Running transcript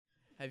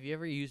Have you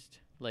ever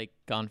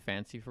gone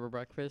fancy for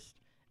breakfast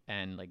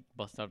and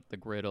bust out the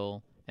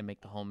griddle and make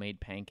the homemade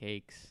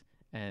pancakes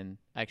and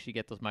actually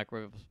get those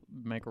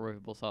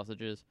microwavable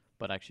sausages,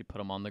 but actually put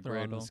them on the Throw on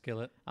the griddle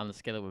skillet. on the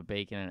skillet with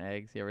bacon and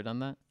eggs? You ever done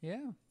that?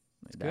 Yeah,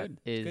 it's That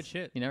good. is It's good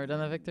shit. You never done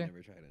that, Victor?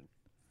 Never tried it.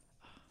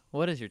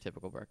 What is your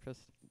typical breakfast?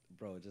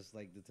 Bro, just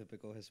like the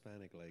typical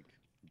Hispanic, like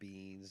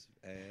beans,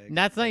 eggs.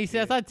 That's not you see.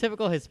 That's tortilla. not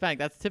typical Hispanic.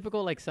 That's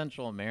typical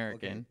Central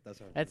American. Okay, that's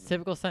what I'm That's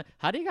talking typical.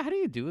 How do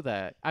you do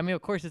that? I mean,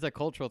 of course, it's a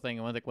cultural thing,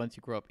 and once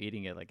you grow up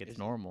eating it, it's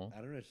normal. about.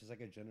 I don't know. It's just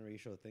like a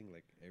generational thing.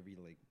 Like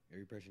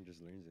every person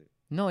just learns it.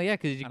 No, yeah,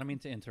 because I don't mean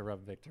to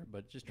interrupt, Victor,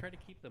 but just try to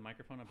keep the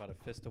microphone about a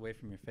fist away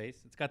from your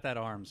face. It's got that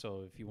arm,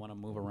 so if you want to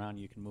move around,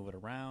 you can move it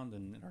around,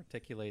 and it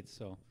articulates.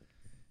 So,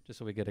 just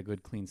so we get a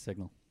good, clean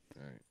signal.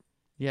 All right.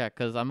 yeah,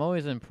 because I'm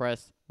always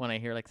impressed when I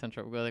hear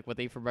Central, what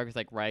they eat for breakfast,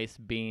 like rice,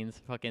 beans,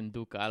 fucking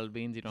Ducal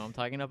beans. You know what I'm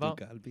talking about?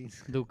 Ducal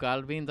beans.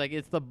 Ducal beans,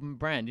 it's the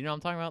brand. You know what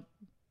I'm talking about?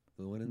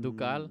 The one in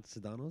Ducal?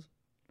 Sedanos?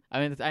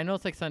 I mean, I know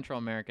it's Central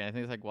American. I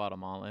think it's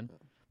Guatemalan. Oh.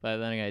 But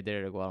then again, I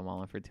did it at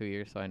Guatemala for 2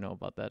 years, so I know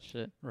about that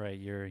shit. Right,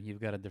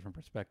 you've got a different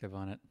perspective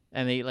on it.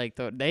 And they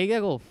they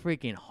gotta go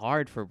freaking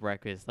hard for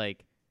breakfast,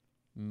 like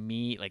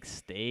meat, like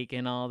steak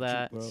and all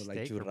that. Bro,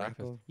 like Steak for breakfast.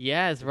 churrasco.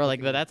 Yes, bro. But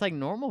Fucking- that's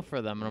normal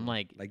for them. And I'm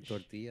like, Like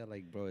tortilla,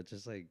 bro, it's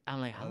just like I'm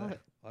like, all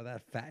how?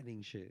 that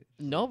fattening shit.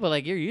 No,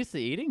 but you're used to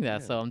eating that,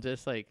 Yeah. so I'm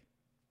just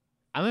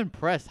I'm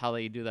impressed how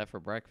they do that for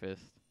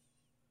breakfast.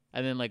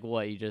 And then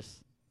what you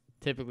just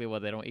typically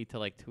they don't eat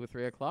till 2 or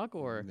 3 o'clock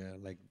or Yeah,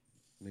 like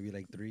maybe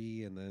like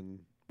 3, and then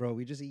bro,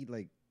 we just eat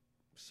like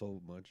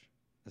so much.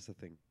 That's the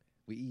thing.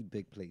 We eat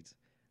big plates.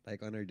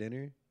 Like on our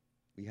dinner,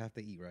 we have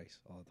to eat rice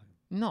all the time.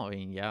 no, I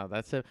mean yeah,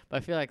 that's it. But I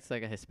feel like it's a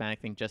Hispanic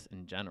thing just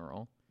in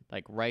general.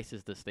 Like rice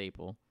is the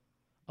staple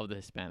of the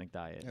Hispanic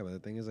diet. Yeah, but the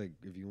thing is, like,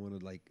 if you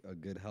wanted like a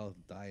good health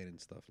diet and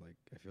stuff,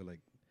 I feel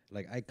like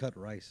I cut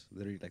rice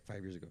literally like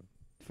 5 years ago.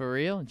 For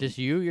real? Just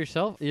you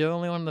yourself? You're the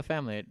only one in the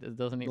family that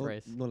doesn't eat no,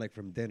 rice. No, like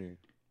from dinner,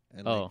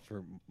 and Oh. like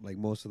for like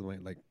most of my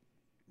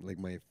like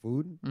my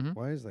food Mhm.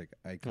 wise, like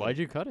I cut Why'd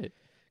you cut it?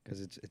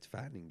 because it's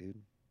fattening,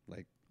 dude.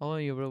 Like Oh,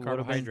 you would have been.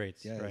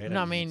 Carbohydrates, Yeah, right? yeah.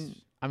 No, I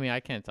It's- mean, I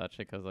can't touch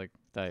it because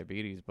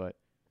diabetes, but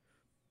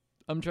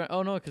I'm trying.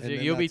 Oh no, because And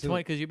then you'll that be too.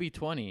 20. Because you'll be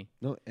 20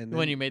 no, and when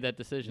then- you made that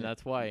decision. yeah,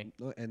 That's why.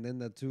 No, and then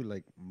that too.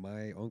 Like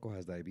my uncle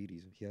has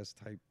diabetes. He has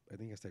I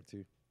think he has type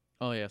 2.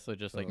 Oh yeah, so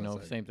just So no,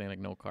 it's same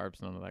thing, no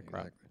carbs, none of that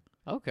crap. Exactly.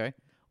 Okay,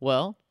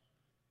 well,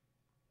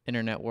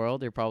 internet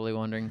world, you're probably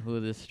wondering who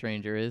this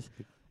stranger is.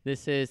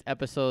 This is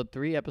episode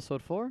 3,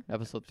 episode 4,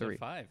 episode 3,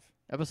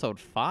 episode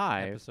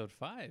 5, Episode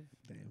 5.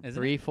 Damn. Isn't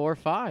 3, it? 4,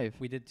 5.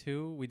 We did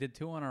 2. We did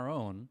 2 on our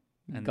own.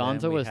 And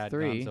Gonzo then we was had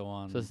 3, Gonzo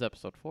on. so this is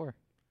episode 4.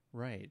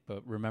 Right,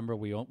 but remember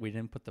we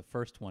didn't put the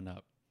first one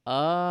up.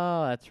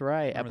 Oh, that's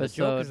right. Remember, the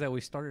joke is that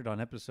we started on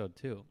episode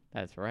 2.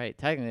 That's right.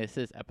 Technically, this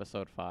is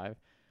episode 5.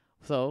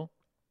 So,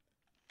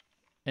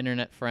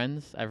 internet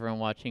friends, everyone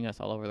watching us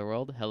all over the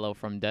world, hello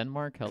from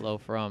Denmark, hello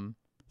from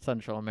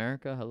Central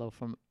America, hello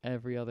from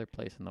every other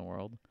place in the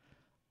world.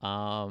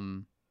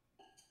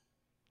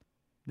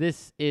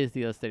 This is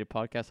the Illustrated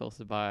Podcast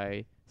hosted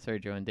by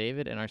Sergio and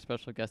David, and our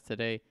special guest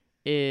today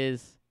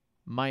is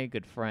my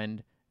good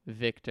friend,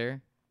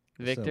 Victor.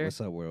 Victor,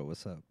 What's up, world?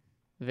 What's up?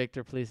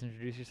 Victor, please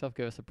introduce yourself.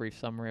 Give us a brief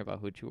summary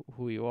about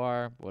who you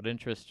are, what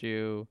interests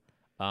you.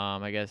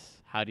 I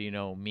guess, how do you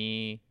know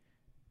me?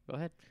 Go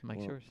ahead. Mike's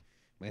Well, yours.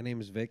 My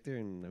name is Victor,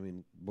 and I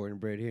mean, born and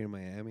bred here in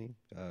Miami.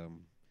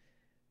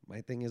 My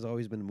thing has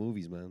always been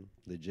movies, man.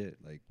 Legit,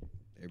 like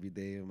every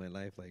day of my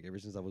life, like ever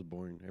since I was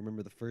born. I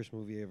remember the first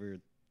movie I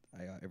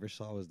ever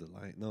saw was The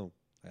Lion. No,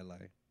 I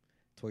lie.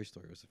 Toy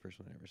Story was the first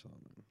one I ever saw,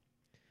 man.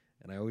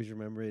 And I always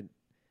remember it.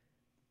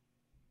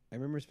 I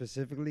remember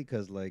specifically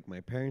because like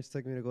my parents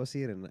took me to go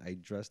see it, and I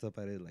dressed up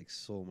at it like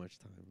so much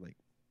time. Like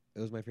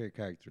it was my favorite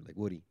character, like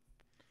Woody.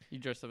 You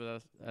dressed up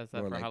as that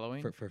Or, for like,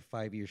 Halloween? for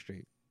 5 years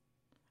straight.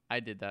 I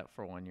did that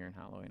for 1 year in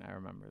Halloween. I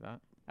remember that.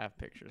 I have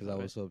pictures Because I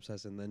of was it. so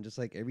obsessed. And then just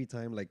like every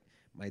time, like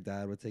my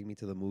dad would take me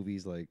to the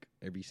movies. Like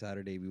every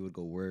Saturday, we would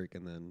go work,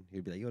 and then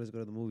he'd be like, "Yo, let's go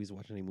to the movies,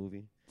 watch any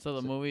movie." So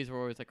the so- movies were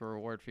always like a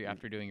reward for you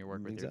after doing your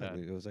work with Exactly. your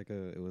dad.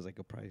 It was like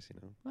a price, you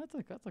know. That's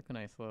like a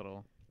nice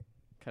little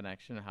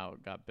connection of how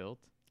it got built.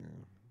 Yeah.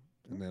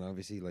 And then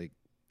obviously, like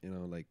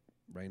like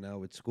right now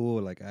with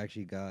school, like I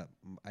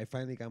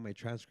finally got my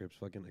transcripts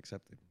fucking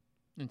accepted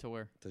Into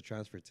where? to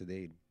transfer to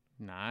Dade.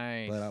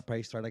 Nice. But I'll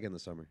probably start like in the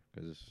summer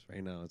because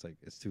right now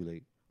it's too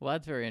late. Well,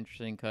 that's very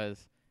interesting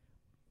because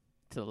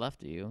to the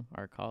left of you,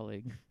 our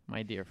colleague,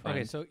 my dear friend.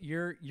 Okay, so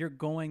you're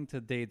going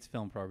to Dade's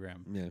film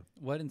program. Yeah,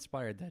 What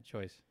inspired that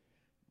choice?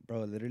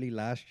 bro. Literally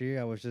last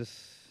year,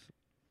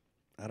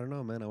 I don't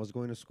know, man. I was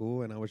going to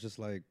school and I was just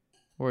like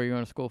What are you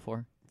going to school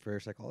for? for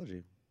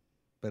psychology,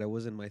 but it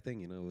wasn't my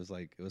thing.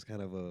 It was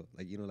kind of a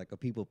like a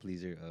people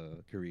pleaser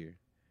career.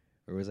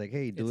 Or it was like,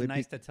 hey, do It's it.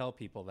 nice to tell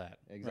people that.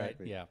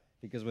 Exactly. Right? Yeah.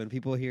 Because when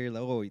people hear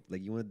like, oh,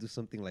 like you want to do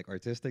something like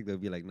artistic, they'll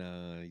be like,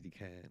 nah, you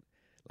can't.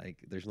 Like,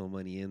 there's no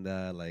money in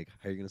that. Like,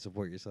 how are you gonna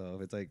support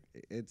yourself? It's like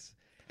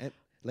and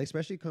like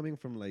especially coming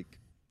from like,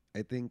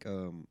 I think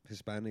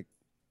Hispanic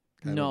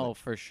Kind of No, like,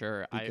 for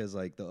sure. because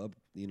like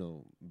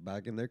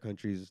back in their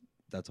countries,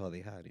 that's all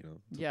they had,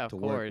 Yeah, of to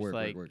course. work,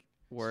 Like work.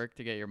 work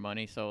to get your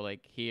money. So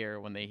like here,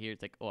 when they hear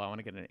it's like, oh, I want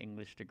to get an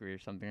English degree or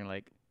something,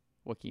 like,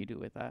 what can you do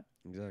with that?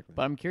 Exactly.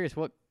 But I'm curious,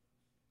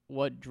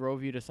 what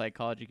drove you to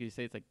psychology? 'Cause you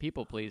say it's like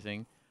people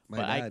pleasing. My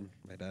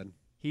but dad,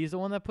 He's the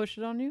one that pushed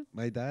it on you.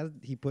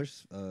 he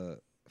pushed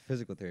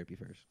physical therapy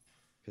first,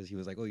 because he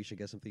was like, oh, you should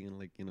get something in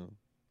like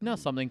No,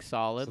 something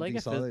solid. something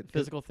Like solid, 'cause-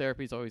 physical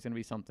therapy is always gonna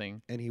be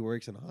something. and he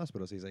works in a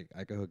hospital, so he's like,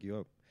 I could hook you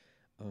up.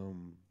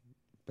 Um,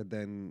 but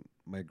then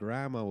my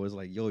grandma was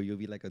like, yo, you'll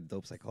be like a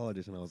dope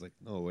psychologist, and I was like,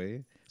 no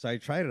way. So I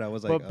tried it. I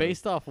was like, But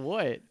based off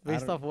what?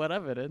 Based don't- off what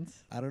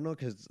evidence? I don't know,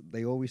 because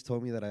they always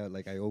told me that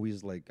I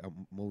always like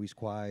I'm always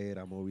quiet.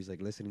 I'm always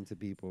like listening to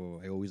people.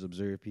 I always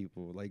observe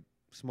people, like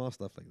small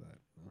stuff like that.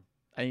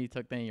 And you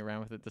took that and you ran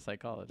with it to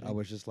psychology. I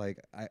was just like,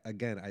 I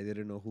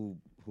didn't know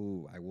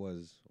who I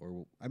was,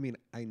 or I mean,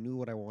 I knew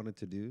what I wanted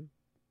to do,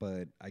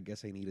 but I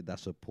guess I needed that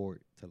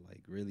support to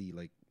like really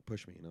like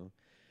push me,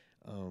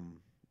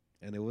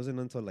 And it wasn't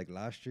until like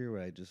last year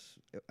where I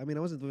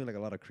wasn't doing like a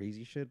lot of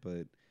crazy shit,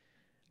 but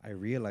I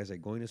realized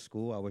like going to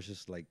school, I was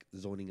just like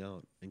zoning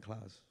out in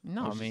class.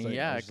 No, I was just mean, like- I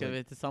yeah, was just because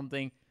like- it's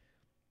something.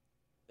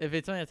 If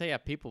it's something that's yeah,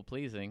 people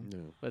pleasing,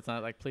 Yeah. but it's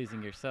not like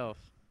pleasing yourself.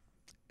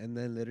 And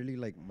then literally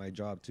like my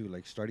job too,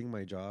 like starting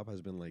my job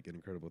has been like an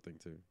incredible thing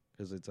too,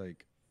 because it's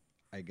like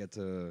I get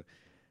to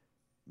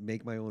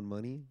make my own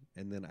money,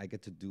 and then I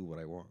get to do what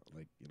I want,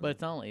 like But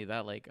it's not only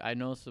that. Like I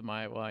noticed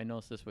I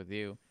noticed this with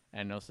you, and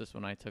I noticed this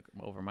when I took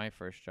over my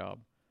first job.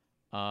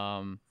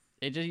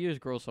 It just you just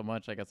grow so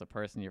much, like as a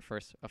person, your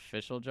first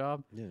official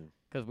job, yeah.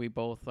 because we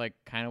both like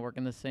kind of work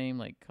in the same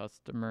like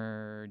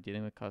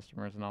dealing with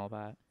customers and all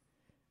that.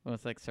 Well,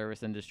 it's like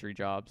service industry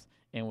jobs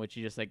in which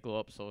you just like glow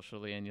up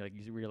socially, and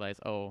you realize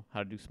how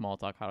to do small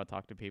talk, how to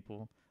talk to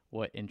people,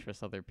 what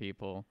interests other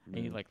people, and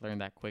you Yeah. like learn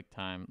that quick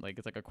time. Like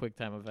it's like a quick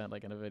time event,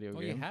 like in a video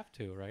Well, game. you have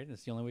to, right?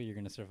 It's the only way you're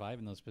going to survive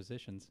in those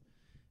positions.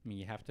 I mean,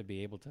 you have to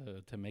be able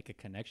to make a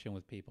connection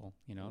with people.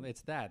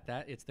 It's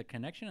it's the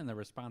connection and the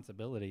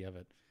responsibility of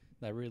it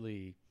that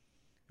really.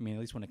 I mean, at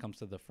least when it comes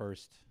to the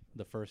first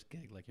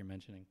gig, like you're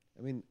mentioning.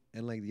 I mean,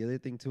 and like the other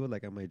thing too,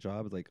 like at my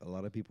job, like a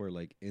lot of people are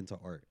like into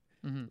art.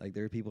 Mm-hmm. Like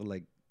there are people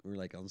like who are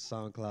like on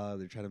SoundCloud,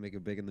 they're trying to make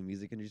it big in the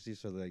music industry.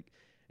 So like,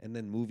 and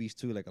then movies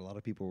too, like a lot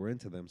of people were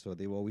into them. So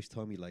they will always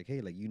tell me like,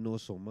 hey, like you know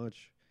so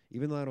much,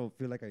 even though I don't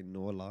feel like I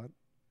know a lot,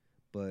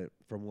 but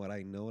from what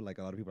I know, like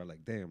a lot of people are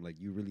like, damn, like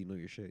you really know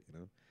your shit,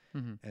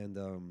 Mm-hmm. And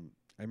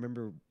I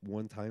remember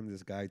one time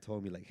this guy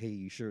told me like, hey,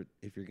 you sure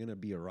if you're gonna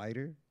be a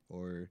writer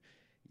or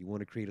you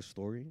want to create a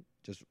story,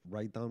 just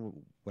write down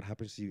what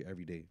happens to you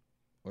every day,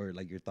 or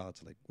like your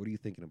thoughts, like what are you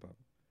thinking about?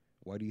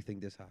 Why do you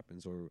think this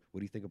happens, or what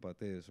do you think about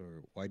this,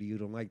 or why do you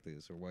don't like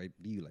this, or why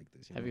do you like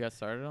this? Have you got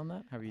started on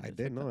that? Have you? I just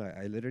did looked know. up-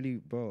 I literally,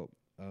 bro,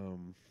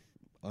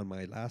 on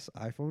my last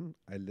iPhone,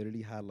 I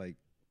literally had like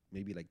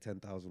maybe like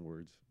 10,000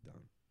 words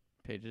down,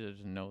 pages of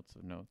just notes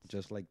of notes.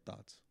 just like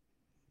thoughts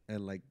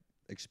and like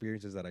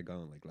experiences that I got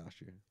on like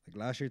last year. Like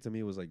last year to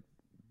me was like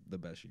the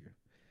best year.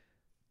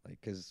 Like,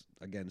 cause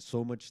again,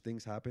 so much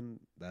things happened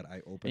that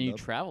I opened And you up.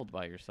 traveled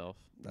by yourself.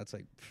 That's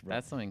like, bro,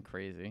 That's something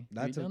crazy. Have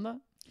That's you a- done that?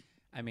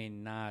 I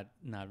mean, not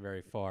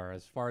very far.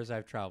 As far as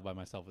I've traveled by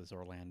myself is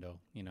Orlando.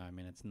 I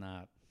mean, it's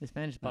not. This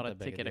man just Not bought a that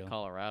big a ticket to deal.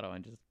 Colorado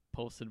and just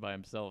posted by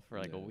himself for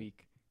like a Yeah.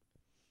 week.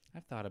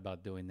 I've thought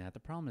about doing that. The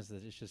problem is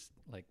that it's just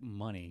like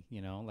money,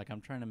 Like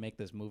I'm trying to make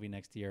this movie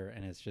next year,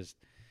 and it's just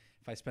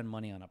if I spend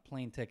money on a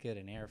plane ticket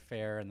and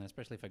airfare, and then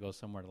especially if I go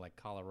somewhere to like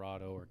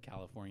Colorado or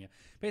California,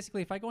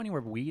 basically if I go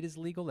anywhere weed is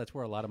legal, that's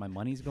where a lot of my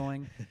money's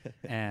going,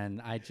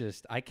 and I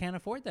can't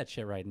afford that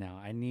shit right now.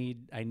 I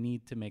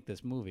need to make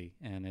this movie,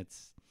 and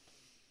it's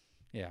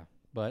yeah.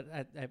 But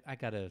I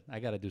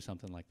gotta do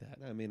something like that.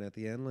 I mean, at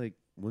the end, like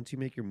once you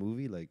make your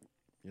movie, like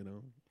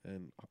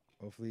and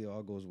hopefully it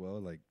all goes well,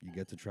 like you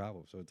get to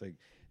travel. So it's like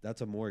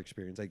that's a more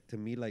experience. Like to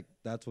me, like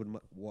that's what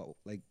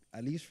like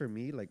at least for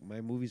me, like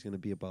my movie's gonna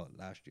be about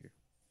last year,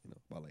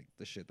 about like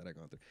the shit that I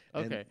gone through.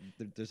 Okay.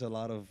 And there's a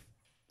lot of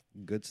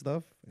good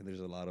stuff, and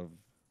there's a lot of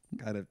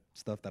kind of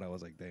stuff that I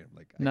was like, damn,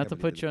 like I Not can't to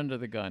believe put you under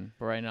the gun,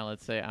 but right now,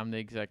 let's say I'm the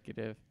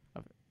executive.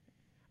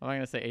 I'm not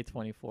gonna say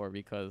A24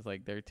 because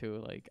like they're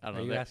too like I don't Are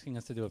know. you they're- asking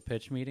us to do a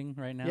pitch meeting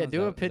right now? yeah, Is do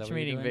that- a is that pitch what you're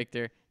meeting, doing?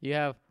 Victor. You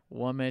have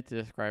 1 minute to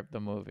describe the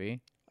movie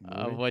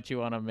of Movie? what you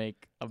want to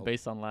make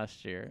based on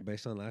last year.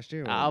 Based on last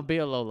year. I'll be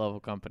a low level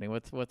company.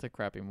 What's a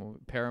crappy movie?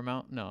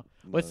 Paramount? No.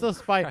 What's No. the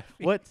Spy?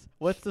 Crappy.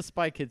 What's the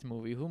Spy Kids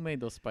movie? Who made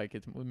those Spy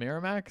Kids?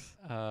 Miramax?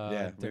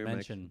 Yeah,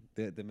 Dimension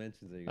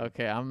Dimensions. There you go.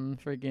 Okay, I'm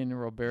freaking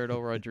Roberto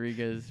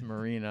Rodriguez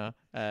Marina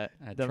at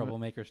at Dem-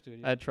 Troublemaker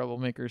Studios. at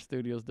Troublemaker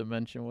Studios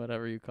Dimension,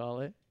 whatever you call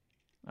it.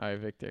 All right,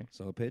 Victor.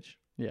 So a pitch.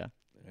 Yeah.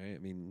 All right.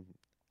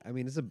 I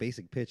mean, it's a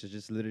basic pitch. It's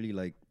just literally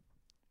like,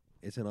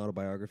 it's an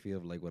autobiography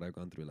of like what I've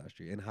gone through last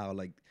year and how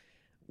like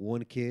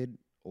one kid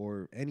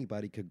or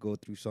anybody could go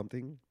through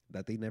something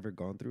that they never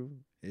gone through.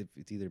 If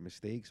it's either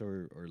mistakes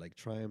or like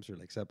triumphs or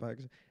like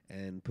setbacks,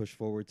 and push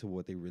forward to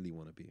what they really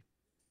want to be.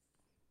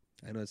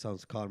 I know it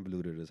sounds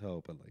convoluted as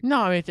hell, but like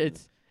No, I mean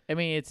I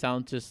mean, it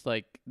sounds just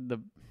like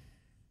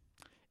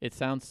it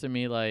sounds to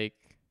me like,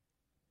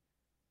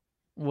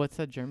 what's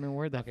that German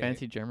word? That Okay.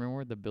 fancy German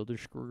word? The builder.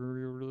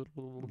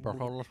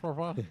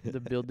 The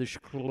builder.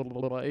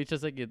 It's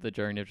just like the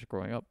journey of just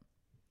growing up.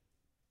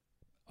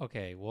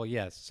 Okay, well,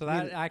 yes. So I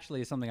mean- that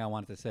actually is something I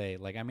wanted to say.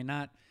 Like, I mean,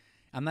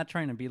 I'm not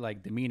trying to be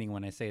like demeaning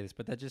when I say this,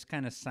 but that just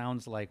kind of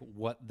sounds like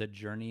what the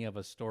journey of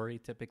a story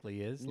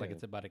typically is. Like, Yeah.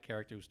 it's about a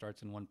character who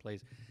starts in one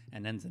place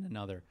and ends in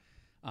another.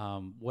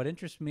 What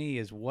interests me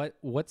is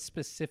what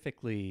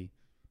specifically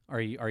are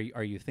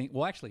you think?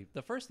 Well, actually,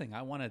 the first thing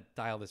I want to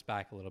dial this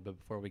back a little bit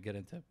before we get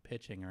into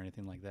pitching or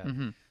anything like that.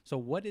 Mm-hmm. So,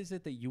 what is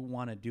it that you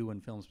want to do in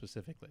film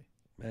specifically?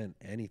 Man,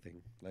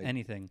 anything. Like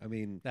Anything. I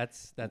mean,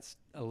 That's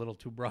a little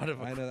too broad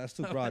of a. I know that's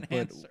too of broad, an but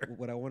answer.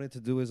 what I wanted to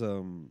do is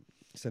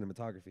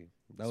cinematography.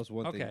 That was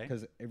one thing Okay.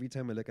 because every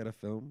time I look at a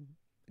film,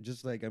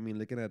 just like I mean,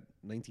 looking at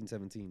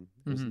 1917,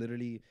 it was Mhm.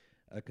 literally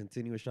a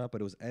continuous shot,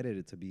 but it was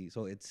edited to be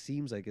so it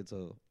seems like it's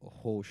a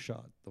whole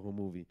shot, the whole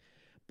movie,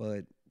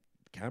 but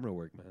camera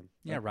work, man.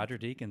 Yeah, That- Roger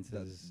Deakins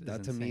that, is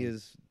that to me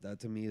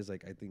insane. is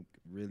like I think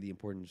really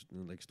important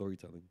in like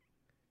storytelling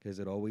because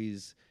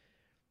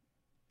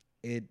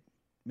it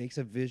makes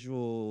a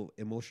visual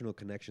emotional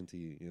connection to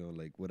you, you know,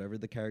 like whatever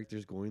the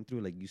character's going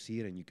through, like you see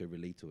it and you can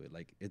relate to it,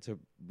 like it's a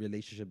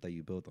relationship that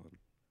you built on.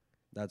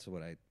 That's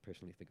what I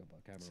personally think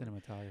about camera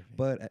work. Cinematography.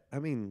 But I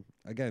mean,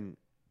 again,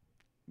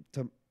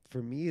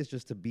 for me it's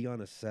just to be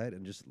on a set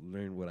and just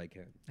learn what I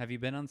can. Have you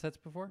been on sets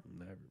before?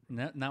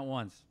 Never. Not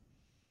once.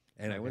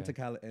 And I went to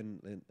Okay. Cali,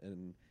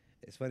 and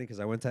it's funny because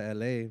I went to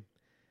LA,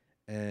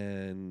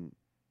 and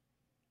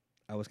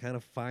I was kind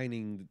of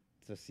finding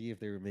to see if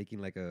they were making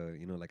like a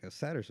like a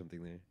set or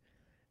something there,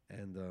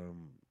 and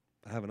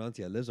I have an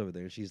auntie that lives over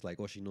there, and she's like,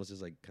 oh, she knows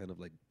this like kind of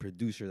like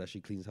producer that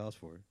she cleans house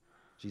for.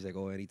 She's like,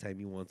 oh, anytime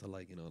you want to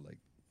like like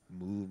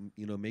move,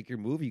 make your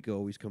move, you can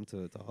always come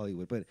to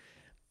Hollywood. But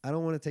I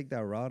don't want to take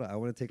that route. I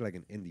want to take like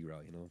an indie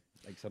route,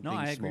 like something. No,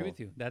 I agree small. with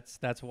you.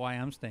 That's why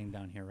I'm staying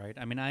down here, right?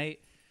 I mean,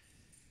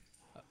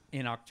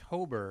 in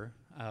October,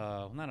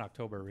 not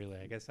October really.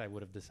 I guess I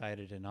would have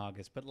decided in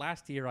August. But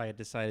last year I had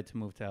decided to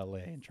move to LA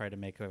and try to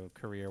make a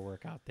career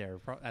work out there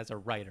as a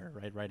writer,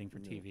 right? Writing for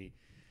TV.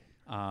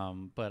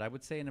 But I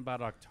would say in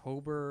about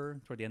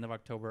October, toward the end of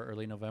October,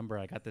 early November,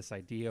 I got this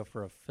idea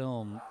for a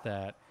film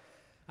that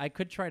I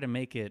could try to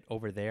make it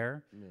over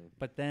there. Yeah.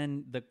 But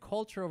then the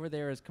culture over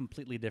there is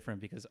completely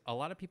different because a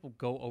lot of people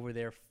go over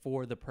there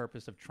for the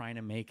purpose of trying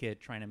to make it,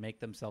 trying to make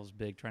themselves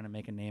big, trying to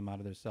make a name out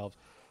of themselves.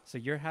 So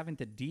you're having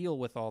to deal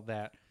with all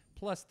that.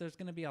 Plus, there's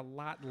going to be a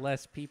lot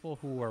less people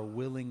who are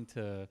willing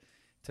to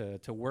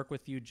work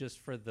with you just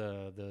for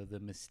the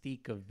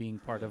mystique of being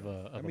part of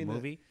a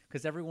movie,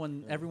 because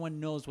everyone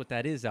knows what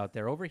that is out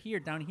there. Over here,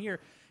 down here,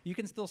 you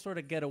can still sort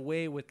of get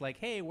away with like,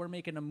 hey, we're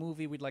making a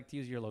movie, we'd like to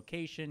use your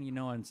location,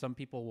 and some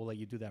people will let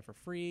you do that for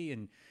free,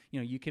 and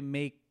you can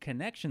make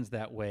connections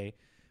that way.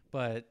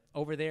 But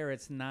over there,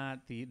 it's not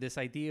this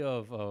idea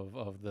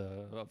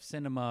of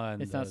cinema,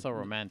 and It's not so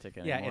romantic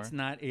anymore. yeah, it's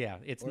not. Yeah,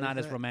 it's Or not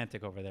it's as not-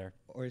 romantic over there.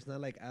 Or it's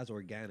not like as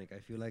organic. I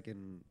feel like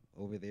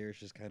over there, it's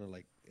just kind of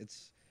like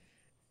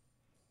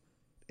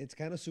it's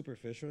kind of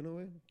superficial in a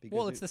way. Because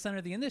Well, it's the center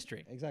of the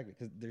industry. exactly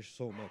because there's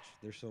so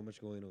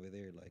much going over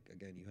there. Like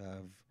again, you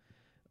have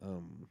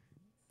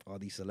all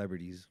these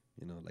celebrities,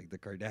 like the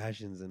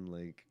Kardashians, and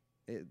like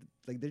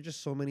there's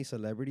just so many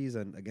celebrities,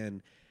 and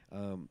again,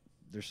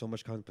 there's so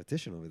much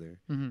competition over there.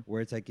 Mm-hmm.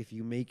 Where it's like if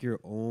you make your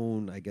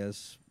own, I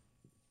guess,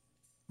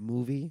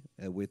 movie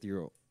with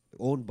your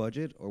own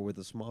budget or with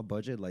a small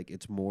budget, like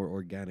it's more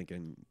organic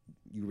and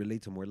you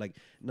relate to more. Like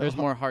now There's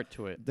more heart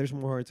to it. there's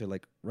more heart to it.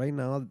 Like right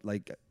now,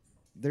 like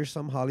there's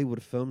some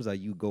Hollywood films that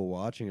you go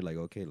watch and you're like,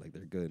 okay, like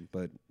they're good,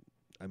 but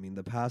I mean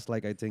the past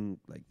like I think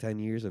like 10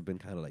 years have been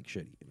kind of like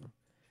shitty,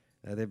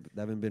 they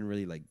haven't been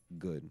really like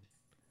good,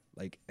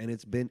 like, and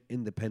it's been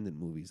independent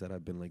movies that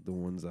have been like the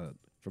ones that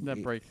from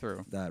That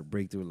breakthrough. that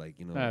breakthrough, like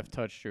That have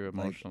touched you like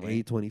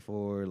emotionally.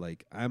 A24,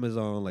 like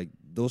Amazon, like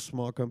those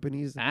small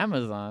companies.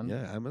 Amazon.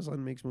 Yeah,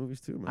 Amazon makes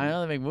movies too, man. I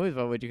know they make movies,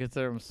 but would you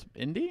consider them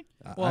indie?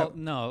 Well,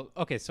 no.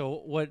 Okay,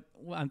 so what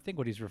I think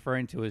what he's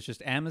referring to is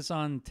just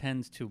Amazon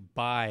tends to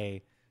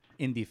buy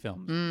indie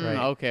films, right?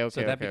 Okay.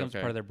 So that becomes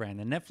part of their brand.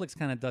 And Netflix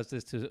kind of does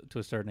this to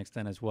a certain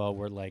extent as well,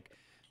 where like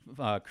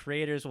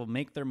creators will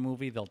make their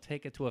movie, they'll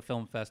take it to a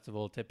film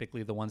festival,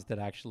 typically the ones that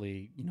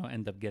actually,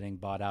 end up getting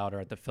bought out or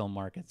at the film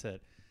markets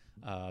at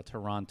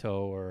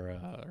Toronto or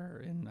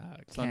in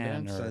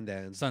Cannes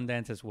Sundance? or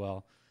Sundance as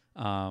well.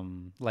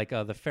 Like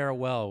The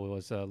Farewell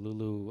was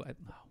Lulu.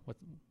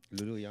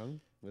 Lulu Young,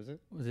 was it?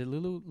 Was it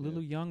Lulu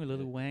Young or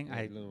Lulu Wang?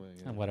 Yeah, Lulu Wang,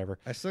 yeah. Whatever.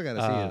 I still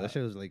gotta see it. That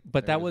shit was like.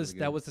 But that was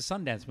was the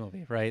Sundance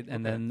movie, right?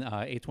 And Okay. then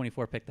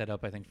A24 picked that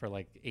up, I think, for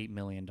like $8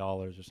 million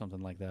or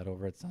something like that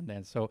over at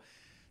Sundance. So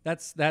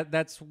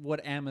that's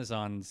what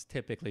Amazon's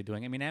typically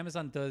doing. I mean,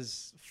 Amazon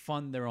does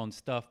fund their own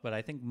stuff, but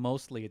I think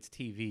mostly it's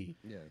TV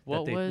Yeah.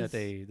 What was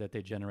that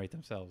they generate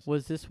themselves.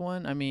 was this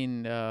one? I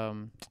mean,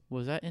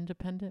 was that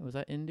independent? Was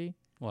that indie?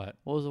 What?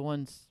 What was the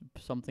one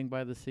something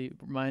by the sea?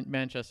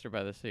 Manchester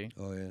by the Sea.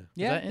 Oh yeah.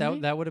 Yeah, that that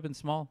indie? that would have been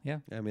small. Yeah.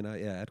 I mean,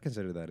 I'd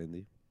consider that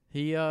indie.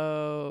 He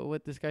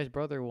with this guy's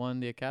brother won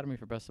the Academy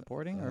for Best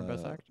Supporting or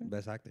Best Actor.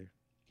 Best actor.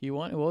 He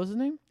won. What was his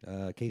name?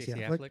 Casey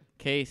Affleck.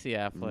 Casey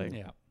Affleck.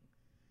 Yeah.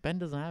 Ben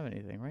doesn't have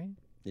anything, right?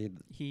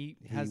 He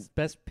has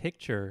Best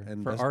Picture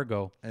and for best-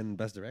 Argo. And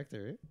best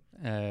director,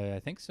 right? I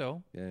think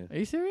so. Yeah. Are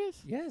you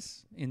serious?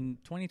 Yes, in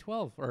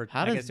 2012. Or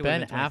How I does guess it would've Ben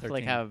been Affleck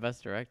 2013. have a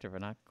Best Director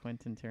but not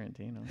Quentin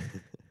Tarantino?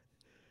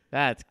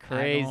 That's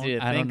crazy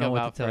to I don't think know what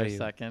to about for tell a you.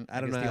 second. I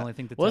don't guess know. the only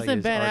thing to Wasn't tell you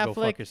is Ben Argo,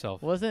 Affleck- fuck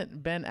yourself.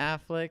 Wasn't Ben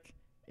Affleck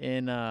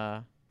in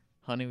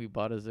Honey, We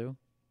Bought a Zoo?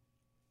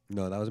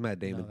 No, that was Matt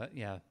Damon.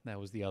 No, that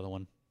was the other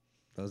one.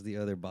 That was the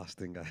other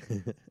Boston guy.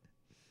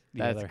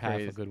 The That's other half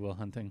crazy. of Goodwill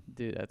Hunting.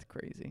 Dude, that's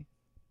crazy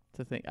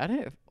to think. I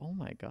didn't. Oh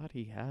my God,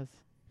 he has.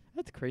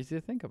 That's crazy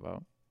to think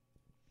about.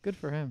 Good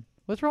for him.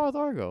 What's wrong with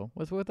Argo?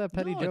 What's with that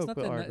petty No, joke it's with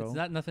nothing, Argo? It's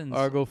not nothing.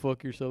 Argo,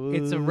 fuck yourself.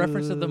 It's a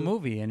reference to the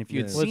movie, and if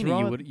you'd Yeah. seen What's it,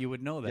 wrong with- you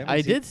would know that. Yeah,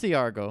 I see- did see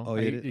Argo. Oh, Are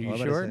you you- did? are you What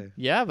was I sure? say?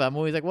 Yeah, but that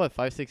movie's like what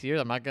 5-6 years.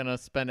 I'm not gonna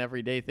spend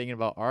every day thinking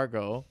about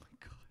Argo.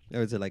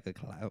 No, it's like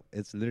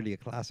it's literally a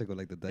classical,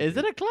 like the. Is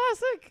it decade. a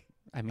classic?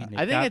 I mean,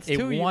 I think it's it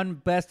 2 won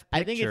Best Picture.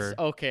 I think it's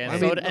okay. And I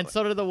so mean, did, and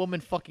so did the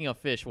woman fucking a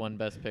fish won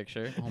Best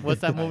Picture. Oh my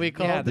What's that God. movie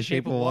called? Yeah, The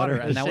Shape of Water,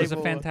 and The that was Shape a of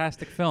Water.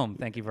 fantastic film.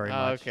 Thank you very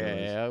much.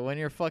 Okay, when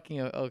you're fucking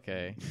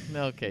okay,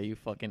 you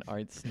fucking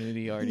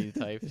snooty arty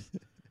types.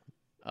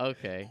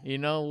 Okay, you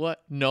know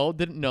what? No,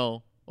 didn't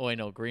know. Oh, I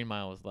know. Green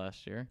Mile was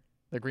last year.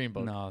 The Green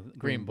Book. No,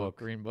 Green Book.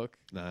 Green Book.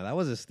 Nah, that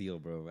was a steal,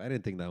 bro. I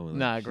didn't think that one.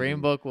 Nah, actually-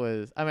 Green Book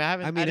was. I mean,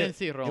 I didn't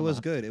see Roma. It was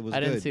good. It was I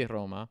good. didn't see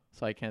Roma,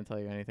 so I can't tell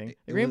you anything. It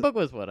The Green was- Book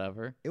was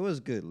whatever. It was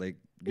good. Like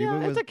Green Yeah,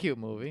 Book it's was, a cute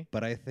movie.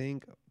 but I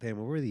think, damn,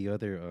 what were the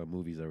other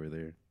movies that were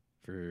there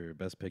for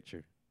Best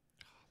Picture?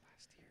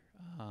 Last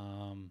year.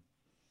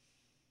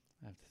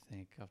 I have to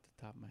think off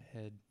the top of my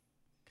head.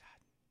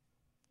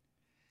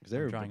 Because they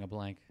I'm were drawing a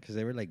blank. because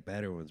they were like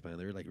better ones, man.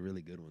 They were like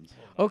really good ones.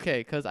 Okay,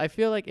 because I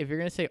feel like if you're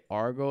gonna say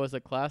Argo is a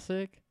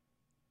classic,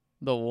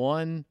 the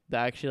one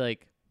that actually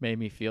like made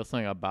me feel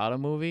something about a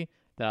movie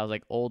that I was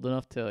like old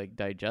enough to like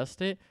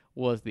digest it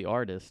was The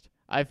Artist.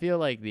 I feel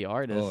like The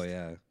Artist, Oh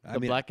yeah, the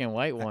black and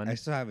white one. I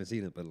still haven't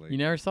seen it, but like You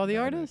never saw The no,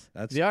 no, Artist?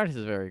 that's- The Artist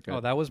is very good.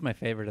 Oh, that was my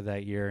favorite of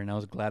that year, and I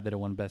was glad that it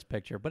won Best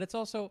Picture. But it's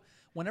also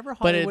whenever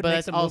But it- Hollywood but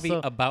makes a it's movie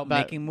also about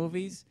about- making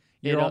movies,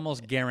 you you're know,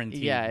 almost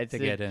guaranteed yeah, it's to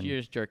get in. You're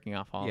just jerking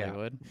off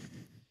Hollywood.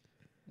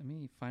 Let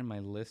me find my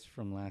list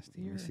from last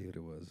Let year. me see what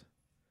it was.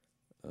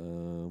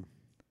 All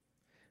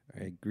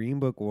right, Green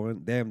Book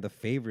won. Damn, The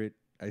Favorite.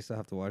 I still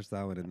have to watch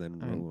that one, and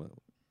then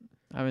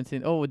I haven't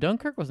seen. Oh,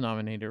 Dunkirk was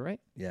nominated, right?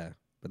 yeah,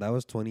 but that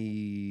was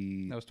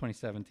 20. That was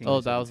 2017. Oh,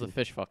 that was the 2017.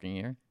 fish fucking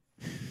year.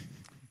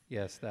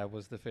 Yes, that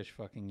was the fish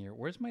fucking year.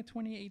 Where's my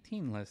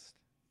 2018 list?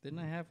 Didn't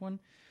I have one?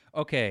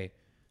 Okay.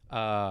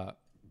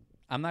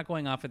 I'm not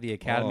going off of the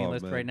Academy Oh,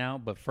 list man. right now,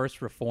 but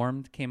First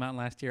Reformed came out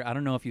last year. I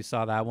don't know if you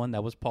saw that one.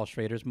 That was Paul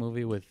Schrader's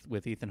movie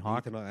with Ethan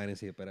Hawke, I didn't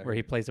see it, but I where he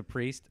heard. plays a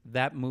priest.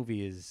 That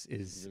movie is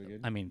Really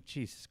good? I mean,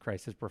 Jesus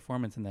Christ, his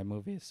performance in that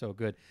movie is so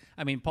good.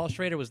 I mean, Paul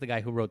Schrader was the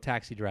guy who wrote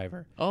Taxi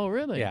Driver. Oh,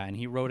 really? Yeah, and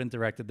he wrote and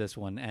directed this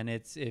one. And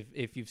it's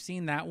if you've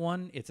seen that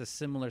one, it's a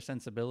similar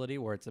sensibility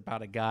where it's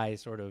about a guy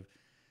sort of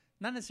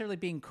not necessarily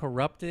being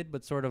corrupted,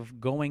 but sort of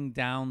going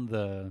down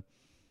the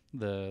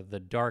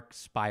dark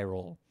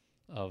spiral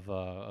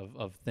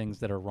of things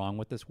that are wrong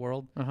with this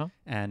world. Uh huh.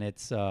 And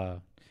it's Is it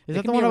that can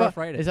the be one a about? rough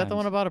ride at Is that the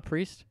one times. about a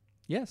priest?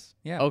 Yes,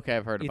 yeah. Okay,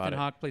 I've heard about Ethan it.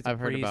 Hawke plays I've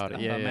a heard priest. about it.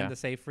 Yeah, yeah. Amanda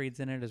Seyfried's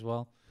in it as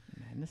well.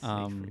 Man, this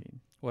Um, Seyfried.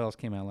 What else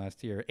came out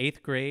last year?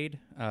 Eighth grade.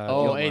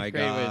 Oh, Oh eighth my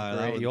grade was God,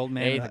 great. the old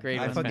man. Eighth grade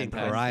I was fucking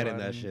fantastic. cried in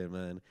that shit,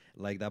 man.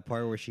 Like that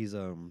part where she's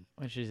When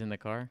she's in the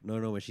car.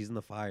 no, when she's in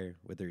the fire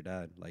with her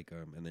dad, like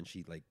and then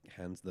she like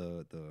hands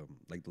the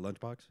like the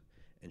lunchbox,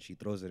 and she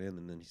throws it in,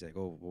 and then she's like,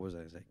 oh, what was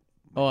that? It's like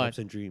Oh, my hopes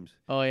and dreams.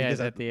 Oh yeah,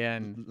 Because it's at the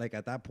end. Like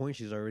at that point,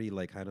 she's already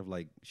like kind of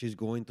like she's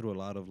going through a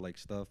lot of like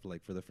stuff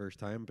like for the first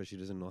time, but she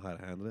doesn't know how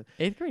to handle it.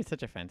 Eighth grade is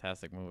such a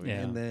fantastic movie.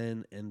 Yeah.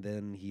 And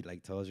then he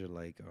like tells her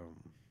like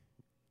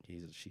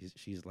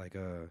she's like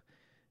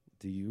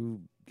do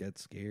you get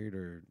scared,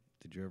 or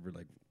did you ever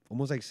like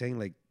almost like saying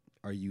like,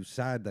 are you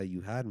sad that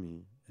you had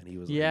me? And he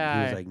was like, Yeah.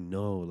 he was like,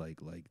 no, like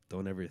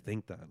don't ever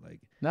think that.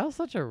 Like That was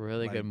such a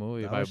really like, good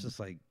movie. That By, was just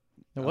like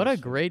what that a was-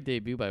 great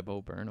debut by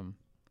Bo Burnham.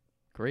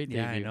 Great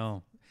debut. Yeah, I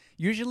know.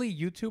 Usually,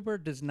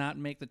 YouTuber does not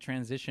make the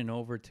transition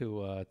over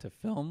to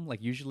film.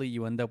 Like usually,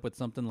 you end up with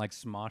something like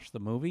Smosh the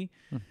movie.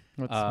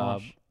 What's Uh,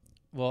 Smosh?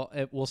 Well,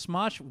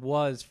 Smosh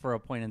was for a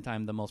point in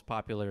time the most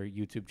popular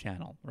YouTube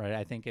channel, right?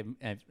 I think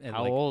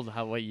How like old?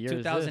 What year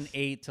is this?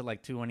 2008 to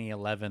like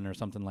 2011 or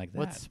something like that.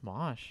 What's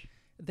Smosh?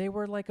 They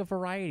were like a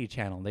variety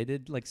channel. They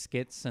did like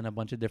skits and a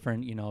bunch of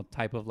different,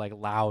 type of like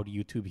loud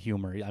YouTube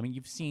humor. I mean,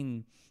 you've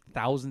seen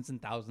thousands and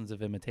thousands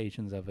of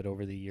imitations of it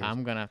over the years.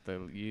 I'm gonna have to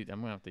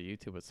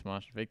YouTube with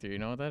Smosh. Victor, you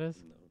know what that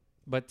is?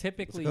 But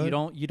typically, good.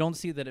 you don't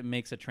see that it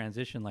makes a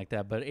transition like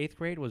that. But eighth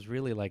grade was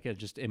really like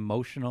just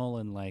emotional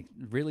and like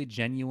really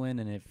genuine,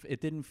 and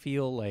it didn't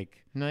feel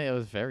like No, it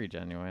was very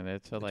genuine.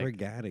 It's a, It's like,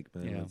 organic,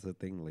 man. Yeah. That's the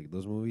thing. Like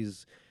those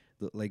movies,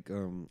 what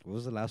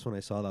was the last one I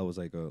saw that was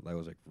like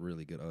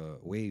really good?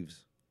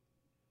 Waves.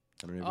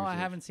 I don't know. If oh, you've I seen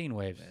it. haven't seen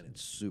Waves. Man,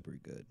 it's super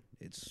good.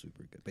 It's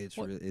super good. But it's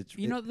Well, it's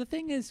You know, the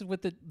thing is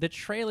with the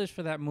trailers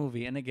for that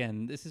movie, and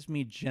again, this is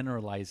me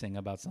generalizing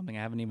about something.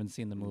 I haven't even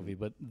seen the movie,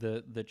 but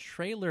the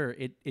trailer,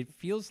 it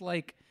feels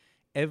like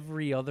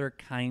every other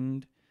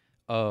kind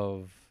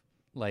of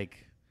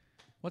like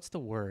what's the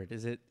word?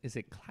 Is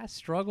it class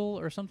struggle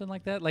or something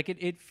like that? Like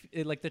it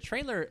like the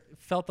trailer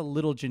felt a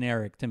little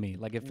generic to me.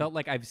 Like it felt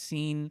like I've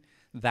seen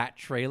that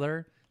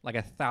trailer like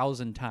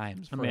 1,000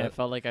 times. I mean, I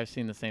felt like I've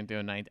seen the same thing.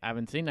 I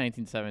haven't seen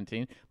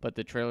 1917, but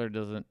the trailer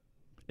doesn't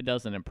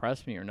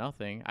impress me or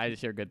nothing. I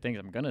just hear good things.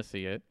 I'm gonna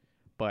see it,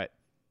 but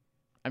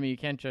I mean, you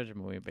can't judge a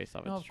movie based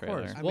off No, its of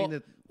trailer. course. I well,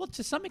 mean, well,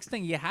 to some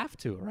extent, you have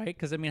to, right?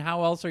 Because I mean,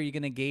 how else are you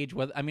going to gauge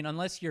whether? I mean,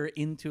 unless you're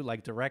into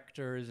like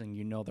directors and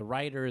you know the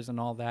writers and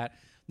all that,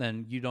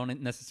 then you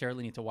don't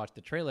necessarily need to watch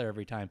the trailer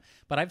every time.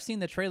 But I've seen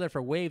the trailer for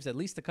Waves at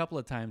least a couple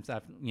of times,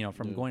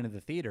 from going to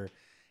the theater,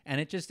 and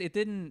it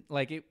didn't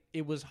like it.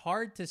 It was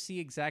hard to see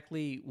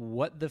exactly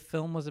what the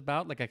film was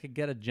about. Like I could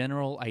get a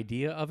general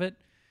idea of it.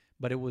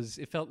 But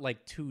it felt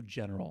like too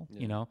general,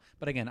 you know.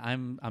 But again,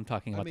 I'm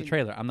talking about the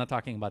trailer. I'm not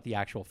talking about the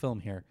actual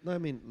film here. No, I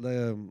mean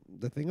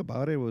the thing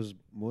about it was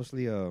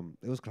mostly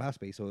it was class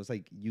based, so it's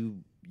like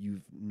you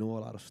know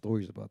a lot of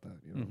stories about that,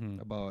 you know,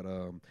 about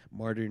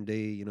modern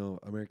day, you know,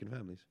 American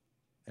families,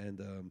 and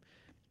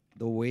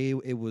the way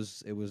it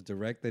was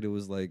directed, it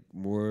was like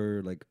more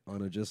like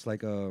on a just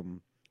like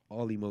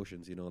all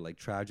emotions, you know, like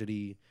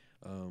tragedy,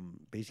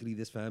 basically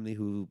this family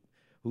who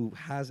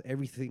has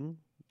everything.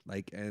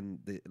 Like and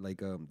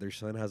their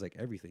son has like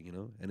everything, you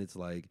know, and it's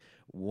like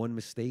one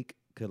mistake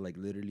could like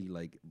literally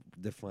like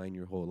define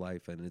your whole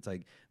life, and it's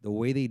like the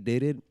way they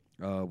did it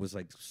was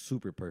like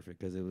super perfect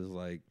because it was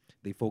like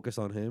they focus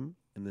on him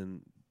and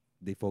then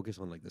they focus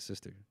on like the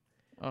sister,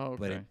 Oh,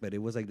 okay. but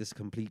it was like this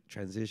complete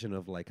transition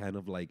of like kind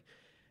of like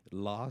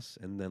loss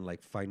and then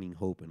like finding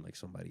hope in like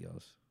somebody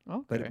else.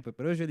 Okay. But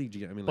it was really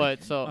I mean, But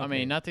like, so I okay.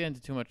 mean, not to get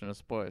into too much of the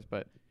spoilers,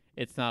 but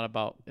it's not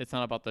about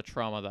the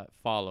trauma that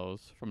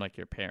follows from like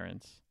your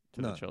parents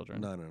to the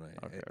children. No.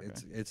 Okay,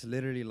 It's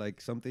literally like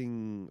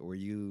something where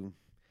you,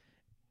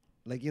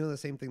 like, you know, the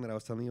same thing that I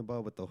was telling you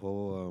about with the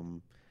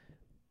whole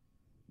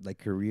like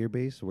career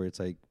base, where it's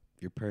like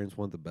your parents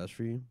want the best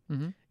for you.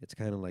 Mm-hmm. It's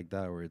kind of like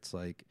that, where it's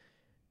like,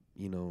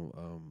 you know,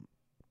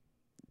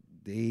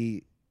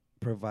 they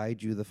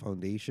provide you the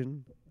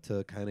foundation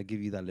to kind of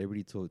give you that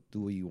liberty to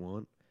do what you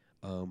want,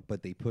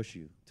 but they push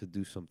you to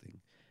do something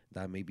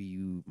that maybe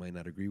you might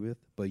not agree with,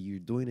 but you're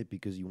doing it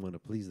because you want to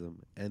please them,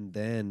 and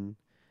then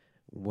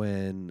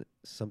when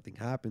something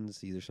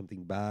happens, either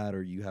something bad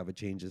or you have a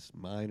change of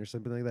mind or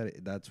something like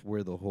that, that's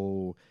where the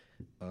whole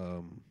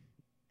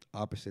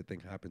opposite thing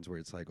happens, where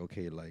it's like,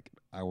 okay, like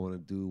I want to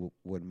do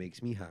what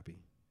makes me happy,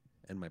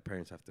 and my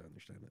parents have to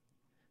understand it.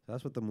 So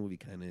that's what the movie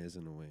kind of is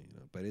in a way, you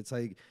know. But it's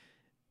like,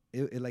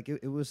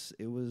 it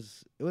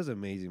was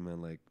amazing,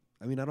 man. Like,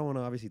 I mean, I don't want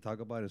to obviously talk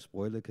about it and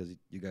spoil it because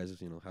you guys,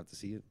 you know, have to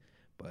see it.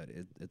 But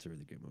it's a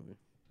really good movie.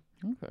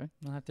 Okay.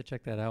 I'll have to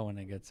check that out when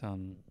it gets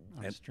on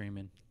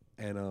streaming.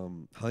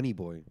 And Honey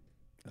Boy,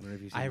 I don't know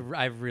if you've seen it.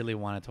 I really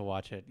wanted to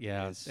watch it.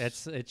 Yeah,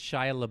 It's- it's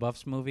Shia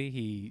LaBeouf's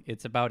movie.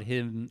 It's about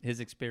his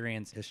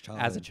experience His as a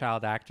childhood.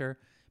 child actor,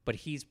 but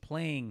he's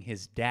playing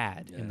his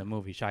dad in Yeah. the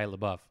movie, Shia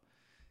LaBeouf.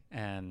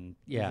 And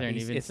yeah, there an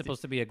even it's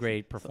supposed to be a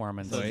great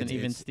performance. So it's an it's-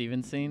 even it's-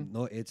 Steven scene?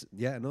 No, it's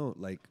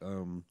like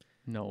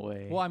No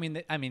way. well, I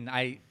mean,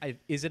 I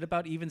is it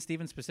about Even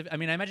Stevens specific? I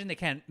mean, I imagine they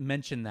can't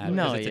mention that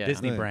No, because it's yeah. a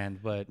Disney No. brand,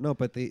 but no,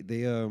 but they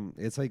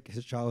it's like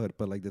his childhood.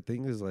 But like the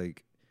thing is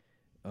like,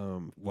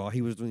 while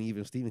he was doing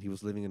Even Steven, he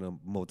was living in a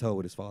motel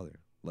with his father.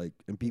 Like,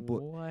 and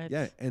people, What?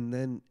 yeah, and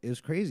then it was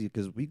crazy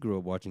because we grew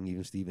up watching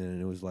Even Steven,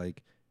 and it was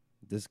like,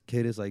 this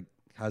kid is like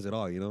has it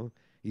all, you know.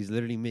 He's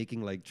literally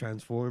making like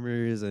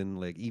Transformers and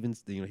like even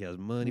you know he has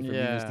money from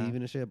Yeah. Even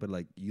Steven and shit, but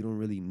like you don't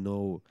really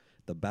know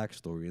the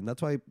backstory, and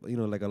that's why you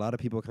know like a lot of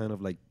people kind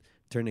of like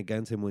turned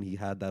against him when he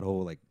had that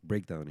whole like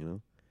breakdown, you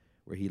know,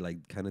 where he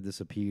like kind of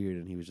disappeared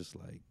and he was just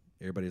like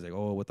everybody's like,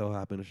 oh, what the hell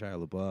happened to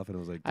Shia LaBeouf, and I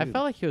was like, I dude,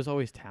 felt like he was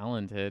always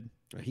talented.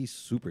 he's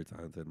super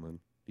talented, man.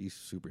 He's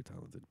super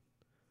talented.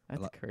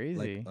 That's lot- crazy.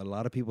 Like a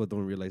lot of people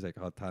don't realize like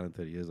how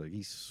talented he is. Like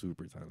he's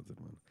super talented,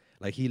 man.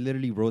 Like he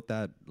literally wrote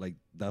that like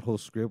that whole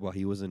script while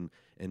he was in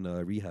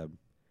rehab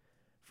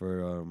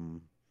for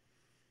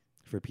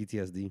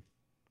PTSD.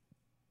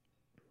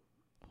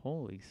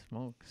 Holy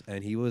smokes.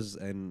 And he was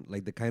and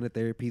like the kind of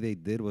therapy they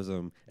did was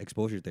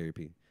exposure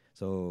therapy.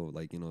 So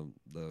like, you know,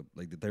 the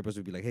therapist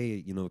would be like,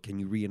 hey, you know, can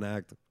you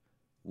reenact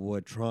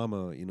what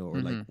trauma, you know,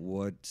 or like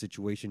what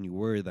situation you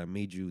were that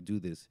made you do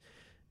this?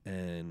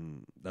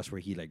 And that's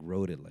where he like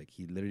wrote it. Like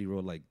he literally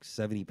wrote like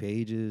 70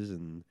 pages,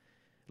 and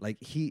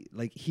he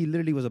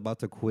literally was about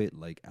to quit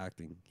like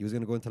acting. He was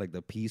gonna go into like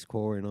the Peace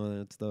Corps and all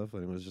that stuff,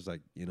 and it was just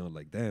like, you know,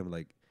 like damn,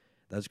 like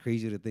that's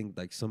crazy to think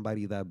like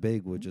somebody that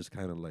big would just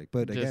kind of like.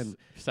 But Just again,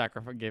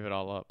 sacrifice, gave it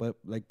all up.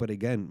 but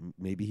again,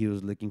 maybe he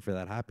was looking for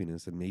that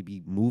happiness, and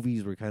maybe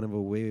movies were kind of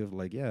a way of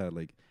like, yeah,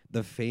 like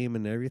the fame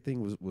and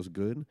everything was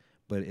good,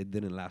 but it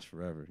didn't last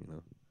forever, you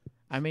know.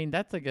 I mean,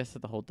 that's I guess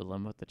the whole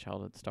dilemma with the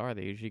childhood star.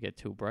 They usually get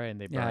too bright and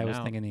they burn Yeah, I was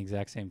out. thinking the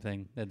exact same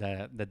thing.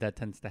 That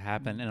tends to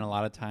happen, and a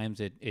lot of times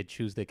it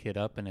chews the kid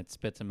up and it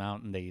spits them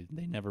out, and they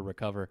never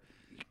recover.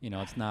 You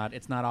know, it's not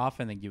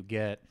often that you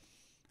get.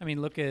 I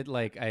mean, look at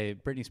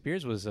Britney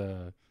Spears was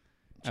a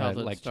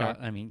Childhood star.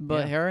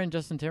 But yeah. her and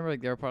Justin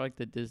Timberlake, they were part of like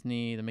the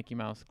Disney, the Mickey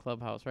Mouse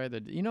Clubhouse, right?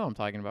 You know what I'm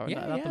talking about.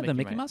 Yeah, not the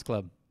Mickey Mouse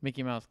Club.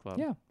 Mickey Mouse Club.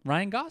 Yeah,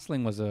 Ryan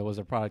Gosling was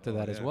a product of Oh,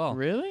 that as yeah. well.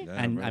 Really? Yeah,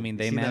 And bro. I mean, You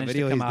they seen that managed to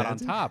video come he's out on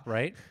dancing? top,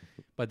 right?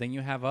 But then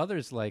you have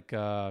others like,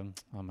 oh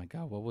my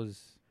God, what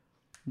was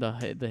The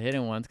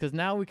hidden ones. Because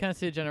now we kind of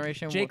see a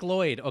generation. Jake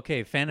Lloyd?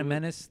 Okay, Phantom Who-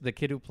 Menace, the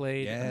kid who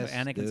played Yes,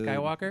 Anakin dude,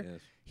 Skywalker. yes.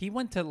 He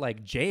went to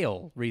like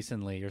jail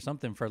recently or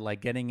something for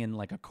like getting in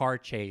like a car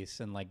chase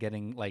and like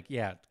getting like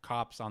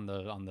cops on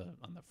the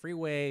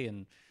freeway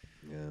and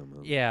Yeah,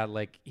 man. yeah,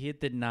 like he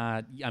did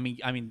not. I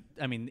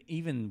mean,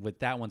 even with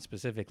that one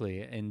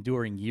specifically,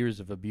 enduring years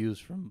of abuse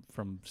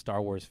from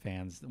Star Wars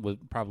fans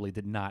probably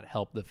did not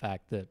help the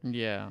fact that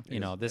Yeah. you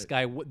know Yes,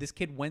 this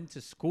kid went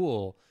to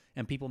school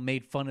and people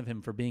made fun of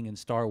him for being in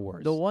Star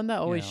Wars. The one that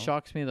always know?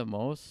 shocks me the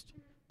most,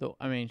 though,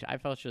 I mean, I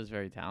felt she was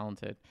very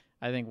talented.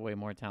 I think way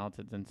more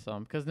talented than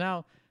some. Because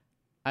now,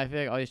 I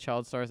feel like all these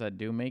child stars that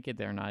do make it,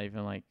 they're not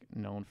even like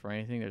known for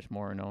anything. They're just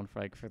more known for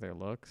like for their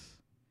looks.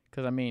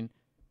 Because I mean,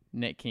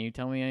 Nick, can you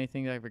tell me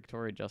anything that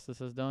Victoria Justice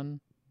has done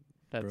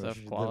that's Bro, of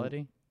she's done-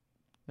 quality?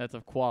 That's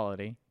of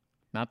quality,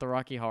 not the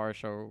Rocky Horror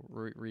Show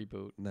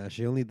reboot. Nah,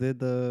 she only did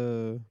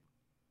the.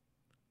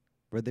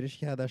 Where did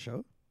she have that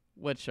show?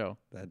 What show?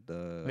 That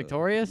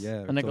Victorious?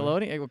 Yeah, On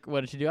Victoria. Nickelodeon?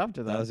 What did she do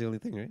after That that? was the only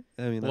thing, right?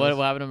 I mean, that What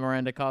was happened to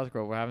Miranda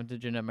Cosgrove? What happened to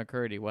Jeanette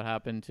McCurdy? What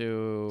happened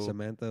to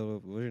Samantha.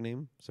 What was her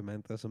name?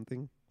 Samantha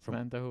something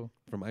Samantha who?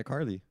 from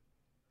iCarly.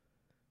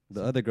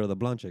 The other girl, the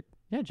blonde chick.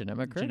 Yeah, Jeanette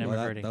McCurdy. Jeanette Oh,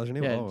 that, McCurdy. that was her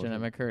name. Yeah, Oh,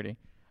 Jeanette okay. McCurdy.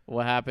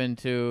 What happened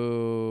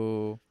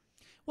to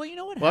well, you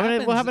know what what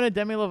happens? happened to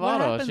Demi Lovato?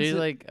 happens She's i-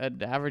 like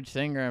an average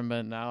singer,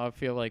 but now I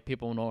feel like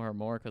people know her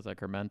more because like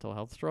her mental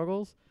health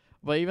struggles.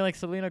 But even like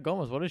Selena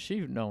Gomez, what is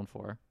she known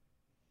for?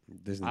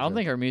 Disney I don't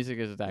think Channel. her music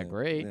is that Yeah,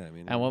 great. Yeah, I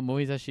mean, And what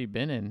movies has she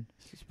been in?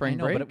 Spring I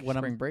know, Break. but what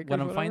Spring I'm Breakers, what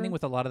I'm whatever? finding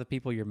with a lot of the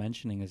people you're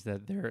mentioning is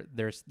that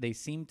they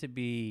seem to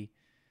be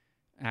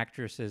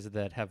actresses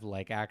that have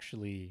like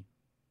actually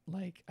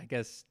like I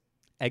guess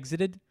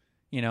exited,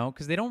 you know,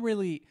 because they don't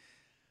really.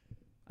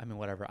 I mean,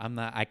 whatever.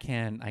 I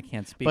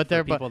can't speak But for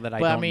they're people that I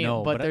but don't I mean,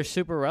 know. but they're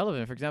super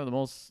relevant. For example, the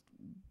most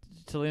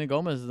Selena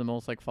Gomez is the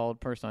most like followed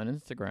person on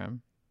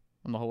Instagram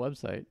on the whole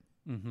website.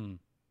 mm-hmm.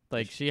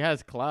 Like she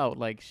has clout.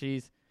 Like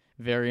she's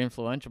very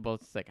influential. But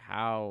it's like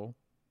how,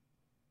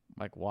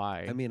 like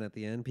why? I mean, at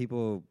the end,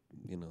 people,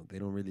 you know, they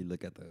don't really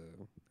look at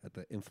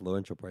the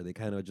influential part. They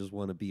kind of just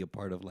want to be a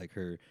part of like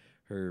her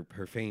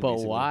fame. but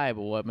basically. why?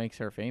 But what makes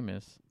her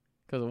famous?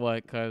 Because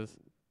what? Because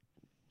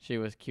she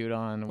was cute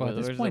on. Well, at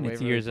this Wizards point, of it's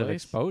Waverly years of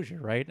Place? exposure,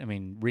 right? I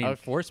mean,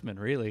 reinforcement,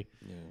 really.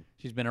 Yeah.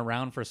 She's been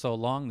around for so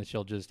long that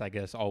she'll just, I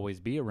guess, always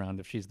be around.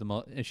 If she's the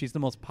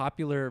most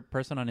popular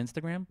person on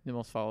Instagram, The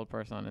most followed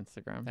person on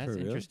Instagram. That's For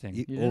real? interesting.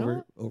 You didn't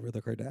know Over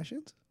the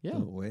Kardashians? Yeah.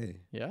 No way.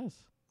 Yes.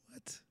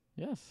 What?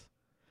 Yes.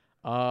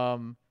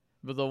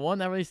 But the one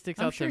that really sticks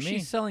I'm out sure to me.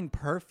 she's selling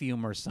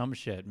perfume or some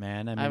shit,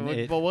 man. I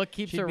mean, but what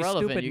keeps she'd her be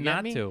relevant? stupid You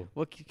not get me? to.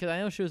 Because I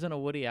know she was in a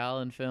Woody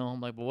Allen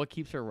film. Like, but what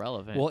keeps her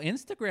relevant? Well,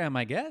 Instagram,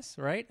 I guess,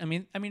 right? I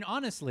mean,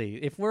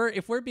 honestly, if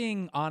we're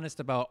being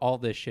honest about all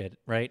this shit,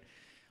 right?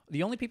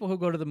 The only people who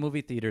go to the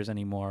movie theaters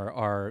anymore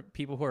are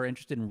people who are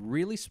interested in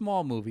really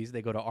small movies.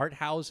 They go to art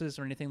houses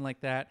or anything like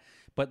that.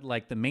 But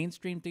like the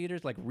mainstream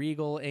theaters, like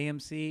Regal,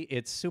 AMC,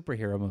 it's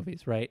superhero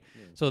movies, right?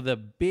 So the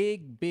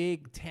big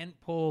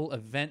tentpole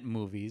event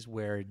movies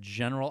where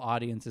general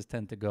audiences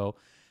tend to go.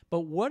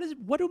 But what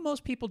do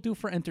most people do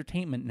for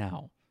entertainment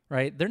now?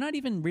 Right? They're not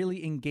even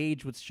really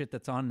engaged with shit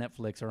that's on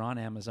Netflix or on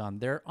Amazon.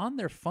 They're on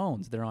their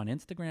phones. They're on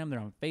Instagram. They're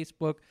on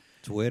Facebook.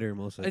 Twitter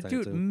most of the time,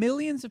 Dude, too.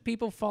 millions of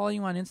people following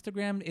you on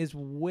Instagram is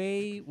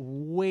way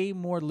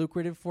more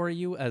lucrative for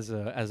you as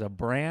a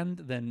brand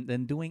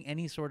than doing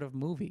any sort of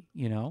movie,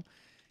 you know?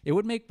 It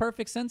would make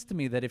perfect sense to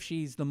me that if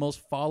she's the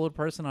most followed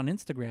person on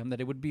Instagram, that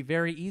it would be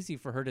very easy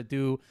for her to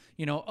do,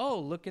 you know, oh,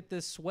 look at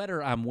this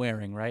sweater I'm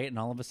wearing, right? And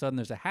all of a sudden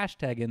there's a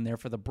hashtag in there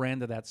for the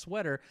brand of that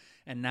sweater.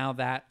 And now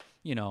that,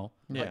 you know,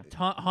 Yeah.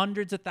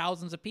 hundreds of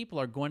thousands of people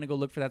are going to go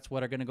look for that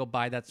sweater, going to go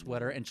buy that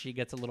sweater, and she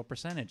gets a little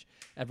percentage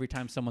every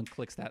time someone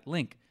clicks that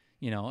link.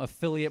 You know,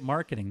 affiliate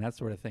marketing, that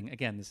sort of thing.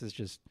 Again, this is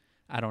just,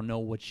 I don't know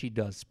what she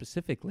does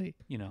specifically,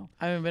 you know.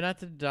 I mean, but not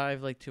to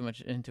dive like too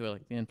much into it,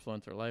 like the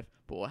influencer life.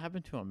 But what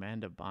happened to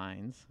Amanda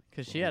Bynes?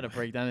 Because she had a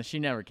breakdown and she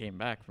never came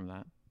back from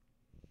that.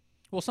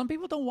 Well, some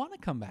people don't want to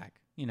come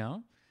back, you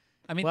know.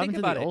 I mean, What think happened to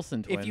about the it.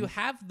 Olsen If you twins?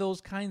 have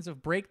those kinds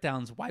of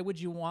breakdowns, why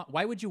would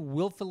you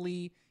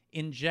willfully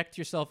inject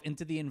yourself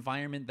into the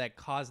environment that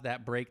caused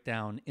that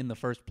breakdown in the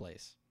first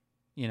place?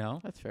 You know?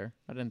 That's fair.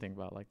 I didn't think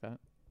about it like that.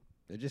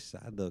 It's just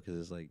sad though,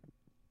 cause it's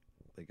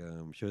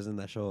she was in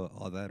that show,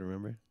 All That.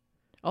 Remember?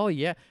 Oh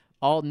yeah,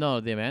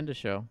 the Amanda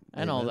Show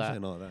and all that.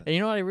 And all that. And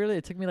you know what?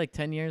 It took me like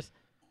 10 years.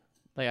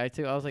 Like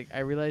I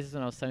realized this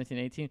when I was 17,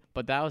 18,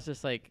 but that was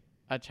just like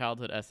a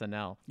childhood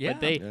SNL. Yeah.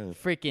 But they Yeah.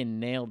 freaking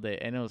nailed it,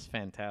 and it was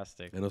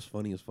fantastic. And it was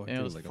funny as fuck. And it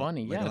too. was like,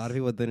 funny, Like a lot yes. of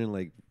people didn't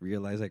like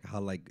realize like how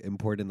like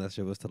important that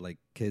shit was to like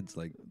kids.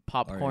 Like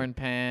Popcorn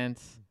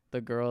pants,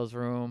 the girls'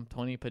 room,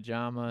 Tony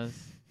pajamas.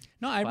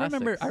 No, I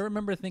remember. Classics. I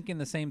remember thinking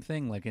the same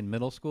thing, like in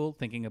middle school,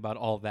 thinking about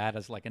all that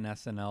as like an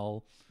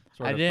SNL.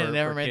 Sort I of didn't for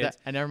never made kids.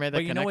 that. I never made that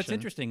But you connection. know what's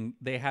interesting?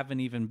 They have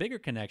an even bigger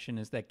connection.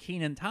 Is that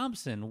Kenan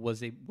Thompson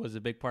was a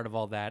big part of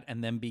all that,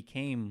 and then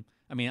became.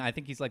 I mean, I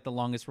think he's like the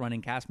longest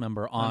running cast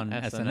member on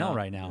SNL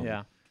right now.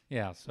 Yeah,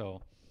 Yeah.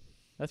 So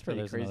that's so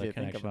pretty there's crazy another to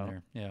think connection about.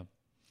 there. Yeah.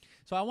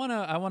 So I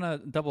wanna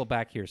double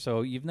back here.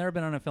 So you've never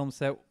been on a film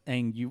set,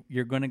 and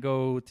you're gonna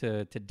go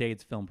to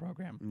Dade's film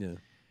program. yeah.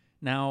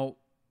 Now,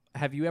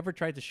 have you ever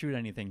tried to shoot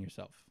anything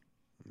yourself?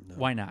 No.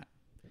 Why not?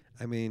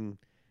 I mean,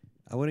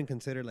 I wouldn't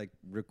consider like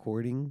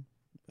recording,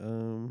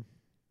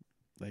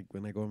 like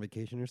when I go on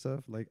vacation or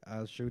stuff, like I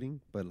was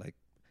shooting, but like,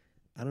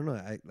 I don't know.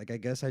 I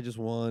guess I just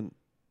want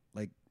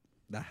like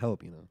that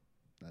help,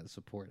 that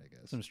support, I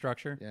guess. Some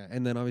structure. Yeah.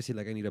 And then obviously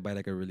like I need to buy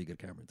like a really good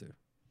camera too.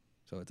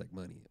 So it's like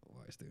money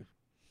wise too.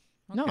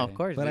 No, Okay. of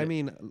course. But I dude.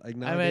 mean, like I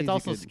nowadays mean, it's you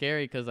also could-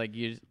 scary because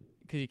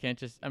you can't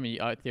just. I mean,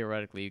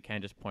 theoretically, you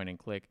can't just point and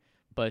click,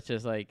 but it's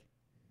just like,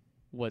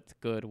 what's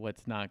good,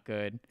 what's not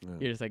good. Yeah.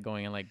 You're just like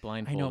going in like I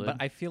blindfolded. know, but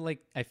I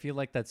feel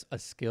like that's a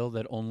skill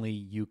that only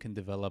you can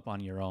develop on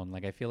your own.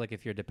 Like I feel like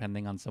if you're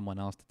depending on someone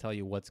else to tell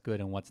you what's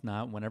good and what's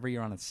not, whenever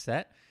you're on a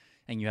set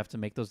and you have to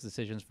make those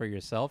decisions for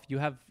yourself, you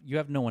have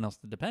no one else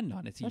to depend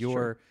on. It's That's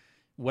your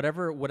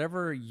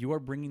whatever you're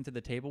bringing to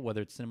the table,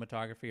 whether it's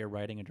cinematography or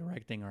writing or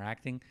directing or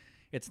acting.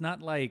 It's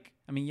not like,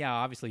 I mean, yeah,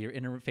 obviously you're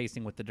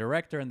interfacing with the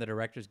director and the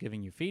director's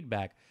giving you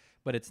feedback,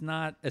 but it's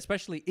not,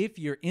 especially if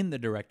you're in the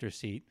director's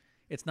seat,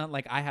 it's not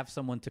like I have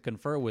someone to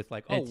confer with,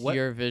 like, oh, it's what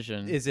your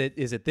vision. is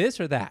it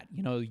this or that?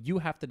 You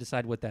have to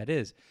decide what that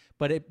is.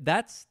 But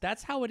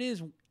that's how it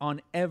is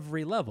on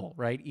every level,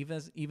 right?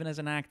 Even as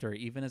an actor,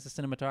 even as a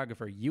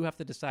cinematographer, you have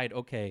to decide,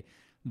 okay,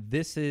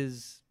 this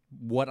is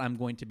what I'm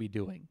going to be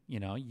doing.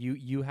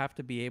 You have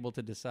to be able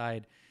to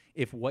decide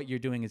if what you're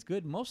doing is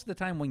good. Most of the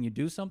time when you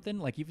do something,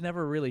 like you've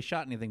never really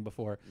shot anything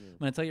before, I'm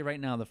going to tell you right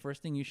now, the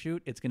first thing you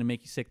shoot, it's going to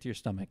make you sick to your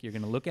stomach. You're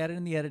going to look at it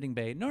in the editing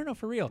bay. No,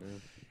 for real.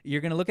 You're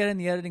going to look at it in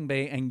the editing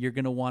bay and you're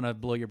going to want to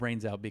blow your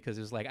brains out because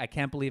it's like, I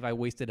can't believe I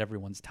wasted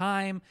everyone's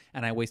time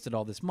and I wasted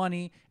all this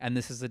money and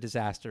this is a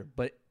disaster.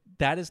 But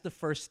that is the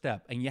first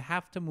step and you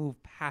have to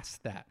move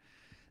past that.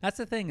 That's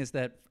the thing is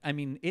that, I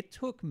mean, it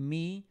took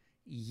me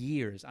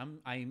years.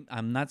 I'm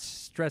not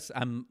stressed.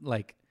 I'm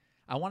like,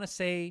 I want to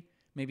say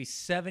maybe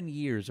 7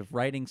 years of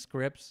writing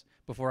scripts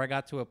before I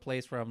got to a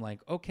place where I'm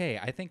like, okay,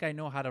 I think I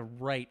know how to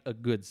write a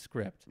good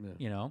script,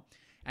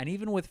 And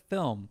even with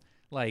film,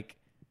 like,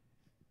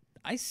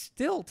 I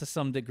still, to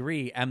some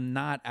degree, am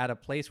not at a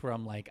place where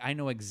I'm like, I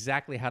know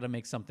exactly how to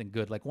make something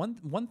good. Like,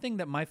 one thing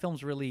that my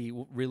films really,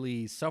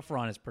 really suffer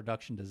on is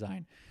production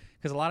design.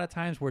 Because a lot of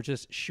times we're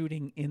just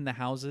shooting in the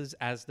houses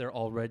as they're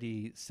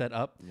already set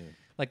up. Yeah.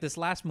 Like this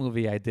last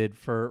movie I did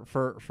for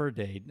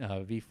Dade,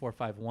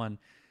 V451,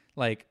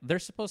 like they're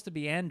supposed to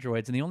be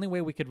androids, and the only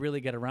way we could really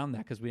get around that,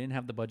 because we didn't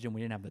have the budget and we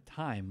didn't have the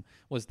time,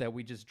 was that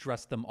we just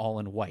dressed them all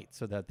in white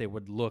so that they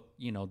would look,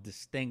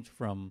 distinct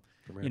from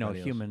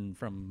human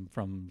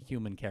from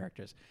human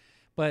characters.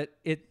 But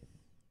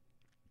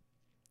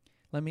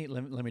let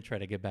me try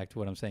to get back to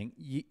what I'm saying.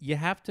 You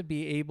have to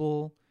be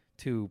able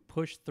to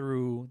push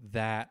through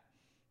that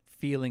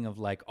feeling of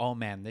like, oh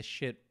man, this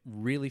shit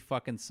really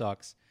fucking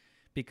sucks,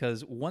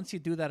 because once you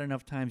do that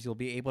enough times, you'll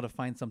be able to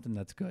find something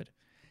that's good.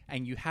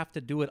 And you have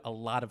to do it a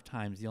lot of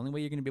times. The only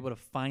way you're going to be able to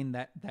find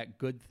that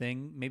good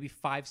thing, maybe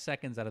 5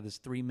 seconds out of this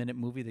 3-minute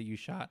movie that you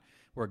shot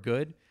were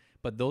good,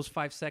 but those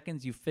 5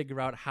 seconds, you figure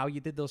out how you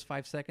did those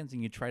 5 seconds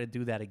and you try to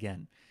do that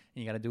again.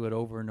 And you got to do it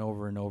over and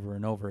over and over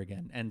and over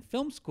again. And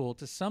film school,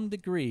 to some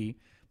degree,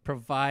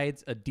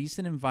 provides a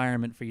decent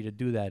environment for you to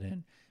do that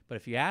in. But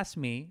if you ask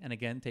me, and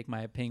again, take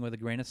my opinion with a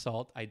grain of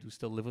salt, I do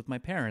still live with my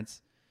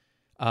parents.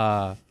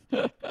 I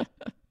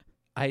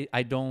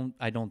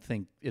don't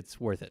think it's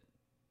worth it.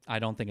 I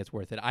don't think it's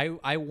worth it.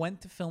 I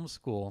went to film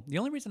school. The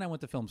only reason I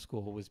went to film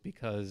school was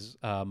because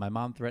my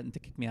mom threatened to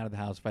kick me out of the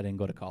house if I didn't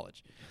go to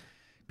college.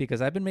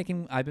 Because I've been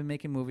making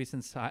movies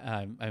since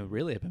I've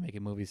been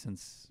making movies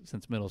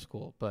since middle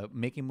school, but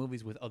making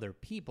movies with other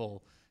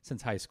people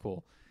since high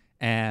school.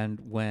 And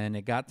when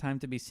it got time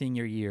to be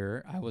senior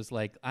year, I was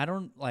like,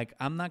 I'm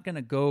not going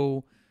to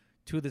go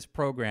to this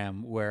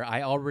program where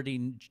I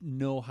already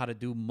know how to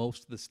do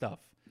most of the stuff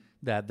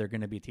that they're going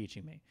to be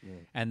teaching me. Yeah.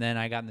 And then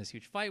I got in this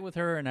huge fight with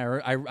her, and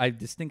I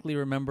distinctly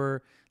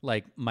remember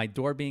like my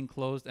door being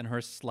closed and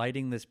her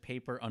sliding this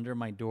paper under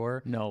my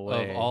door. No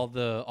way. Of all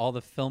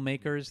the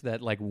filmmakers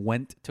that like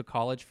went to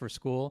college for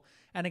school.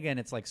 And again,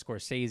 it's like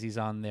Scorsese's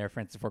on there,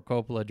 Francis Ford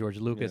Coppola, George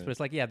Lucas, but it's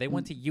like, yeah, they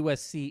went to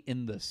USC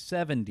in the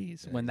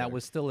 70s when that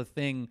was still a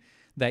thing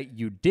that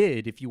you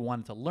did if you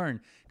wanted to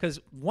learn. Because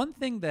one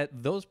thing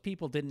that those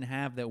people didn't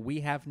have that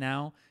we have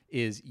now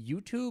is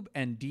YouTube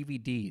and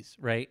DVDs,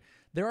 right?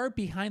 There are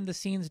behind the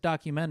scenes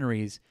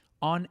documentaries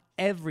on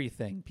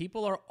everything.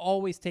 People are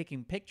always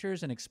taking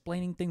pictures and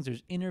explaining things.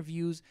 There's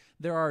interviews.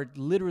 There are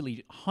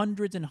literally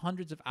hundreds and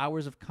hundreds of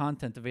hours of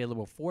content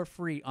available for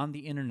free on the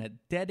internet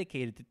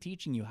dedicated to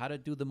teaching you how to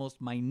do the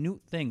most minute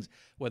things,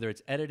 whether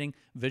it's editing,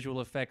 visual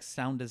effects,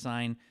 sound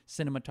design,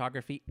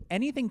 cinematography,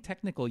 anything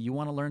technical you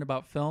want to learn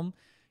about film,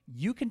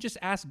 you can just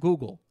ask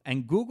Google,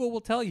 and Google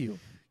will tell you.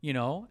 You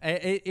know,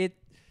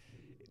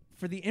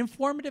 for the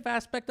informative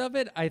aspect of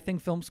it, I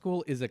think film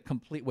school is a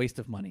complete waste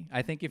of money.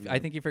 I think if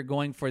you're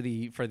going for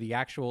the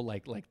actual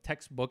like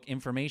textbook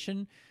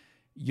information,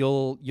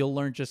 you'll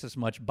learn just as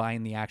much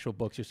buying the actual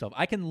books yourself.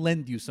 I can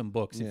lend you some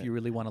books if you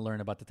really want to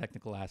learn about the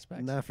technical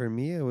aspects. Nah, for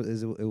me it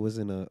was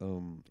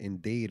in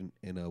Dade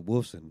in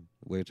Wolfson,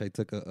 which I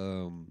took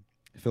a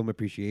film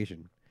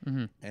appreciation,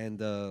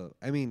 and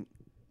I mean,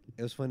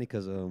 it was funny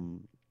because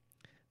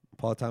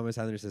Paul Thomas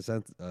Anderson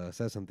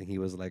said something. He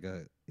was like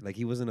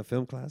he was in a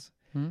film class.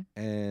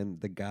 And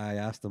the guy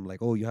asked him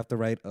like, "Oh, you have to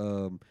write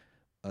a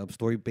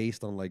story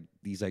based on like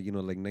these like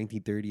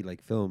 1930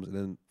 like films." And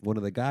then one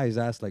of the guys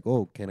asked like,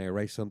 "Oh, can I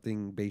write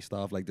something based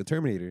off like the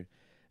Terminator?"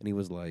 And he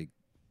was like,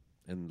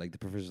 and like the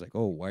professor's like,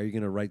 "Oh, why are you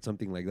gonna write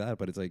something like that?"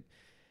 But it's like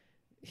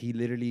he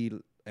literally,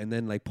 and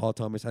then like Paul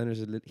Thomas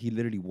Anderson, he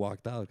literally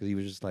walked out because he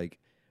was just like,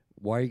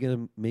 "Why are you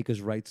gonna make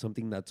us write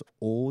something that's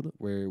old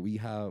where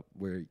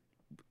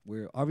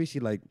we're obviously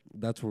like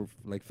that's where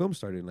like film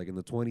started like in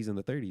the 20s and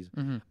the 30s,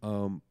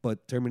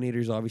 but Terminator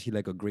is obviously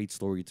like a great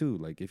story too.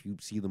 Like if you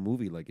see the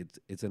movie, like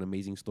it's an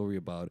amazing story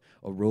about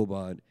a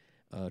robot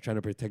trying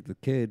to protect the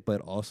kid,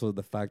 but also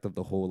the fact of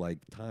the whole like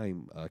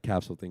time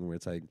capsule thing where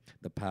it's like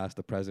the past,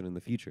 the present, and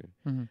the future.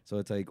 So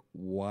it's like,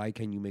 why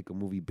can you make a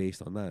movie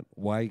based on that?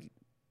 Why,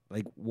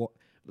 like what,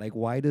 like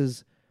why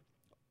does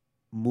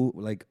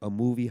like a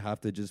movie have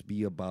to just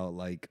be about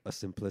like a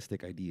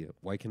simplistic idea?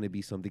 Why can't it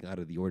be something out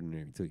of the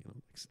ordinary too?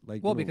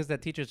 Like well, because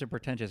that teacher's a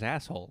pretentious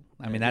asshole.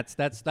 I mean,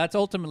 that's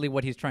ultimately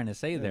what he's trying to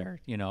say there.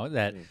 You know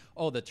that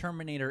the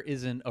Terminator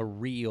isn't a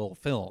real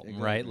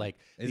film, right? Like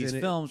these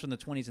films from the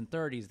 20s and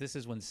 30s. This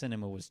is when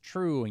cinema was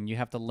true, and you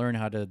have to learn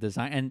how to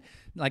design. And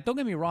like, don't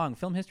get me wrong,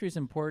 film history is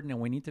important,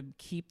 and we need to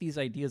keep these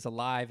ideas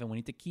alive, and we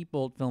need to keep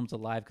old films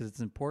alive because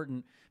it's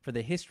important for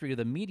the history of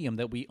the medium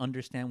that we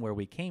understand where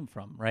we came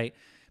from, right?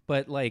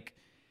 But like,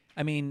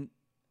 I mean,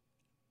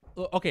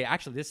 okay,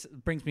 actually, this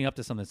brings me up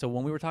to something. So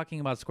when we were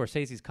talking about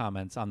Scorsese's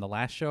comments on the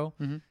last show,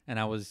 and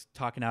I was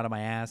talking out of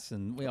my ass,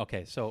 and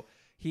so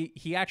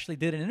he actually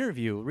did an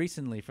interview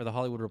recently for the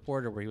Hollywood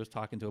Reporter where he was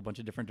talking to a bunch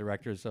of different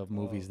directors of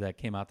movies that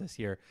came out this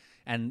year,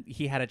 and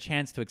he had a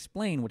chance to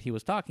explain what he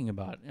was talking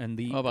about. And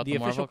the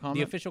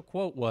official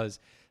quote was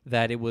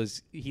that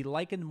he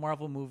likened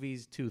Marvel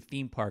movies to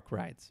theme park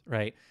rides,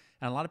 right?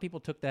 And a lot of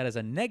people took that as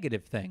a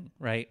negative thing,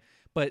 right?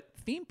 But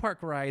theme park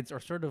rides are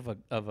sort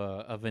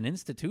of an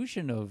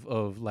institution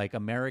of like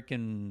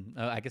American,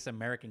 I guess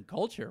American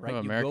culture, right?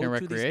 American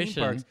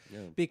recreation. To these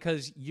theme parks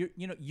because you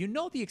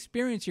know the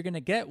experience you're going to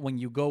get when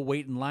you go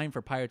wait in line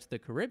for Pirates of the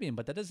Caribbean,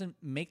 but that doesn't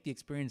make the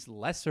experience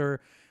lesser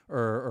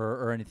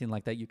or anything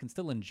like that. You can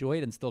still enjoy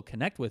it and still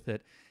connect with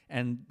it.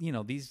 And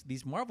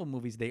these Marvel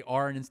movies, they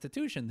are an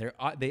institution.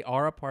 They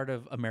are a part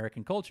of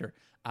American culture.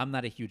 I'm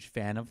not a huge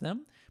fan of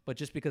them, but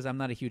just because I'm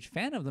not a huge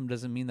fan of them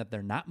doesn't mean that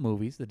they're not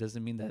movies. That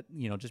doesn't mean that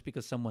just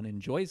because someone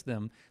enjoys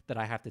them that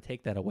I have to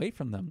take that away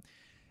from them.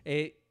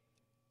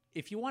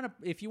 If you want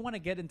to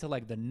get into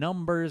like the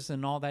numbers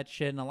and all that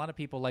shit, and a lot of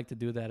people like to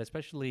do that,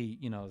 especially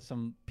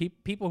some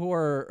people who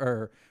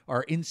are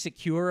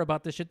insecure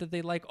about the shit that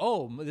they like.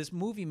 Oh, this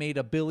movie made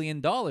 $1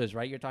 billion,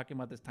 right? You're talking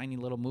about this tiny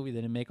little movie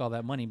that didn't make all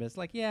that money, but it's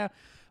like, yeah,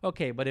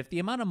 okay, but if the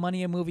amount of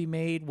money a movie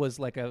made was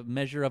like a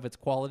measure of its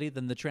quality,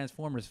 then the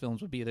Transformers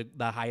films would be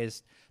the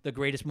highest, the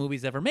greatest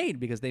movies ever made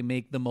because they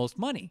make the most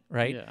money,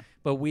 right? Yeah.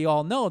 But we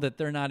all know that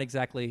they're not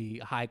exactly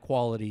high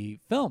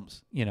quality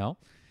films,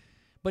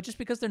 But just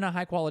because they're not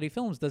high quality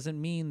films doesn't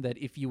mean that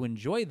if you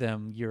enjoy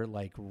them, you're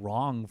like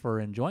wrong for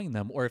enjoying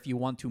them. Or if you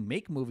want to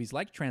make movies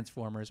like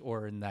Transformers,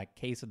 or in that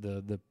case of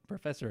the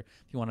professor,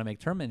 if you want to make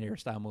Terminator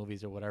style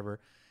movies or whatever,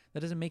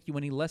 that doesn't make you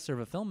any lesser of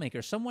a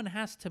filmmaker. Someone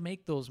has to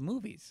make those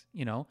movies,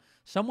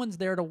 Someone's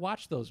there to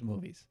watch those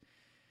movies.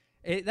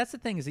 That's the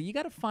thing, is that you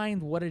got to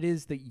find what it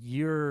is that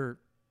you're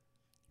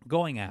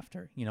going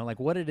after, like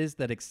what it is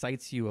that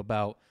excites you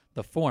about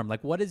the form.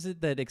 Like, what is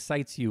it that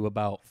excites you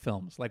about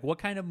films? Like, what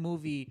kind of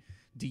movie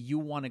do you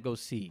want to go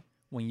see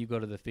when you go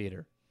to the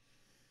theater?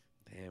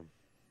 Damn.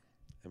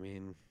 I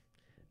mean,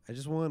 I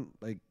just want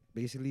like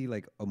basically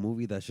like a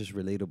movie that's just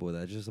relatable,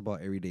 that's just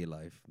about everyday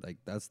life. Like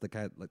that's the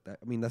kind like that.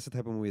 I mean, that's the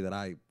type of movie that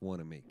I want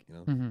to make,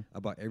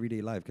 about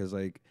everyday life, because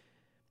like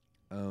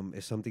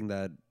it's something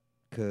that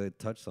could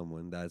touch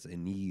someone that's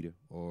in need,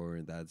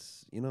 or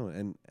that's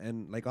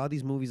and like all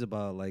these movies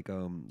about like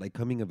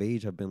coming of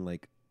age have been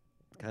like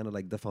kind of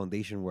like the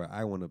foundation where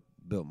I want to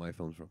build my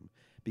films from,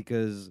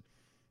 because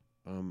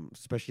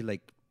especially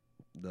like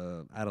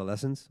the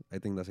adolescence. I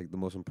think that's like the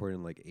most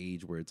important like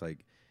age where it's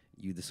like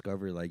you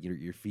discover like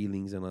your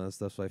feelings and all that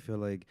stuff. So I feel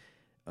like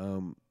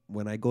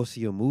when I go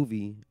see a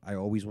movie, I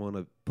always want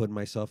to put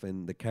myself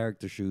in the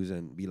character shoes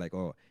and be like,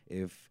 oh,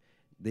 if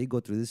they go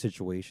through this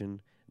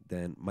situation,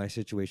 then my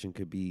situation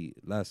could be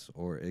less,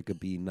 or it could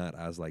be not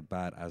as like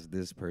bad as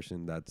this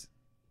person. That's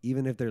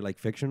even if they're like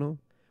fictional,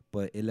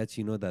 but it lets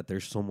you know that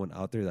there's someone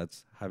out there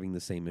that's having the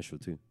same issue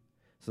too.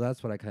 So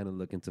that's what I kind of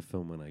look into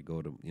film when I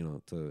go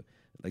to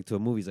to a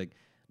movies like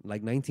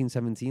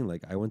 1917.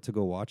 Like I went to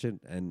go watch it,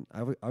 and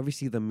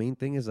obviously the main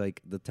thing is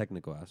like the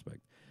technical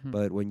aspect.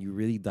 But when you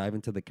really dive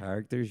into the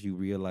characters, you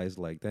realize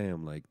like,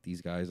 damn, like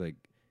these guys like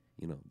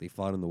they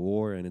fought in the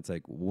war, and it's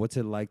like, what's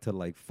it like to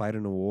like fight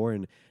in a war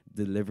and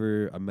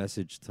deliver a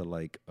message to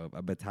like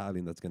a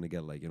battalion that's gonna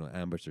get like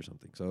ambushed or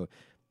something. So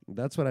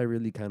that's what I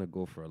really kind of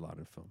go for a lot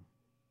in film.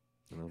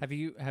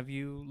 Have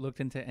you looked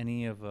into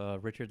any of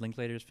Richard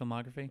Linklater's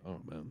filmography?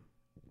 Oh man,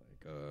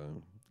 like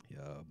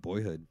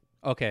Boyhood.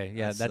 Okay,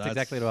 yeah, that's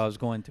exactly what I was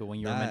going to when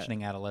you were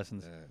mentioning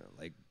adolescence.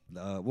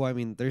 Well, I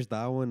mean, there's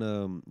that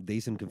one,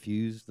 Dazed and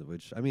Confused,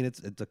 which I mean,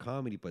 it's a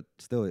comedy, but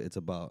still, it's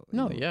about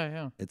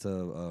yeah. it's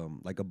a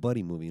like a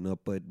buddy movie,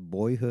 But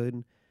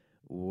Boyhood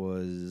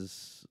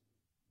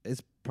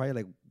it's probably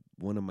like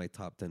one of my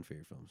top 10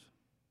 favorite films,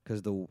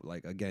 because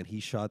again, he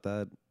shot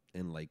that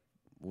in like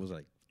what was it,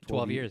 like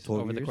 12 years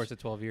over the course of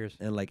 12 years,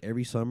 and like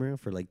every summer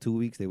for like 2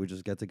 weeks they would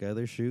just get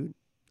together, shoot,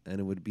 and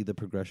it would be the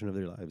progression of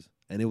their lives,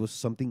 and it was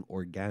something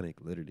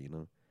organic, literally,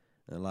 And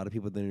a lot of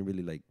people didn't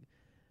really like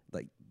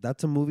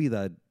that's a movie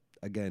that,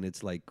 again,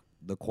 it's like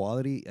the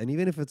quality, and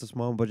even if it's a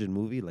small budget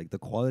movie, like the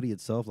quality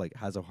itself like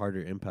has a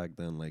harder impact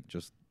than like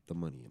just the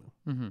money,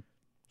 Mm-hmm.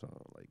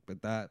 So like,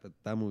 but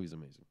that movie's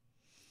amazing.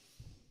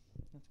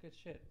 That's good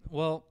shit.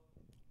 Well,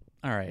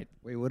 all right.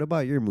 Wait, what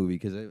about your movie?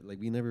 Because like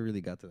we never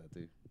really got to that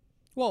too.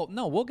 Well,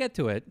 no, we'll get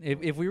to it.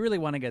 If we really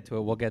want to get to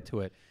it, we'll get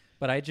to it.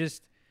 But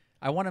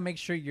I want to make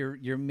sure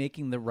you're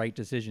making the right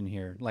decision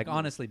here. Like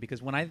honestly,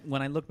 because when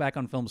I look back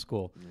on film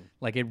school,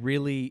 like it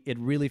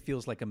really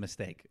feels like a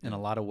mistake in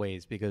a lot of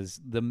ways, because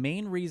the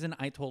main reason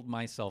I told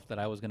myself that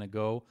I was going to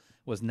go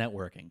was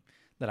networking,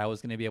 that I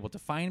was going to be able to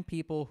find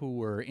people who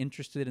were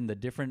interested in the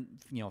different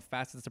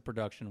facets of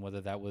production,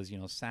 whether that was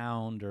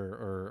sound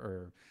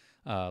or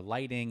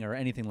lighting or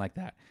anything like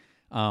that.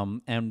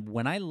 And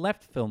when I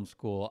left film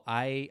school,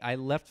 I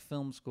left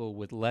film school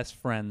with less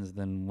friends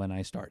than when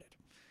I started.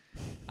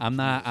 I'm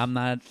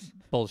not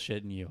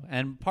bullshitting you.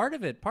 And part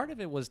of it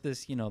was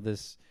this, and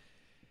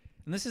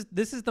this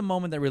is the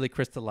moment that really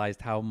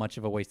crystallized how much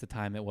of a waste of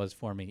time it was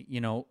for me.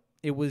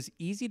 It was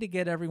easy to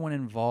get everyone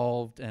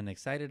involved and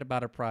excited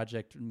about a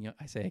project.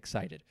 I say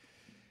excited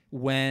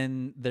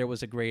when there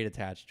was a grade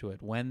attached to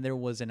it, when there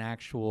was an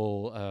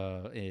actual,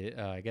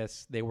 I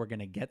guess they were going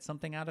to get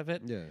something out of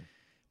it. Yeah.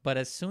 But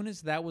as soon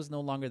as that was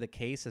no longer the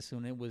case, as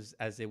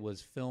it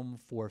was film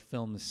for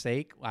film's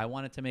sake, I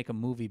wanted to make a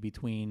movie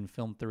between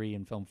film 3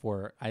 and film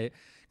 4.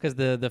 Because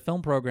the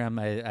film program,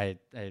 I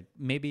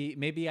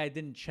maybe I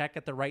didn't check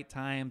at the right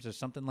times or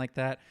something like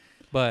that.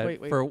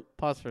 But wait,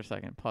 pause for a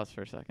second.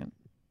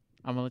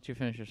 I'm gonna let you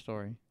finish your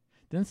story.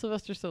 Didn't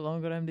Sylvester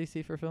Stallone go to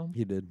MDC for film?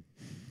 He did.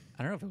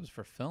 I don't know if it was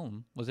for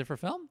film. Was it for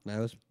film? That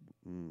was.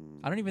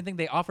 I don't even think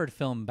they offered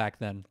film back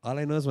then. All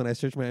I know is when I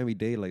search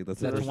Miami-Dade, like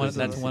that's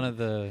one of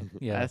the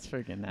That's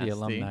freaking nasty. The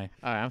alumni.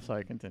 All right, I'm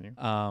sorry. Continue.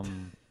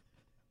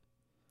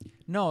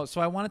 No, so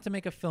I wanted to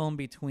make a film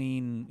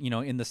between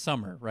in the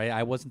summer, right?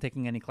 I wasn't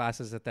taking any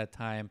classes at that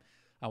time.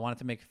 I wanted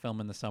to make a film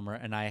in the summer,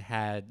 and I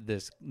had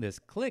this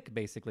clique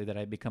basically that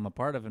I'd become a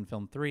part of in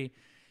film 3,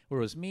 where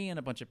it was me and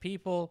a bunch of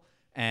people.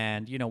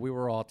 And, we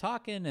were all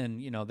talking,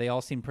 and, they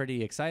all seemed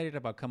pretty excited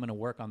about coming to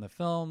work on the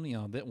film.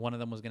 That one of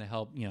them was going to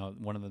help,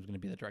 one of them was going to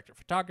be the director of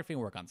photography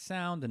and work on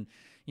sound and,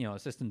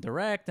 assistant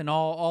direct and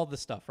all the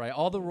stuff, right?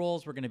 All the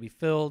roles were going to be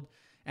filled,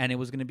 and it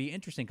was going to be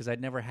interesting because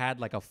I'd never had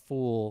like a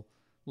full,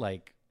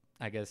 like,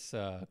 I guess,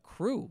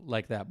 crew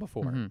like that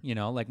before,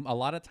 like a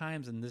lot of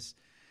times. And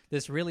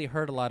this really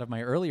hurt a lot of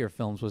my earlier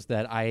films was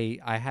that I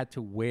had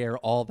to wear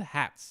all the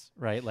hats,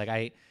 right?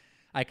 Like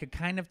I could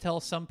kind of tell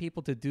some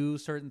people to do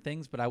certain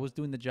things, but I was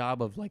doing the job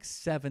of like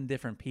 7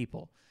 different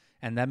people.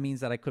 And that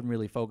means that I couldn't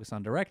really focus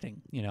on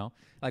directing,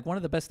 Like one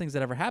of the best things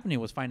that ever happened to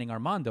me was finding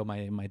Armando,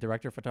 my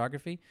director of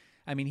photography.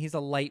 I mean, he's a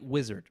light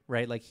wizard,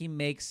 right? Like he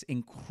makes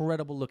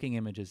incredible looking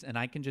images, and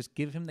I can just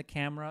give him the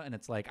camera, and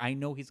it's like, I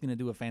know he's going to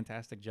do a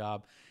fantastic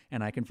job,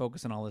 and I can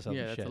focus on all this other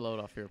shit. Yeah, that's a load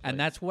off your plate. And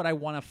that's what I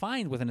want to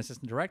find with an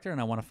assistant director,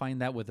 and I want to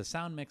find that with a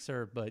sound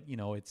mixer, but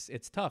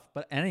it's tough.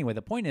 But anyway,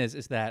 the point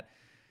is that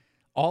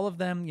all of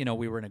them,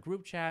 we were in a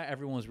group chat.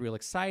 Everyone was real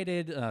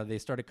excited. They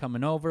started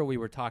coming over. We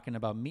were talking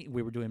about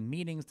we were doing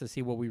meetings to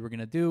see what we were going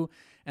to do.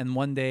 And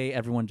one day,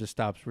 everyone just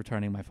stops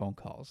returning my phone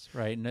calls,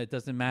 right? And it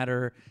doesn't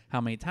matter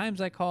how many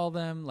times I call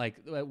them. Like,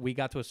 we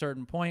got to a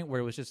certain point where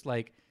it was just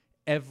like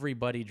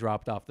everybody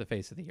dropped off the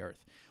face of the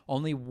earth.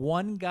 Only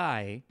one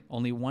guy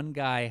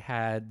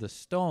had the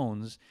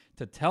stones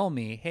to tell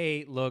me,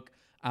 hey, look,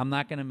 I'm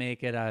not going to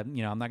make it. I'm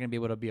not going to be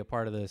able to be a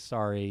part of this.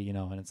 Sorry,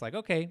 And it's like,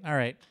 okay, all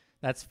right.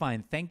 That's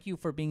fine. Thank you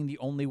for being the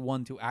only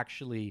one to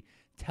actually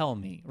tell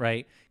me,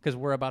 right? Because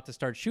we're about to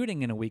start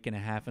shooting in a week and a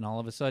half, and all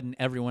of a sudden,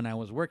 everyone I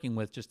was working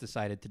with just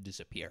decided to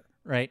disappear,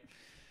 right?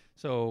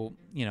 So,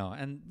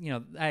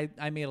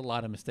 I made a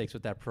lot of mistakes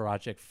with that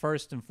project.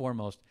 First and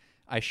foremost,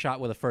 I shot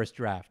with a first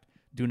draft.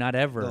 Do not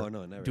ever,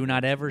 No, never. do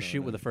not ever No,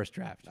 shoot with no. a first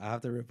draft. I have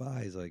to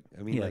revise. Like,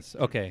 I mean, Yes.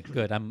 Okay.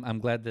 Good. I'm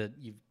glad that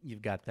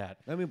you've got that.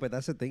 I mean, but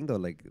that's the thing though.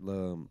 Like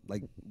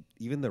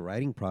even the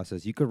writing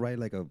process, you could write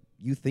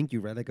you think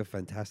you write like a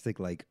fantastic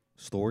like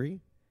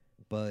story,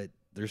 but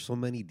there's so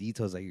many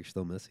details that you're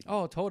still missing.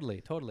 Oh,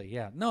 totally.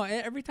 Yeah. No,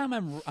 every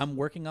time I'm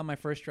working on my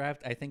first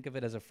draft, I think of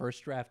it as a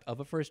first draft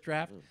of a first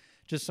draft,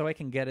 just so I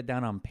can get it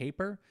down on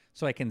paper,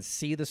 so I can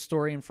see the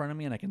story in front of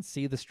me and I can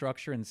see the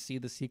structure and see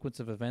the sequence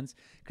of events,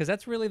 because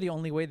that's really the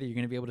only way that you're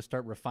going to be able to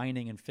start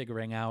refining and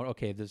figuring out,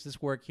 okay, does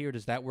this work here?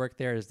 Does that work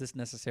there? Is this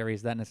necessary?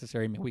 Is that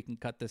necessary? Maybe we can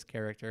cut this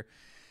character.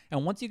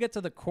 And once you get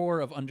to the core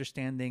of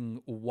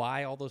understanding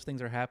why all those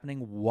things are happening,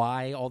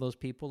 why all those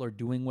people are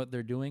doing what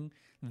they're doing,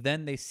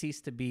 then they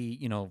cease to be,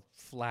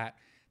 flat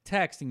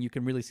text, and you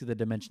can really see the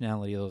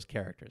dimensionality of those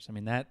characters. I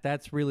mean,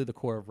 that's really the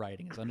core of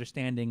writing, is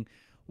understanding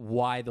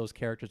why those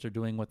characters are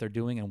doing what they're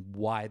doing and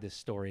why this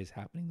story is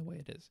happening the way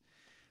it is.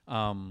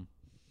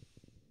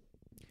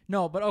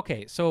 No, but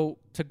okay, so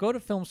to go to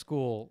film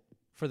school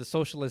for the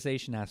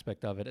socialization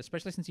aspect of it,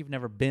 especially since you've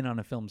never been on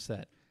a film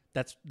set,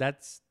 that's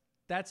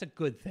a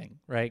good thing,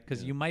 right?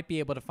 Because you might be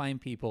able to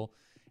find people,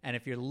 and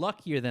if you're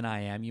luckier than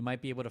I am, you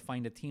might be able to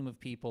find a team of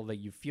people that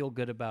you feel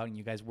good about and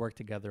you guys work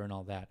together and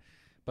all that.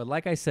 But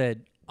like I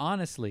said,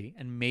 honestly,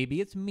 and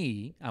maybe it's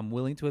me, I'm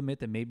willing to admit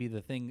that maybe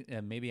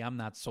maybe I'm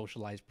not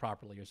socialized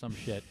properly or some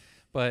shit,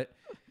 but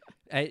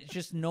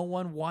just no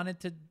one wanted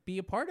to be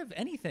a part of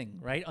anything,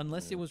 right?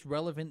 Unless it was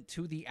relevant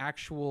to the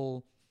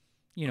actual,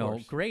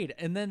 grade.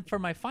 And then for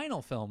my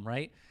final film,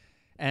 right?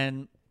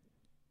 And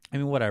I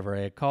mean,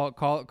 whatever.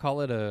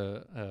 Call it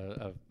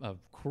a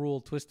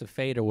cruel twist of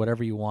fate or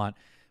whatever you want.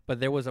 But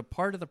there was a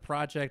part of the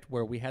project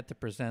where we had to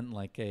present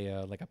like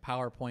a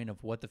PowerPoint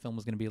of what the film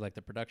was going to be, like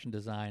the production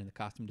design, the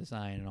costume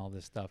design, and all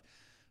this stuff,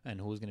 and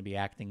who was going to be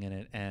acting in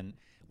it. And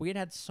we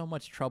had so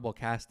much trouble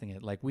casting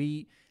it.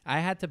 I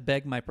had to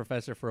beg my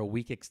professor for a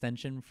week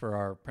extension for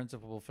our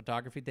principal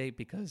photography date,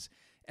 because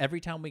every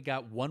time we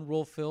got one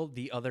role filled,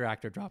 the other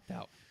actor dropped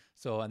out.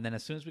 So, and then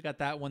as soon as we got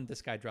that one,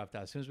 this guy dropped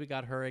out. As soon as we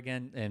got her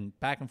again, and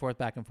back and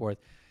forth,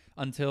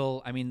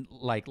 until,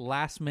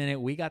 last minute,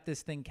 we got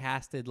this thing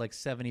casted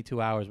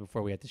 72 hours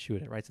before we had to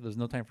shoot it, right? So there's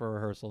no time for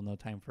rehearsal, no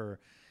time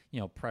for,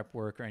 prep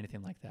work or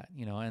anything like that,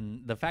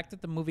 and the fact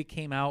that the movie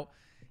came out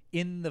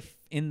in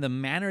the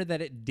manner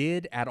that it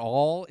did at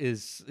all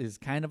is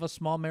kind of a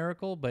small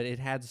miracle, but it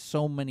had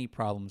so many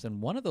problems.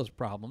 And one of those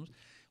problems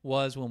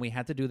was when we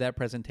had to do that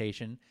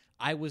presentation,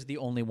 I was the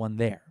only one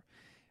there.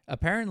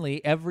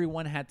 Apparently,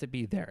 everyone had to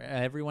be there.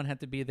 Everyone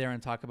had to be there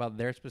and talk about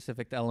their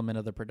specific element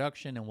of the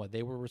production and what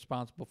they were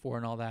responsible for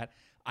and all that.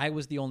 I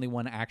was the only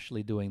one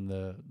actually doing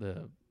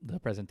the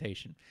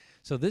presentation.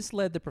 So this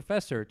led the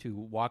professor to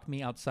walk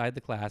me outside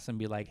the class and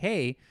be like,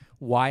 hey,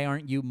 why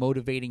aren't you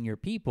motivating your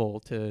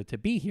people to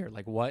be here?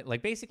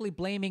 Basically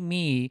blaming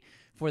me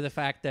for the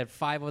fact that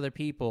 5 other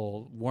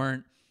people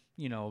weren't,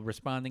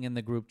 responding in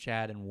the group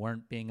chat and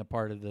weren't being a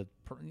part of the...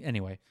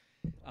 Anyway.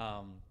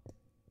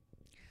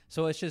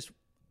 So it's just...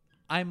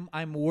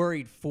 I'm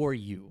worried for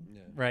you,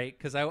 right?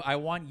 Because I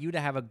want you to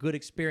have a good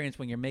experience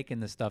when you're making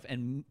this stuff.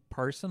 And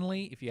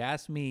personally, if you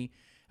ask me,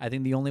 I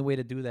think the only way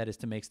to do that is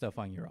to make stuff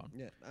on your own.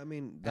 Yeah, I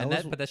mean,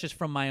 but that's just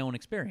from my own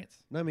experience.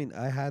 No, I mean,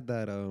 I had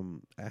that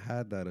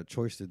a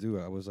choice to do.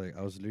 I was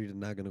literally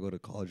not gonna go to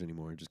college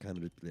anymore and just kind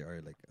of be like, all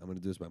right, I'm gonna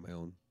do this by my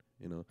own,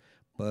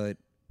 But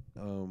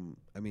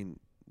I mean,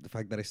 the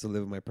fact that I still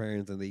live with my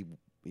parents and they,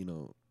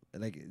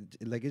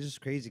 it's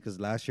just crazy, because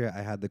last year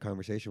I had the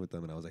conversation with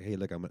them and I was like, hey,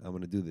 look, I'm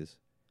gonna do this,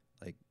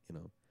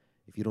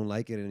 if you don't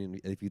like it and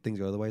if you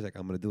think otherwise,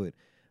 I'm gonna do it.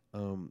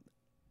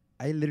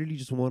 I literally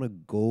just want to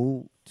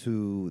go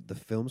to the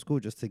film school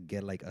just to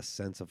get a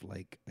sense of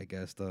I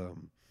guess the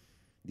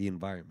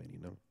environment,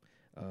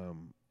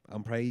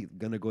 I'm probably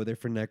gonna go there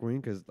for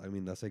networking, because I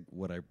mean that's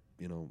what I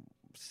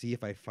see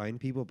if I find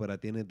people, but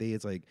at the end of the day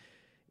it's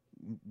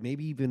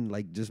maybe even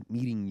just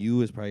meeting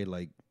you is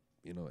probably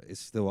it's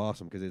still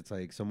awesome, because it's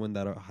someone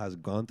that has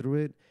gone through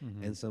it,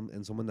 Mm-hmm.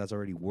 and someone that's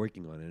already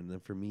working on it. And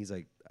then for me, it's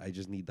I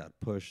just need that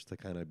push to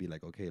kind of be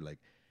okay,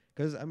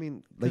 because I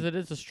mean, because it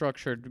is a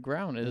structured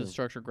ground. It is a Yeah.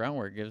 structured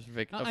groundwork. It gives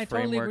Vic a I framework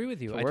totally agree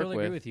with you. to I work totally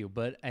with. agree with you.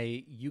 But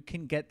you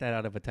can get that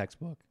out of a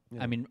textbook.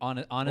 Yeah. I mean,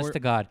 honest Or- to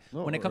God,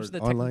 no, when it comes or to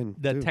online,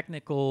 the too.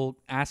 technical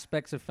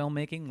aspects of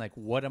filmmaking,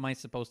 what am I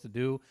supposed to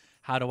do?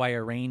 How do I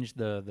arrange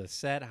the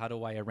set? How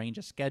do I arrange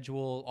a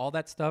schedule? All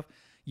that stuff.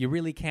 You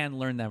really can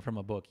learn that from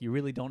a book. You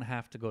really don't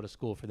have to go to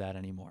school for that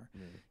anymore.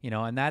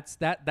 And that's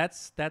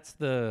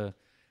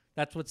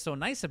what's so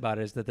nice about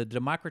it, is that the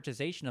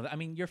democratization of, I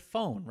mean, your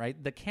phone, right?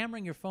 The camera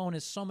in your phone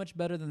is so much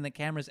better than the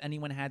cameras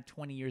anyone had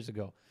 20 years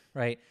ago,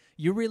 right?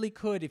 You really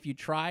could, if you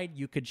tried,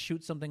 you could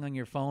shoot something on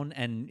your phone,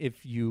 and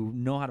if you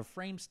know how to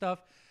frame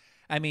stuff,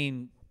 I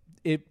mean,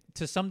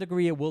 to some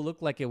degree it will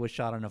look like it was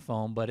shot on a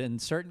phone, but in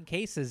certain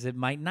cases it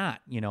might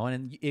not, you know.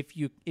 And if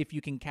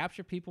you can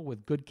capture people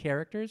with good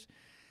characters,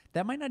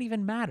 that might not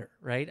even matter,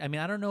 right? I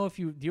mean, I don't know if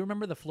do you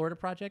remember the Florida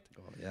Project?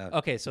 Oh, yeah.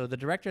 Okay, so the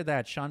director of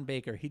that, Sean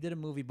Baker, he did a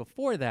movie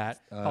before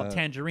that called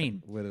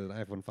Tangerine. With an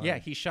iPhone 5. Yeah,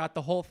 he shot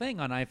the whole thing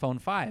on iPhone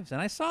 5s,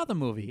 and I saw the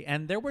movie,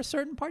 and there were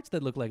certain parts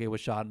that looked like it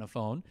was shot on a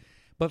phone.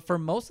 But for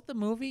most of the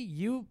movie,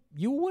 you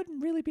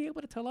wouldn't really be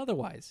able to tell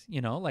otherwise.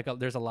 You know, like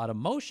there's a lot of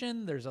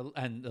motion, there's a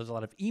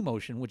lot of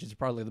emotion, which is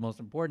probably the most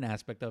important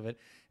aspect of it,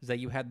 is that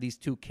you had these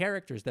two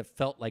characters that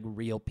felt like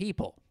real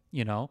people.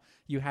 You know,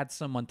 you had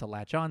someone to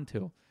latch on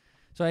to.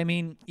 So, I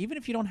mean, even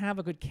if you don't have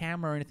a good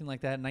camera or anything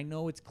like that, and I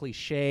know it's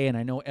cliche and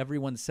I know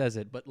everyone says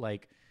it, but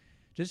like,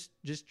 just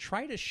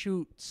try to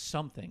shoot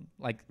something,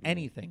 like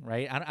anything,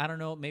 right? I don't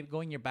know, maybe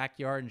go in your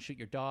backyard and shoot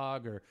your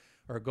dog,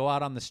 or go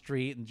out on the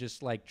street and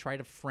just like try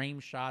to frame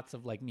shots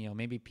of like, you know,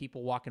 maybe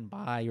people walking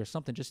by or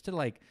something, just to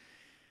like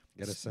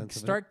get a sense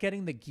start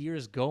getting the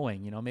gears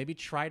going, you know. Maybe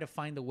try to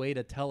find a way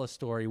to tell a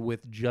story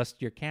with just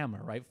your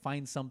camera, right?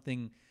 Find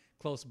something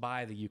close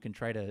by that you can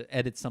try to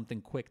edit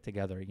something quick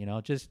together, you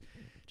know, just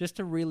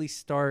to really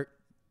start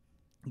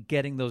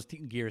getting those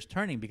gears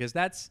turning, because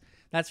that's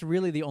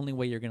really the only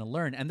way you're going to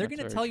learn. And they're going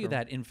to tell you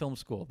that in film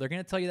school. They're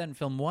going to tell you that in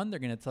film one. They're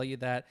going to tell you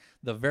that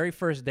the very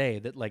first day,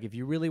 that like, if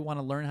you really want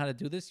to learn how to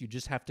do this, you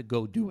just have to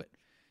go do it.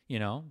 You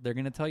know, they're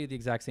going to tell you the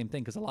exact same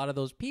thing, because a lot of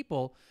those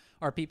people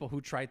are people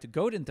who tried to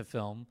go into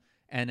film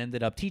and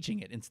ended up teaching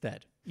it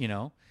instead, you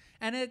know.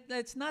 And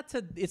it's not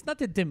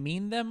to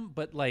demean them,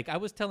 but like I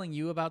was telling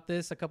you about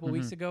this a couple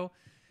weeks ago,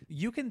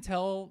 you can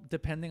tell,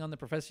 depending on the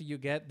professor you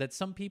get, that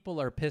some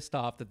people are pissed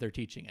off that they're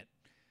teaching it.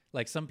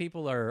 Like some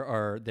people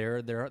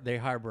they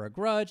harbor a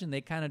grudge, and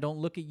they kind of don't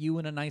look at you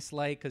in a nice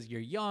light because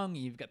you're young,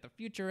 you've got the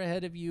future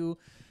ahead of you,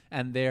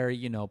 and they're,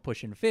 you know,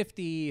 pushing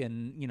 50,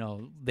 and you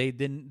know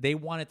they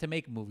wanted to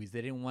make movies.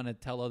 They didn't want to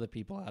tell other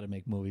people how to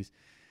make movies.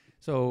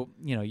 So,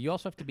 you know, you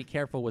also have to be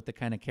careful with the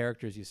kind of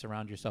characters you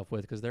surround yourself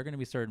with, because there are going to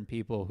be certain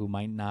people who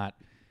might not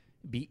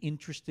be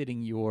interested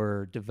in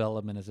your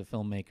development as a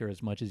filmmaker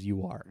as much as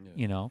you are,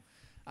 you know.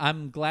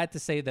 I'm glad to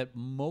say that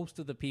most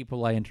of the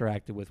people I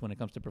interacted with when it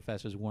comes to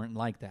professors weren't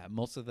like that.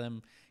 Most of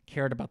them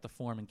cared about the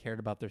form and cared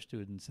about their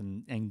students,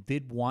 and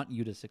did want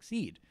you to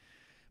succeed.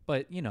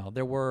 But, you know,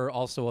 there were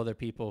also other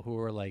people who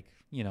were like,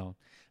 you know,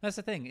 that's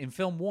the thing. In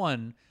film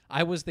one,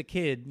 I was the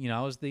kid, you know,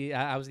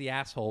 I was the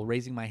asshole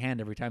raising my hand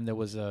every time there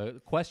was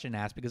a question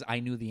asked, because I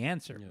knew the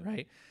answer,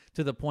 right?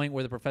 To the point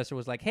where the professor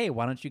was like, hey,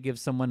 why don't you give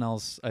someone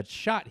else a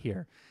shot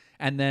here?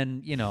 And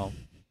then, you know,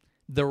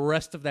 the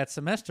rest of that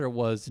semester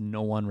was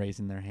no one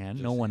raising their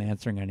hand, no one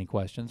answering any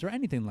questions or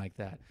anything like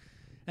that.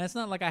 And it's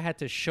not like I had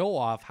to show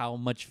off how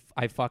much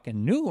I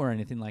fucking knew or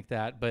anything like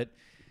that, but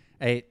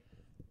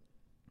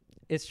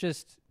it's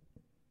just,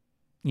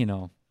 you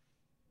know,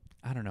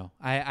 I don't know.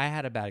 I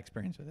had a bad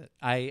experience with it.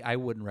 I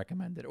wouldn't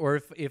recommend it.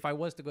 Or if I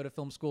was to go to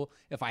film school,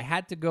 if I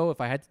had to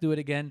do it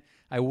again,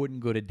 I wouldn't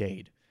go to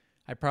Dade.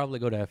 I'd probably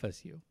go to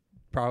FSU.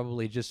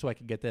 Probably just so I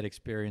could get that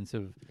experience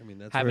of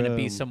having to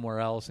be somewhere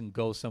else and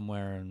go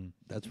somewhere. And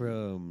that's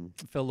where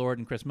Phil Lord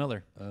and Chris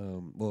Miller.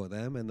 Well,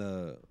 them and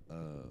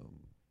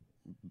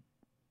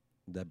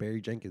that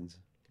Barry Jenkins.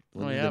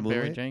 Oh yeah,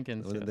 Barry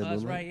Jenkins. Oh,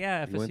 that's right.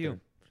 Yeah, FSU.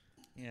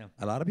 Yeah.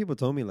 A lot of people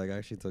told me like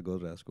actually to go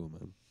to that school,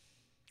 man.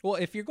 Well,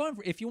 if you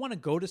want to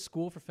go to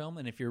school for film,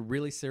 and if you're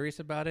really serious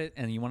about it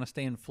and you want to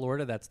stay in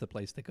Florida, that's the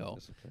place to go.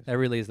 That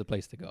really is the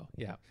place to go.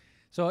 Yeah.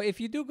 So if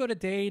you do go to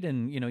Dade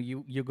and, you know,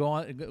 you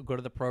go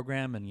to the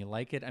program and you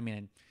like it, I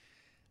mean,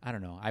 I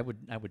don't know. I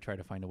would try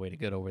to find a way to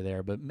get over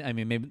there, but I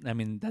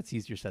mean that's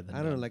easier said than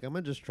done. I don't know. Like I'm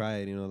gonna just try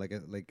it. You know, like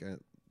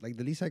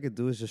the least I could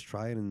do is just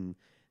try it and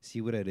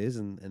see what it is,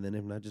 and then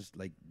if not, just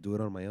like do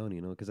it on my own.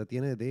 You know, because at the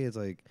end of the day, it's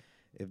like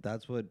if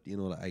that's what, you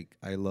know, like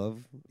I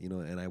love, you know,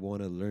 and I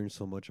want to learn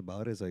so much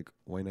about it, it's like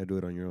why not do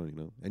it on your own? You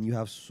know, and you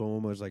have so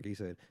much, like you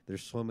said,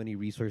 there's so many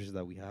resources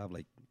that we have,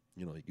 like.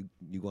 You know,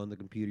 you go on the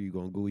computer, you go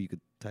on Google, you could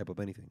type up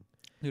anything.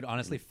 Dude,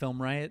 honestly,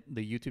 Film Riot,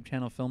 the YouTube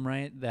channel Film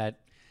Riot, that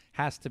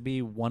has to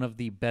be one of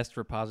the best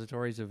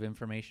repositories of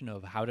information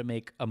of how to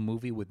make a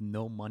movie with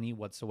no money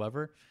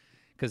whatsoever.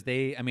 Because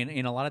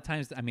in a lot of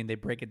times, they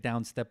break it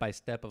down step by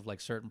step of like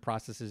certain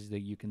processes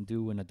that you can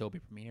do in Adobe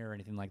Premiere or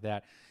anything like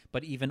that.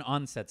 But even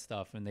on-set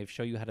stuff, and they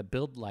show you how to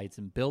build lights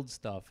and build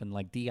stuff and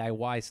like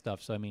DIY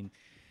stuff. So,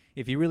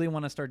 if you really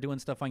want to start doing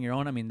stuff on your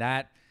own,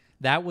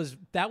 that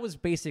was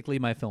basically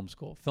my film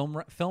school.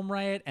 Film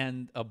Riot,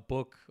 and a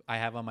book I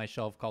have on my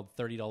shelf called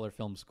 $30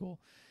 Film School.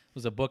 It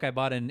was a book I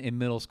bought in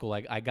middle school.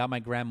 I got my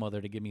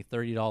grandmother to give me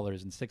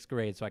 $30 in 6th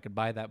grade so I could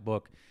buy that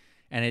book.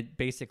 And it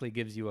basically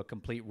gives you a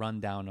complete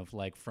rundown of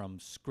like from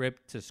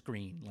script to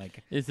screen.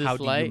 Like, how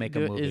do you make a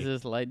movie? Is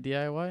this light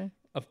DIY?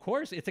 Of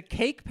course. It's a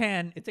cake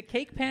pan. It's a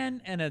cake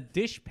pan and a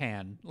dish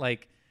pan.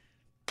 Like,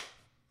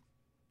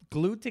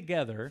 glued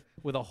together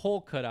with a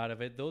hole cut out of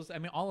it.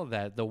 All of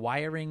that. The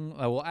wiring.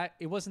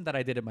 It wasn't that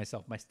I did it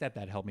myself. My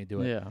stepdad helped me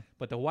do it. Yeah.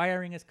 But the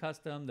wiring is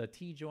custom. The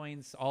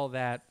T-joints, all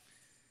that.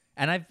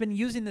 And I've been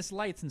using this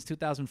light since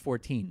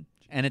 2014,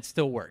 and it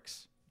still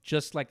works.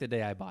 just like the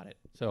day I bought it.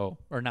 So,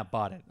 or not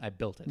bought it, I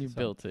built it. You So,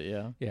 built it,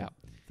 yeah. Yeah.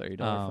 $30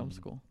 film Um,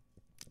 school.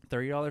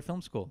 $30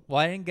 film school. Well,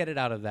 I didn't get it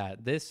out of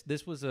that. This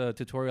was a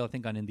tutorial I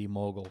think on Indie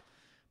Mogul.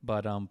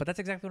 But that's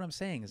exactly what I'm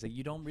saying is that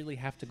you don't really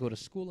have to go to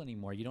school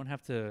anymore. You don't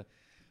have to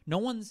no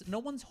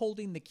one's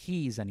holding the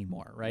keys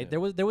anymore, right?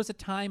 Yeah. There was a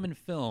time in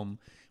film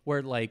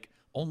where like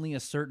only a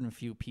certain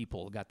few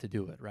people got to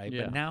do it, right?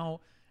 Yeah. But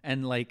now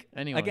and like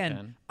Anyone again,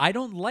 can. I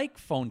don't like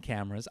phone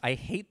cameras. I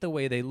hate the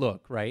way they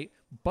look, right?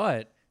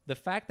 But the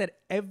fact that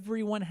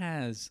everyone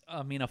has,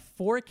 I mean, a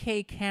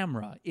 4K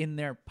camera in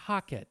their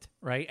pocket,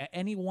 right, at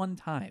any one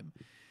time,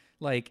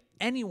 like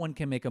anyone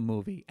can make a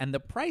movie. And the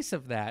price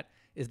of that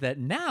is that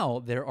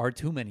now there are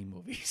too many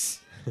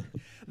movies.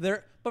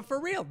 But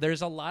for real,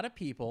 there's a lot of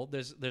people.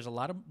 There's a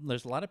lot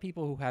of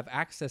people who have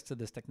access to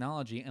this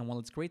technology. And while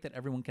it's great that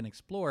everyone can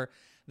explore,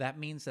 that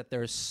means that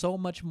there's so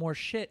much more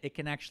shit. It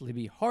can actually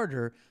be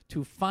harder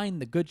to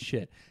find the good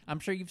shit. I'm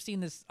sure you've seen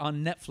this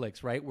on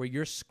Netflix, right? Where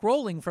you're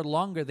scrolling for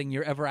longer than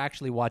you're ever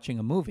actually watching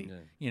a movie. Yeah.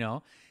 You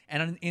know,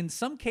 and in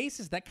some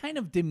cases that kind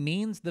of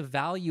demeans the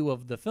value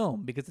of the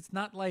film because it's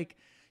not like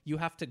you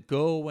have to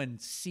go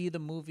and see the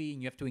movie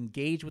and you have to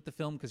engage with the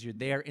film because you're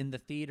there in the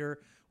theater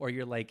or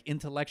you're like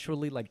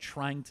intellectually like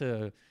trying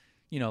to,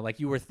 you know, like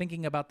you were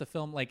thinking about the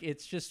film. Like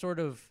it's just sort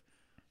of,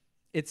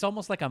 it's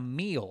almost like a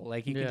meal.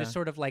 Like you can just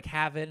sort of like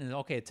have it and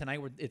okay,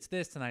 tonight it's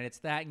this, tonight it's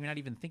that. And you're not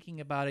even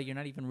thinking about it. You're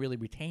not even really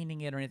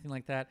retaining it or anything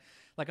like that.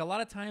 Like a lot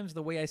of times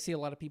the way I see a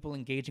lot of people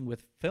engaging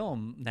with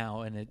film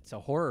now, and it's a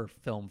horror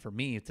film for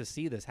me to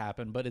see this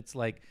happen, but it's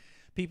like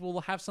people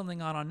will have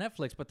something on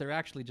Netflix, but they're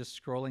actually just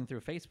scrolling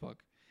through Facebook.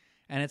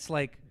 And it's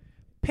like,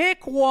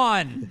 pick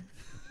one.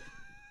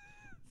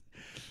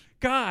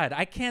 God,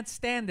 I can't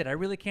stand it. I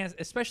really can't,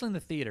 especially in the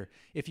theater.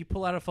 If you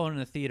pull out a phone in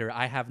the theater,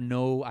 I have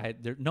no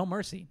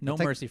mercy. No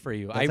mercy for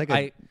you.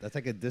 That's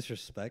like a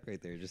disrespect right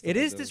there. Just it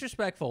is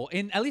disrespectful,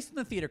 at least in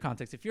the theater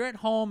context. If you're at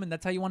home and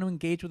that's how you want to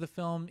engage with a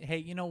film, hey,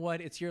 you know what?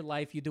 It's your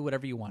life. You do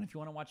whatever you want. If you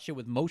want to watch shit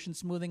with motion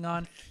smoothing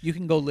on, you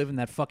can go live in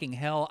that fucking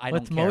hell. I don't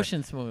care. What's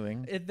motion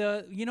smoothing?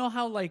 You know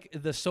how like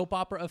the soap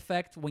opera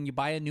effect when you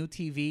buy a new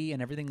TV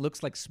and everything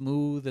looks like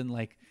smooth and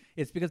like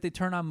it's because they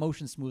turn on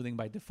motion smoothing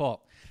by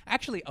default.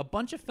 Actually, a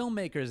bunch of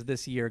filmmakers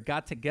this year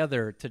got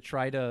together to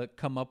try to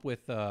come up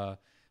with the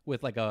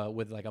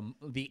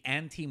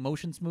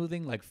anti-motion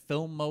smoothing, like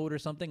film mode or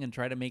something, and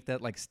try to make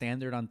that like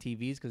standard on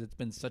TVs because it's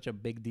been such a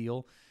big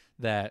deal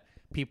that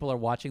people are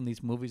watching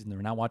these movies and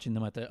they're not watching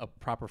them at a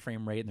proper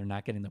frame rate and they're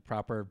not getting the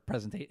proper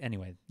presentation.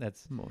 Anyway,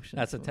 that's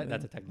a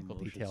technical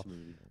detail.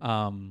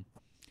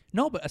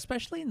 No, but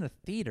especially in the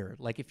theater,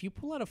 like if you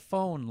pull out a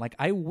phone, like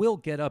I will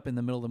get up in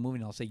the middle of the movie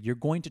and I'll say, you're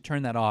going to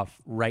turn that off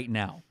right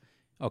now.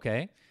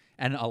 Okay.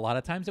 And a lot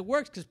of times it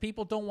works because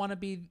people don't want to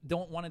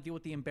deal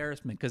with the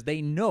embarrassment because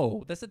they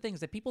know that's the thing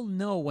is that people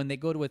know when they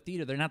go to a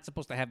theater they're not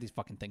supposed to have these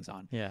fucking things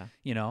on. Yeah,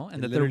 you know, and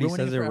it that they're ruining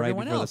says it for right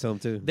everyone before else. the film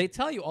too. They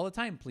tell you all the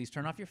time, please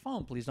turn off your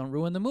phone. Please don't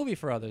ruin the movie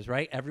for others.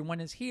 Right? Everyone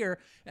is here,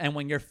 and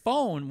when you're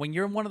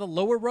in one of the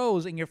lower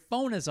rows and your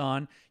phone is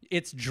on,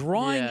 it's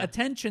drawing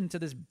attention to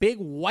this big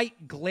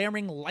white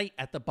glaring light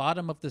at the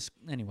bottom of this.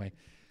 Anyway.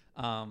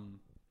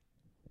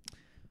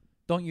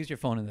 Don't use your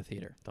phone in the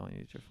theater. Don't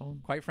use your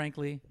phone. Quite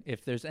frankly,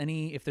 if there's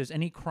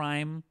any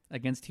crime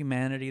against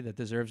humanity that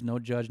deserves no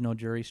judge, no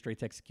jury, straight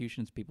to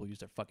executions, people use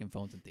their fucking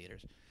phones in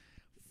theaters.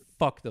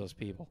 Fuck those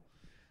people.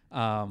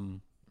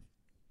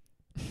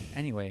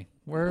 Anyway,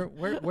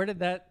 where did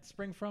that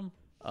spring from?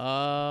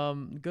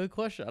 Good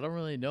question. I don't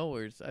really know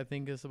where I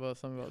think it's about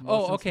something about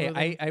Oh, motion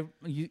okay.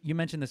 smoothing. You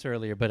mentioned this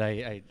earlier, but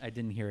I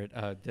didn't hear it.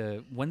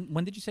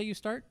 When did you say you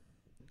start?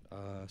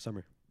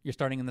 Summer. You're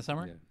starting in the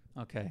summer?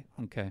 Yeah. Okay.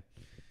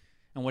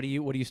 And what are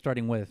you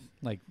starting with?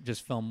 Like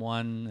just film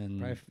one and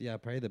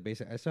Probably the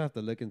basic. I still have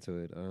to look into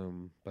it.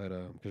 But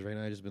because right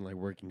now I just been like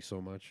working so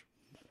much.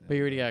 But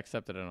you already got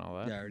accepted and all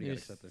that. Yeah, I already got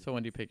accepted. So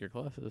when do you pick your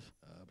classes?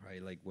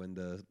 Probably like when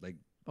the like.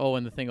 Oh,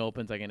 when the thing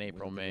opens, like in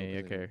April, May.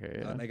 Okay,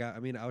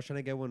 yeah. I was trying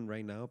to get one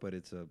right now, but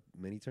it's a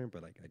mini term.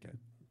 But like I can't,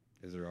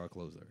 because they're all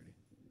closed already.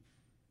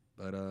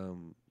 But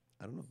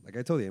I don't know. Like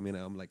I told you, I mean,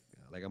 I'm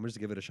gonna just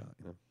give it a shot.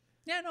 You know.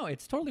 Yeah, no,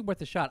 it's totally worth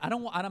a shot.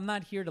 I'm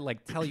not here to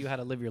like tell you how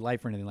to live your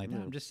life or anything like that.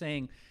 I'm just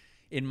saying,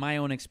 in my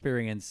own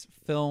experience,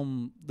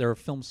 film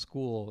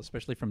school,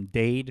 especially from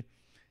Dade,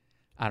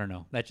 I don't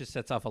know. That just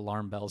sets off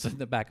alarm bells in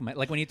the back of my.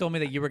 Like when you told me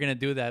that you were gonna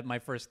do that, my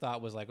first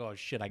thought was like, oh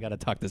shit, I gotta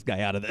talk this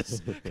guy out of this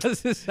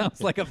because this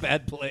sounds like a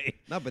bad play.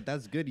 No, but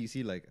that's good. You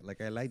see, like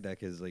I like that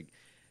because like.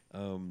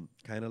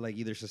 Kind of like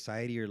either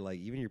society or like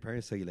even your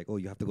parents tell you like, oh,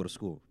 you have to go to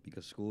school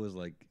because school is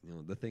like, you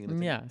know, the thing.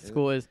 And it's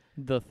school is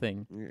the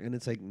thing. And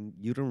it's like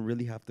you don't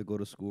really have to go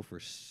to school for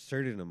a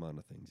certain amount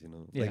of things, you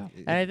know. Yeah. Like,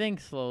 and I think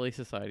slowly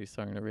society's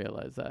starting to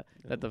realize that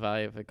the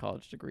value of a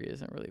college degree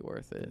isn't really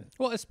worth it.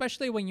 Well,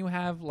 especially when you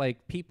have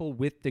like people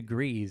with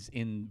degrees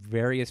in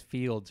various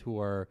fields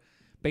who are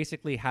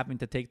basically having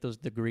to take those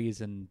degrees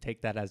and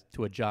take that as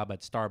to a job at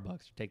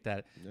Starbucks, or take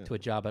that to a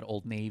job at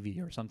Old Navy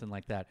or something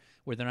like that,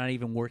 where they're not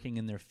even working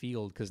in their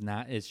field because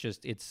now it's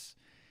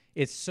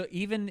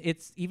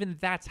even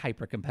that's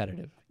hyper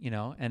competitive, you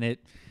know. And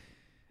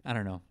I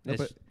don't know. No,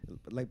 It's-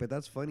 but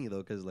that's funny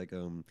though, because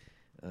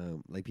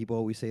like people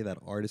always say that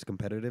art is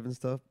competitive and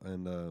stuff,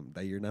 and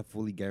that you're not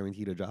fully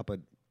guaranteed a job, but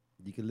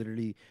you can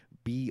literally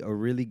be a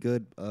really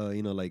good,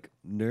 like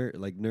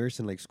nurse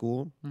in like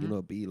school,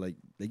 Mhm. be like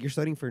you're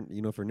studying for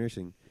for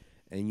nursing,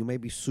 and you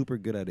might be super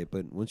good at it,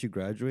 but once you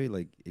graduate,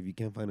 like if you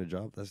can't find a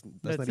job, that's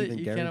not it. even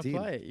You guaranteed. can't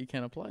apply it. You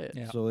can't apply it.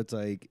 Yeah. So it's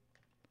like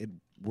it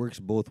works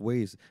both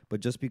ways. But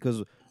just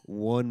because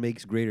one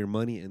makes greater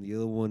money and the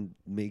other one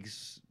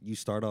makes you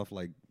start off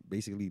like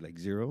basically like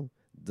zero,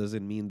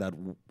 doesn't mean that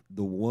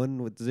the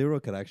one with zero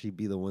could actually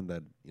be the one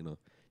that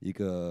you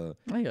could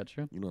I got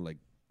you. like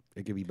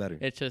it could be better.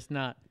 It's just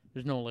not.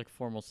 There's no like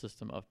formal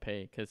system of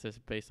pay because it's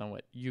based on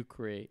what you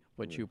create,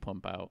 what Yeah. you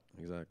pump out.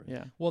 Exactly.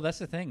 Yeah. Well, that's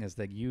the thing is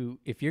that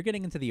if you're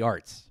getting into the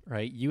arts,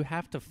 right, you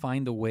have to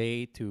find a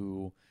way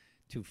to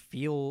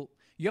feel.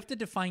 You have to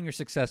define your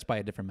success by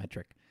a different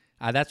metric.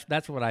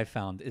 That's what I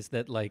found is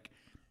that like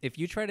if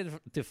you try to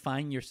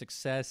define your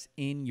success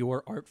in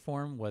your art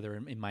form, whether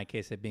in my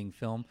case it being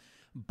film,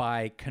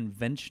 by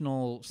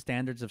conventional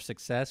standards of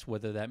success,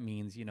 whether that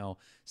means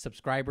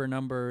subscriber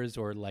numbers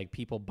or like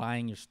people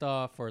buying your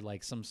stuff or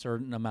like some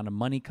certain amount of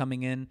money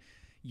coming in,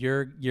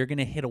 you're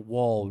gonna hit a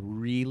wall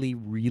really,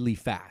 really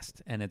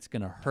fast, and it's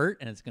gonna hurt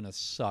and it's gonna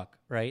suck,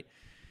 right?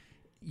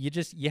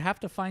 You have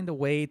to find a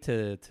way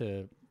to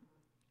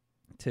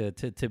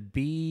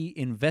be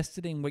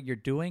invested in what you're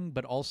doing,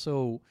 but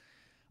also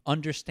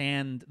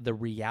understand the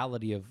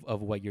reality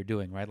of what you're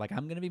doing, right? Like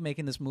I'm going to be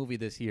making this movie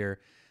this year,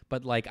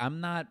 but like I'm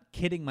not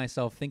kidding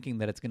myself thinking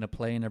that it's going to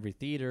play in every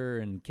theater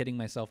and kidding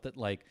myself that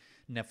like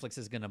Netflix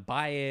is going to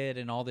buy it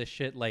and all this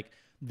shit. Like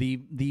the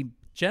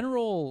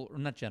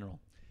not general.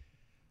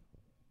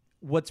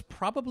 What's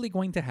probably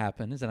going to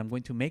happen is that I'm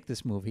going to make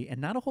this movie and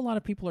not a whole lot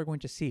of people are going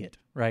to see it,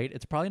 right?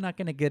 It's probably not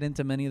going to get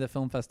into many of the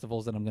film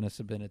festivals that I'm going to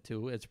submit it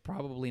to. It's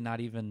probably not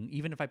even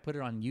if I put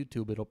it on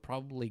YouTube, it'll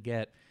probably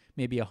get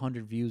maybe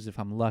 100 views if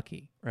I'm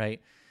lucky,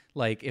 right?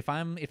 Like if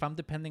I'm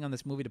depending on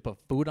this movie to put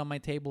food on my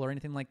table or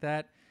anything like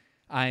that,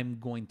 I'm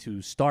going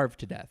to starve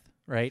to death,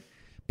 right?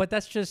 But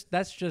that's just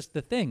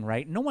the thing,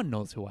 right? No one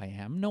knows who I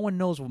am. No one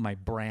knows what my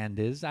brand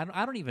is. I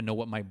don't even know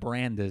what my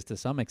brand is to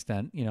some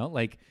extent,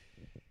 like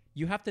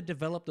you have to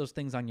develop those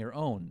things on your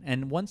own.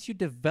 And once you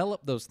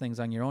develop those things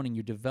on your own and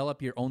you develop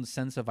your own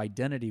sense of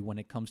identity when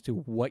it comes to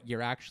what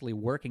you're actually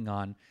working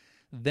on,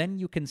 then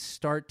you can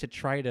start to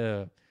try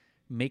to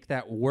make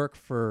that work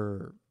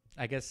for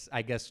I guess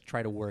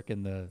try to work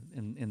in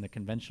the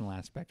conventional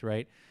aspect,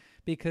 right?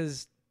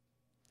 Because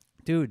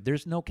dude,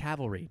 there's no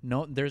cavalry.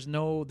 There's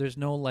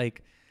no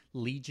like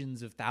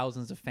legions of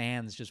thousands of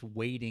fans just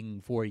waiting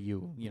for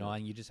you,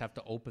 and you just have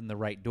to open the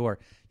right door.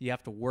 You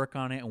have to work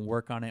on it and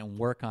work on it and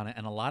work on it.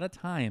 And a lot of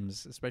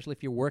times, especially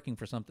if you're working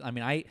for something, I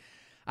mean,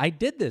 I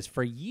did this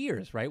for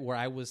years, right? Where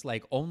I was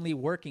like only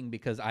working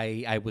because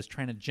I was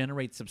trying to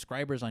generate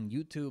subscribers on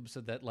YouTube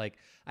so that like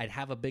I'd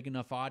have a big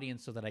enough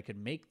audience so that I could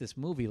make this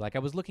movie. Like I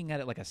was looking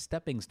at it like a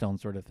stepping stone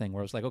sort of thing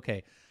where I was like,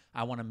 okay,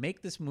 I want to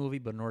make this movie,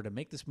 but in order to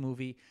make this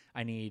movie,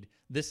 I need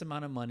this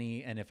amount of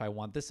money. And if I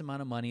want this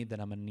amount of money, then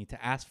I'm going to need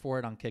to ask for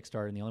it on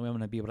Kickstarter. And the only way I'm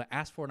going to be able to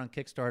ask for it on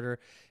Kickstarter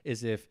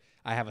is if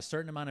I have a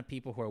certain amount of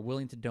people who are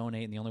willing to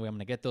donate. And the only way I'm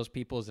going to get those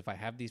people is if I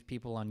have these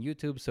people on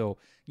YouTube. So,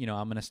 I'm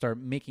going to start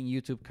making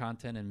YouTube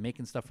content and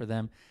making stuff for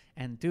them.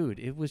 And dude,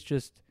 it was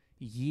just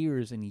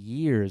years and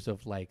years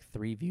of like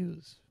 3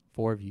 views,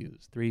 4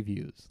 views, 3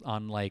 views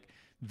on like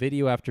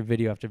video after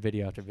video after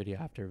video after video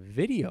after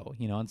video,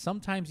 and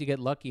sometimes you get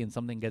lucky and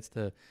something gets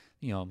to,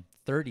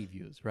 30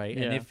 views, right?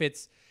 Yeah. And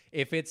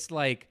if it's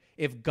like,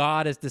 if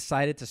God has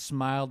decided to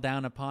smile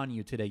down upon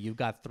you today, you've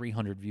got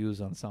 300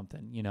 views on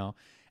something,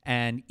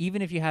 and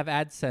even if you have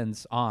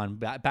AdSense on,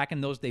 back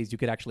in those days, you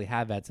could actually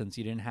have AdSense.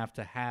 You didn't have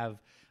to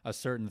have a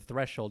certain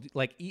threshold.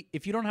 Like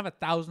if you don't have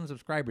 1,000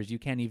 subscribers, you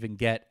can't even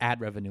get ad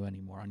revenue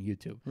anymore on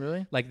YouTube.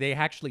 Really? Like they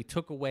actually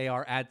took away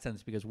our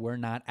AdSense because we're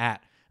not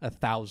at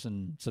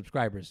 1,000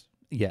 subscribers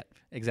yet.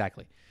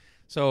 Exactly.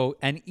 So,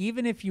 and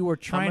even if you were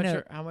trying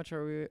How much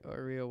are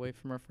we away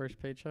from our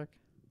first paycheck?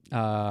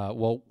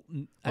 well,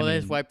 They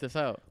just wiped this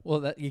out.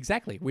 Well,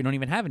 exactly. We don't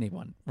even have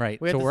anyone,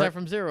 right? We have to we're start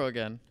from zero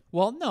again.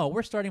 well, no,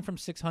 we're starting from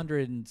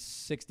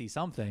 660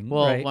 something.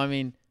 Well, right? I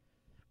mean,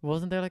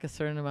 wasn't there like a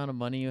certain amount of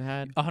money you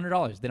had?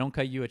 $100. They don't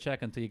cut you a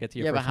check until you get to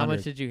your Yeah, first but how 100.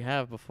 much did you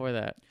have before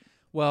that?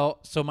 Well,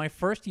 so my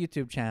first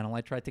YouTube channel,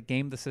 I tried to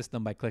game the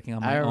system by clicking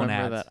on my I own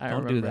remember ads. that. I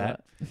Don't do remember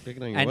that.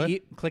 Clicking on your And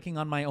what? clicking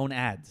on my own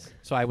ads.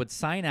 So I would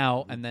sign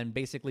out and then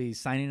basically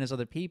sign in as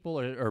other people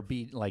or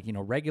be like,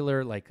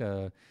 regular, like,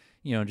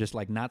 just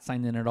like not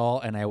signed in at all.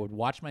 And I would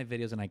watch my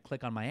videos and I'd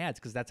click on my ads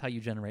because that's how you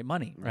generate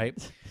money, right?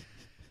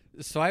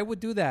 So I would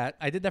do that.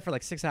 I did that for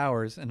like 6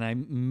 hours and I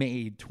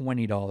made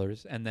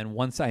 $20. And then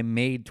once I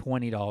made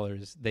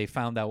 $20, they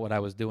found out what I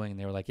was doing and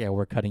they were like, yeah,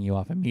 we're cutting you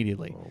off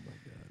immediately. Oh my god.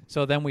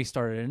 So then we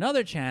started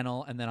another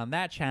channel, and then on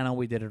that channel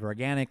we did it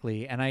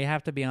organically. And I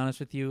have to be honest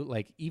with you,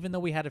 like even though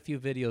we had a few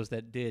videos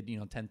that did,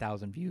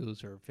 10,000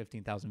 views or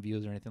 15,000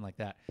 views or anything like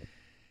that,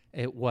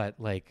 it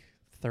like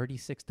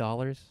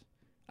 $36?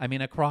 I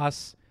mean,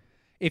 across,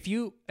 if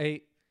you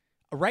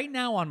right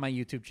now on my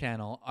YouTube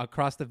channel,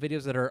 across the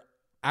videos that are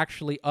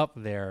actually up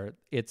there,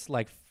 it's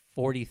like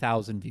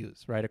 40,000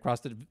 views, right?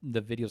 Across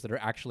the videos that are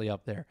actually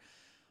up there.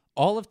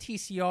 All of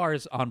TCR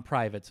is on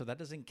private, so that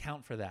doesn't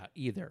count for that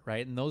either,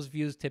 right? And those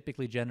views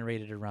typically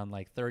generated around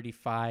like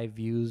 35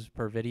 views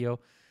per video.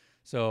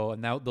 So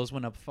now those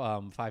went up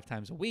 5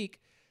 times a week.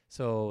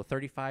 So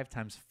 35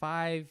 times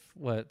 5,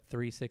 what,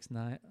 3, 6,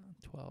 9,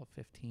 12,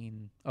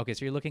 15. Okay,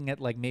 so you're looking at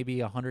like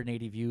maybe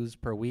 180 views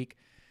per week,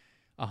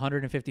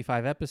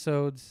 155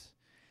 episodes.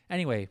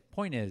 Anyway,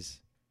 point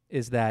is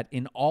that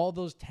in all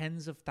those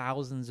tens of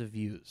thousands of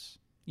views,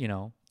 you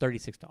know,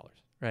 $36,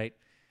 right?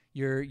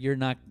 You're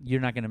not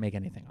going to make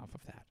anything off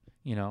of that,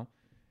 you know?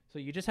 So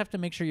you just have to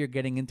make sure you're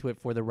getting into it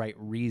for the right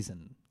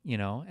reason, you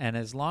know? And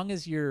as long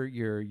as you're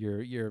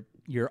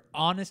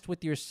honest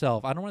with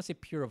yourself, I don't want to say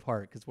pure of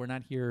heart because we're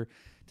not here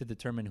to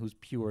determine who's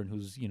pure and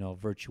who's, you know,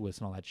 virtuous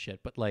and all that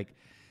shit. But like,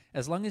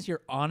 as long as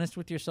you're honest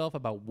with yourself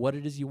about what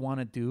it is you want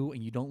to do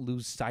and you don't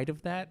lose sight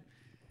of that,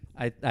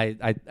 I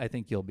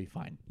think you'll be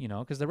fine, you know,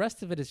 because the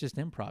rest of it is just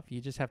improv.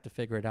 You just have to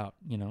figure it out,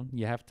 you know.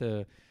 You have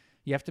to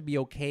be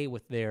okay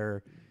with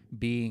there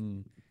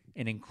being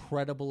an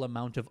incredible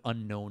amount of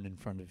unknown in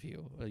front of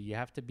you. You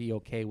have to be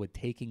okay with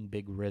taking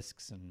big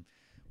risks and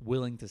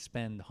willing to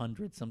spend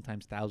hundreds,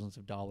 sometimes thousands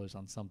of dollars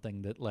on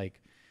something that,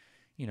 like,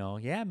 you know,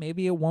 yeah,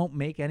 maybe it won't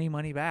make any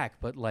money back,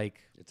 but like,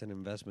 It's an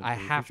investment. I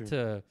for the have future.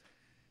 to.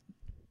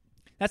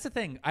 That's the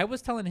thing. I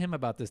was telling him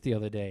about this the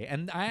other day,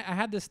 and I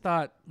had this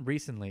thought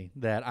recently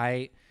that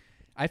I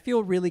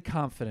feel really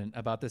confident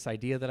about this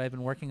idea that I've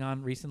been working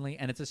on recently,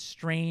 and it's a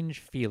strange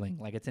feeling.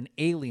 Like, it's an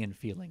alien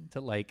feeling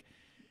to, like,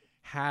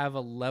 have a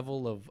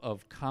level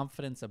of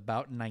confidence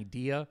about an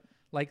idea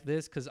like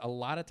this, because a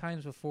lot of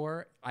times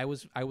before I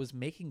was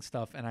making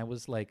stuff and I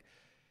was like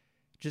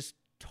just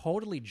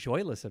totally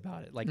joyless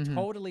about it, like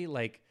totally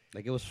like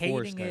Like it was hating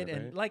forced, it, kind of,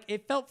 and right? like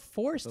it felt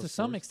forced Felt to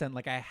some forced. extent.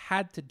 Like I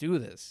had to do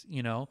this,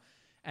 you know.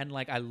 And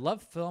like I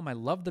love film, I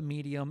love the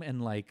medium,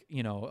 and like,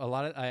 you know, a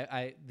lot of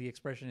I the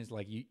expression is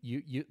like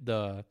you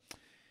the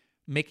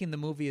making the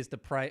movie is the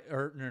price,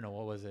 or no,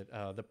 what was it?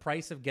 The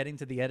price of getting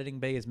to the editing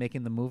bay is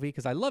making the movie,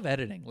 because I love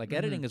editing. Like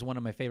editing is one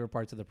of my favorite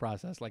parts of the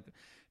process. Like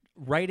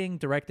writing,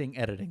 directing,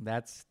 editing.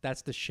 That's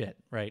the shit,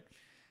 right?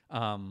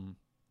 I'm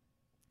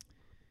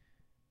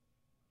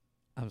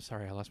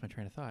sorry, I lost my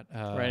train of thought.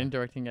 Writing,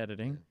 directing,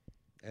 editing.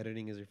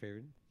 Editing is your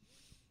favorite?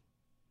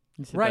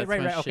 You said Right.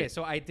 that's my Okay, shit.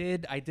 so I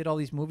did all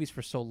these movies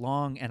for so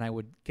long, and I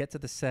would get to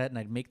the set and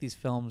I'd make these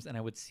films and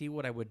I would see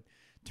what I would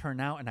turn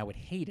out and I would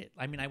hate it.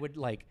 I mean, I would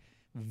like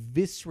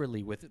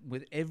viscerally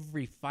with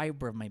every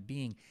fiber of my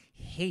being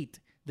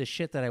hate the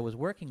shit that I was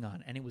working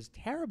on, and it was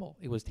terrible.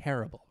 It was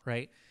terrible,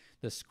 right?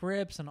 The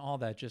scripts and all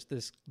that, just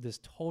this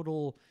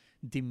total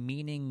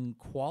demeaning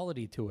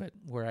quality to it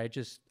where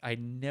I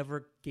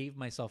never gave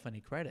myself any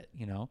credit,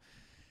 you know?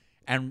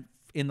 And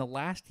in the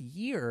last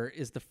year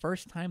is the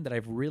first time that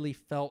I've really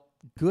felt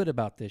good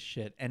about this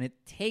shit. And it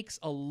takes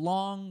a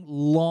long,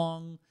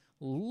 long,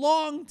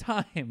 long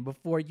time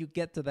before you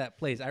get to that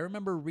place. I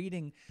remember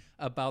reading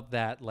about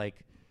that,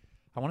 like,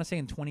 I want to say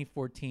in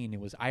 2014, it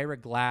was Ira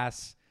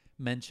Glass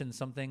mentioned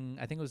something.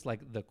 I think it was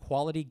like the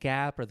quality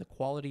gap or the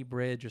quality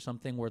bridge or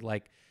something, where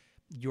like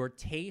your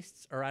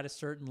tastes are at a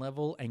certain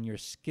level and your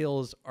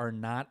skills are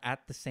not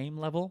at the same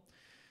level.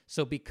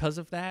 So because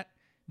of that,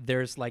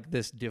 there's like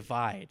this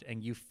divide,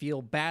 and you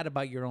feel bad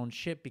about your own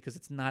shit because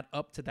it's not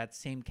up to that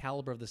same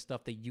caliber of the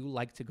stuff that you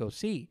like to go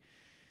see.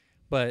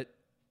 But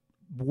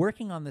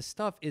working on this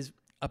stuff is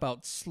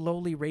about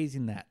slowly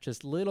raising that,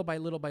 just little by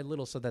little by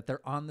little, so that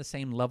they're on the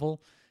same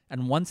level.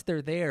 And once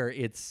they're there,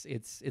 it's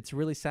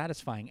really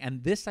satisfying.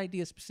 And this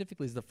idea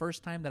specifically is the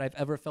first time that I've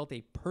ever felt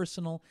a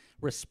personal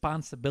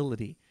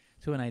responsibility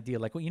to an idea.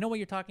 Like, well, you know what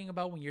you're talking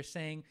about when you're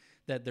saying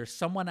that there's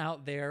someone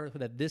out there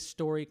that this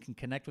story can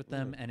connect with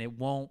them, and it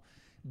won't,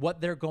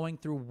 what they're going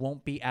through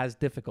won't be as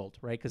difficult,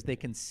 right? Because they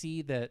can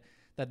see that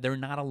they're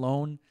not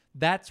alone.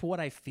 That's what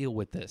I feel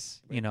with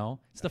this, you know?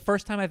 It's the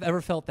first time I've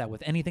ever felt that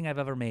with anything I've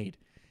ever made.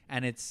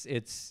 And it's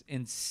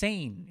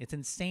insane. It's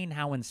insane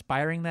how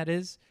inspiring that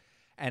is.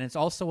 And it's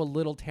also a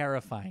little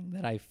terrifying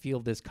that I feel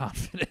this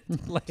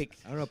confident. Like,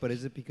 I don't know, but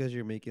is it because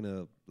you're making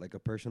a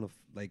personal,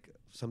 like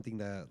something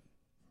that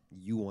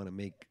you want to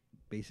make,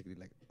 basically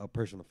like a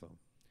personal film?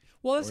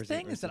 well, Or the is it-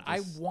 thing or is is it that I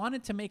just-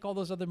 wanted to make all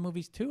those other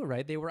movies too,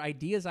 right? They were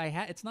ideas I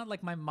had. It's not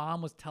like my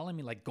mom was telling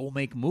me like, go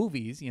make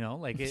movies, you know,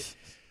 like it,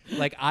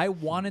 like I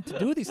wanted to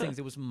do these things.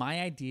 It was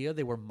my idea.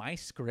 They were my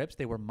scripts.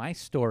 They were my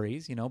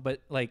stories, you know,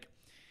 but like,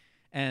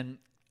 and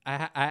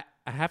I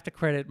have to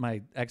credit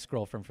my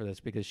ex-girlfriend for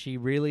this, because she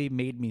really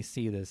made me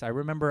see this. I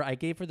remember I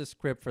gave her the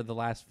script for the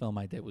last film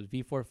I did. It was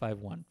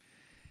V451.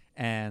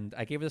 And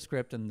I gave her the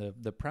script, and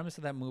the premise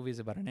of that movie is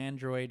about an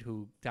android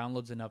who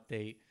downloads an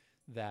update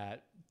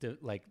that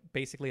like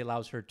basically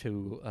allows her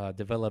to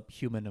develop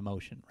human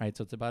emotion, right?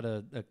 So it's about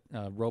a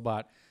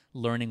robot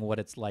learning what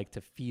it's like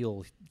to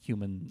feel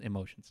human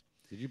emotions.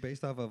 Did you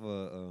based off of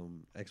a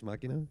Ex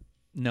Machina?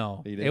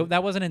 No, You didn't?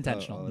 that wasn't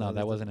intentional. oh, No, that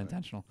that was wasn't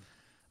different. intentional.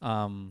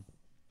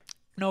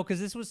 No, because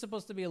this was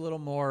supposed to be a little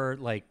more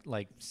like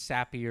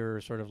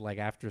sappier, sort of like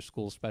after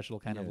school special,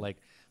 kind of Yeah. like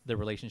the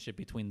relationship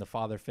between the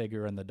father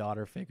figure and the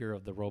daughter figure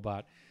of the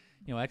robot.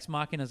 Ex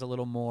Machina is a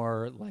little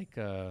more like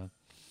I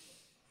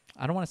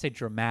don't want to say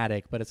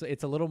dramatic, but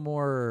it's a little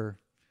more,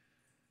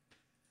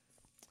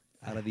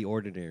 Out of the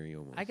ordinary,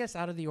 almost. I guess,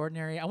 out of the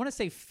ordinary. I want to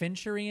say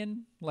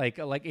Fincherian, like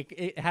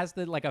it has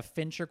the like a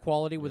Fincher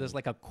quality where there's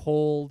like a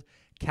cold,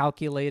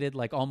 calculated,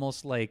 like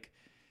almost like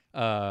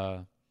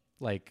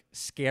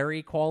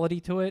scary quality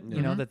to it.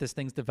 That this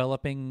thing's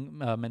developing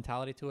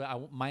mentality to it.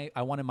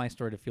 I wanted my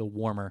story to feel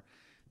warmer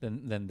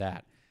than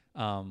that.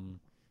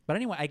 But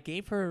anyway, I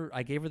gave her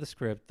the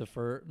script.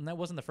 That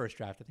wasn't the first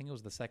draft. I think it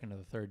was the second or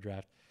the third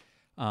draft.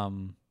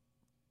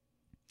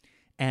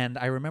 And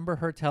I remember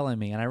her telling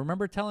me, and I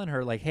remember telling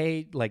her, like,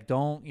 hey, like,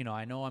 don't,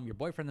 I know I'm your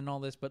boyfriend and all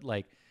this, but,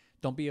 like,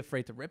 don't be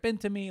afraid to rip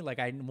into me. Like,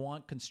 I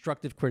want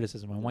constructive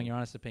criticism. I want your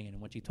honest opinion.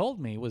 And what she told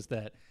me was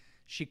that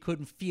she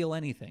couldn't feel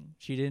anything.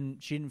 She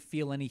didn't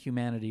feel any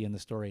humanity in the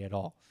story at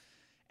all.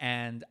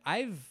 And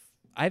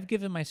I've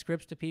given my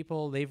scripts to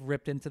people. They've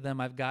ripped into them.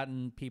 I've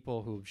gotten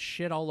people who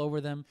shit all over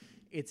them.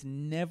 It's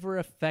never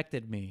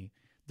affected me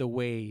the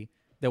way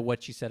that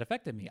what she said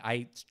affected me.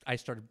 I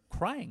started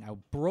crying. I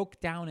broke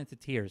down into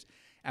tears.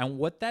 And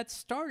what that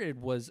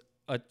started was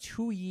a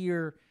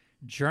 2-year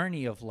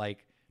journey of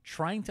like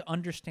trying to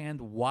understand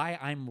why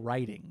I'm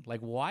writing. Like,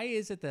 why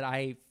is it that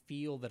I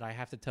feel that I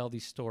have to tell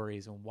these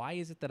stories? And why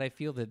is it that I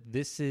feel that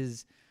this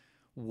is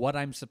what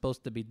I'm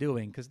supposed to be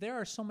doing? Because there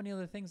are so many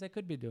other things I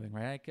could be doing,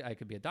 right? I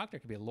could be a doctor, I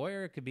could be a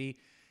lawyer, it could be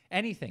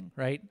anything,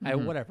 right?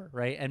 Whatever,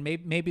 right? And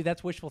maybe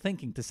that's wishful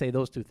thinking to say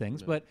those two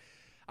things, but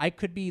I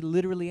could be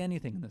literally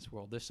anything in this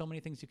world. There's so many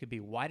things you could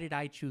be. Why did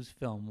I choose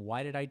film?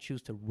 Why did I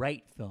choose to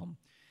write film?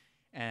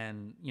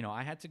 And,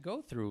 I had to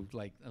go through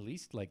like at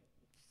least like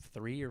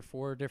 3 or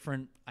 4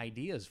 different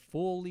ideas,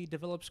 fully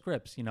developed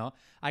scripts.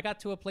 I got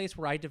to a place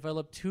where I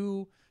developed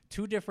two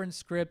different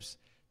scripts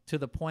to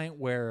the point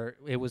where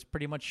it was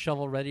pretty much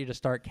shovel ready to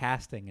start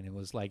casting. And it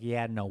was like,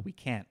 yeah, no, we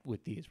can't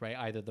with these, right?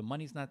 Either the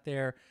money's not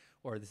there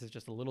or this is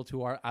just a little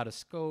too out of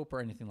scope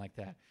or anything like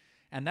that.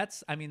 And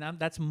that's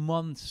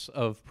months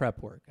of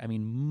prep work.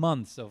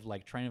 Months of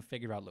like trying to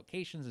figure out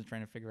locations and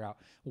trying to figure out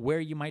where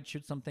you might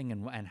shoot something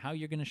and how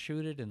you're going to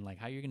shoot it and like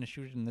how you're going to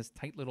shoot it in this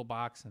tight little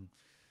box. And,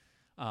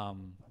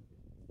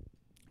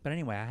 but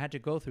anyway, I had to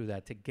go through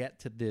that to get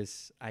to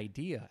this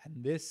idea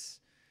and this,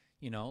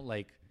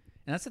 and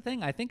that's the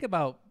thing. I think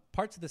about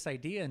parts of this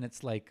idea and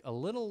it's like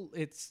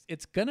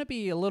it's going to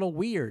be a little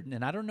weird.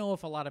 And I don't know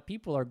if a lot of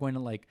people are going to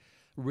like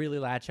really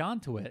latch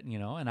onto it,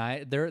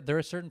 and there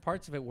are certain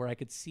parts of it where I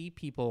could see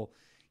people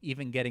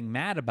even getting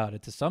mad about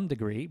it to some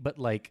degree, but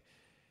like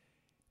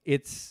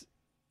it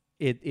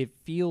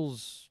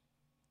feels,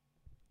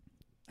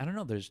 I don't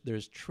know,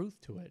 there's truth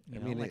to it,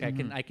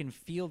 I can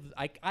feel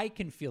I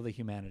can feel the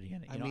humanity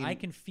in it. I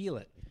can feel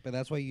it. But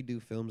that's why you do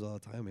films all the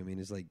time.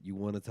 It's like you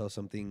want to tell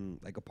something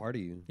like a part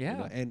of you.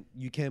 Yeah. And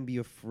you can't be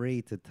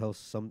afraid to tell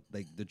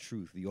like the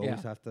truth. You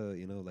always have to,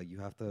 like you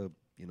have to,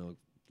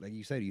 like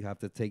you said, you have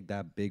to take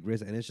that big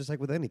risk. And it's just like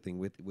with anything,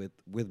 with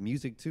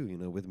music too.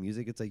 With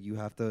music, it's like you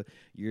have to,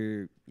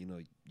 you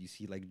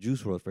see like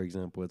Juice WRLD, for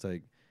example. It's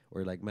like,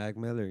 or like Mac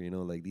Miller,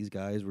 like these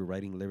guys were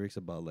writing lyrics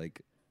about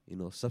like,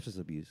 substance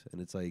abuse. And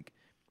it's like,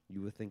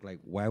 you would think like,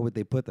 why would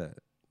they put that?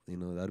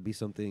 That'd be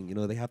something,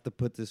 they have to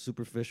put this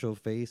superficial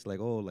face like,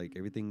 oh, like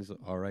everything's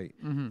all right.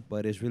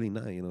 But it's really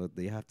not,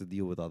 they have to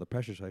deal with all the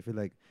pressure. So I feel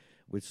like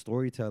with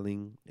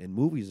storytelling and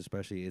movies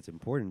especially, it's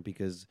important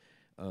because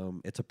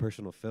it's a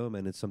personal film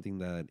and it's something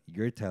that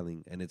you're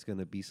telling and it's going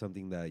to be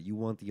something that you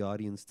want the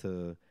audience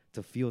to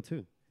feel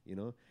too,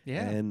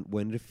 Yeah. And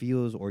when it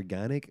feels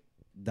organic,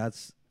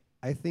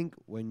 I think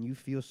when you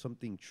feel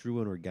something true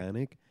and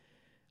organic,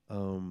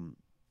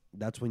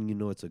 that's when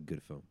it's a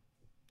good film.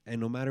 And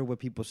no matter what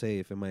people say,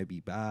 if it might be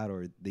bad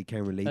or they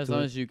can't relate to it. As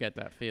long as you get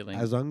that feeling.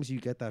 As long as you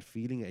get that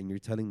feeling and you're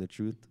telling the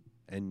truth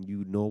and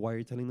you know why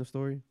you're telling the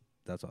story,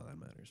 that's all that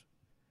matters.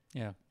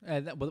 Yeah.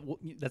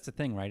 That's the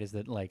thing, right? Is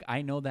that like,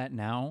 I know that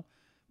now,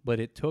 but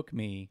it took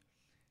me,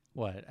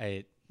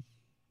 I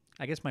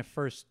guess my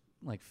first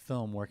like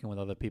film working with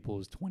other people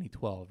was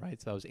 2012, right?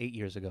 So that was 8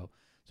 years ago.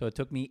 So it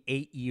took me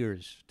 8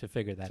 years to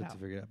figure that out.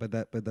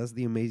 But that's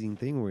the amazing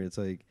thing where it's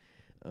like,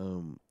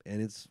 and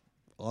it's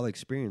all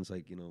experience.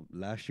 Like,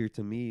 last year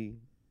to me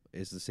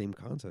is the same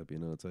concept.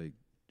 It's like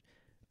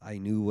I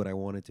knew what I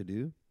wanted to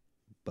do,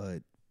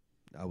 but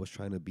I was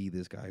trying to be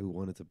this guy who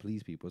wanted to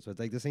please people. So it's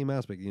like the same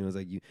aspect. It's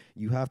like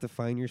you have to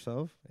find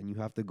yourself and you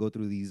have to go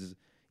through these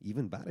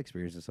even bad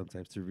experiences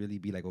sometimes to really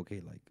be like,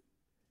 okay, like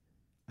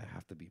I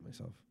have to be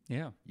myself.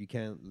 Yeah. You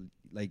can't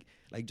like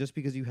just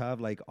because you have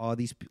like all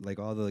these like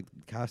all the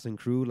cast and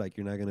crew, like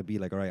you're not gonna be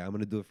like, all right, I'm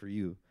gonna do it for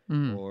you,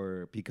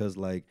 or because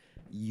like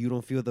you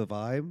don't feel the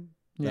vibe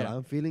that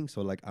I'm feeling,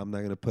 so like I'm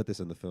not gonna put this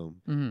in the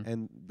film,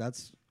 and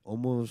that's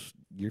almost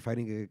you're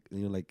fighting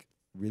like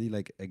really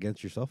like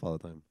against yourself all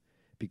the time,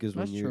 because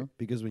when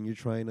you're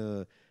trying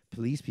to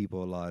police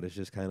people a lot. It's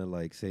just kind of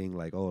like saying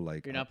like, oh,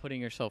 like You're not putting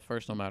yourself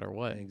first no matter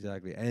what.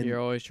 exactly, and You're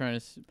always trying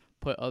to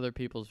put other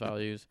people's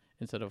values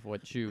instead of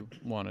what you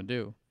want to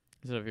do.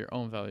 Instead of your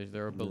own values,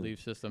 their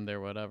belief system,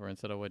 their whatever,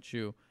 instead of what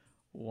you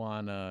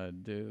want to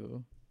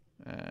do.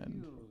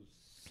 And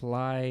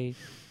Sly,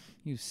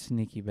 you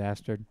sneaky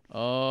bastard.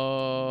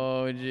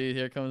 oh, geez,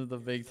 here comes the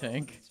big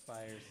tank.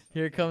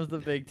 Here comes the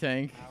big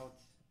tank.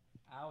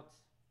 Out.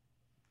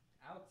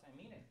 I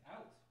mean it.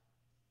 Out.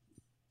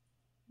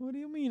 What do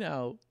you mean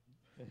out?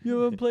 You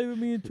haven't played with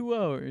me in 2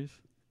 hours.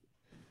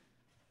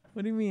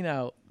 What do you mean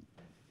out?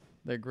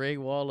 The Great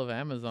Wall of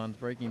Amazon's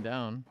breaking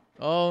down.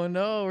 Oh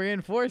no,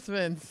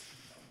 reinforcements.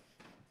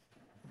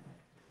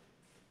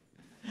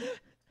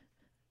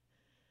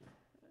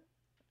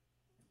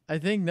 I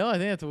think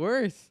that's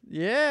worse.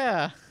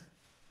 Yeah.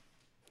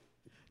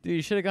 Dude,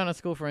 you should have gone to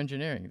school for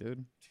engineering,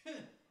 dude.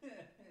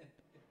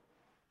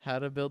 How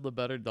to build a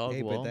better dog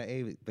hey, wall.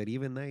 but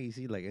even that, you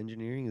see, like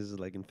engineering is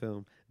like in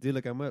film, dude.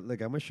 Like I'm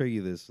gonna show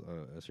you this,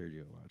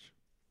 Sergio. Watch.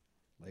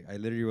 Like I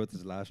literally wrote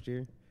this last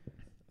year,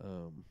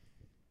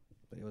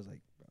 but it was like,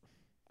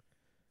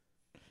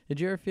 Did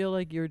you ever feel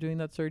like you were doing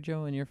that,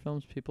 Sergio, in your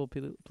films, people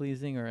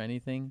pleasing or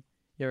anything?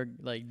 You ever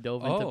like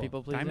dove into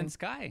people pleasing? Diamond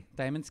Sky.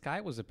 Diamond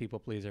Sky was a people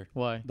pleaser.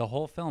 Why? The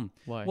whole film.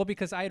 Why? Well,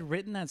 because I had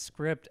written that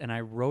script and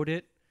I wrote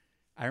it.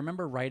 I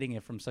remember writing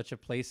it from such a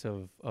place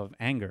of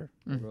anger.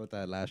 I wrote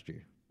that last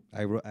year.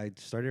 I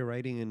started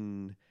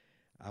writing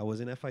I was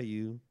in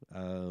FIU.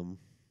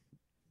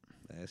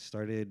 I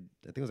started,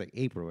 I think it was like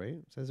April, right?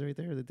 It says it right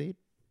there, the date.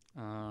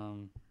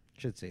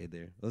 Should say it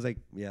there. It was like,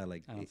 yeah,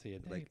 like I don't see a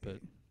date, like but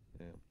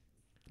yeah.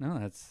 no,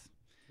 that's.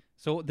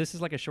 So this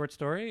is like a short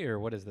story, or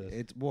what is this?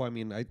 It's well, I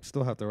mean, I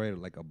still have to write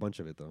like a bunch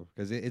of it though,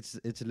 because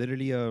it's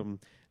literally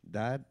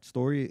that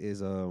story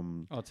is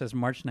Oh, it says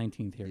March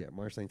 19th here. yeah,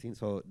 March 19th.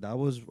 So that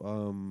was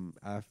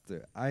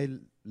after I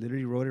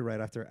literally wrote it right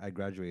after I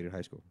graduated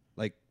high school.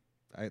 Like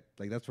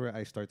that's where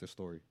I start the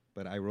story.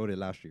 But I wrote it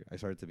last year. I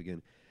started to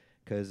begin,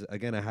 because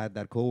again I had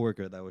that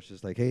coworker that was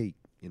just like, hey,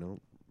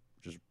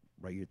 just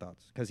write your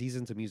thoughts, because he's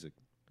into music.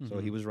 So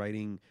he was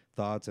writing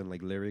thoughts and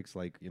like lyrics,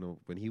 like,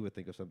 when he would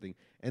think of something.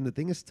 And the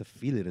thing is to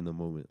feel it in the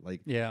moment. Like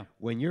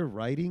when you're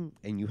writing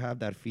and you have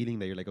that feeling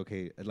that you're like,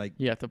 okay, like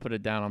You have to put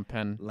it down on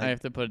pen. Like- I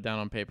have to put it down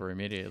on paper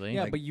immediately.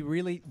 Yeah, Like- but you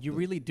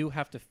really do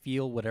have to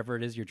feel whatever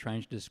it is you're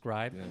trying to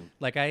describe. Yeah.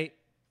 Like I.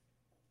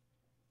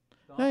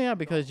 No, yeah,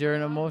 because you're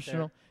an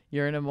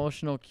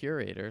emotional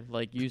curator.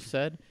 Like you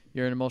said,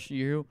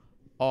 you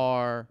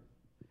are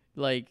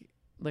like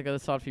the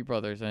Safdie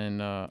brothers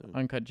and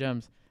Uncut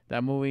Gems.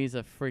 That movie is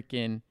a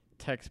freaking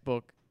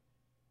textbook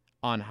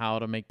on how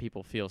to make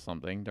people feel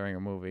something during a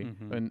movie.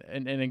 Mhm.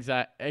 And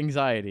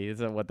anxiety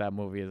is what that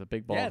movie is, a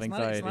big ball Yeah, of it's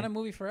anxiety. not a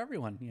movie for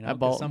everyone. That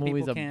 'cause some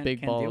movie's people a can't, big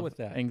can't ball deal of with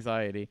that.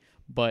 anxiety.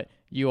 But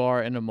you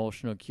are an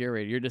emotional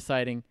curator. You're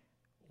deciding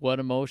what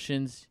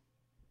emotions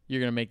you're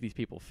going to make these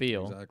people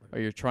feel, Exactly.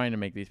 or you're trying to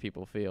make these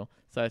people feel.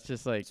 So it's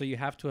just like So you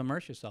have to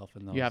immerse yourself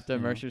in those. you have to know?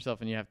 immerse yourself,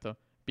 and you have to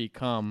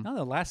become. No,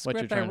 the last what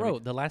you're script I trying to make.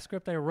 wrote,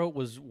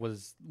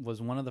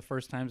 was one of the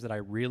first times that I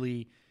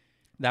really.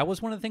 That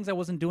was one of the things I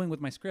wasn't doing with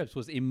my scripts,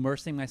 was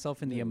immersing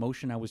myself in the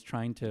emotion I was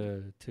trying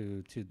to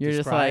You're describe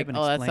just like, and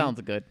oh, explain. that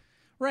sounds good.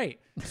 Right.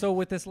 So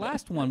with this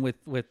last one,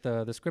 with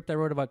the script I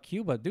wrote about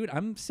Cuba, dude,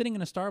 I'm sitting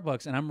in a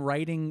Starbucks and I'm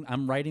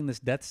writing this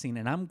death scene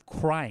and I'm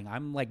crying.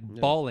 I'm like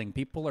bawling.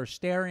 People are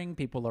staring.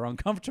 People are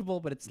uncomfortable.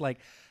 But it's like,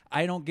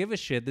 I don't give a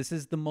shit. This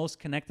is the most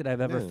connected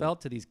I've ever felt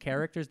to these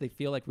characters. They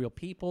feel like real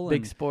people.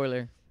 Big and,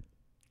 spoiler.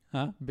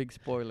 huh? Big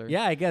spoiler.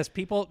 Yeah, I guess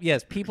people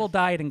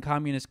died in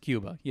communist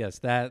Cuba. Yes,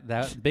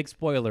 that big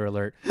spoiler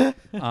alert.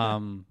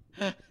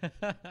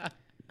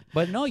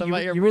 But no, So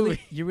about your you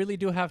movie. really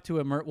do have to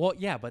immerse. Well,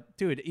 yeah, but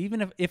dude,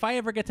 even if I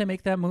ever get to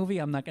make that movie,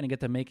 I'm not going to get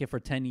to make it for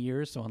 10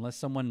 years. So unless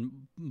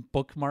someone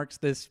bookmarks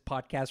this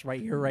podcast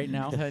right here, right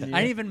now, 10 I didn't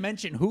years. even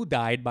mention who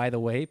died. By the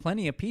way,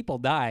 plenty of people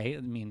die.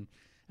 I mean,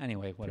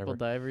 anyway, whatever.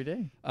 People die every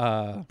day.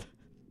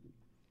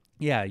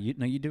 Yeah,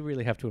 you do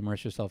really have to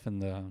immerse yourself in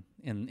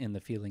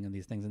the feeling of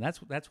these things, and that's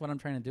what I'm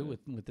trying to do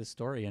with this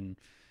story. And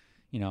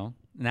now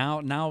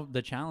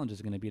the challenge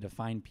is going to be to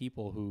find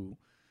people who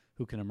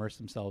can immerse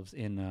themselves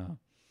in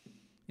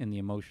the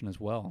emotion as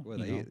well. Well,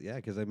 yeah,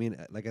 because I mean,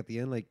 like at the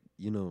end, like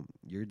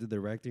you're the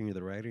director and you're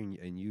the writer,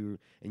 and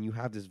you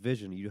have this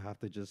vision. You have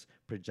to just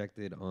project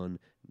it on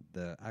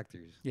the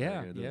actors. that are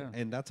Yeah, gonna do it. yeah.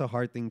 And that's a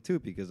hard thing too,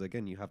 because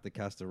again, you have to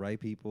cast the right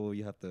people.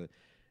 You have to,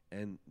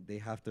 and they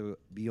have to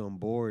be on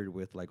board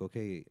with like,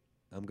 okay,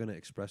 I'm gonna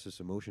express this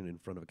emotion in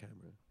front of a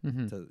camera.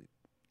 Mm-hmm. To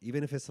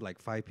even if it's like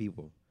 5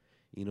 people,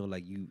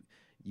 like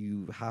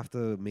you have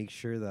to make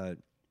sure that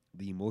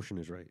the emotion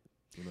is right.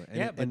 And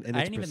yeah, but and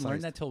I it's didn't even learn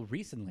precise. that till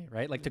recently,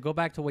 right? Like to go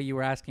back to what you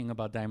were asking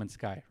about Diamond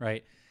Sky,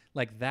 right?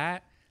 Like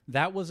that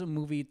was a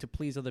movie to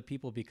please other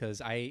people,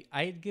 because I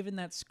had given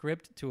that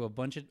script to a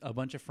bunch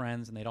of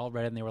friends, and they'd all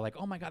read it and they were like,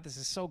 "Oh my god, this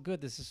is so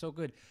good! This is so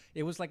good!"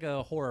 It was like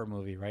a horror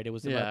movie, right? It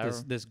was Yeah,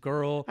 about this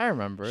girl. I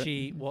remember it.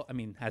 I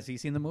mean, has he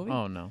seen the movie?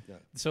 Oh no.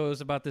 So it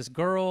was about this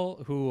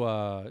girl who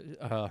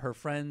her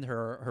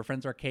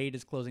friend's arcade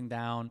is closing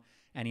down,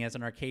 and he has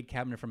an arcade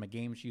cabinet from a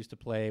game she used to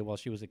play while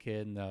she was a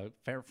kid. And the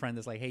friend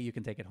is like, hey, you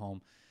can take it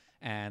home,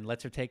 and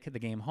lets her take the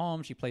game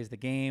home. She plays the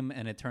game,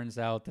 and it turns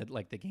out that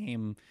like the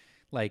game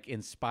like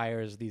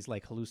inspires these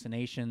like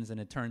hallucinations, and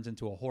it turns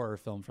into a horror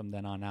film from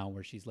then on out,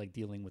 where she's like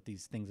dealing with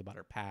these things about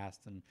her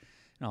past and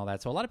all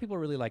that. So a lot of people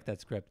really like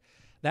that script.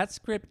 That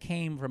script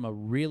came from a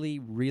really,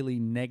 really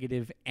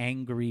negative,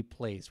 angry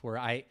place where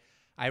I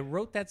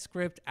wrote that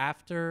script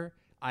after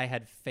I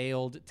had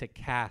failed to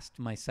cast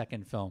my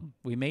second film.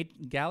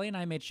 Gally and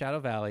I made Shadow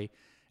Valley,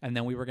 and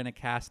then we were going to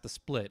cast The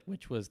Split,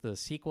 which was the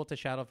sequel to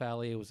Shadow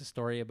Valley. It was a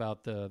story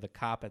about the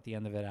cop at the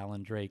end of it,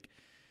 Alan Drake.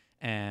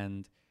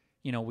 And,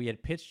 you know, we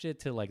had pitched it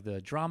to like the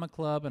drama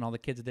club, and all the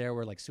kids there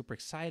were like super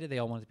excited. They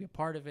all wanted to be a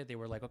part of it. They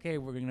were like, okay,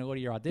 we're going to go to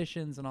your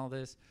auditions and all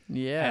this.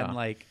 Yeah. And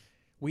like,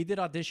 we did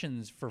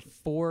auditions for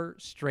 4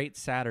 straight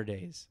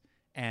Saturdays.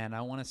 And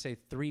I want to say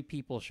 3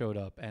 people showed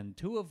up, and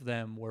 2 of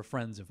them were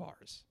friends of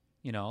ours,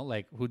 you know,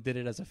 like who did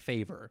it as a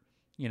favor,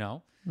 you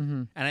know?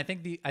 Mm-hmm. And I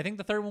think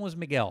the third one was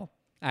Miguel,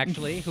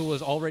 actually, who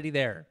was already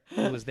there.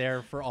 Who was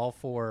there for all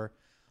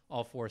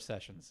four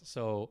sessions.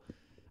 So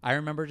I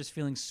remember just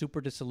feeling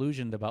super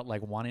disillusioned about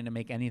like wanting to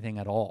make anything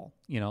at all,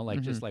 you know,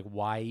 like just like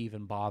why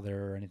even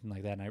bother or anything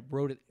like that. And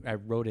I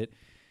wrote it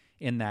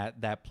in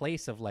that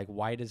place of like,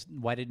 why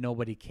did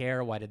nobody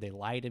care? Why did they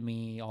lie to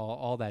me?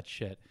 All that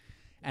shit.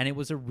 And it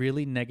was a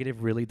really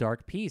negative, really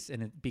dark piece.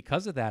 And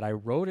because of that, I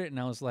wrote it and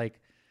I was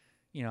like,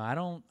 you know, I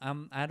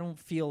don't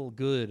feel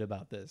good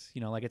about this.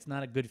 You know, like it's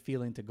not a good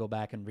feeling to go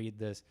back and read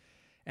this.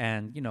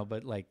 And, you know,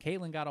 but like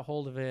Caitlin got a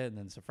hold of it, and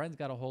then some friends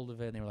got a hold of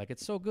it, and they were like,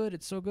 it's so good,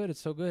 it's so good,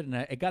 it's so good. And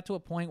it got to a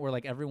point where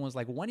like everyone was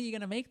like, when are you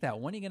going to make that?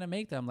 When are you going to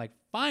make that? I'm like,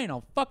 fine,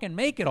 I'll fucking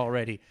make it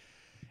already.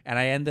 And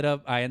I ended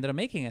up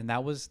making it. And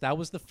that was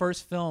the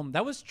first film.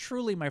 That was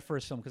truly my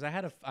first film, because I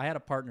had a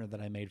partner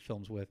that I made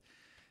films with.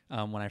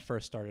 When I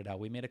first started out,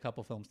 we made a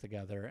couple films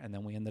together, and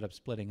then we ended up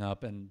splitting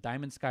up. And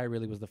Diamond Sky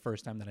really was the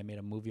first time that I made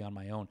a movie on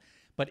my own.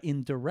 But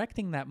in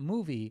directing that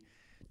movie,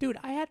 dude,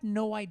 I had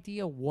no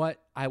idea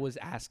what I was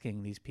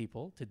asking these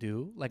people to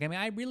do. Like, I mean,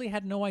 I really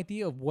had no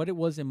idea of what it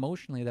was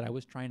emotionally that I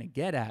was trying to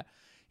get at.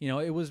 You know,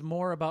 it was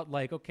more about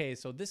like, okay,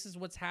 so this is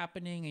what's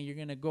happening, and you're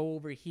going to go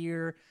over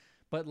here.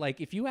 But like,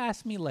 if you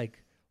ask me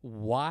like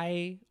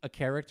why a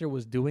character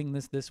was doing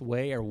this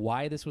way, or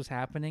why this was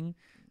happening,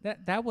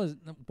 that was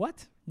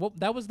what? Well,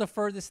 that was the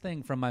furthest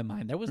thing from my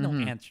mind. There was no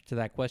answer to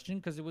that question,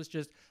 because it was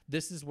just,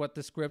 this is what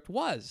the script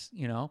was,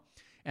 you know?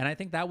 And I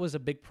think that was a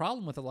big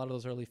problem with a lot of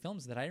those early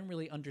films, that I didn't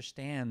really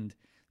understand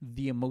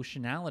the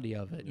emotionality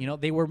of it. You know,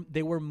 they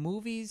were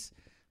movies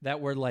that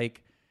were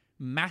like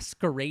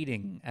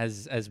masquerading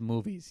as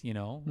movies, you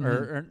know,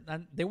 or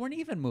they weren't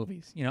even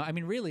movies, you know? I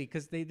mean, really,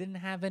 because they didn't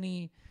have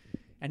any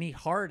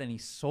heart, any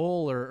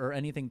soul, or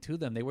anything to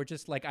them. They were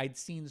just like, I'd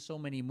seen so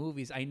many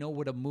movies. I know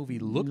what a movie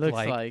looks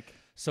like.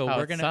 So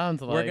we're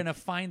gonna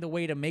find a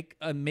way to make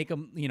a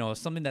you know,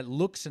 something that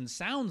looks and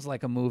sounds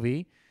like a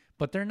movie,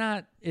 but you're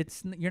not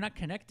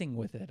connecting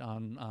with it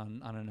on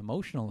an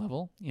emotional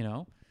level, you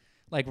know.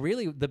 Like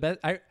really, the best.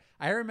 I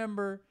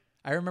remember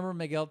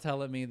Miguel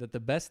telling me that the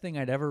best thing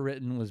I'd ever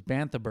written was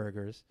Bantha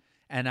Burgers.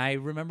 And I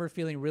remember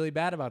feeling really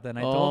bad about that. And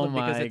I told him,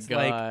 because it's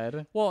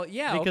like, well,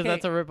 yeah, because okay.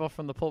 that's a ripoff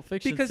from the Pulp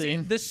Fiction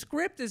scene. The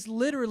script is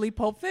literally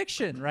Pulp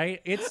Fiction,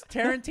 right? It's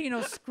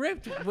Tarantino's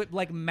script with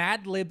like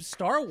Mad Lib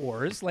Star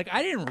Wars. Like,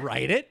 I didn't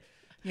write it,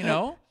 you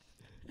know?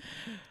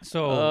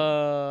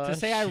 So to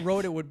say I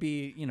wrote it would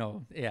be, you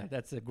know, yeah,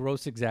 that's a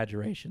gross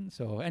exaggeration.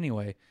 So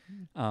anyway,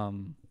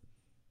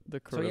 the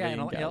so yeah,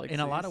 Carillion in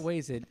a lot of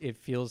ways, it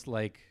feels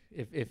like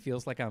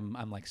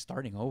I'm like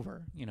starting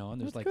over, you know.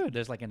 And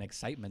there's like an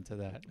excitement to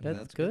that.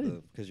 That's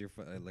good, because you're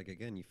like,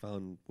 again, you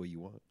found what you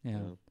want. Yeah. You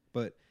know?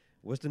 But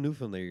what's the new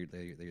film that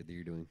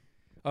you're doing?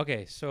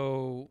 Okay,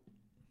 so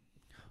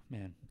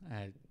man,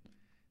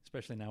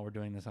 especially now we're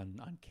doing this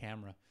on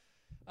camera.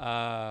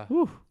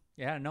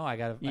 Yeah, no, I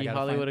got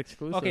Hollywood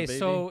exclusive. Okay, baby.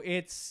 so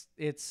it's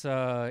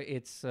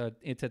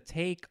a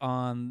take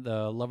on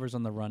the Lovers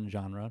on the Run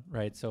genre,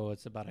 right? So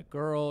it's about a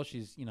girl.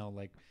 She's, you know,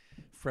 like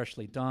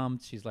freshly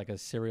dumped. She's like a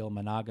serial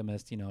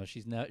monogamist. You know,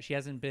 she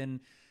hasn't been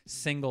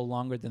single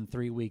longer than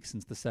 3 weeks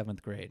since the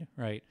 7th grade,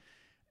 right?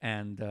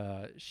 And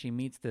she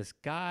meets this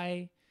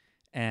guy,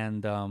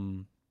 and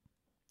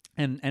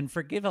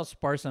forgive how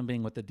sparse I'm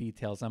being with the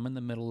details. I'm in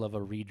the middle of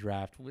a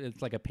redraft.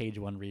 It's like a page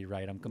 1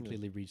 rewrite. I'm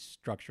completely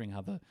restructuring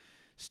how the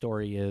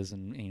story is,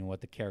 and you know what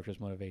the characters'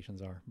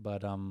 motivations are.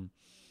 But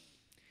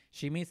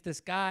she meets this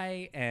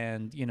guy,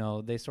 and you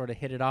know they sort of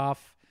hit it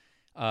off.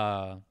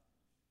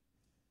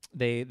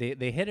 They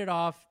hit it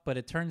off, but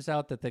it turns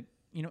out that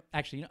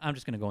I'm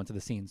just going to go into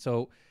the scene.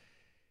 So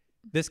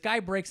this guy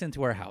breaks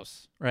into her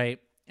house, right?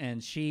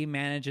 And she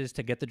manages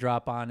to get the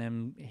drop on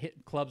him,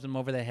 clubs him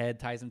over the head,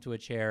 ties him to a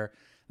chair.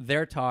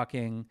 They're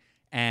talking.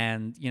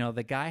 And, you know,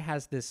 the guy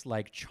has this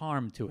like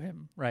charm to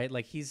him, right?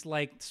 Like he's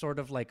like sort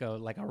of like a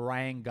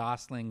Ryan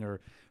Gosling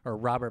or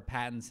Robert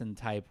Pattinson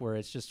type, where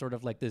it's just sort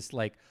of like this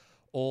like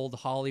old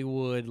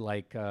Hollywood,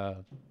 like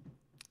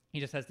he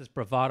just has this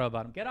bravado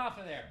about him. Get off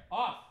of there.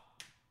 Off.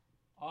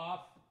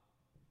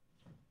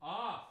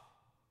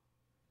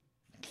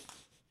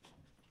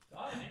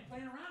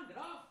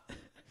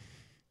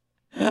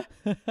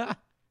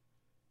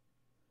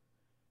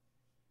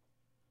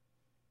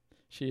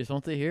 She just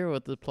wants to hear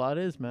what the plot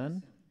is,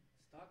 man.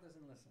 Stock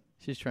doesn't listen.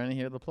 She's trying to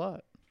hear the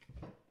plot.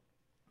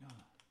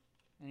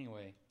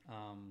 Anyway,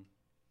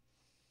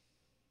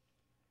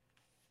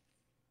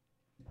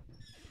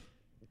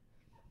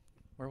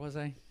 where was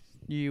I?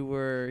 You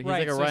were. He's Right,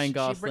 like a so Ryan she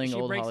Gosling, she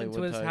old breaks Hollywood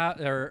into his type.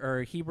 house,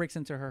 or he breaks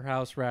into her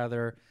house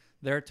rather.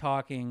 They're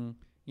talking,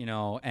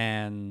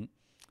 and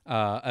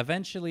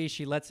eventually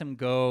she lets him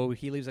go.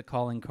 He leaves a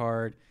calling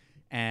card,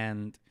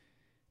 and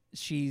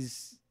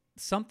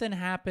something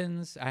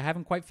happens. I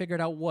haven't quite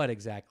figured out what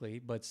exactly,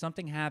 but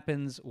something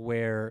happens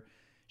where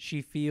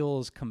she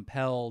feels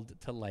compelled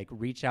to like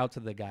reach out to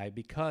the guy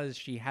because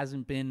she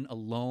hasn't been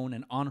alone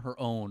and on her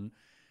own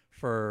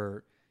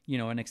for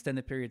an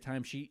extended period of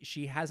time.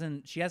 She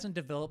hasn't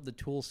developed the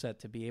tool set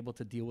to be able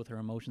to deal with her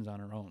emotions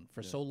on her own.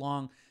 For so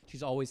long,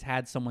 she's always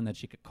had someone that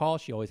she could call.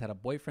 She always had a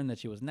boyfriend that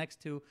she was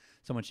next to,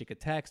 someone she could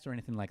text or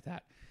anything like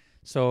that.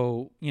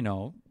 So,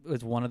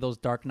 it's one of those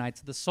dark nights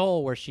of the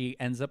soul where she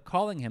ends up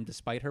calling him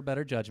despite her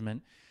better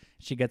judgment.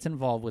 She gets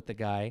involved with the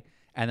guy,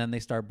 and then they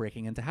start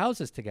breaking into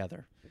houses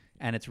together.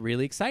 And it's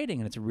really exciting,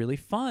 and it's really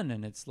fun,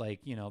 and it's like,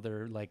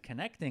 they're like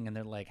connecting, and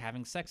they're like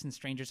having sex in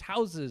strangers'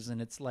 houses,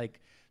 and it's like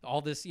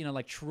all this,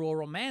 like true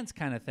romance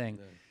kind of thing.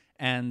 Yeah.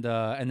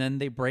 And then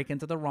they break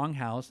into the wrong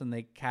house, and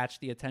they catch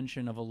the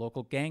attention of a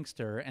local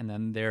gangster, and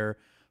then they're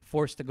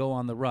forced to go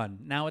on the run.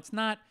 Now, it's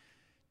not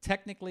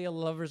technically a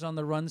lovers on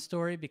the run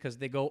story because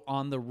they go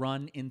on the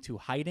run into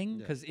hiding,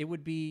 because it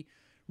would be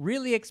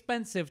really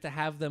expensive to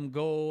have them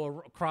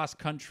go across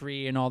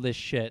country and all this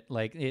shit.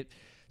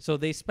 So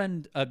they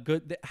spend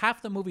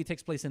half the movie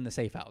takes place in the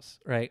safe house,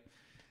 right?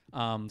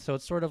 So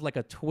it's sort of like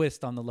a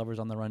twist on the lovers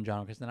on the run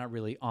genre because they're not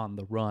really on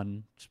the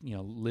run,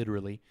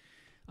 literally.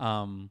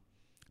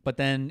 But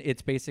then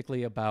it's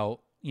basically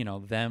about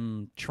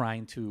them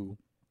trying to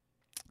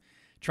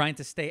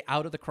stay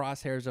out of the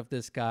crosshairs of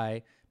this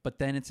guy. But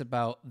then it's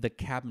about the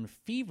cabin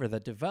fever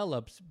that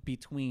develops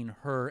between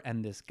her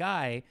and this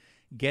guy,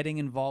 getting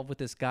involved with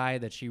this guy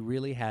that she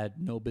really had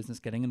no business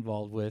getting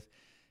involved with,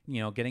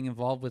 getting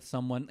involved with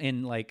someone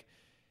in like,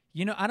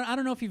 I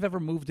don't know if you've ever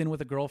moved in with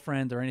a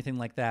girlfriend or anything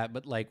like that,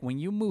 but like when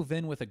you move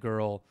in with a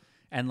girl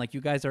and like you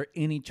guys are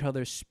in each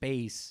other's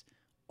space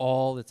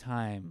all the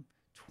time,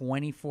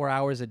 24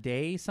 hours a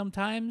day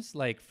sometimes,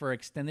 like for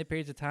extended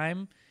periods of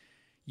time,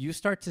 you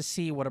start to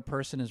see what a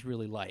person is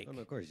really like. Oh,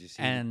 of course, you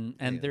see. And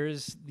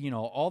there's,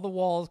 all the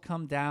walls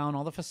come down,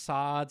 all the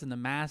facades and the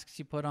masks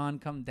you put on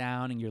come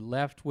down, and you're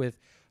left with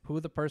who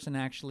the person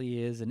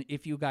actually is and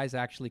if you guys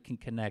actually can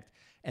connect.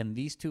 And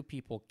these two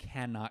people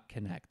cannot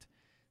connect.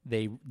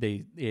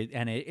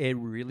 It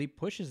really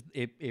pushes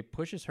it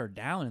pushes her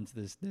down into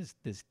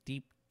this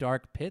deep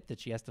dark pit that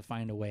she has to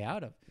find a way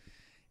out of.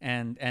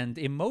 And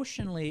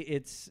emotionally,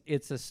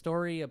 it's a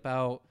story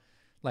about,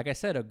 like I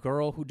said, a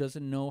girl who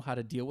doesn't know how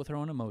to deal with her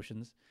own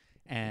emotions,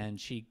 and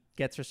she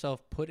gets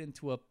herself put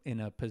in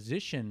a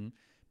position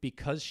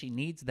because she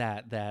needs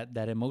that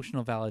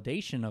emotional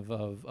validation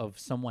of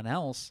someone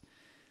else,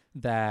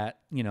 that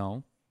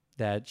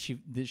that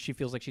she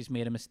feels like she's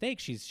made a mistake.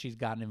 She's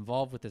gotten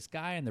involved with this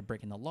guy, and they're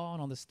breaking the law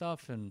and all this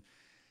stuff, and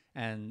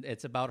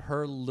it's about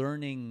her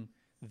learning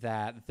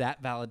that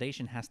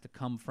validation has to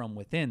come from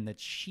within, that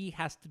she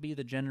has to be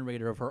the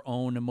generator of her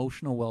own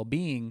emotional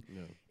well-being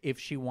if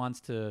she wants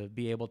to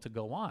be able to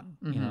go on,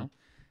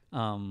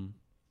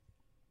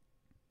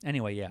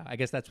 Anyway, yeah, I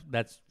guess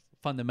that's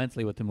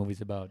fundamentally what the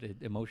movie's about,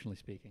 emotionally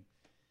speaking.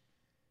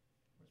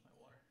 Where's my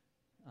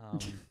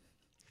water?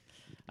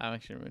 I'm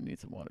actually going to need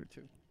some water,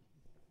 too.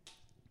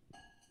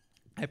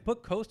 I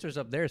put coasters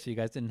up there so you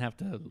guys didn't have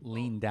to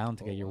lean down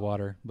to get your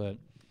water, but...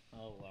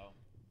 Oh, wow.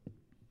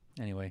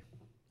 Anyway...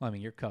 Well, I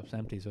mean, your cup's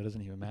empty, so it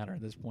doesn't even matter at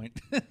this point.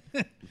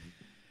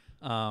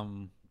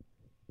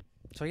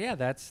 So yeah,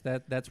 that's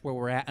where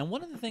we're at. And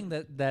one of the things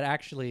that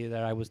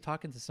I was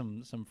talking to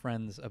some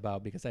friends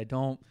about, because I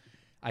don't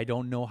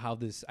know how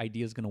this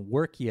idea is going to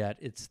work yet.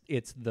 It's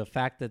the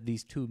fact that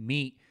these two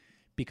meet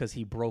because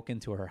he broke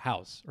into her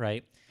house,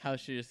 right? How is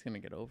she just going to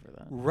get over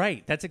that?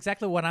 Right. That's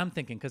exactly what I'm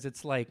thinking, because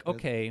it's like,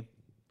 okay,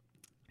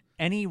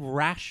 any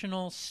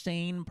rational,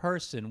 sane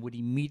person would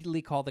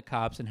immediately call the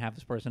cops and have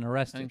this person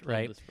arrested,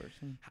 right? This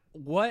person.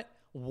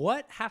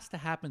 What has to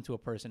happen to a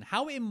person?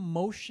 How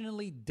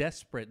emotionally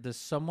desperate does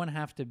someone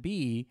have to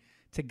be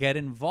to get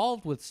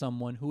involved with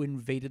someone who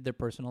invaded their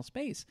personal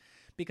space?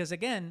 Because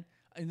again,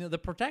 the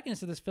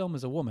protagonist of this film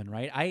is a woman,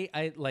 right?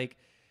 I like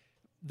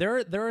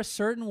there are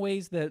certain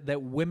ways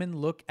that women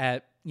look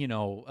at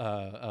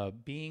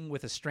being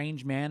with a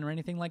strange man or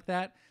anything like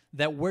that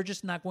we're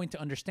just not going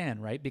to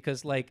understand, right?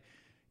 Because like,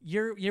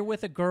 you're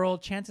with a girl,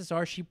 chances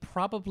are she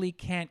probably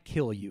can't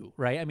kill you,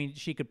 right? I mean,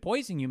 she could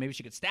poison you, maybe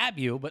she could stab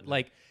you, but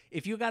like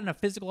if you got in a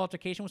physical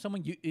altercation with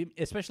someone,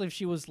 especially if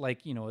she was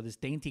like, this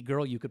dainty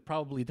girl, you could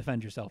probably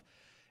defend yourself.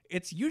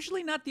 It's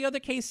usually not the other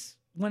case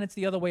when it's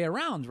the other way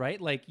around, right?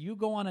 Like you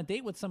go on a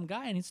date with some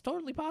guy and it's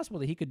totally possible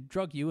that he could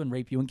drug you and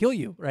rape you and kill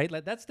you, right?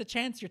 Like that's the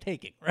chance you're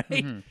taking, right?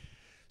 Mm-hmm.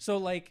 So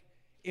like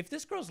if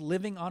this girl's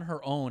living on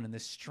her own and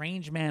this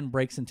strange man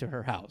breaks into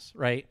her house,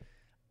 right?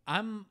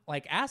 I'm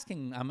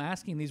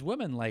asking these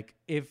women, like,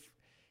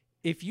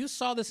 if you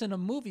saw this in a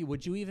movie,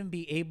 would you even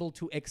be able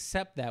to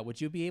accept that?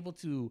 Would you be able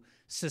to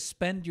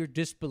suspend your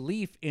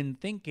disbelief in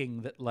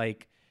thinking that,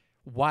 like,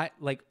 why,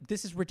 like,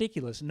 this is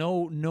ridiculous?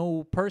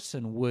 No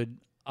person would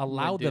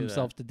allow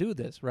themselves to do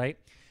this, right?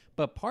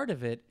 But part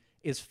of it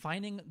is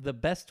finding the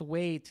best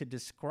way to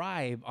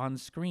describe on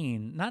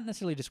screen, not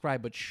necessarily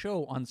describe, but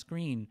show on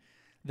screen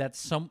that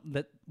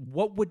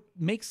what would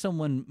make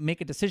someone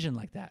make a decision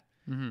like that.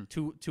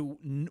 To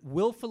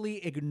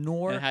willfully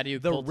ignore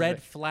the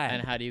red flag.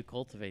 And how do you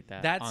cultivate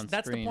that?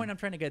 That's the point I'm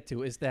trying to get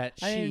to, is that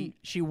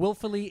she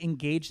willfully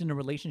engaged in a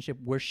relationship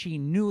where she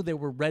knew there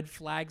were red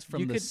flags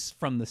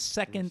from the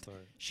second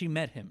she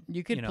met him.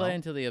 You could play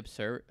into the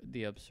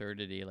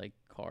absurdity like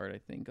card, I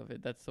think of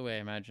it. That's the way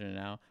I imagine it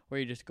now, where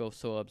you just go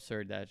so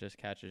absurd that it just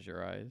catches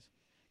your eyes.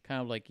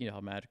 Kind of like, you know,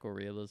 how magical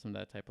realism,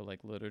 that type of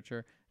like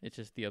literature. It's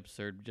just the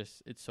absurd,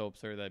 it's so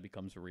absurd that it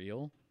becomes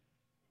real.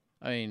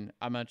 I mean,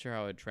 I'm not sure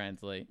how it would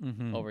translate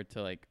over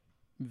to like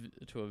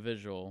to a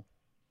visual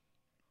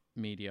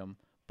medium,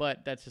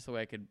 but that's just the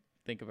way I could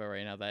think of it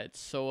right now. That it's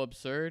so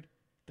absurd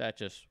that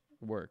just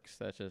works.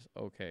 That's just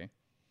okay.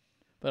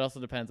 But it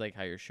also depends like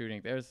how you're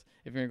shooting. If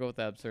you're gonna go with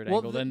that absurd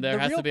angle, then there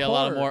has to be a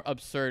lot of more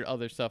absurd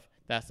other stuff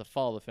that has to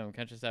follow the film. You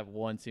can't just have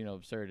one scene of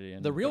absurdity.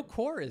 The real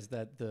core is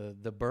that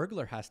the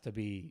burglar has to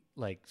be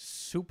like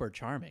super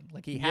charming.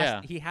 Like he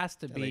has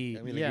to be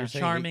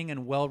charming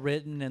and well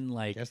written, and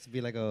like he has to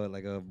be like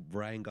a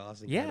Ryan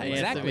Gosling. Yeah, kind of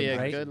exactly. Has to be a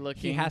right? good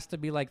looking. He has to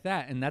be like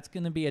that, and that's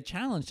going to be a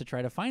challenge to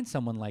try to find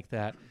someone like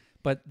that.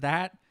 But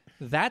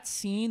that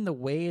scene, the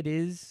way it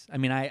is, I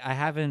mean, I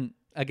haven't.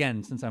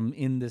 Again, since I'm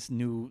in this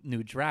new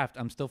draft,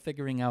 I'm still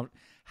figuring out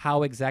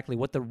how exactly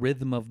what the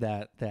rhythm of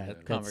that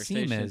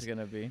conversation scene is going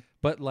to be.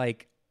 But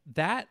like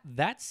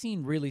that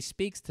scene really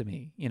speaks to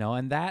me, you know,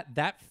 and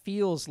that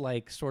feels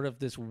like sort of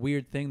this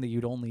weird thing that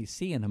you'd only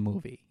see in a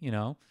movie, you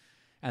know,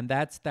 and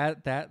that's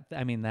that.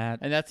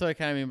 And that's what I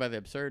kind of mean by the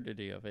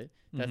absurdity of it.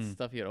 That's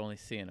stuff you'd only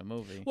see in a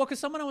movie. Well, because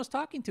someone I was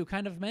talking to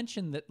kind of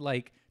mentioned that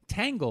like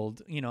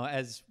Tangled, you know,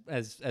 as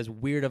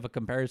weird of a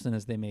comparison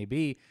as they may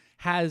be,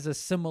 has a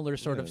similar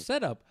sort of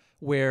setup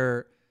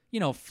where, you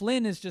know,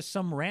 Flynn is just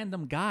some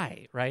random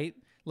guy, right?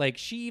 Like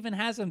she even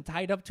has him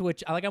tied up to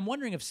like I'm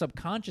wondering if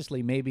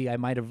subconsciously maybe I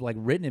might have like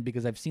written it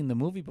because I've seen the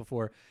movie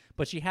before,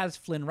 but she has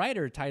Flynn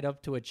Rider tied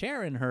up to a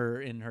chair in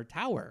her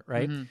tower,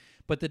 right?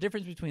 But the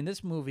difference between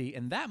this movie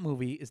and that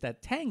movie is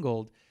that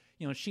Tangled,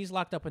 you know, she's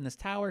locked up in this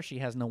tower. She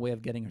has no way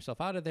of getting herself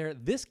out of there.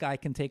 This guy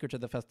can take her to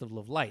the Festival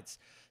of Lights.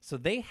 So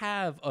they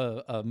have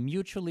a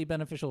mutually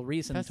beneficial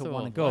reason to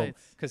want to go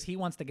because he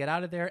wants to get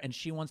out of there and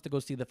she wants to go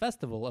see the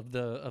festival of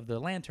the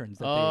lanterns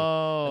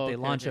that they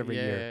launch every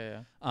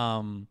year.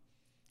 Yeah.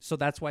 So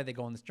that's why they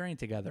go on this journey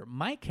together.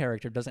 My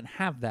character doesn't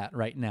have that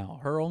right now.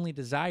 Her only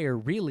desire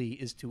really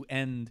is to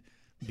end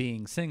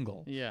being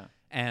single. Yeah.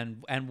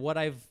 And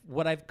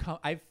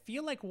I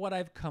feel like what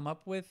I've come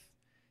up with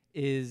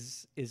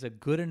is a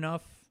good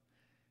enough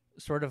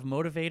sort of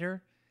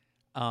motivator.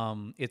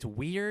 It's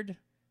weird.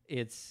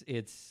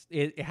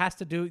 It has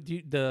to do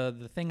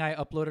the thing I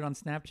uploaded on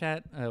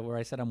Snapchat where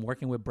I said I'm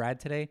working with Brad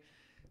today.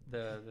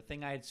 The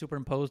thing I had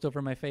superimposed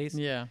over my face.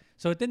 Yeah.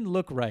 So it didn't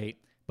look right,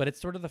 but it's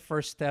sort of the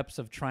first steps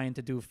of trying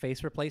to do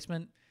face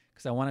replacement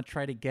because I want to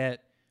try to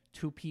get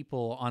two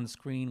people on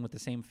screen with the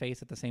same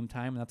face at the same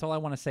time. And that's all I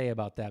want to say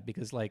about that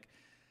because like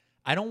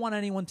I don't want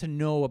anyone to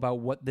know about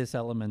what this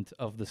element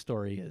of the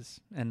story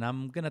is. And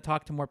I'm going to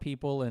talk to more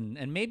people.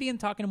 And maybe in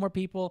talking to more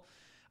people,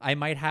 I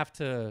might have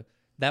to...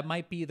 That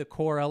might be the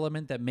core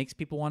element that makes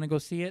people want to go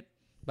see it.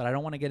 But I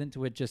don't want to get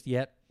into it just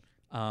yet.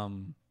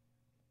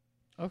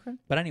 Okay.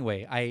 But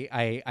anyway,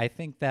 I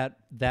think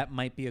that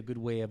might be a good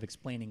way of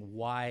explaining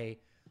why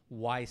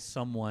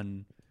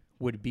someone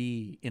would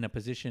be in a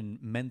position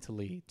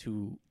mentally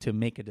to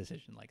make a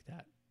decision like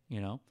that, you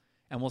know?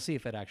 And we'll see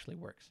if it actually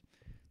works.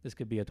 This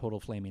could be a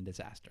total flaming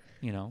disaster,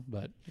 you know,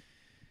 but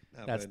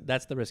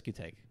that's the risk you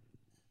take.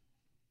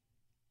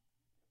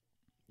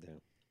 Yeah.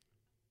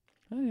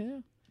 Oh yeah,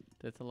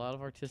 that's a lot of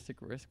artistic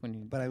risk when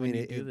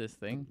you do this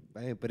thing.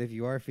 But if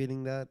you are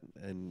feeling that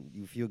and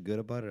you feel good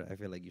about it, I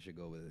feel like you should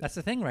go with it. That's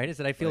the thing, right? Is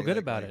that I feel good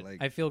about it.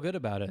 I feel good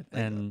about it,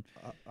 and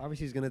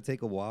obviously it's gonna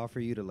take a while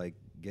for you to like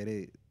get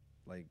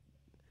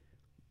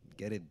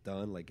it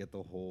done, like get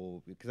the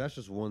whole, because that's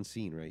just one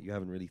scene, right? You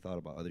haven't really thought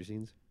about other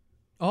scenes.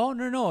 Oh,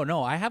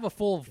 no. I have a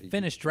full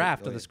finished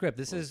draft of the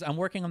script. I'm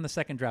working on the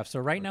second draft.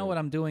 So right now what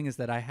I'm doing is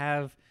that I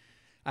have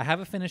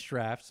a finished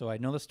draft. So I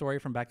know the story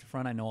from back to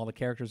front. I know all the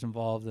characters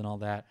involved and all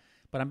that.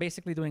 But I'm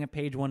basically doing a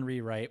page one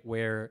rewrite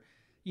where,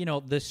 you know,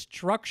 the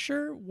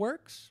structure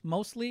works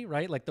mostly,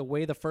 right? Like the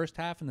way the first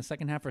half and the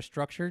second half are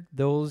structured,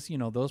 those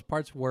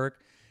parts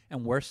work.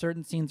 And where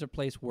certain scenes are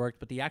placed worked,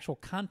 but the actual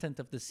content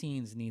of the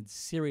scenes needs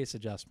serious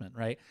adjustment,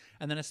 right?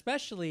 And then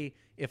especially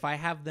if I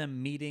have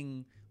them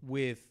meeting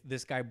with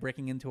this guy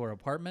breaking into her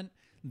apartment,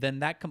 then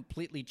that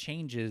completely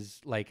changes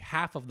like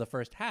half of the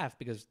first half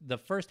because the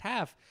first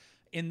half,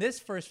 in this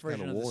first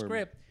version of the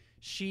script,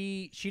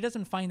 she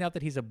doesn't find out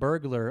that he's a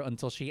burglar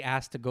until she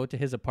asks to go to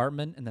his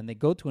apartment, and then they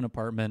go to an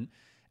apartment,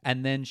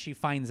 and then she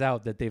finds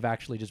out that they've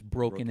actually just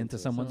broken into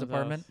someone's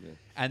apartment. Yeah.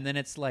 And then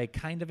it's like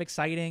kind of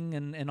exciting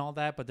and all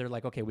that, but they're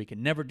like, okay, we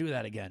can never do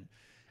that again.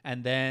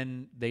 And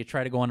then they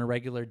try to go on a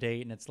regular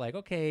date, and it's like,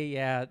 okay,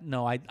 yeah,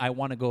 no, I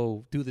want to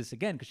go do this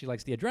again because she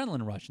likes the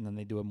adrenaline rush, and then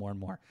they do it more and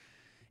more.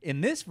 In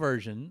this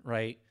version,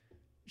 right,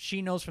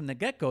 she knows from the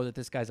get-go that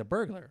this guy's a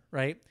burglar,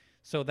 right?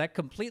 So that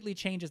completely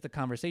changes the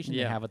conversation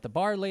they have at the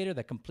bar later.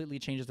 That completely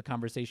changes the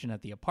conversation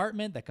at the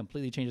apartment. That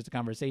completely changes the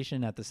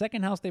conversation at the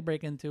second house they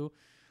break into.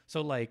 So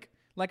like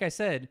I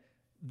said,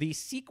 the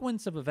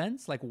sequence of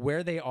events, like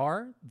where they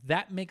are,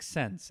 that makes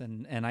sense.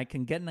 And I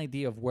can get an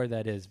idea of where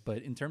that is. But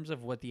in terms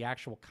of what the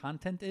actual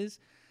content is,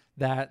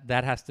 that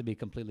has to be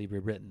completely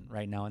rewritten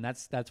right now. And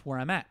that's where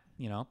I'm at,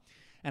 you know.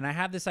 And I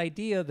have this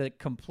idea that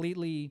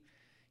completely,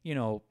 you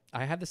know,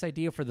 I have this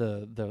idea for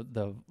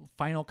the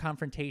final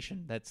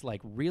confrontation that's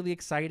like really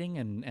exciting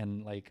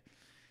and like,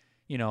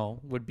 you know,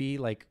 would be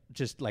like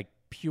just like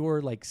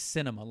pure like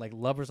cinema, like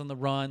Lovers on the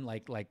Run,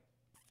 like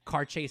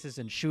car chases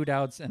and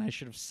shootouts. And I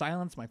should have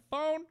silenced my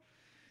phone.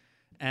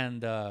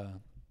 And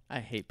I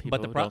hate people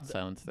who don't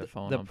silence their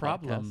phone. The on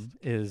problem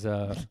is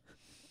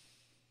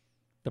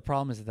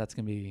that's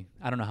gonna be.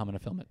 I don't know how I'm gonna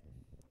film it.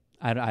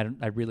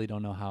 I really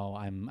don't know how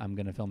I'm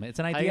gonna film it. It's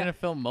an idea. How are you gonna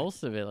film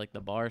most of it, like the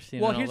bar scene?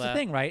 Well, and all here's the that?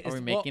 thing, right? Are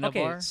we making a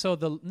bar? So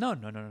no.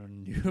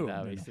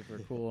 That would be super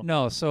cool.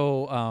 No,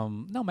 so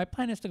no, my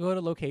plan is to go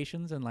to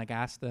locations and like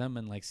ask them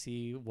and like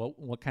see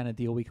what kind of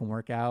deal we can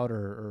work out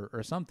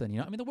or something. You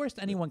know, I mean, the worst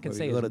anyone can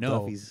say is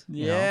no. you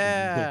know?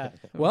 Yeah.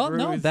 Well,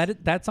 no, Bruce.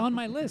 that's on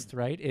my list,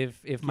 right?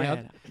 If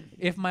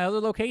my other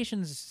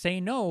locations say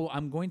no,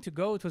 I'm going to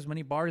go to as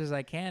many bars as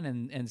I can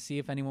and see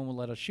if anyone will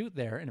let us shoot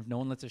there. And if no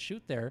one lets us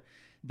shoot there,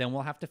 then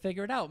we'll have to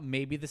figure it out.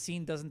 Maybe the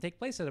scene doesn't take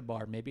place at a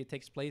bar. Maybe it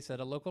takes place at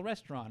a local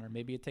restaurant, or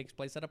maybe it takes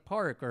place at a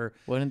park. Or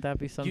wouldn't that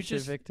be some You shit,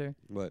 just- Victor?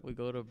 What? We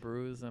go to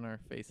Brews and our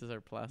faces are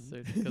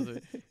plastered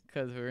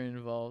because we're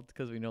involved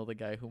because we know the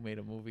guy who made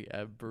a movie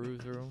at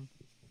Brews Room.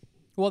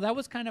 well, that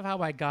was kind of how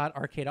I got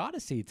Arcade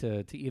Odyssey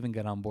to even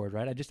get on board,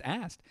 right? I just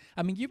asked.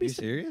 I mean, You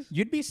serious?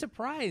 You'd be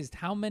surprised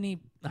how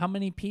many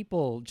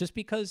people, just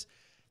because,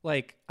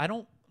 like,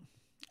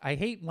 I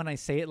hate when I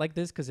say it like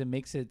this because it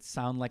makes it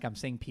sound like I'm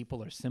saying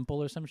people are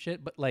simple or some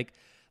shit. But like,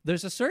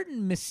 there's a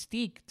certain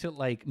mystique to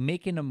like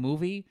making a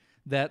movie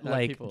that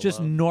like people just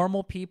love.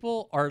 normal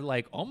people are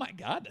like, oh my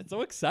God, that's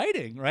so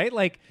exciting, right?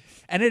 Like,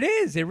 and it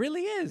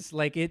really is.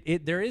 Like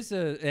there is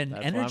an That's why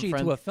I'm energy to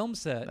friends- a film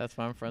set That's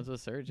why I'm friends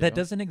with Sergio. that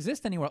doesn't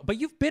exist anywhere.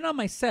 But you've been on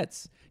my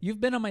sets.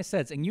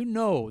 And you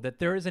know that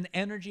there is an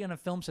energy on a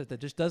film set that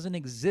just doesn't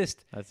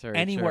exist That's very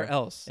anywhere true.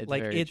 else. It's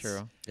like very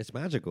true. It's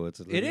magical. it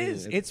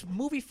is. It's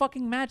movie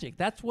fucking magic.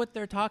 That's what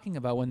they're talking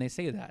about when they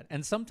say that.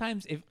 And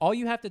sometimes if all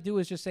you have to do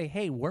is just say,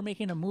 "Hey, we're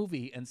making a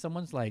movie," and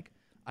someone's like,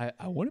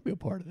 I want to be a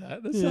part of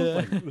that.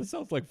 That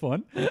sounds like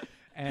fun.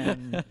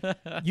 And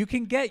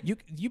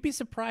you'd be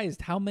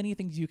surprised how many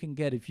things you can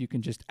get if you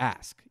can just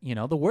ask. You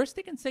know, the worst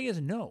they can say is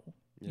no.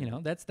 You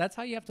know, that's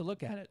how you have to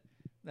look at it.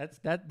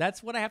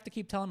 That's what I have to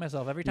keep telling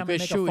myself every time I could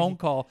make a shoot- phone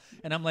call,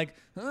 and I'm like,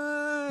 You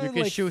like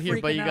can shoot here,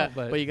 but freaking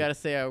out, you got to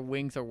say our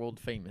wings are world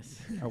famous.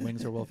 our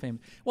wings are well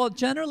famous. Well,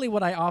 generally,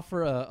 what I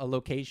offer a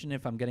location,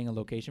 if I'm getting a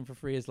location for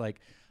free, is like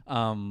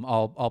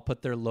I'll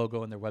put their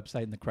logo and their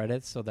website in the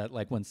credits, so that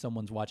like when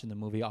someone's watching the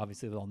movie,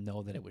 obviously they'll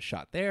know that it was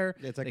shot there.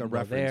 It's like They a can go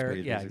reference there.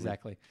 page, Yeah, basically.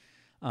 exactly.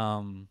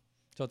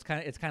 So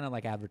it's kind of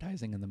like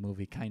advertising in the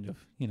movie, kind of.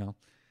 You know.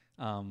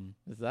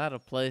 Is that a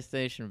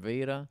PlayStation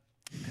Vita?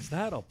 Is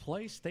that a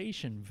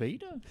PlayStation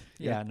Vita?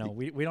 Yeah, no,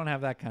 we don't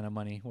have that kind of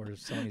money where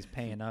Sony's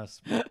paying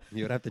us.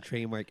 You would have to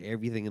trademark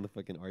everything in the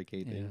fucking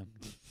arcade Yeah. thing.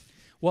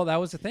 Well, that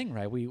was the thing,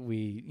 right?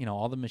 We you know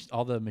all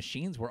the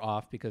machines were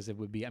off because it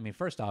would be. I mean,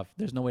 first off,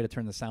 there's no way to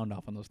turn the sound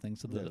off on those things,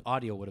 so the Yeah.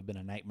 audio would have been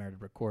a nightmare to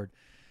record.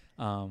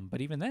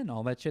 But even then,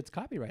 all that shit's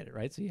copyrighted,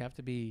 right? So you have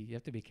to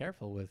be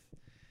careful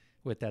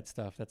with that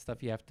stuff. That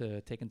stuff you have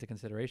to take into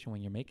consideration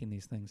when you're making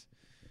these things.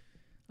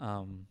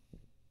 I'm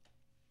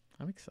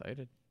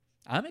excited.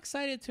 I'm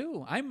excited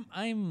too. I'm.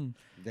 Damn,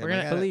 We're I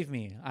gonna gotta- Believe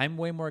me, I'm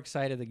way more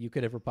excited than you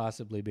could ever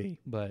possibly be.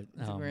 But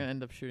I think we're gonna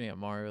end up shooting at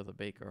Mario the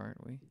Baker,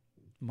 aren't we?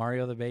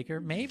 Mario the Baker,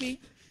 maybe.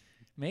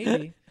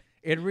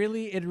 It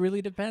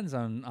really depends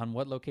on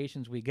what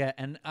locations we get,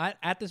 and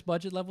at this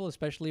budget level,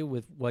 especially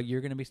with what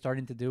you're going to be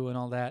starting to do and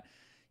all that,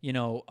 you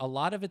know, a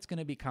lot of it's going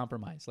to be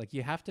compromised. Like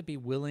you have to be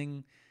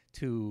willing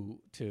to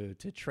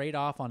trade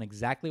off on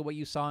exactly what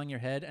you saw in your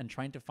head and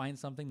trying to find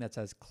something that's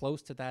as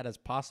close to that as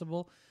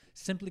possible,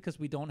 simply because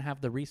we don't have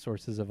the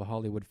resources of a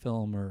Hollywood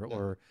film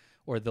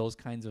or those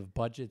kinds of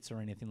budgets or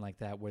anything like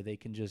that where they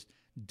can just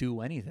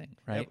do anything,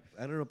 right?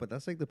 I don't know, but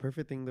that's like the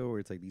perfect thing though, where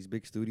it's like these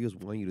big studios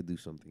want you to do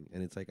something,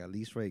 and it's like at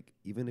least like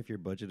even if your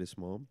budget is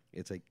small,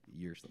 it's like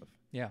your stuff.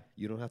 Yeah.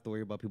 You don't have to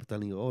worry about people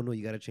telling you, "Oh no,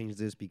 you got to change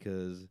this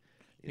because."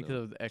 You Because know,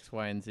 of X,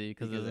 Y, and Z.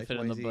 Because it doesn't X, fit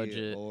Y, in the Z,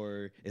 budget.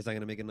 or it's not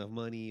gonna make enough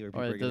money, or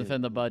people Or are it gonna- doesn't fit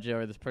in the budget,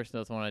 or this person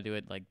doesn't want to do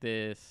it like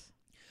this.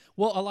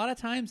 Well, a lot of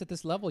times at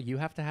this level, you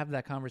have to have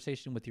that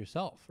conversation with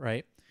yourself,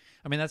 right?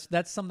 I mean,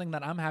 that's something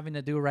that I'm having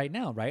to do right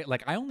now, right?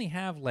 Like I only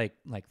have like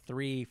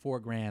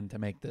 3-4 grand to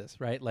make this,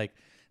 right? Like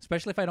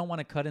especially if I don't want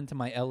to cut into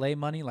my LA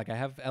money. Like I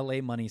have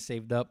LA money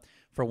saved up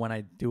for when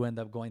I do end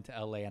up going to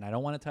LA, and I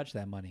don't want to touch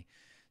that money.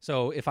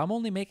 So if I'm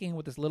only making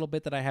with this little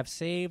bit that I have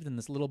saved and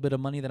this little bit of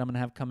money that I'm gonna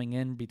have coming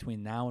in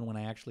between now and when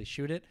I actually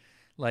shoot it,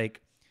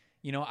 like,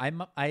 you know,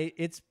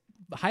 it's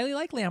highly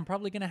likely I'm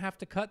probably gonna have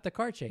to cut the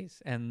car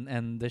chase and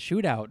the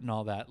shootout and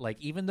all that. Like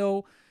even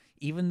though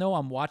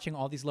I'm watching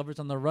all these Lovers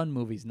on the Run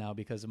movies now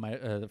because of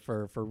my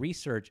for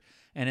research,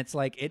 and it's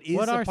like it is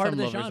What a are part some of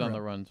the Lovers genre. on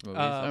the Runs movies?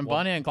 Well,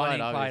 Bonnie and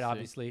Clyde,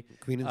 obviously.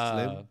 Queen and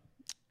Slim.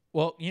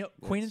 Well, you know,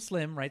 Queen and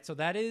Slim, right? So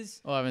that is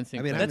Oh, I haven't seen.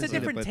 I mean, Queen that's a and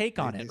Slim. different but take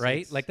on it,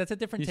 right? Like that's a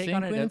different You take seen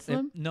on it. Queen and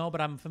Slim? No, but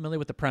I'm familiar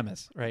with the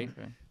premise, right?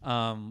 Okay.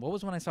 What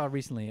was one I saw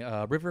recently?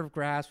 River of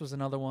Grass was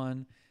another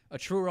one. A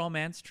True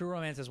Romance. True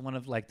Romance is one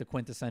of like the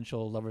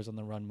quintessential Lovers on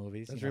the Run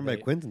movies. That's You know, written by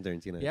they- Quentin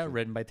Tarantino. Yeah, actually.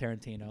 written by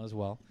Tarantino as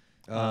well.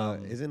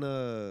 Isn't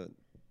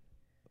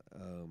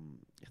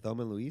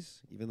Thelma and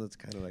Louise? Even though it's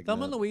kind of like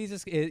Thelma and not- Louise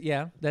is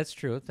yeah, that's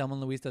true. Thelma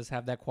and Louise does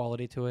have that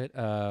quality to it.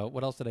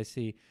 What else did I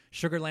see?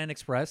 Sugarland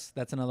Express.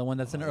 That's another one.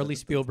 That's an Oh, early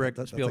Spielberg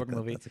that's a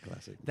movie. That's a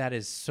classic. That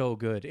is so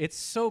good. It's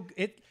so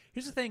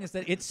here's the thing is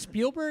that it's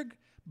Spielberg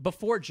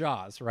before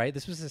Jaws, right?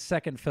 This was his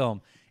second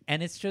film,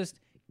 and it's just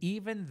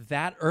even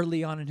that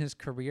early on in his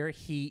career,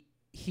 he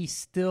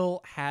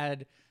still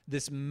had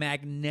this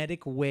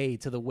magnetic way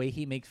to the way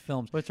he makes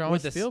films. What's wrong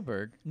with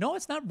Spielberg? No,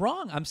 it's not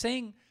wrong. I'm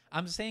saying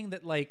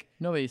that like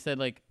No, but you said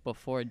like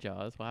before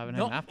Jaws. What happened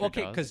to him after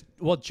okay, Jaws?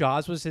 because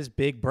Jaws was his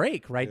big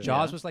break, right? Yeah.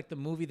 Jaws Yeah. was like the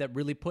movie that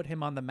really put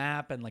him on the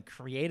map and like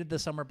created the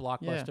summer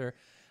blockbuster.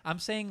 I'm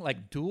saying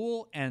like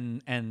Duel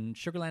and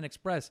Sugarland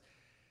Express,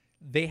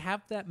 they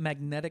have that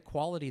magnetic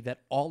quality that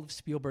all of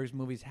Spielberg's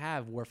movies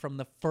have, where from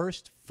the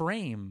first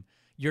frame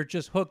you're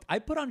just hooked. I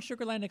put on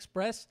Sugarland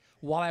Express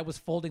while I was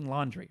folding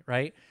laundry,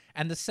 right?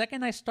 And the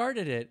second I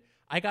started it,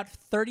 I got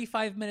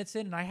 35 minutes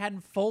in and I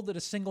hadn't folded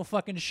a single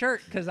fucking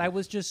shirt because I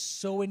was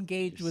just so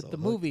engaged You're with so the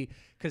hooked. movie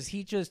because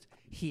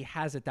he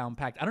has it down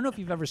packed. I don't know if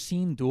you've ever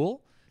seen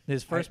Duel,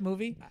 his first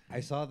movie. I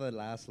saw the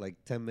last like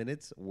 10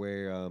 minutes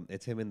where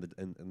it's him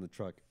in the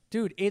truck.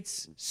 Dude,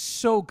 it's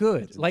so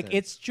good. It's Like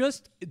intense. it's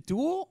just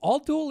Duel. All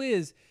Duel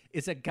is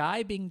a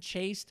guy being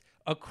chased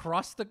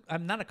across the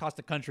I'm not across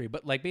the country,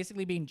 but like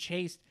basically being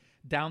chased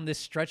down this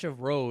stretch of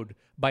road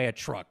by a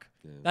truck.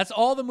 That's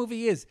all the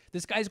movie is.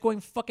 This guy's going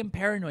fucking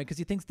paranoid because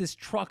he thinks this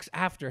truck's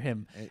after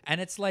him, and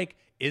it's like,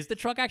 is the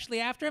truck actually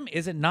after him?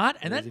 Is it not?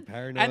 And Or is then he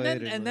paranoid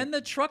or and then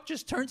the truck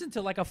just turns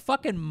into like a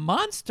fucking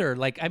monster.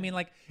 Like I mean,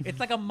 like it's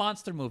like a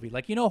monster movie.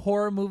 Like you know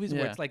horror movies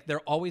where Yeah. it's like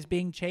they're always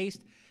being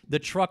chased. The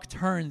truck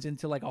turns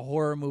into like a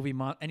horror movie.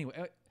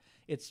 Anyway,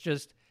 it's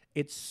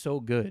so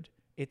good.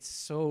 It's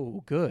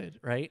so good,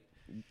 right?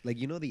 Like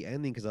you know the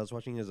ending because I was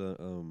watching his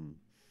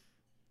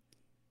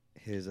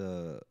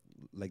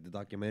like the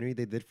documentary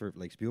they did for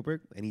like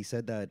Spielberg, and he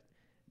said that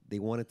they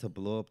wanted to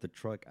blow up the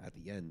truck at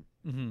the end,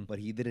 but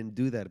he didn't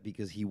do that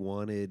because he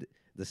wanted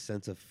the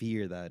sense of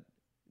fear that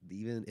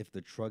even if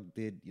the truck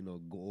did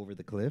go over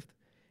the cliff,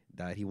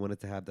 that he wanted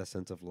to have that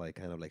sense of like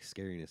kind of like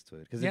scariness to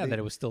it. Yeah, that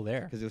it was still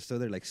there. because it was still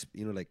there, like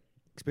like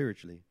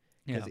spiritually.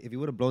 Yeah. Because if you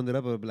would have blown it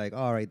up, it would be like,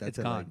 all right, that's It's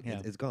it, gone, like,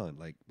 yeah. it's gone.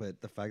 Like,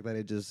 but the fact that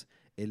it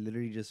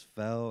literally just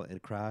fell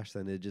and crashed,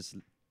 and it just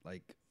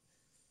like,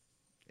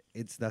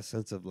 it's that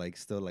sense of like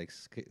still like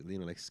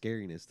like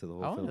scariness to the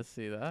whole I want film. to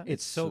see that.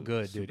 It's so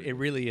good, super dude. good. It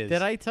really is.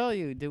 Did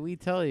we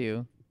tell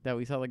you that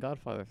we saw The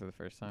Godfather for the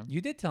first time?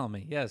 You did tell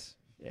me, yes.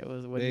 It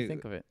was. What do you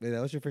think of it? Wait,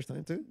 that was your first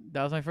time too?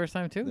 That was my first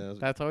time too. That was-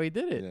 That's how we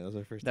did it. Yeah, that was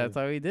our first That's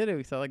time. how we did it.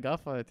 We saw The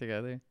Godfather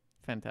together.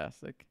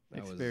 Fantastic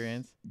That was-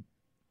 experience.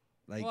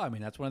 Like, Well, I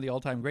mean, that's one of the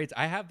all-time greats.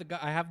 I have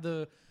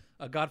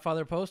a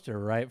Godfather poster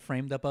right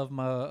framed up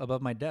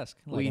above my desk.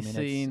 Like, We I mean,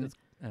 seen-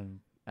 and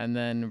And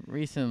then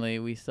recently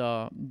we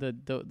saw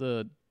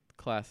the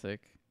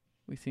classic.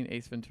 We seen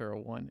Ace Ventura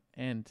 1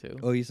 and 2.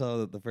 oh, you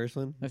saw the first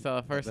one? I saw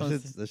the first one.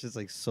 That's just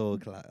like so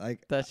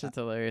like That shit's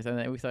hilarious. And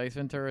then we saw Ace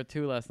Ventura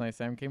 2 last night.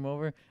 Sam came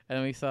over, and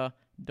then we saw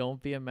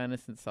Don't Be a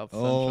Menace in South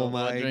Central oh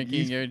while my,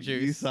 drinking your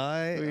juice. You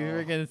saw it? We Oh.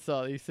 freaking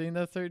saw. You seen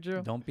that,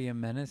 Sergio? Don't Be a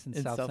Menace in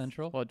South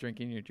Central. while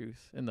drinking your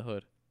juice in the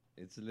hood.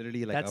 It's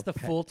literally like That's a the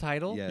full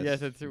title. Yes.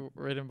 Yes, it's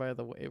written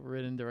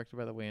directed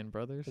by the Wayans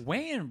brothers.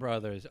 Wayans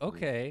Brothers.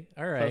 Okay,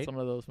 all That's right. one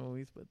of those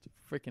movies, but it's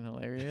freaking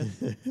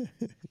hilarious.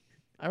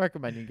 I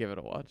recommend you give it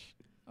a watch.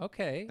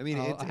 Okay. I mean,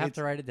 I'll it's- have it's-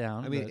 to write it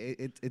down. I mean,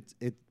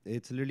 but-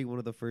 it's literally one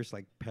of the first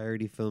like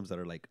parody films that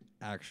are like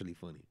actually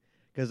funny.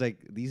 Because like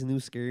these new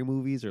scary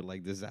movies or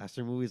like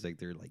disaster movies, like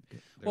they're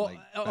well, like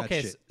bad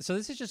okay. shit. So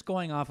this is just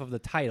going off of the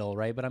title,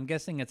 right? But I'm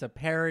guessing it's a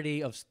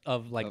parody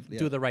of like Yeah.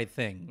 Do the Right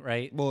Thing,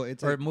 right? Well,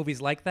 it's or like, movies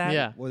like that.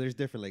 Yeah, well, there's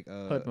different like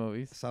hood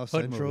movies. South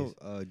Hood Central,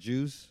 movies.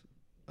 Juice,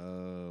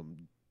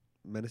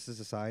 Menace to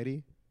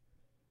Society,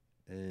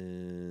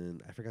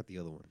 and I forgot the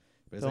other one.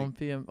 But it's Don't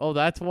be a. Oh,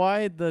 that's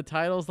why the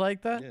title's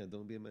like that. yeah,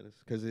 don't be a menace.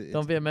 Because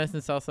Don't be a mess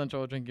in South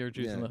Central. Drink your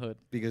juice in Yeah. the hood.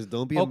 because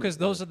don't be. Oh, because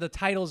those are the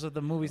titles of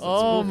the movies. That's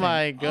Oh spoofing.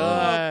 my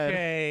God.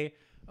 Okay.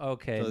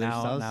 Okay. So there's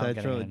now South now I'm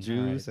Central, getting in.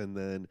 Juice, All and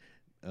then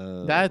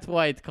That's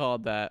why it's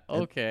called that.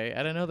 and- Okay, I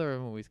didn't know there were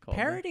movies called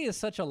that. Parody is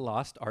such a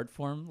lost art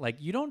form. Like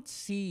you don't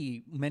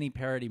see many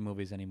parody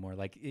movies anymore.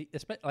 Like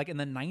like in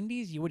the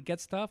 '90s, you would get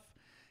stuff,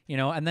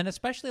 and then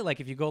especially like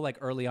if you go like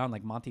early on,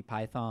 like Monty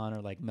Python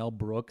or like Mel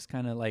Brooks,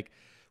 kind of like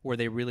where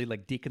they really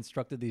like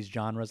deconstructed these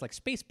genres. Like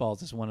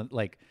Spaceballs is one of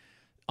like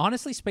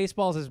honestly,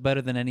 Spaceballs is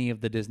better than any of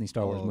the Disney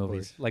Star Wars of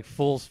movies. course. Like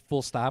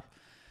full stop.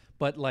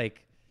 But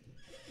like,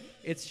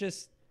 it's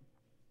just.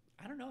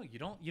 I don't know. You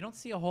don't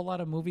see a whole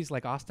lot of movies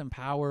like Austin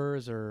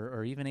Powers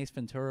or even Ace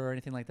Ventura or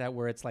anything like that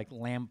where it's like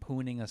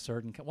lampooning a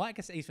certain. Well, I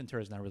guess Ace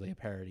Ventura is not really a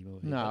parody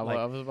movie. No, but, well,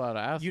 I like, was about to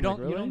ask. you like,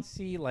 don't really?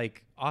 see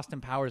like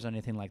Austin Powers or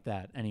anything like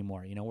that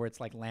anymore. Where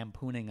it's like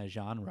lampooning a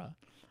genre.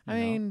 I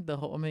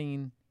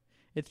mean,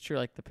 it's true.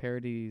 Like the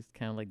parodies,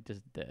 kind of like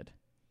just dead.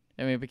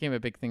 I mean, it became a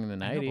big thing in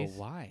the I know, '90s, but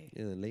why?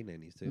 In the late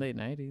 90s, too. late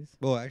 '90s,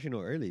 Well, actually,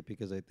 no, early,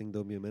 because I think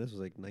Don't Be a Menace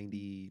was like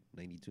 90,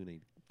 92,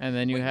 90. and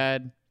then you Wait.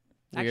 had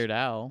Actually, Weird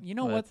Al. You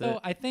know but what that's though?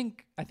 it. I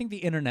think the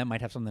internet might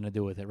have something to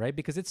do with it, right?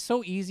 Because it's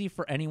so easy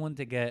for anyone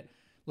to get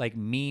like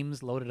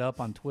memes loaded up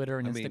on Twitter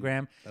and I mean,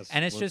 Instagram, That's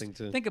and it's one just thing,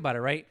 too. think about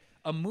it, right?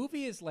 A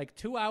movie is like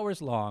 2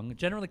 hours long.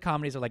 Generally,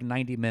 comedies are like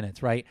 90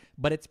 minutes, right?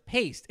 But it's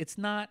paced. It's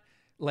not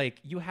like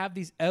you have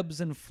these ebbs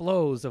and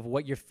flows of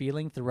what you're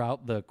feeling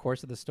throughout the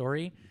course of the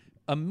story.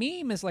 A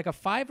meme is like a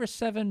 5 or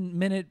 7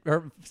 minute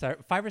or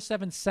 5 or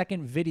 7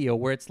 second video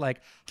where it's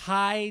like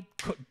high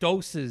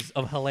doses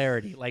of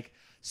hilarity, like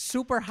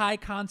super high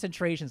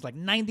concentrations, like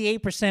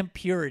 98%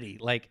 purity,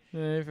 like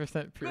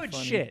 90% pure good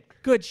funny.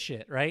 good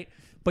shit, right?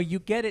 But you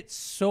get it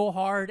so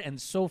hard and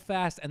so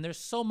fast, and there's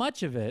so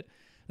much of it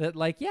that,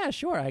 like, yeah,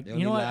 sure, They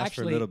only last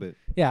for a little bit.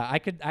 yeah, I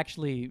could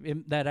actually,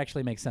 that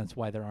actually makes sense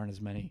why there aren't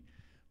as many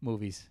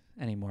movies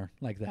anymore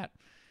like that,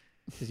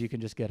 because you can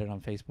just get it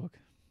on Facebook.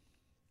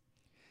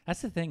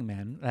 That's the thing,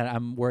 man, that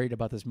I'm worried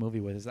about this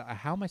movie with is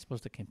how am I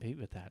supposed to compete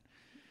with that?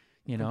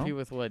 Compete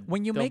with what?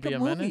 When you Don't make Be a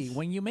Menace?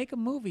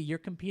 movie, you're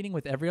competing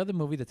with every other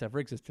movie that's ever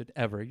existed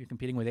ever. You're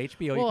competing with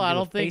HBO. Well, you're I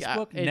competing don't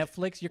with think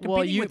Facebook, Netflix. You're well,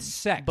 competing you- with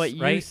sex, But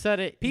right? you said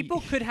it.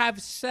 People could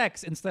have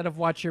sex instead of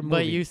watch your movie.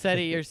 But you said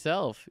it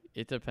yourself.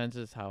 It depends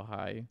as how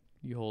high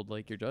you hold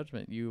like your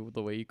judgment.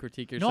 The way you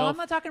critique yourself. No, I'm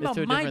not talking is about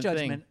to a my different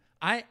thing. judgment.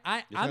 You're I'm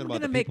talking about gonna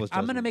the make people's I'm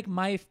gonna judgment. make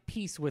my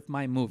peace with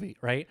my movie,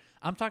 right?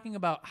 I'm talking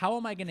about how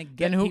am I gonna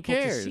get Then who people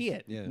cares? to see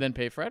it? Yeah. Then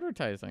pay for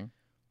advertising.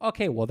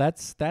 Okay, well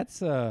that's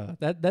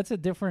a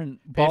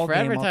different Pay ball for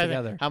game advertising.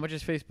 altogether. How much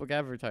is Facebook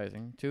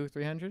advertising?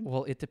 200-300?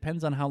 Well, it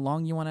depends on how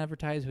long you want to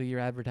advertise, who you're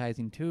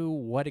advertising to,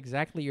 what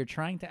exactly you're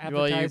trying to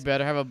Well, advertise. you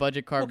better have a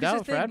budget Well, carved 'cause out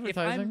the for thing,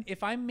 advertising.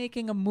 If I'm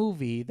making a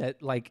movie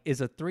that like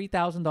is a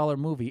 $3,000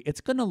 movie,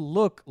 it's gonna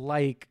look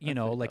like That's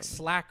like $3,000.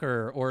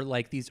 Slacker or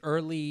like these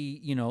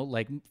early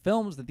like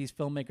films that these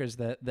filmmakers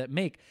that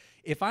make.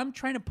 If I'm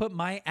trying to put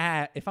an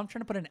ad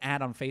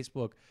on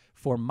Facebook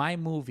for my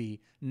movie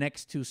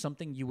next to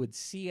something you would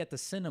see at the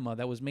cinema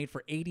that was made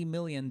for $80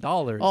 million.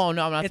 Oh no, I'm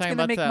not it's talking gonna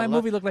about make that my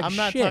movie look like I'm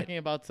not shit. talking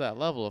about that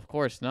level, of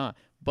course not.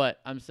 But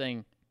I'm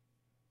saying,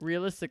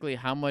 realistically,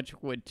 how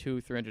much would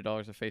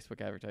 $200-300 of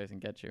Facebook advertising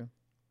get you?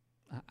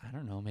 I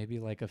don't know, maybe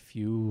like a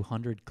few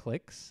hundred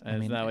clicks. And I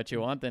mean, is that what you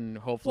want? Then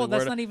hopefully, well,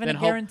 that's word not of, even then a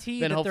hope- guarantee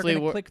then that they're hopefully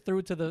going to wor- click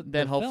through to the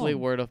Then hopefully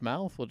film. word of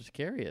mouth will just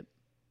carry it.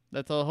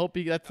 That's all.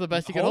 That's the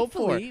best you could hope for.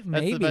 Hopefully, That's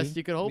the maybe. best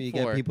you could hope You for.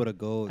 get people to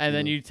go. And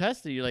then to- you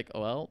test it. You're like,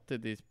 oh, well,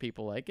 did these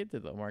people like it?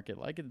 Did the market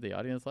like it? Did the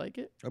audience like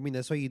it? I mean,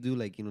 that's why you do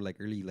like like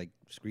early like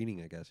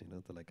screening, I guess. To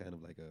like kind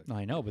of like a. No,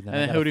 I know, but then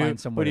And I then gotta who do find you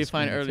somewhere to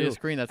find screen it early to too.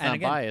 screen? That's And not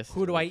again, biased.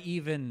 who do I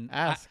even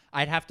Ask.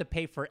 I'd have to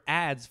pay for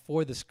ads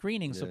for the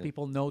screening so Yeah.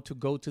 people know to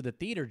go to the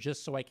theater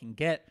just so I can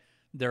get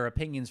their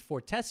opinions for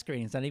test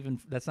screenings.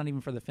 That's not even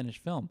for the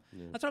finished film.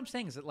 Yeah. That's what I'm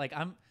saying. Is that like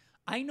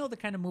I know the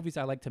kind of movies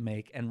I like to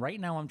make, and right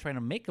now I'm trying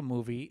to make a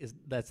movie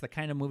that's the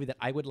kind of movie that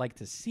I would like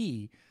to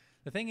see.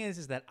 The thing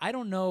is that I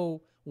don't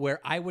know where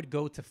I would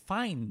go to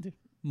find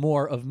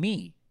more of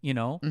me,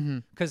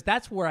 because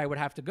that's where I would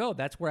have to go.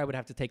 That's where I would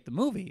have to take the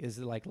movie. Is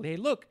like, hey,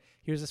 look,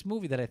 here's this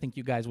movie that I think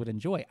you guys would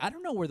enjoy. I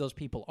don't know where those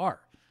people are.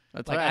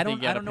 That's Like why I think don't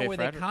you gotta know pay where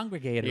for they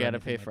congregate. You or got to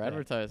pay anything for like that.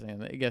 advertising,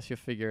 and I guess you'll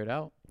figure it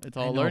out. It's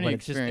I all know, learning but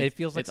it's just, experience. it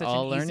feels like It's such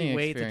all an easy learning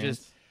way to experience.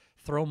 just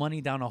throw money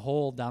down a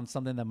hole, down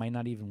something that might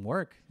not even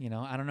work.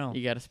 I don't know.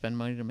 You got to spend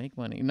money to make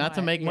money. Not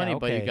to I- make yeah, money,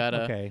 but you okay,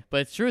 gotta. okay. But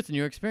it's true. It's in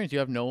your experience. You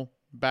have no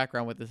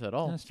background with this at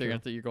all. That's So you're,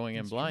 true. you're going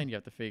in That's blind. You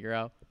have to figure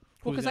out.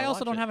 Well, who's because I gonna also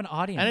watch don't it. have an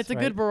audience. And it's a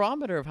right? good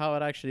barometer of how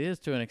it actually is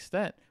to an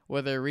extent.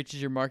 Whether it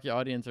reaches your market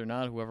audience or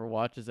not, whoever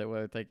watches it,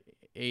 whether it's like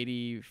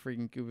 80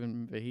 freaking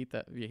Cuban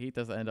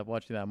viejitas that end up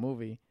watching that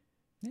movie,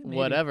 Yeah, maybe.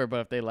 whatever.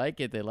 But if they like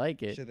it, they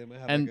like it. Shit, they might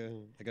have And-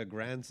 like a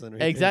grandson. Right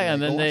there, Exactly.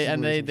 And like, then "Go watch they this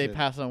and movie," they some they shit.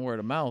 pass on word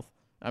of mouth.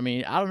 I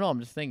mean, I don't know. I'm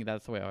just thinking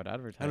that's the way I would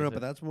advertise. I don't know, it.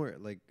 but that's more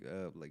like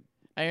And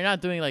you're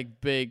not doing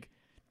like big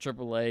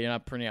AAA. You're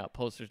not printing out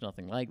posters,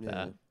 nothing like yeah. that.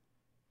 I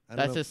don't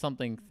That's know. just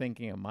something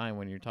thinking of mine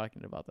when you're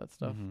talking about that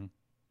stuff. Mhm.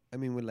 I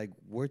mean, with like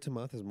word to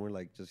mouth is more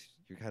like just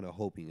you're kind of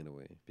hoping in a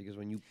way because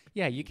when you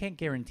Yeah, you can't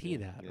guarantee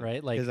that,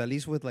 right? Like, because at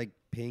least with like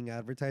paying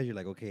advertise, you're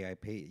like okay, I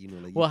pay.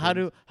 Like Well, you how pay-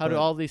 do but-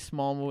 all these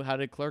small how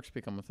did Clerks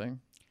become a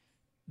thing?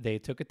 they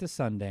took it to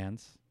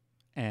Sundance,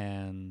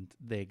 and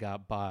they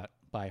got bought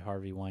by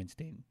Harvey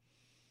Weinstein.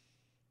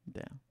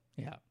 Damn.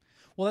 Yeah.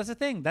 Well, that's the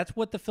thing. That's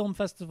what the film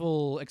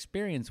festival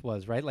experience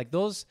was, right? Like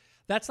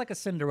that's like a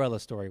Cinderella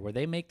story where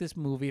they make this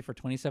movie for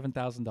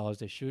 $27,000.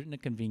 They shoot it in a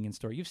convenience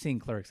store. You've seen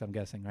Clerks, I'm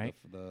guessing, right?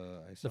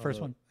 I saw The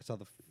first one. I saw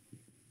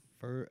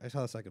I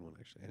saw the second one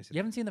actually. I didn't see You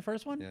haven't seen the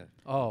first one? Yeah.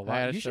 Oh, I wow.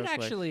 had You a should show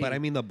Clerks. actually. But I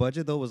mean, the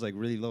budget though was like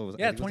really low. It was, I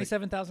Yeah, think it was,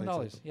 like,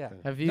 $27,000. Yeah.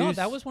 Have you? No,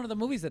 that was one of the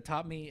movies that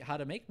taught me how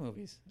to make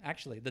movies.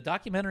 Actually, the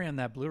documentary on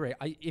that Blu-ray.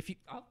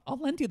 I'll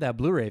lend you that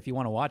Blu-ray if you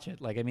want to watch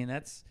it. Like, I mean,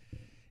 that's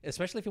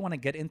especially if you want to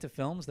get into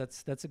films.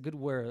 That's a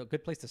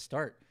good place to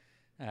start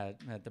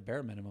at the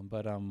bare minimum.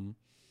 But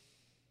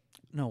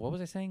no, what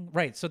was I saying?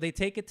 Right. So they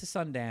take it to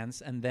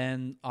Sundance, and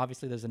then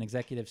obviously there's an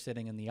executive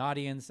sitting in the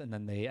audience, and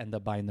then they end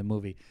up buying the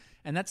movie.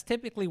 And that's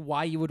typically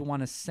why you would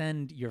want to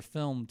send your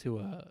film to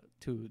that.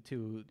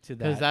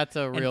 Because that's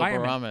a real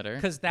barometer.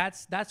 Because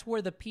that's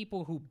where the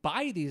people who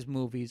buy these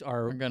movies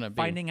are gonna be.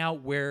 finding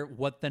out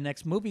what the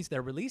next movies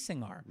they're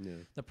releasing are. Yeah.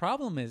 The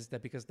problem is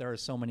that because there are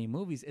so many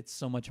movies, it's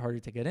so much harder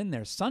to get in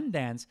there.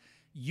 Sundance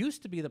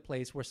used to be the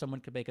place where someone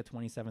could make a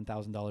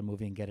 $27,000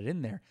 movie and get it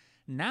in there.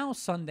 Now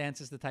Sundance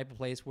is the type of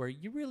place where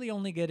you really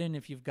only get in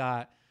if you've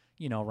got,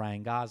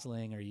 Ryan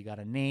Gosling, or you got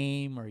a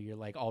name, or you're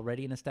like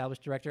already an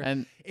established director.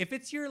 And if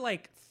it's your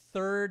like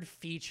third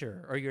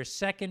feature or your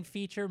second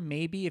feature,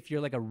 maybe if you're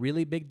like a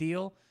really big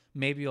deal,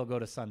 maybe you'll go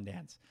to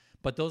Sundance.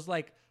 But those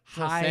like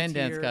so high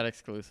Sundance tier, got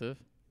exclusive.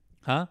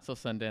 huh? So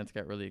Sundance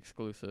got really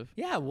exclusive.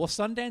 Yeah, well,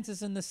 Sundance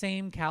is in the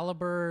same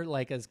caliber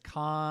like as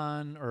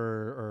Cannes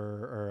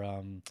or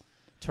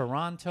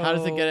Toronto. How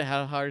does it get?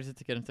 How hard is it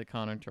to get into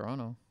Cannes and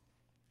Toronto?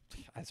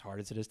 As hard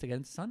as it is to get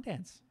into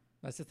Sundance.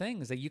 That's the thing.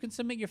 Is that you can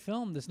submit your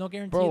film. There's no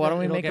guarantee. Bro, why that don't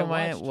we it'll make get a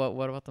Miami? watched.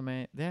 What about the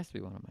Miami? There has to be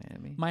one in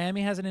Miami.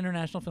 Miami has an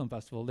international film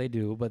festival. They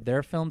do, but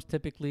their films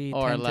typically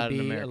Or tend Latin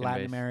to be American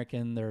Latin based.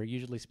 American. They're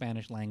usually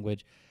Spanish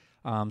language.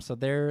 So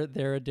they're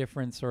a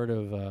different sort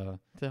of.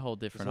 It's a whole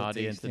different There's no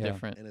audience. taste. A Yeah.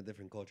 different. And a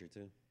different culture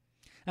too.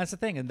 That's the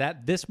thing, and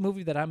that this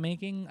movie that I'm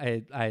making,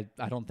 I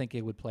don't think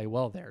it would play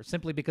well there,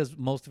 simply because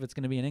most of it's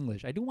going to be in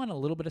English. I do want a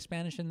little bit of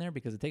Spanish in there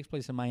because it takes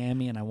place in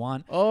Miami, and I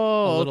want. A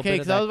Oh, little okay. bit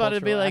of Because I was that about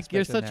to be cultural like,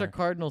 you're aspect in such a there.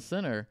 cardinal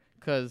sinner.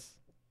 Because,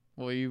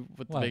 the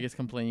What? biggest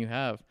complaint you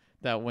have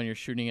that when you're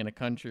shooting in a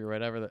country or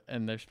whatever,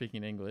 and they're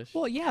speaking English.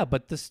 Well, yeah,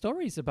 but the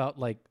story's about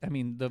like, I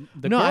mean, the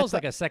No, I girl's thought-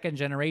 like a second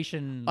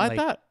generation. I like,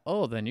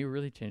 thought, then you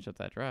really changed up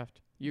that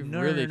draft. You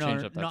no, really no,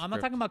 changed up that. no. I'm not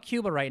script. talking about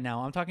Cuba right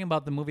now. I'm talking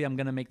about the movie I'm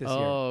going to make this year.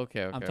 Oh,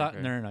 okay. I'm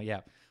talking. No, yeah.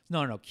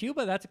 No.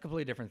 Cuba, that's a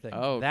completely different thing.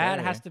 Oh, That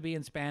okay. has to be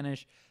in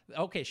Spanish.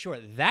 Okay, sure.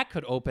 That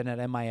could open at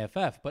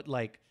MIFF, but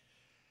like,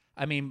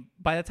 I mean,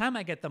 by the time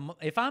I get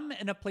if I'm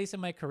in a place in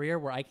my career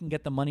where I can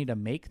get the money to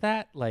make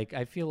that, like,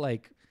 I feel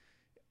like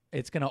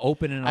it's going to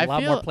open in a I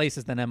lot more feel-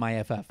 places than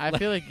MIFF. I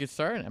feel like you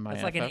start in MIFF.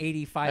 It's like an I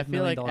 $85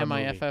 feel like million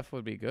movie. MIFF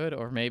would be good,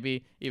 or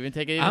maybe even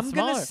take it even I'm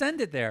smaller. gonna send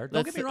it there. Don't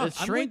Let's- get me wrong.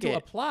 let's I'm going shrink to it.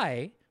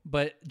 apply,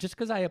 but just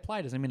because I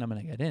apply doesn't mean I'm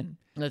gonna get in.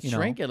 Let's you know.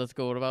 shrink it. Let's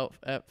go about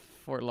at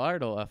Fort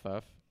Lauderdale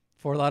FF,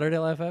 Fort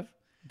Lauderdale FF. don't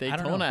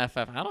Daytona know.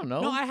 FF. I don't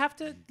know. No, I have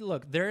to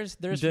look. There's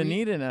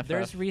Dunedin FF.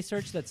 there's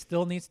research that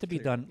still needs to be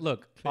done.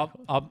 Look,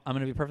 I'm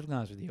gonna be perfectly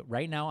honest with you.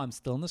 Right now, I'm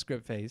still in the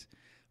script phase.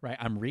 Right,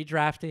 I'm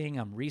redrafting.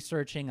 I'm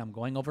researching. I'm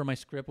going over my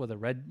script with a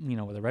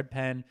red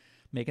pen,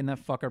 making that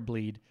fucker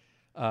bleed.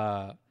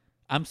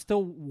 I'm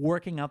still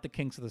working out the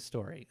kinks of the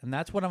story, and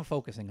that's what I'm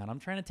focusing on. I'm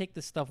trying to take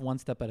this stuff one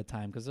step at a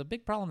time because the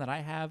big problem that I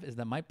have is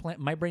that my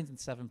brain's in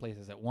 7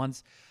 places at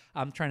once.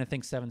 I'm trying to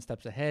think 7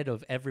 steps ahead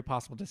of every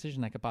possible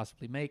decision I could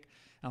possibly make.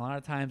 And a lot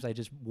of times I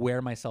just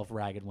wear myself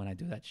ragged when I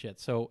do that shit.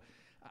 So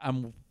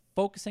I'm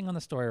focusing on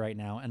the story right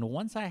now, and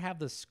once I have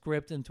the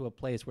script into a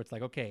place where it's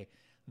like, okay,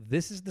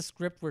 this is the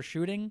script we're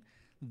shooting,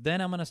 then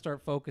I'm going to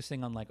start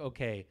focusing on like,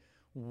 okay,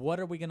 what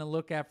are we going to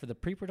look at for the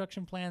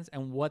pre-production plans,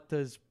 and what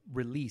does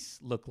release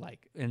look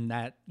like? And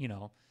that,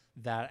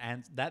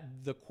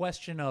 the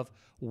question of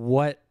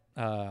what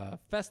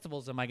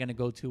festivals am I going to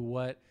go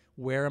to,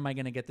 where am I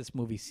going to get this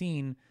movie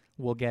seen,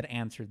 will get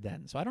answered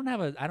then. So I don't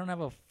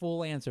have a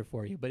full answer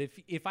for you, but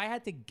if I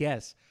had to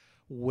guess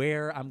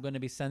where I'm going to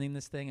be sending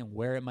this thing and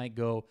where it might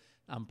go,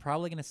 I'm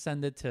probably going to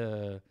send it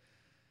to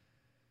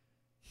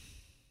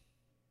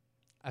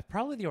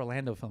probably the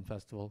Orlando Film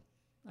Festival.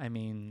 I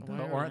mean, Why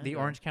the Orlando?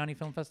 Orange County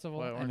Film Festival.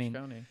 Why I Orange mean,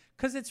 County?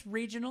 because it's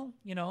regional,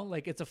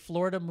 like it's a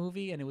Florida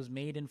movie and it was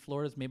made in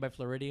Florida. It's made by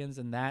Floridians,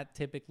 and that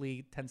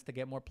typically tends to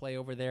get more play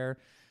over there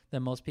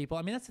than most people.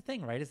 I mean, that's the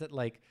thing, right? Is that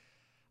like,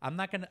 I'm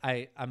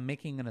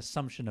making an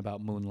assumption about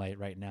Moonlight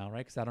right now, right?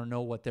 Because I don't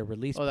know what their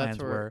release that's plans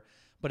where- were.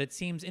 But it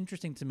seems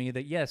interesting to me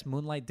that, yes,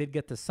 Moonlight did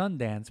get to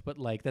Sundance, but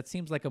like that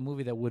seems like a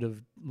movie that would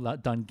have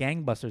done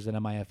gangbusters at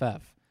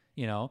MIFF,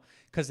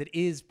 because it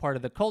is part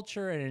of the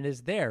culture and it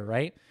is there,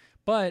 right?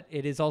 But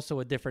it is also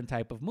a different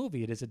type of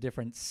movie. It is a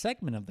different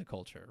segment of the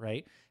culture,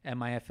 right?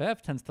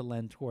 MIFF tends to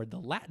lend toward the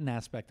Latin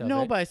aspect of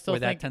No, it. but I still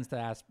where that think- tends to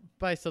ask.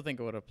 But I still think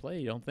it would have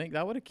played. You don't think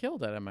that would have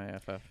killed at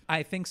MIFF?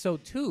 I think so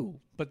too.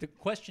 But the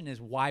question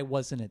is, why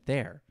wasn't it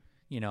there?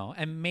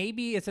 And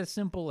maybe it's as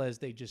simple as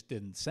they just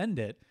didn't send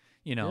it.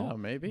 you know. Yeah,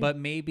 maybe. But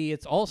maybe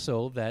it's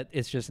also that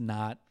it's just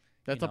not.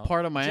 That's you a know,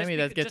 part of Miami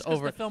that just gets just 'cause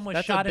over. the film was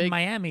that's shot a big, in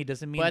Miami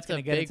doesn't mean but it's that's going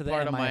a to get big into the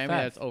part of Miami MIFF.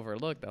 that's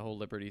overlooked. The whole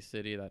Liberty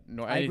City, I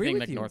agree anything with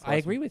like you. Northwest. I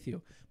agree with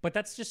you. But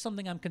that's just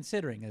something I'm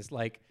considering. Is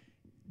like,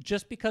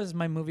 just because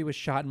my movie was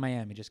shot in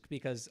Miami, just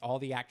because all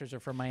the actors are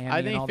from Miami, I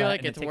and think all feel that, like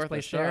and it's it takes worth a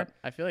place shot. there.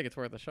 I feel like it's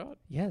worth a shot.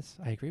 Yes,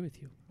 I agree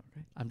with you.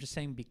 Okay. I'm just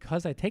saying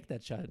because I take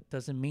that shot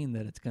doesn't mean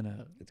that it's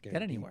gonna get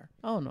guaranteed. anywhere.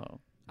 Oh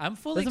no. I'm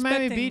fully Does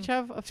expecting Miami Beach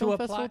have a film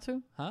apply- festival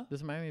too? Huh?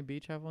 Does Miami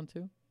Beach have one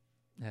too?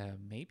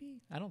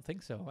 Maybe. I don't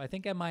think so. I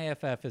think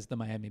MIFF is the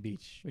Miami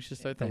Beach. We should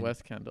start the thing.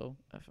 West Kendall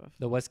FF.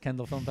 The West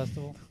Kendall Film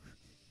Festival.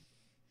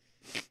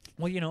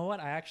 Well, you know what?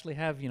 I actually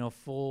have,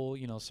 full,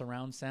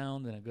 surround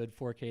sound and a good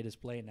 4K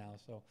display now,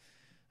 so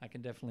I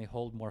can definitely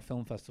hold more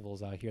film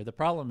festivals out here. The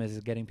problem is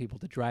getting people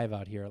to drive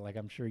out here. Like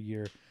I'm sure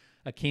you're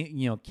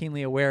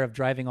keenly aware of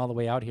driving all the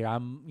way out here.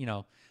 I'm,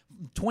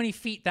 20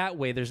 feet that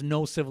way, there's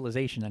no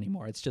civilization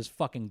anymore. It's just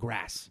fucking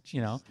grass,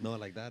 No,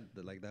 like that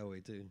way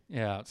too.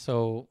 Yeah,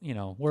 so,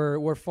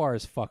 we're far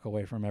as fuck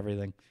away from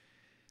everything.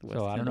 The So West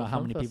I don't know Kendall how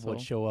Film many people Festival.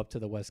 would show up to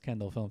the West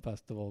Kendall Film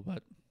Festival,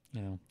 but,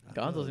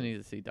 Gonzo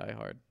needs to see Die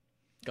Hard.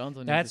 Gonzo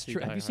needs that's to see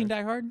true. Die Have you seen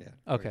Die Hard? Yeah.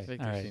 of Okay, course.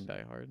 Victor's all right. seen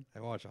Die Hard. I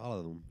watch all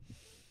of them.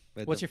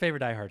 But What's the your favorite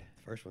Die Hard?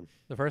 first one?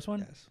 The first one?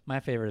 Yes. My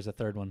favorite is the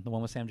third one, the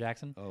one with Sam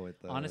Jackson. Oh, with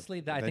Honestly,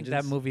 I think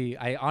that Vengeance? movie,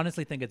 I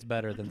honestly think it's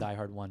better than Die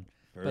Hard 1.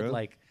 For But, real?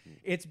 like,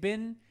 here's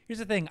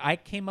the thing. I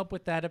came up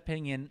with that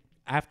opinion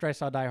after I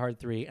saw Die Hard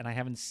 3, and I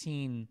haven't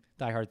seen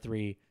Die Hard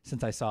 3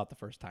 since I saw it the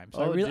first time. So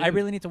Oh, I dude.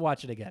 really need to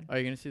watch it again. Are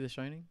you gonna see The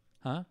Shining?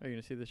 Huh? Are you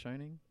gonna see The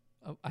Shining?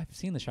 Oh, I've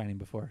seen The Shining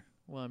before.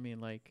 Well, I mean,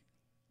 like.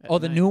 at Oh,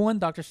 the night. new one,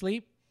 Dr.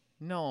 Sleep?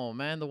 No,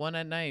 man, the one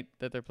at night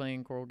that they're playing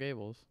in Coral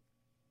Gables.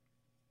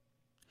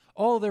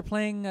 Oh, they're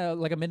playing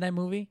like a midnight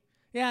movie?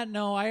 Yeah,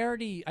 no,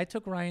 I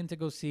took Ryan to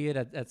go see it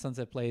at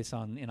Sunset Place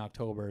in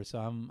October. So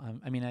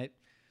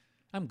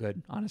I'm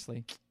good,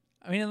 honestly.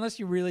 I mean, unless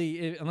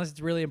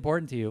it's really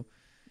important to you.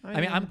 I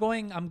mean,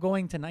 I'm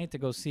going tonight to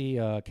go see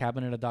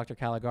Cabinet of Dr.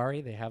 Caligari.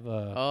 They have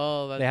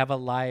a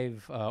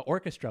live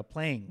orchestra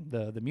playing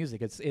the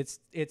music.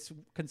 It's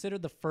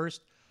considered the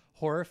first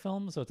horror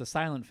film, so it's a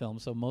silent film.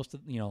 So most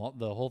of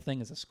the whole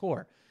thing is a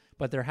score,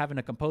 but they're having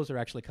a composer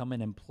actually come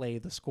in and play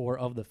the score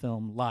of the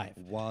film live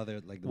while they're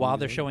like while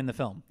they're showing the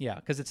film. Yeah,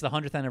 because it's the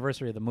 100th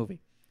anniversary of the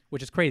movie,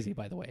 which is crazy,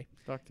 by the way.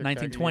 Dr.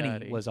 1920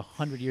 Cagliari. was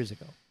 100 years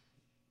ago.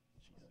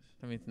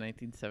 That means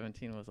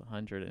 1917 was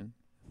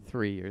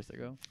 103 years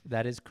ago.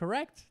 That is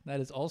correct. That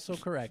is also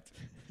correct.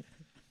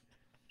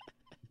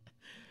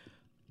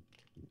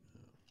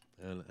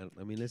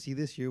 I mean, let's see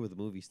this year with the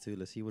movies too.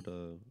 Let's see what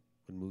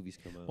movies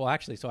come out. Well,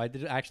 actually, so I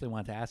did actually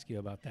want to ask you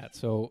about that.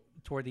 So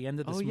toward the end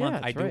of this Oh, yeah, month, I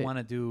that's do right. want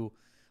to do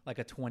like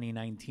a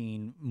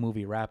 2019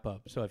 movie wrap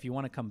up. So if you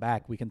want to come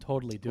back, we can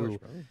totally Of course, do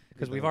bro.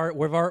 because Good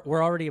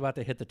we're already about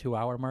to hit the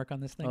 2-hour mark on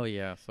this thing. Oh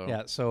yeah, so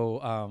Yeah.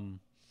 So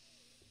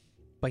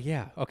but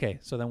yeah, okay.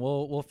 So then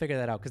we'll figure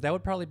that out because that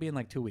would probably be in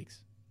like 2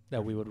 weeks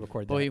that we would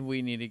record that. But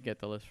we need to get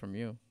the list from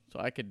you, so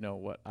I could know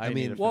what I I need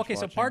mean- to Well, finish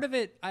okay. So watching. part of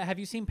it, have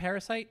you seen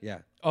Parasite? Yeah,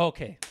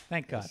 Okay,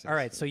 thank God. Yes, All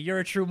right, yes. so you're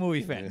a true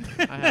movie fan.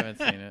 I haven't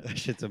seen it. that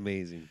shit's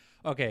amazing.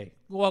 Okay,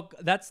 well,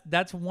 that's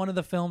one of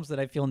the films that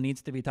I feel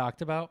needs to be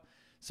talked about.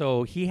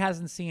 So he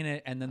hasn't seen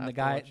it, and then I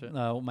the have to guy,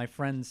 watch it. my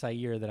friend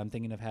Sayer, that I'm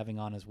thinking of having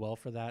on as well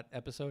for that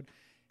episode,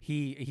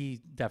 he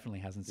definitely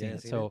hasn't seen Yeah,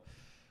 it. seen So,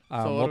 So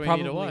we'll what do we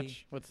probably need to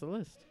watch? What's the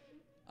list?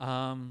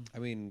 I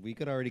mean, we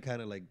could already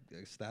kind of like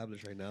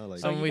establish right now, like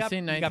So we've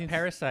seen you got 19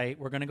 Parasite.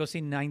 We're gonna go see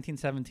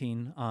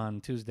 1917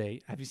 on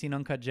Tuesday. Have you seen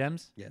Uncut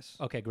Gems? yes.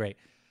 Okay, great.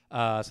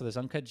 So there's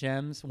Uncut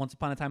Gems. Once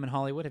Upon a Time in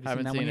Hollywood. Have you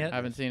Haven't seen that seen one it. yet?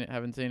 Haven't seen it.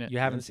 Haven't seen it. You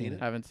haven't Haven't seen seen it?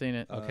 it. Haven't seen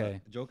it.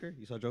 Okay. Joker,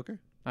 you saw Joker?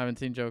 I haven't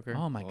seen Joker.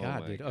 Oh my Oh God,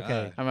 my dude. God.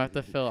 Okay. I'm gonna have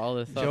to fill all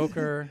this up.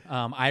 Joker,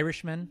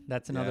 Irishman.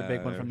 That's another Yeah,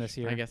 big one from this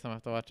year. I guess I'm gonna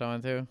have to watch that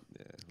one too.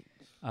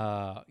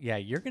 Yeah,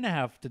 you're gonna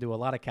have to do a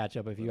lot of catch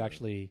up if you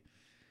actually.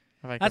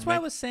 If I That's could why I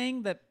make- was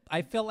saying that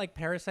I felt like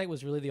Parasite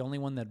was really the only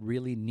one that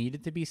really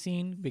needed to be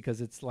seen because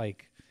it's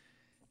like,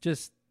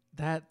 just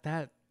that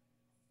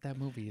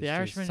movie is The just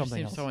Irishman just something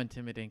seems else. so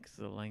intimidating because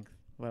of the length.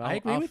 But I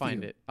agree I'll with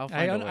find you. it. I'll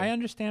find a way. I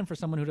understand for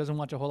someone who doesn't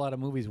watch a whole lot of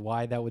movies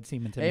why that would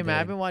seem intimidating. Hey man,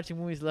 I've been watching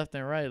movies left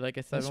and right. Like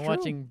I said, That's I've been true.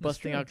 watching That's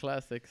busting true. out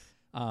classics.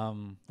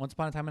 Once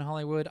Upon a Time in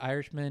Hollywood,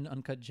 Irishman,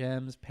 Uncut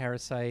Gems,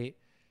 Parasite,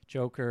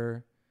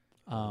 Joker.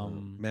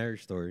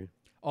 Marriage Story.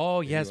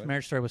 Oh you yes, watch?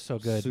 Marriage Story was so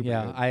good. Super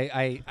yeah,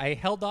 good. I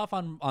held off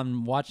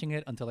on watching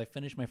it until I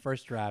finished my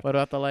first draft. What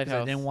about the 'cause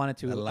Lighthouse? I didn't want it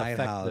to The affect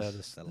Lighthouse. the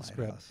The script.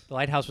 Lighthouse. The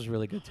Lighthouse was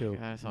really good too.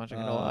 God, so much I'm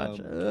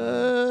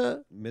gonna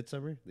watch.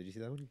 Midsummer. Did you see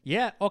that one?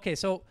 Yeah. Okay.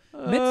 So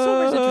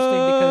Midsommar's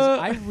interesting because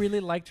I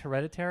really liked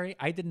Hereditary.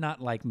 I did not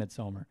like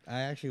Midsommar.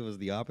 I actually was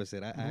the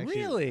opposite.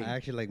 Really? I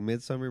actually like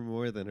Midsummer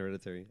more than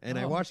Hereditary, and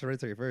I Oh. watched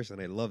Hereditary first, and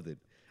I loved it.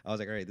 I was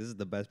like, all right, this is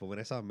the best. But when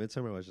I saw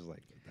Midsummer, I was just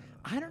like,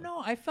 I don't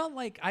know. I felt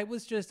like I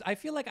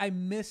feel like I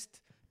missed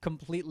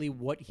completely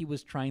what he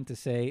was trying to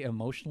say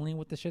emotionally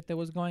with the shit that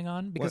was going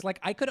on because What? like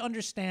I could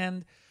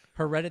understand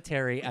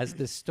Hereditary as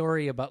this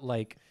story about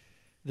like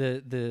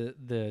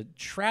the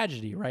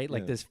tragedy, right?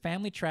 Like Yeah. this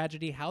family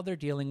tragedy, how they're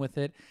dealing with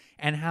it,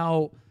 and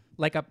how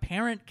like a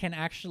parent can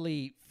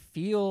actually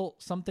feel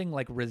something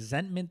like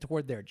resentment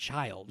toward their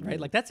child, right?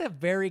 Yeah. Like that's a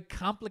very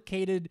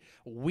complicated,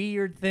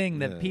 weird thing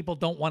that Yeah. people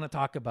don't want to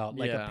talk about.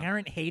 Like a Yeah.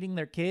 parent hating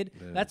their kid,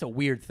 Yeah. that's a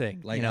weird thing.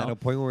 Like you know? at a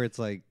point where it's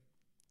like,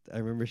 I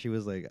remember she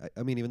was like,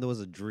 I mean, even though it was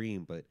a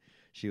dream, but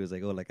she was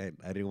like, oh, like I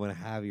didn't want to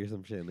have you or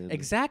some shit. And then, and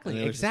Exactly,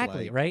 then it was just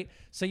exactly, like- right?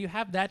 So you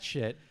have that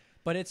shit,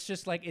 but it's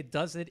just like it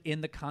does it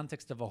in the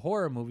context of a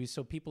horror movie,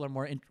 so people are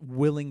more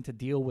willing to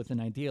deal with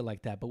an idea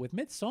like that. But with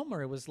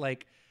Midsommar, it was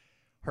like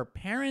her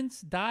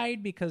parents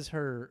died because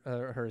her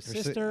Her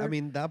si- sister. I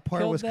mean, that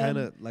part killed was them. kind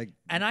of like,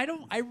 And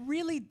I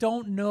really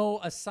don't know,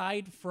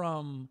 aside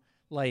from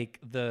like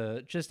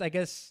the just I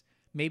guess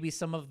maybe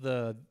some of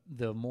the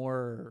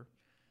more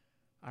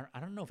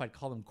I don't know if I'd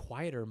call them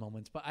quieter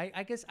moments, but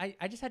I guess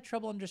I just had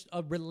trouble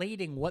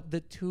relating what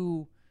the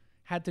two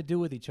had to do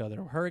with each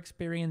other. Her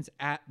experience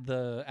at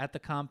the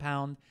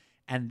compound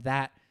and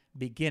that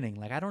beginning.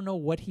 Like I don't know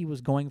what he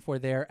was going for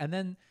there. And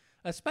then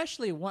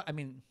especially what I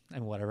mean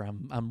whatever,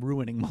 I'm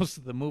ruining most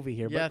of the movie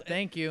here. Yeah, But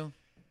thank you.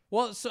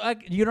 well, so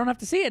you don't have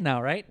to see it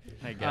now, right?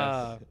 I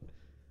guess.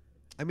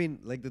 I mean,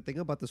 like the thing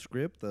about the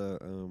script,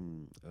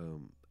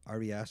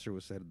 Ari Aster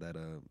was said that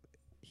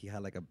he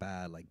had like a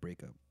bad like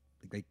breakup,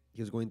 like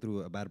he was going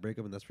through a bad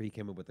breakup, and that's where he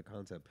came up with the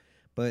concept.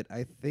 But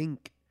I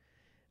think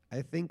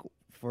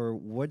for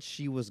what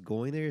she was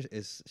going there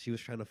is she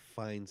was trying to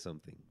find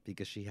something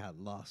because she had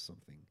lost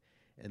something,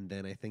 and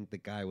then I think the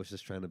guy was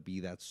just trying to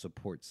be that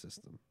support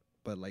system.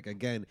 But like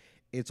again,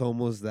 it's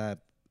almost that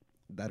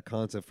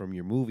concept from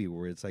your movie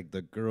where it's like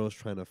the girl's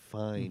trying to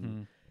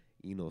find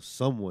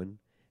someone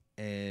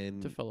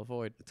and To fill a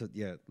void.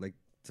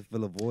 to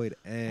fill a void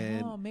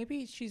and Oh,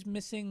 maybe she's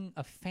missing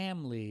a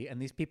family, and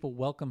these people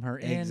welcome her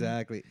in.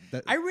 exactly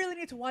that, I really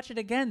need to watch it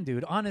again,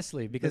 dude.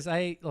 Honestly, because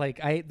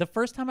the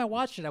first time I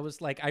watched it, I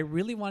was like, I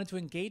really wanted to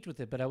engage with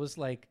it, but I was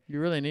like, You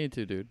really need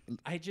to, dude.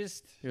 I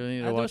just You really need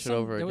to there was watch it some-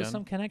 over There again. was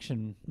some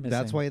connection missing.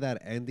 that's why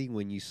that ending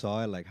when you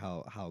saw it, like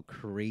how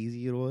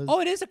crazy it was.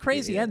 Oh, it is a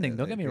crazy Yeah, ending.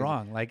 Don't like get me crazy.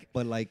 wrong. Like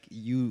But like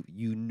you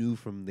knew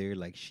from there,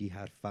 like she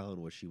had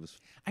found what she was.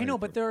 I know, fighting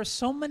but for. there are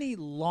so many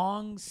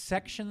long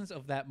sections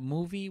of that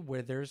movie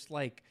where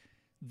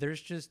there's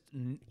just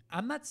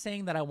I'm not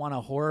saying that I want a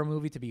horror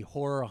movie to be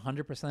horror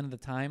 100% of the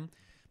time,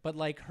 but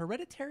like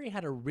Hereditary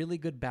had a really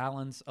good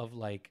balance of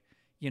like,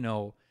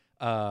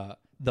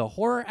 the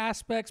horror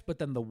aspects, but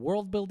then the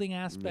world building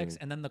aspects,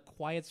 and then the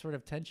quiet sort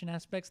of tension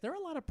aspects. There are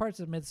a lot of parts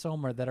of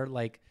Midsommar that are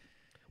like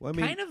Well, I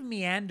mean, kind of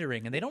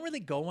meandering, and they don't really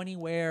go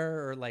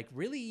anywhere or like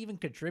really even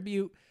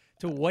contribute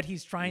to what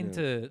he's trying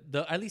to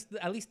at least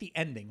the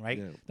ending, right?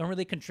 Yeah. Don't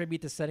really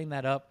contribute to setting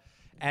that up.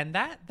 And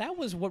that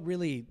was what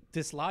really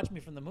dislodged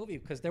me from the movie,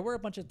 because there were a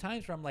bunch of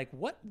times where I'm like,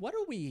 what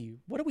are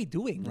we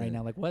doing right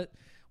now? Like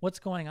what's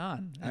going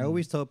on? I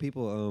always tell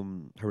people,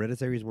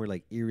 Hereditary is more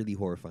like eerily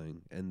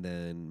horrifying, and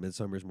then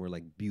Midsummer is more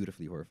like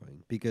beautifully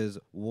horrifying because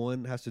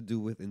one has to do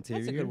with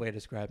interior. That's a good way of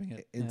describing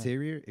it. Yeah.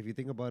 Interior, if you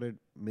think about it,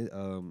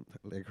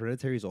 like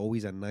Hereditary is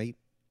always at night.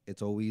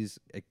 It's always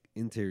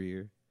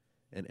interior,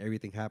 and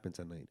everything happens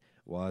at night.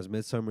 Whereas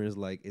Midsummer is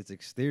like it's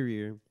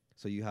exterior,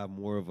 so you have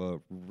more of a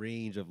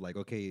range of like,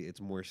 okay, it's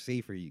more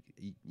safer. You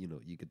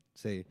could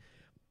say,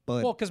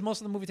 but Well, because most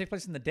of the movie takes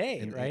place in the day,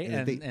 And- right?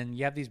 and And, they-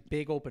 you have these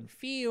big open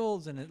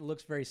fields, and it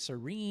looks very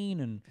serene.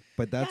 And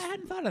but that's I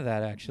hadn't thought of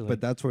that actually.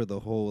 but that's where the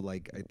whole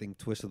like I think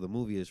twist of the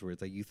movie is, where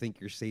it's like you think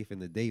you're safe in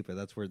the day, but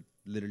that's where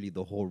literally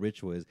the whole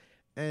ritual is,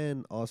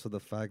 and also the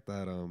fact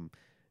that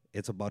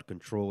it's about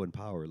control and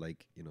power.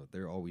 Like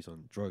they're always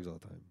on drugs all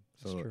the time.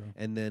 That's So true.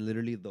 and then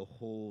literally the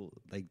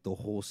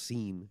whole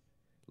scene,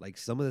 like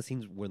some of the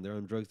scenes when they're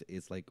on drugs,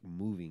 it's like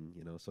moving.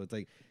 So it's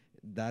like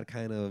that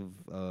kind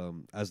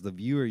of as the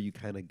viewer, you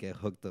kind of get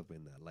hooked up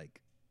in that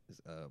like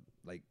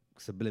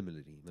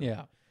subliminally.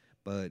 yeah.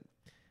 But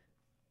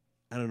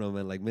I don't know,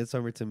 man. Like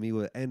Midsummer to me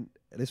and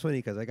it's funny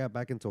because I got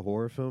back into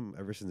horror film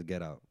ever since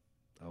Get Out.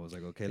 I was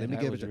like, okay, Yeah, let me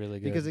that give was it a really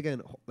because good.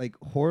 again, like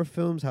horror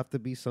films have to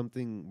be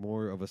something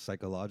more of a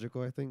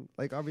psychological. I think,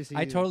 like obviously,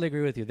 I totally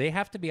agree with you. They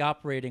have to be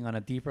operating on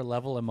a deeper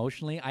level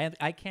emotionally.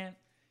 I can't.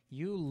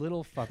 You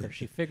little fucker.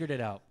 She figured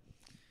it out.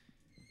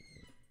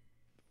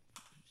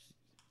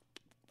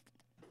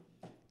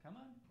 Come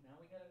on. Now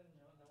we gotta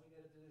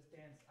do this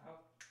dance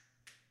out.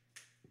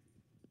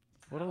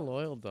 What a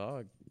loyal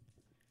dog.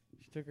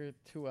 She took her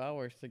 2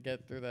 hours to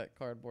get through that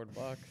cardboard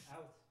box.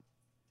 Out.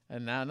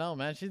 And now, no,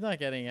 man, she's not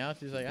getting out.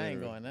 She's like, I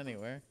ain't going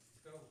anywhere.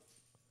 Let's go.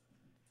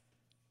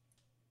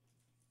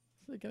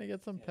 So can I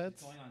get some Yeah,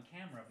 pets? she's going on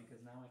camera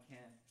because now I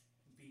can't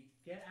be.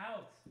 Get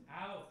out.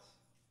 Out.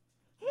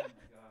 Oh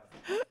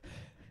my god.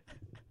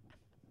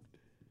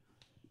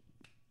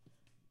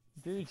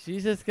 Dude,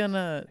 she's just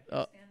gonna... I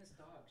can't stand this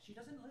dog. She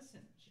doesn't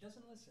listen.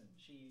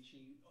 She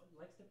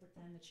likes to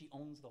pretend that she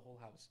owns the whole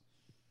house.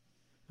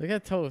 Look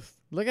at Toast.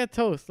 Look at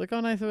Toast. Look how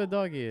nice of a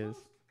dog he is.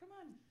 Come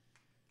on.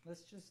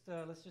 let's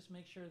just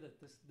make sure that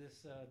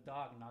this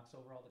dog knocks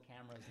over all the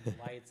cameras and the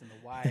lights and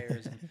the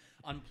wires and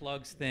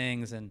unplugs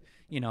things, and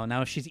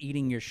now she's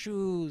eating your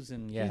shoes,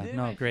 and She's eating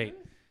no, my great.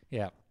 shoes?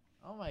 Yeah.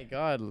 Oh my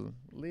God,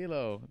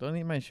 Lilo, don't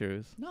eat my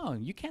shoes. No,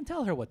 you can't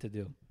tell her what to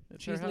do.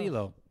 It's her She's house.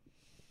 Lilo.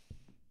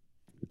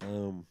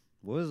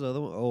 What was the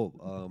other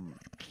one?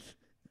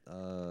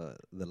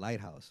 The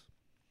Lighthouse.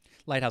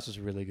 Lighthouse was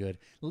really good.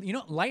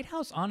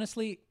 Lighthouse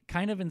honestly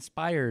kind of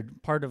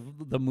inspired part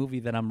of the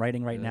movie that I'm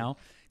writing right now.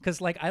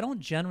 Because I don't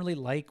generally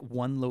like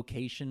one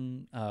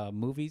location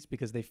movies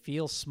because they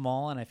feel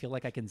small and I feel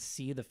like I can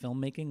see the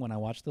filmmaking when I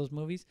watch those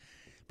movies.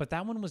 But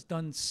that one was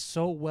done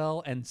so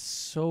well and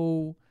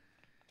so...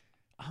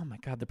 Oh my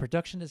God, the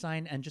production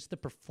design and just the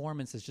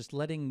performances, just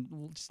letting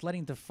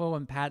Defoe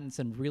and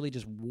Pattinson really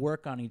just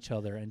work on each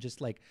other and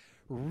just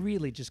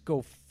really just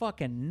go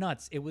fucking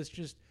nuts. It was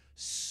just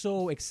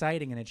so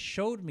exciting, and it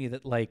showed me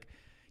that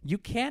you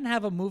can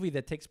have a movie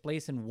that takes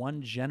place in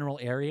one general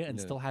area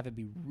and still have it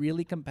be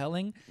really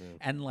compelling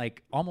and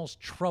almost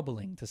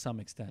troubling to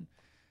some extent.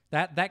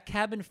 That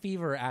cabin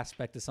fever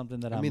aspect is something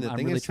that I'm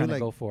really trying to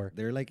go for.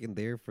 They're in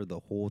there for the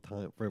whole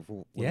time.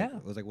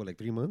 It was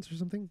 3 months or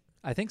something?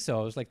 I think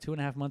so. It was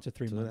 2.5 months or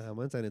 3 months. 2.5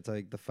 months, and it's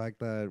the fact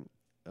that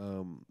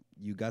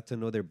you got to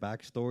know their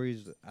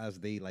backstories as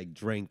they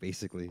drank,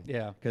 basically.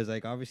 Yeah. Because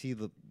obviously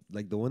the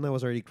one that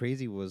was already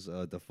crazy was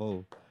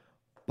Defoe,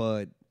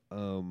 but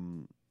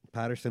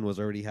Patterson was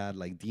already had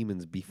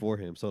demons before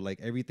him. So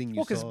everything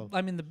you saw.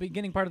 I mean, the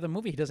beginning part of the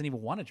movie, he doesn't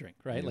even want to drink,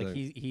 right?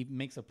 Exactly. He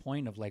makes a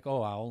point of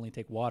I'll only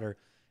take water,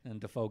 and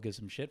Defoe gives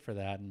him shit for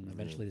that, and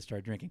eventually they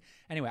start drinking.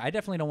 Anyway, I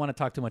definitely don't want to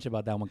talk too much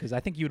about that one because I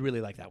think you'd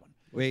really like that one.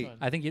 Wait,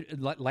 I think you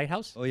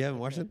Lighthouse. oh, you haven't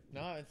watched it?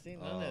 No, I haven't seen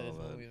none Oh, of these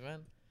man. movies, man.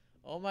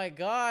 Oh my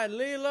God,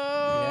 Lilo!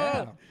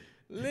 Yeah,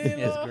 Lilo!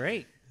 it's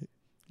great.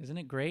 Isn't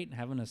it great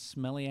having a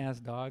smelly ass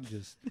dog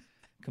just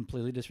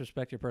completely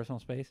disrespect your personal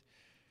space?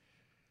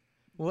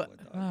 What?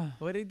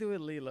 What do you do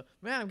with Lilo?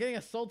 Man, I'm getting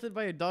assaulted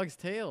by your dog's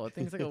tail. It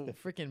thing's like a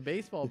freaking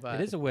baseball bat.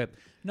 It is a whip.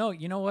 No,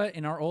 you know what?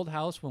 In our old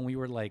house, when we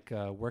were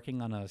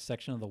working on a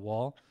section of the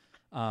wall,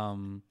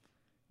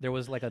 there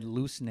was a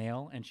loose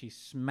nail, and she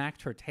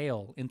smacked her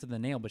tail into the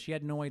nail, but she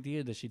had no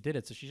idea that she did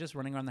it. So she's just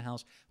running around the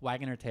house,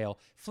 wagging her tail,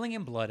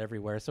 flinging blood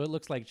everywhere. So it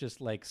looks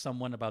just like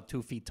someone about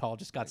 2 feet tall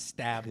just got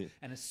stabbed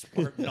and is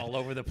spurting all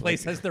over the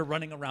place as they're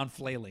running around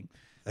flailing.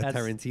 A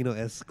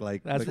Tarantino-esque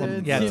that's what,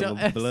 what-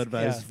 yeah, blood yeah.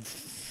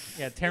 bath.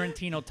 Yeah,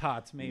 Tarantino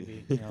tots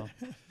maybe.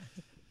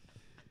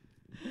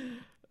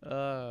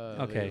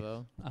 Okay.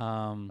 Lilo.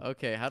 Um,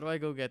 Okay, how do I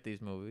go get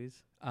these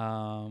movies?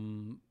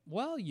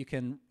 well, you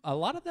can. A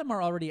lot of them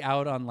are already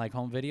out on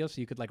home video, so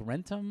you could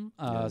rent them.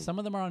 Some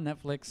of them are on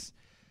Netflix.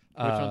 Which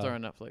ones are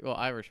on Netflix? Well,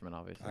 Irishman,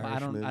 obviously.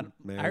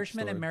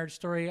 Irishman and Marriage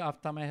Story, off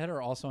the top of my head,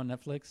 are also on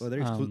Netflix. Well,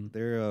 they're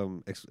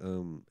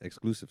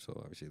exclusive,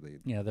 so obviously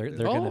they're they're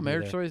gonna Oh, be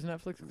Marriage there. Story is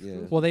Netflix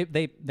exclusive? Well,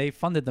 they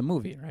funded the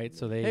movie, right?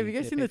 So they. Hey, have you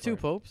guys they seen paid The Two for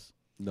it. Popes?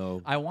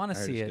 No. I want to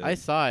I heard see it's it. good. I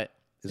saw it.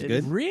 It's It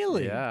good? is-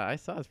 Really? Yeah, I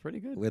saw it. It's pretty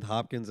good. With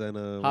Hopkins and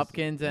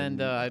Hopkins and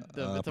it's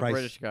a Price,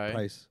 British guy.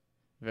 Price.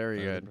 Very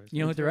good. Price. You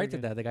know who It's very directed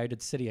good. that? The guy who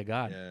did City of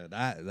God.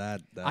 Yeah,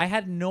 that. I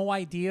had no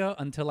idea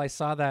until I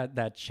saw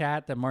that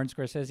chat that Martin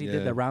Scorsese did,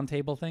 Yeah. the round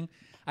table thing.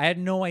 I had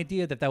no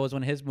idea that was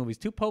one of his movies.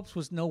 Two Popes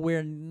was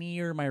nowhere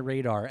near my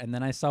radar. And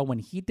then I saw when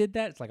he did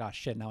that, it's like, oh,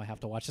 shit, now I have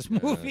to watch this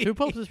movie. Two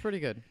Popes is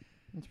pretty good.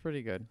 It's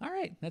pretty good. All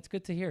right, that's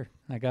good to hear.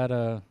 I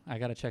gotta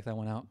check that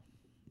one out.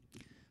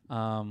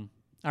 All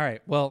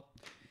right, well,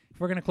 if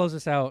we're gonna close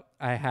this out,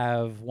 I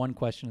have one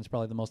question. It's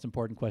probably the most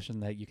important question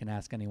that you can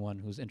ask anyone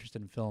who's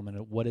interested in film.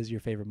 And what is your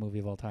favorite movie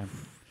of all time?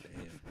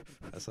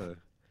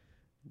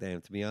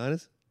 Damn. To be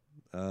honest,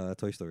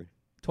 Toy Story.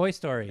 Toy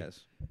Story.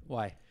 Yes.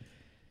 Why?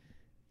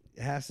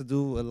 It has to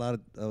do a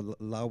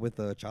lot with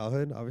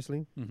childhood.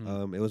 Obviously,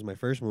 Mhm. it was my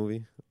first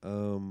movie.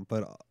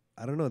 But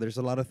I don't know. There's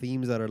a lot of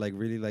themes that are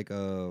really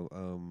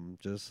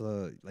just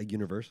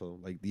universal,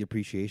 like the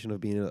appreciation of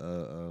being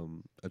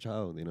a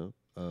child.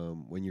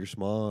 When you're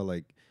small,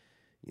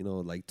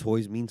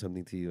 toys mean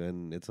something to you,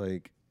 and it's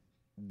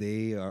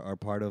they are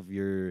part of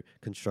your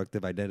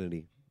constructive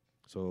identity.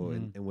 So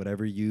and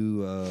whatever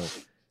you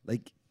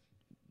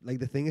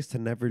the thing is to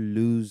never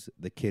lose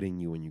the kid in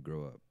you when you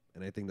grow up.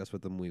 And I think that's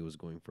what the movie was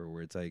going for,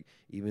 where it's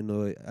even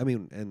though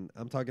and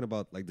I'm talking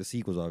about the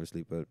sequels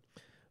obviously, but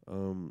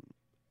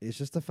it's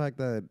just the fact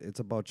that it's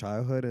about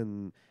childhood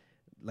and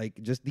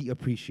just the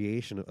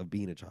appreciation of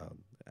being a child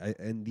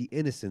and the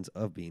innocence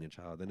of being a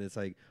child. And it's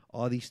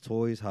all these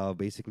toys, how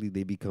basically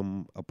they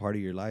become a part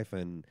of your life,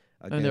 and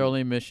again, And their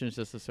only mission is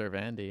just to serve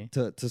Andy.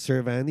 to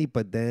serve Andy.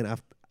 But then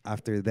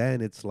after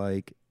then, it's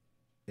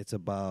it's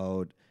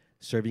about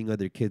serving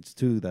other kids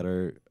too that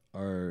are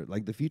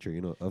the future,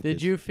 of Did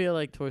kids. you feel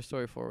like Toy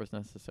Story 4 was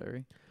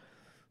necessary?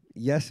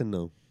 Yes and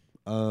no.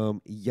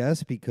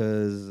 Yes,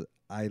 because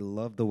I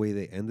love the way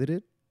they ended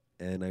it,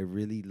 and I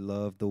really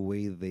love the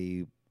way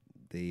they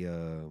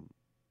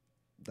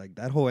like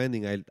that whole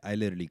ending, I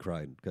literally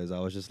cried because I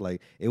was just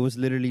like, it was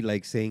literally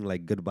like saying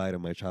like goodbye to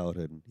my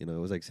childhood. You know, it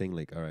was like saying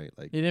like, all right,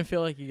 like. You didn't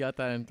feel like you got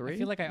that in I 3?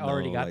 feel like I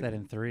already No, got like, that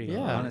in 3. Yeah.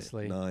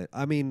 Honestly. No,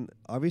 I mean,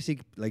 obviously,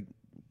 like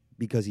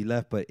because he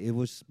left, but it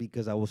was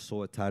because I was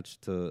so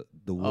attached to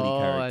the Woody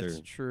character.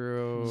 That's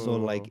true. So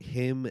like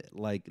him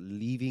like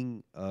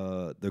leaving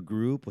the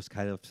group was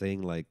kind of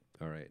saying like,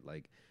 all right,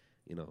 like,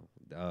 you know,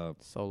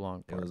 so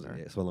long, it was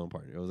partner. so long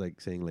partner. It was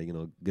like saying like, you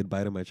know,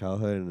 goodbye to my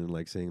childhood, and then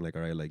like saying like,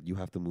 all right, like you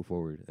have to move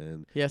forward,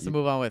 and He has to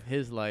move on with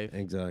his life.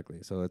 exactly.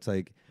 So it's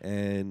like,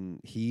 and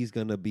he's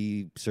gonna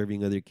be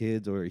serving other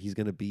kids, or he's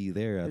gonna be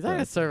there. At He's not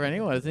gonna serve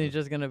anyone. Isn't he uh,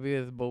 just gonna be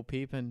with Bo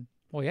Peep and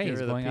Well, yeah, Get he's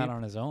rid of the going out peep.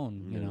 on his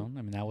own. You Yeah. know,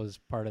 I mean, that was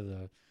part of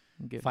the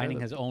get finding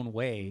rid of- his own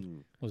way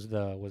Mm. was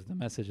the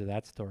message of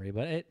that story.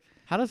 But it,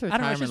 How does I don't know.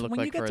 retirement It's just look when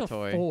you like get for to a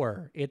toy?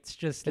 4, it's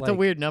just It's like a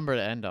weird number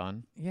to end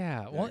on.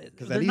 Yeah, well, 'cause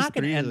at they're least not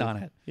going to 3 end is- on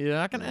it. You're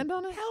not gonna Yeah. end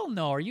on it. Hell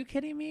no! Are you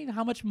kidding me?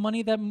 How much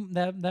money that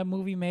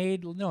movie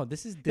made? No,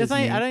 this is It's not,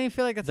 Disney. I don't even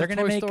feel like that's They're a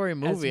gonna Toy make Story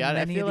movie. as I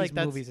many feel of like these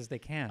that's movies as they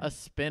can. a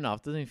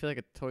spin-off. Doesn't even feel like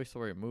a Toy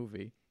Story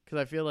movie because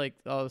I feel like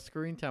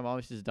screen time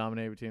obviously is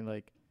dominated between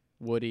like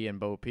Woody and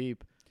Bo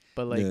Peep,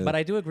 but like Yeah. But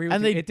I do agree with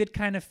And you. they- It did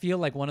kind of feel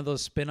like one of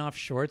those spin-off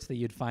shorts that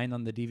you'd find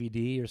on the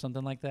DVD or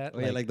something like that. Oh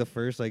yeah, like the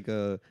first like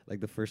the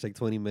first like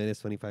 20 minutes,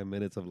 25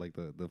 minutes of like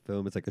the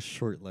film. It's like a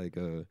short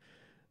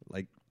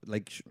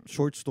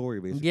short story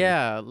basically.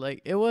 yeah,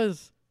 like it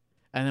was.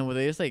 And then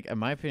they just like, in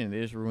my opinion,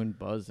 they just ruined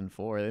Buzz in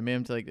 4. They made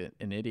him to like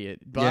an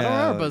idiot. But I don't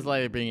Yeah. remember Buzz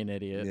Lightyear being an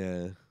idiot.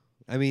 Yeah.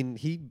 I mean,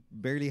 he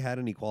barely had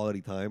any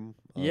quality time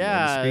on the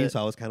Yeah. screen,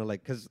 so I was kind of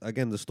like, because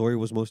again, the story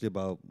was mostly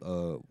about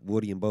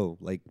Woody and Bo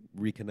like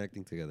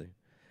reconnecting together.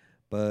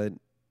 But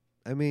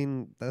I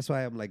mean, that's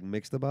why I'm like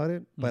mixed about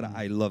it. But Mhm.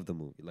 I love the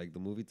movie. Like the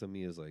movie to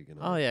me is like, you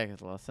know. Oh yeah,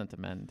 'cause a lot of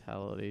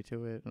sentimentality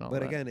to it and all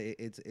But that. again,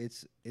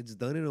 it's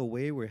done in a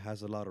way where it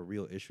has a lot of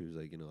real issues,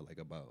 like, you know, like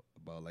about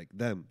like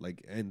them,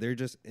 like, and they're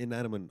just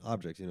inanimate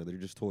objects, you know, they're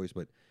just toys.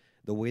 But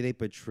the way they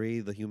portray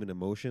the human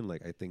emotion,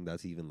 like, I think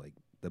that's even like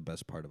the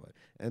best part of it.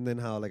 And then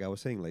how, like I was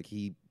saying, like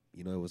he,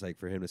 you know, it was like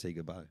for him to say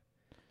goodbye,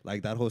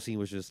 like that whole scene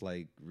was just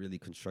like really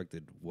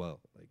constructed well,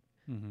 like,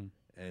 Mm-hmm.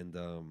 and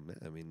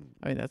I mean,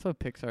 that's what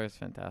Pixar is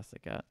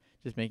fantastic at.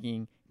 Just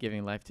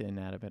giving life to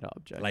inanimate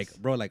objects. like,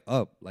 bro, like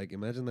Up, like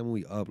imagine that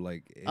movie Up,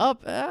 like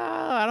Up,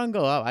 I don't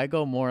go Up. I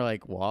go more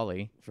like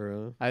Wall-E. for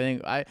real, I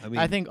think I I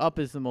mean- think Up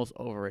is the most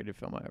overrated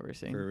film I've ever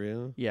seen. for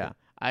real. Yeah,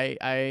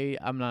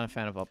 I'm not a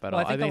fan of Up at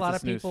Well, all. I think a it's lot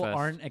of snooze people fest.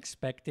 aren't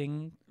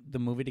expecting the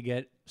movie to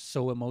get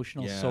so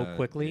emotional so Yeah,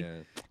 quickly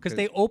yeah. because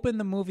they open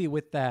the movie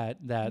with that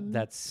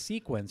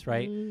sequence,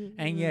 right?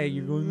 And yeah,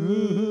 you're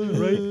going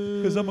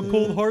right because I'm a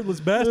cold, heartless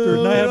bastard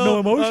and I have no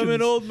emotions. I'm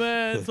an old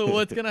man, so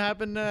what's gonna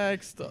happen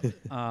next?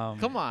 Um,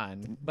 Come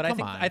on. But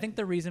Come I think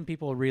the reason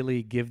people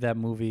really give that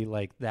movie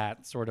like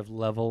that sort of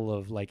level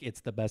of like it's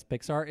the best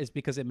Pixar is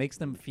because it makes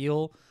them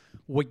feel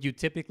what you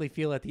typically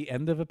feel at the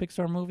end of a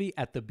Pixar movie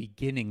at the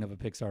beginning of a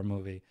Pixar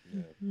movie.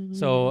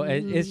 So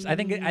it's I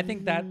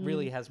think that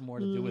really has more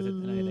to do with it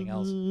than anything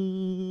else.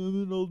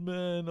 I'm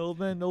an old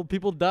man. Old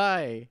people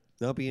die.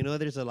 No, but you know,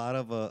 there's a lot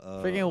of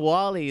Freaking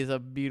Wall-E is a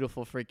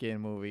beautiful freaking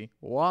movie.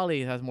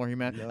 Wall-E has more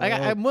humanity. Like,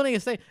 No. I'm willing to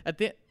say,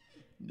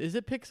 is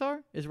it Pixar?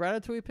 Is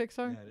Ratatouille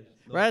Pixar?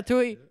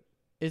 Ratatouille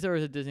is or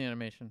is it Disney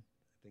animation?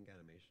 I think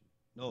animation.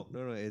 No,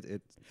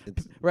 it's.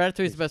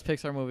 Ratatouille is the best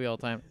Pixar movie of all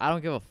time. I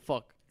don't give a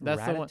fuck.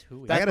 That's the one.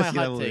 Ratatouille. I That's gotta my see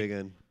that hot movie take.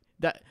 again.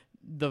 That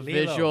the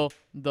Lilo. visual,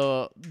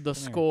 the here.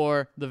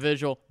 score, the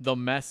visual, the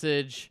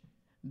message,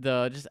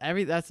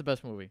 that's the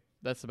best movie.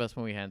 That's the best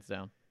movie hands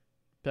down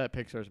that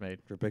Pixar's made,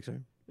 For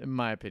Pixar. in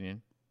my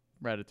opinion.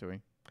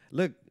 Ratatouille.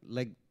 Look,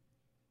 like,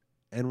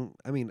 and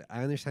I mean,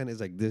 I understand it's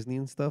like Disney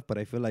and stuff, but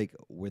I feel like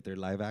with their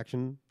live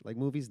action like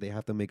movies, they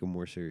have to make them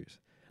more serious.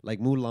 Like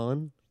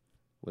Mulan,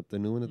 with the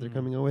new one that they're Mhm.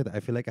 coming out with, I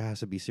feel like it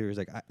has to be serious.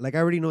 Like, I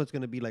already know it's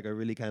gonna be like a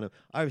really kind of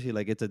obviously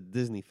like it's a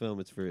Disney film.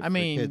 It's for I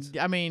mean, kids.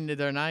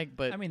 they're not,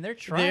 but I mean, they're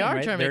trying. They are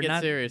right? trying to They're make it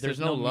not- serious. There's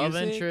no love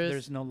music, interest.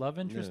 There's no love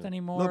interest Yeah.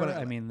 anymore. No, but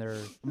I mean, they're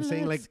I'm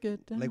saying Let's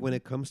get down. like when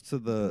it comes to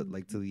the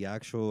the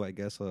actual, I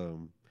guess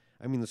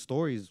I mean the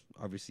story is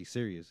obviously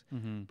serious,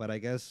 mhm. but I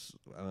guess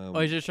Oh,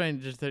 he's just trying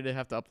to they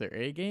have to up their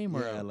A game,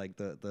 or yeah, like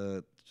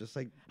the just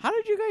like how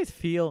did you guys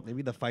feel?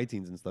 maybe the fight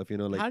scenes and stuff, you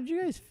know, like How did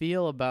you guys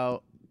feel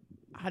about?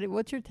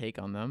 What's your take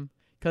on them?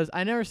 Because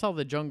I never saw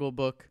the Jungle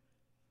Book,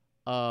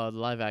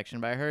 live action,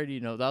 but I heard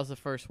that was the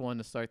first one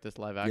to start this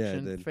live it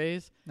action did.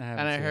 phase, haven't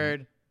and I seen it.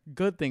 heard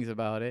good things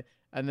about it.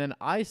 And then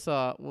I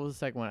saw what was the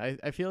second one?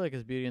 I feel like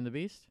it's Beauty and the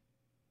Beast,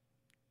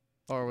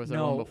 or was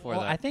there one before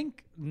well, that? I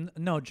think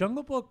no.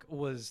 Jungle Book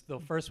was the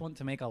first one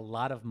to make a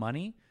lot of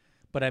money,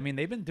 but I mean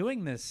they've been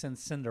doing this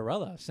since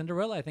Cinderella.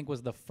 Cinderella, I think,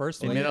 was the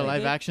first they one. made a they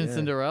live did. action Yeah.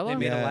 Cinderella. They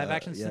made a Yeah, live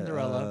action yeah,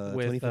 Cinderella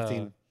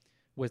 2015.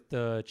 with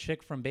the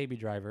chick from Baby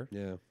Driver.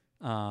 Yeah,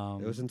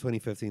 Um, it was in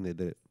 2015. They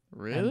did it,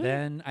 Really?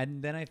 And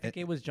then I think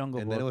it was Jungle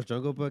and Book. then it was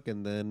Jungle Book,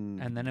 and then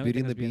And then I Beauty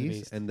think and the it was Beauty and the Beast,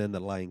 Beast. and then the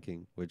Lion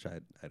King, which I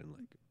didn't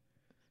like.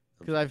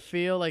 Because I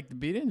feel like the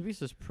Beauty and the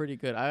Beast was pretty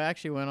good. I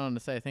actually went on to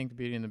say I think the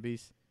Beauty and the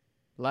Beast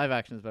Live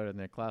action is better than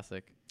their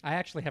classic. I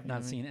actually have You know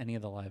not what I mean? seen any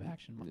of the live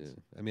action Yeah. ones.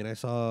 I mean, I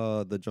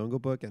saw the Jungle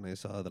Book and I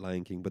saw the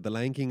Lion King, but the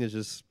Lion King is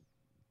just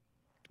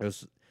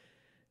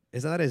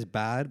it's not as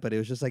bad, but it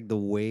was just like the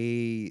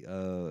way I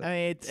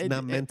mean, it's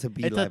not meant to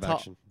be it's a live tall-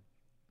 action.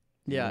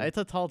 Yeah, Mhm. it's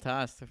a tall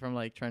task from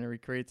like trying to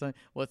recreate something.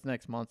 What's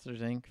next?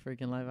 Monsters Inc.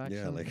 Freaking live action.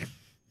 Yeah, like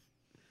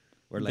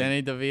or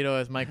Danny DeVito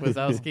as Mike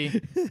Wazowski.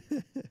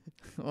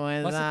 What's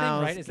the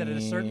thing, right? Is that at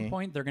a certain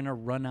point they're gonna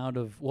run out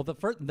of. Well,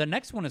 the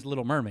next one is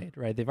Little Mermaid,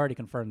 right? They've already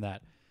confirmed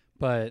that,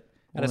 but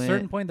at a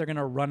certain point they're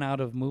gonna run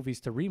out of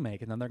movies to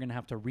remake, and then they're gonna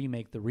have to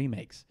remake the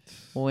remakes.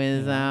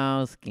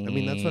 Wazowski. I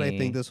mean, that's what I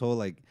think. This whole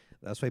like,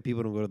 that's why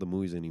people don't go to the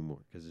movies anymore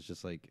because it's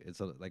just like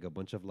like a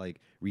bunch of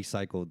like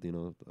recycled,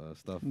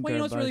 stuff. Well, you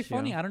know what's really Garbage,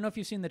 funny? yeah. I don't know if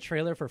you've seen the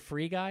trailer for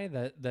Free Guy,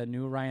 the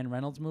new Ryan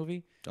Reynolds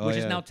movie, Oh, which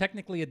is yeah. now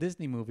technically a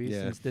Disney movie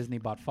Yeah. since Disney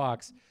bought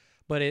Fox.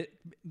 But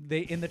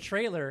in the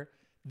trailer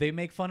they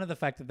make fun of the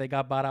fact that they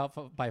got bought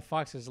out by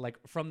Fox. Is like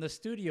from the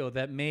studio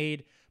that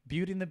made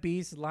Beauty and the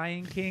Beast,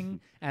 Lion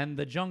King, and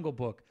The Jungle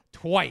Book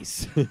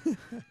twice.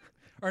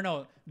 Or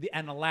no,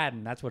 and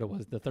Aladdin. That's what it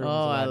was. The third one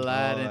Oh, was Aladdin.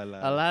 Aladdin. Oh,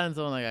 Aladdin. Aladdin's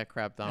the one that got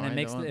crapped on. And right? it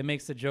makes The one- it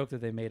makes the joke that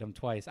they made him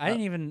twice. I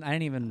didn't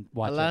even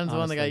watch Aladdin's it. the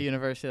one that got honestly.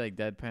 University like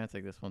deadpants.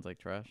 Like this one's like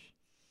trash.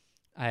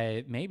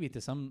 I maybe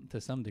to some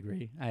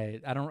degree. I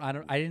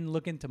didn't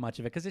look into much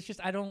of it because it's just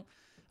I don't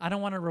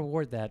want to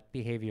reward that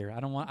behavior. I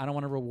don't want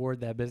to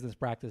reward that business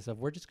practice of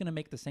we're just going to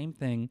make the same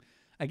thing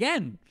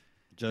again.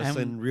 Just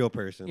in real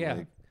person. Yeah.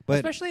 Like, but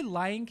Especially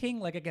Lion King.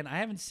 Like again, I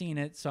haven't seen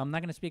it, so I'm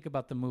not going to speak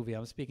about the movie.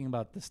 I'm speaking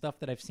about the stuff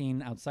that I've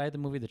seen outside the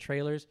movie, the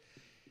trailers.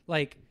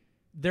 Like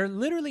they're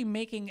literally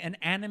making an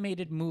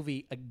animated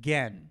movie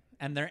again,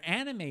 and they're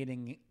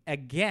animating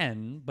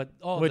again. But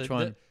Which the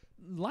one?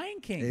 Lion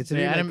King. It's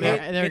They like anim- that.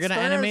 and they're it gonna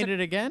started as animate a- it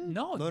again.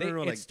 No, No, it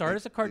like, started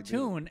as a they do.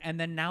 cartoon, and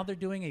then now they're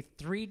doing a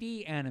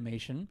 3D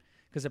animation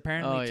because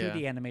apparently Oh, yeah.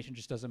 2D animation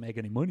just doesn't make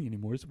any money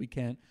anymore, so we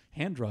can't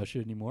hand draw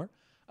shit anymore.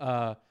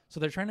 So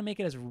they're trying to make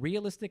it as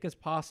realistic as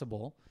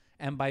possible,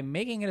 and by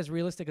making it as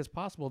realistic as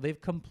possible, they've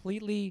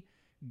completely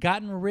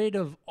gotten rid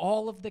of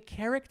all of the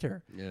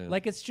character. Yeah.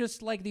 Like it's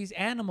just like these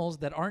animals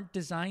that aren't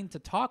designed to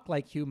talk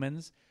like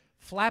humans,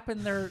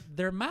 flapping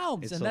their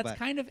mouths, It's and so that's bad.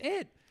 kind of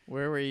it.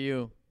 Where were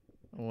you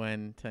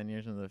when 10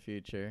 years in the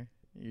future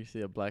you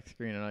see a black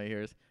screen and all you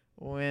hear is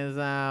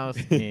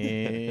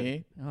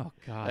Wazowski? Oh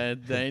God.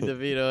 And Danny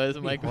DeVito is That'd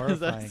be Mike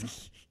horrifying.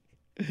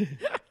 Wazowski.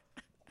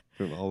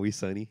 From Always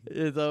Sunny.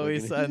 It's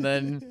always Fucking- and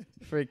then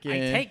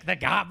freaking. I take the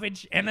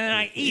garbage and then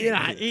I eat it.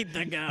 I eat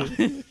the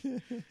garbage.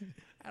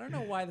 I don't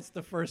know why that's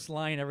the first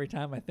line every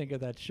time I think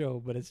of that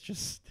show, but it's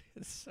just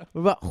it's so.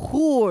 What about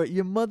whore?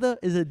 Your mother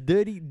is a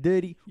dirty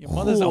Your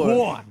mother's a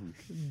whore.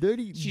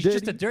 Dirty. She's dirty,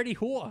 just a dirty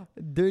whore.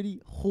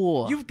 dirty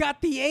whore. You've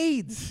got the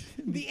AIDS,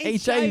 the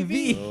HIV. HIV,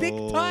 big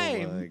Oh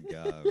time. my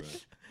God, bro.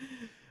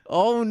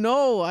 Oh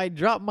no! I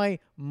dropped my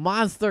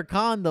monster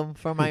condom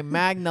for my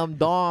Magnum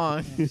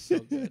dong. So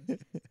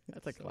good.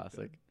 That's a So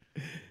classic.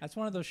 That's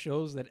one of those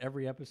shows that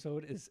every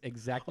episode is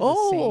exactly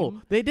Oh, the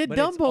same. they did but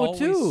it's Dumbo always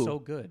too. So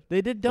good.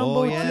 They did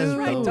Dumbo yeah, too. that's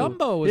right.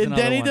 Dumbo was And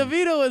another Danny one.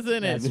 DeVito was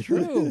in it. That's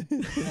true.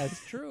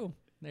 That's true.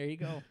 There you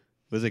go.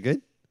 Was it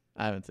good?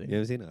 I haven't seen You it.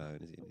 haven't seen it? I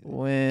haven't seen it.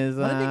 With,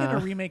 When are they gonna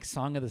remake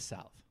Song of the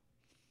South?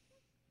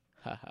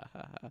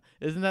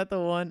 Isn't that the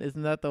one?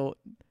 Isn't that the?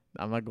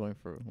 I'm not going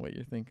for what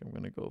you think I'm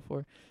gonna go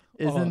for.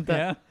 Oh, Isn't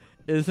that?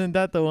 Isn't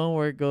that the one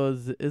where it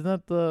goes? Isn't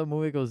that the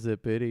movie that goes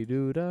zippity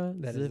doo dah?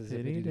 That is a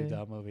Zippity Doo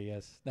Dah movie.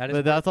 Yes, that is.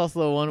 But that's also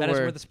the one That is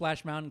where, where the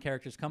Splash Mountain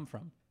characters come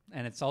from,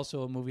 and it's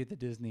also a movie that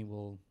Disney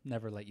will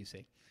never let you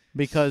see.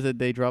 because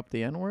they dropped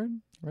the N word,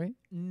 right?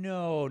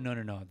 No. I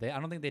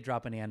don't think they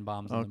drop any N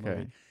bombs in the Okay.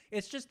 movie.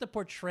 It's just the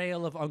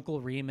portrayal of Uncle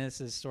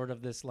Remus as sort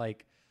of this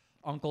like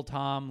Uncle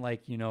Tom,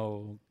 like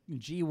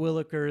G.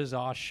 Willikers,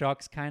 aw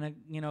shucks kind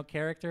of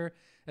character,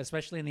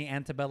 especially in the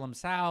antebellum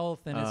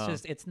South, and Oh.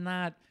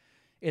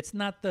 it's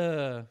not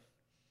the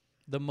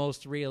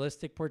most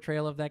realistic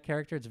portrayal of that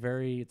character.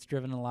 It's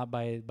driven a lot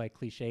by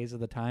cliches of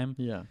the time.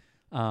 Yeah.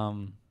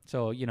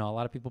 So, a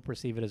lot of people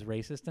perceive it as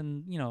racist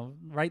and,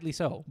 rightly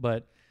so.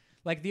 But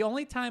like the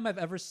only time I've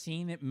ever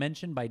seen it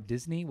mentioned by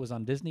Disney was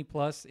on Disney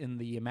Plus in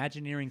the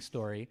Imagineering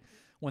story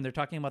when they're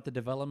talking about the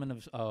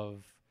development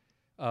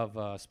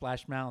of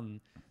Splash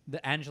Mountain.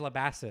 The Angela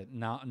Bassett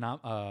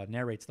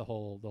narrates the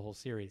whole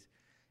series.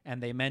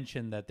 And they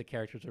mentioned that the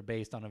characters are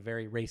based on a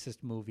very racist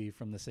movie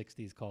from the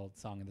 60s called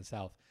Song of the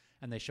South.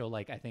 And they show,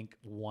 I think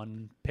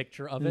one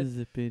picture of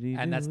it.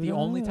 And that's the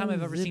only time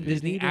I've ever seen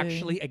Disney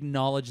actually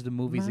acknowledge the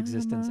movie's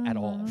existence at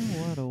all.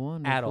 What a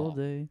wonderful At all.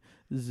 day.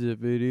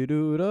 Zippity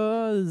doo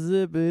dah,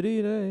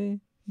 zippity day.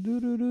 Doo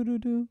doo doo doo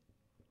doo.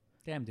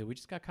 Damn, dude, we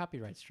just got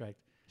copyright strike.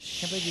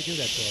 Can't believe you do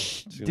that to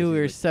us. Dude,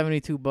 we're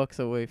 $72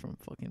 away from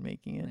fucking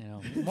making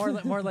it.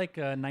 More like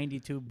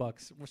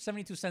 $92. We're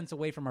 72 cents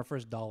away from our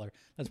first dollar.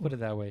 Let's put it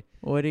that way.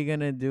 What are you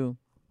gonna do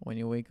when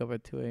you wake up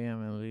at 2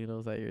 a.m. and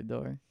Lilo's at your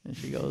door and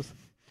she goes,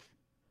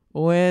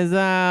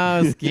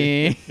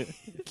 Wazowski?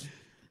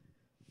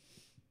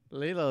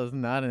 Lilo's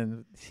not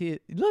in.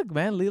 Look,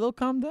 man, Lilo,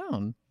 calm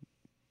down.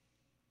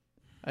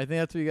 I think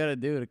that's what you gotta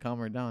do to calm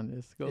her down.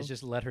 Just go. It's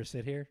just let her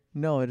sit here.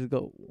 No, just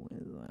go.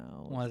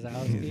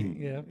 Wazowski.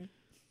 Yeah.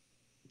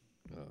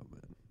 Oh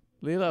man.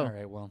 Lilo. All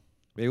right. Well.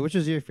 Hey, which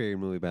was your favorite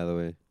movie, by the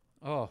way?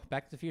 Oh,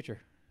 Back to the Future.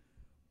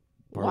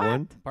 Part What?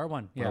 one. Part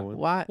one. Yeah. Part one?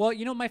 What? Well,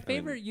 you know, my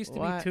favorite used to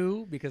what? be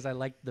 2 because I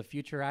liked the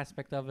future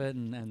aspect of it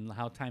and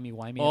how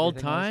timey-wimey All everything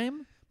was.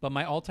 time? But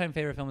my all-time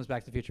favorite film is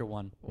Back to the Future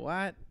 1.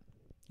 What?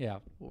 Yeah.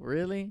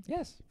 Really?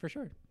 Yes, for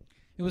sure.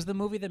 It was the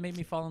movie that made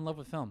me fall in love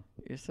with film.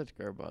 You're such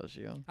garbage,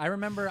 yo. I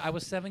remember I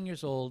was 7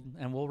 years old,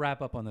 and we'll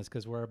wrap up on this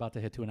because we're about to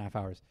hit 2.5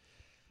 hours.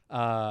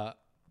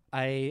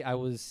 I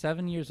was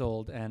 7 years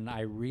old, and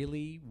I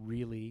really,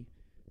 really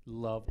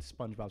loved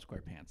SpongeBob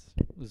SquarePants.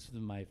 It was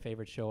my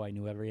favorite show. I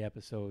knew every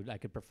episode. I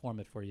could perform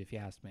it for you if you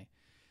asked me.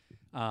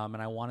 And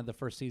I wanted the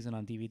first season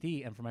on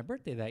DVD. And for my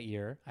birthday that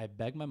year, I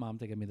begged my mom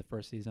to give me the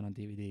first season on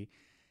DVD.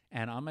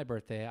 And on my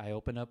birthday, I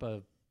opened up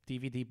a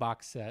DVD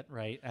box set,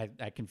 right?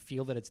 I can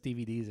feel that it's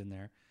DVDs in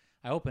there.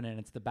 I open it, and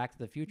it's the Back to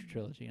the Future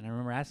trilogy. And I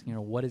remember asking her,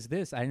 what is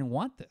this? I didn't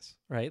want this,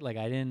 right? Like,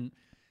 I didn't,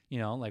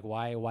 like,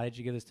 why did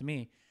you give this to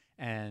me?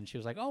 And she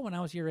was like, oh, when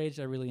I was your age,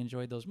 I really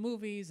enjoyed those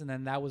movies. And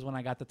then that was when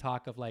I got to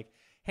talk of, like,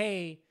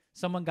 hey,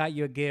 someone got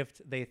you a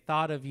gift. They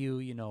thought of you.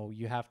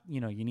 You have, you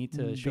need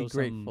to show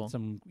grateful.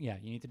 you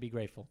need to be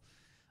grateful.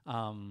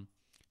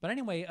 But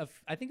anyway,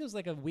 I think it was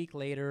like a week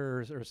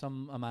later or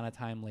some amount of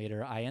time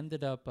later, I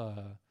ended up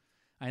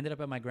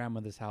at my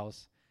grandmother's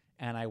house,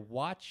 and I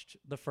watched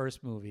the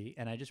first movie,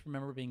 and I just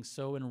remember being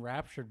so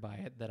enraptured by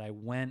it that I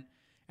went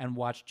and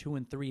watched 2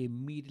 and 3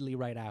 immediately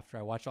right after.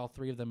 I watched all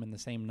 3 of them in the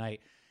same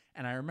night.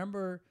 And I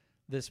remember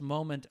this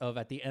moment of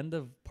at the end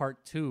of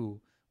part 2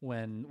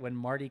 when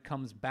Marty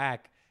comes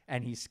back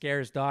and he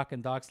scares Doc,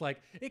 and Doc's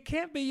like, it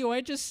can't be you.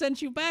 I just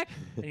sent you back.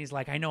 And he's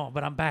like, I know,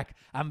 but I'm back.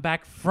 I'm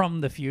back from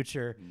the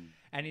future.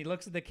 And he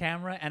looks at the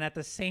camera, and at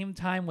the same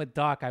time with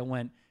Doc, I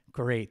went,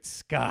 great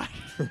Scott.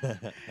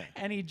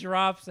 And he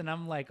drops, and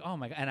I'm like, oh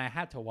my God. And I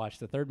had to watch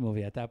the third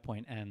movie at that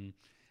point. And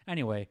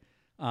anyway,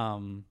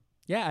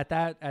 at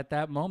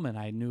that moment,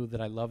 I knew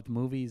that I loved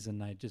movies,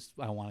 and I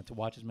wanted to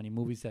watch as many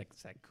movies as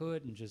I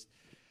could, and just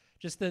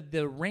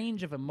the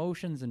range of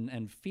emotions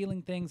and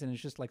feeling things, and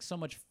it's just like so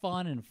much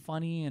fun and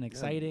funny and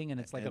exciting, and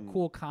it's like a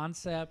cool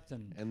concept,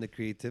 and the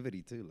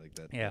creativity too, like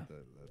that. Yeah.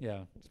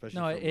 Yeah. Especially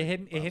No, from, it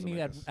hit Miles me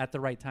Zemeckis. at the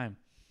right time.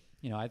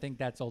 I think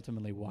that's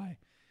ultimately why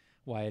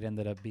it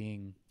ended up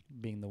being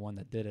the one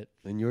that did it.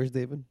 And yours,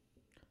 David?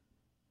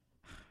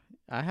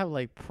 I have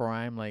like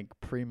prime, like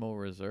primo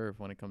reserve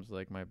when it comes to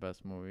like my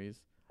best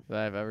movies that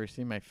I've ever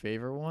seen. My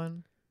favorite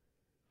one,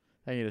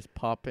 I can just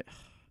pop it.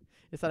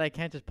 It's that I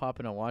can't just pop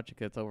in and watch it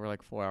 'cause it's over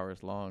like 4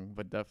 hours long.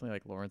 But definitely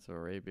like Lawrence of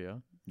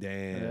Arabia.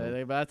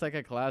 Damn. But that's like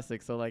a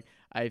classic. So like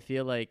I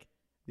feel like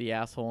the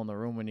asshole in the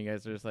room when you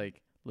guys are just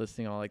like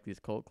listing all like these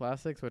cult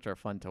classics, which are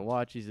fun to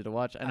watch, easy to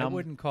watch. And I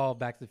wouldn't call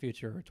Back to the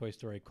Future or Toy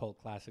Story cult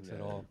classics at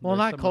all. Well,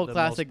 They're not some cult of the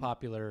classic. most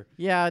popular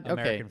Yeah,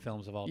 American okay.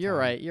 films of all You're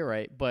time. You're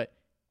right. But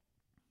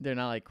they're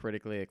not like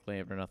critically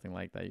acclaimed or nothing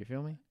like that. You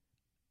feel me?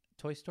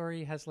 Toy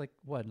Story has like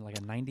a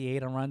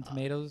 98 on Rotten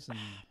Tomatoes, and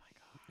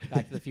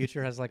Back to the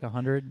Future has like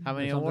 100. How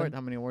many or something. awards?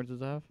 How many awards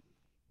does it have?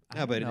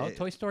 Yeah, but No, it-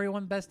 Toy Story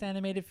won Best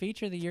Animated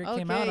Feature the year it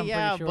came out. I'm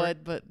pretty sure.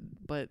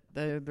 but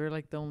they're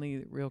like the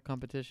only real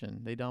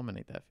competition. They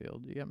dominate that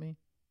field. You get me?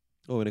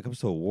 Oh, when it comes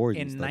to awards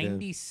and in stuff, yeah.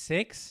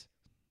 '96,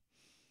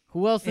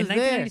 Who else in is there?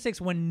 1996,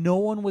 when no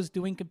one was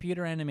doing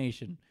computer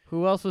animation.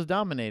 Who else was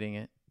dominating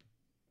it?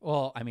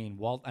 Well,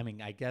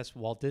 I guess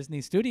Walt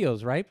Disney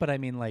Studios, right? But I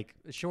mean, like,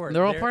 sure,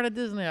 They're all part of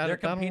Disney. They're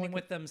competing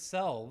with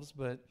themselves,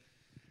 but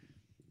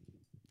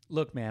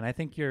look, man, I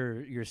think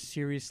you're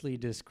seriously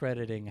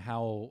discrediting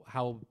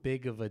how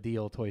big of a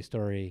deal Toy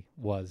Story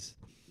was,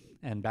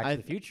 and Back to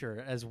the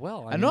Future as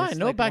well. I mean, know. it's I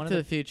know. like Back one to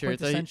of the Future.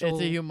 It's a quintessential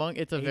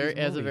It's a 80s very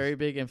has a movies. very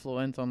big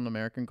influence on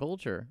American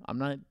culture. I'm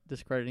not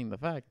discrediting the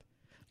fact,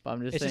 but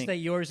I'm just It's saying just that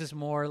yours is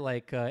more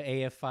like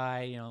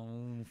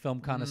AFI,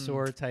 film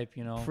connoisseur type,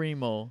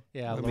 primo.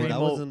 Yeah, I Lord. mean,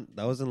 Primo-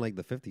 that was in like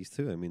the 50s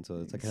too. I mean,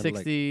 so it's like kind of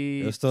like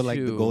 62. it was still like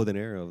the golden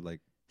era of like.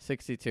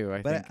 62.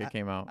 I But think it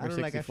came out. I Or don't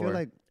know,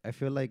 64. I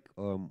feel like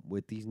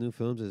with these new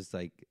films, it's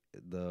like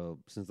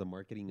since the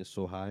marketing is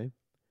so high,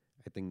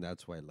 I think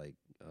that's why like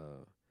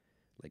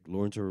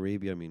Lawrence of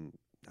Arabia. I mean,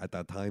 at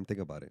that time, think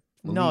about it.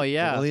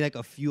 Only like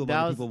a few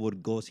amount of people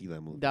would go see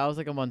that movie. That was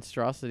like a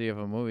monstrosity of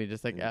a movie.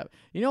 Just like Yeah.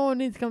 you know what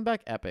needs to come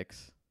back?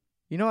 Epics.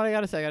 You know what I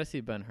gotta say? I gotta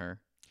see Ben-Hur.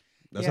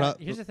 That's yeah, not,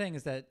 here's the thing: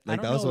 is that like,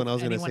 I don't that was know what I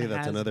was if gonna say, anyone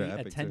that's has another the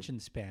epic, too. attention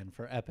span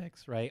for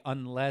epics, right?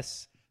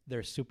 Unless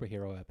they're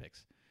superhero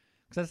epics.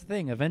 Because that's the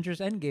thing. Avengers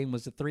Endgame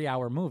was a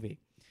 3-hour movie.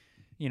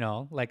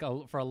 Like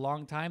for a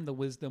long time, the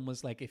wisdom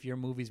was like, if your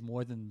movie's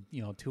more than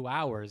 2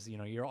 hours,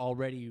 you're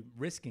already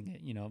risking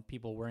it.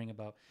 People worrying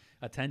about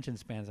attention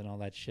spans and all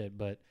that shit.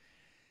 But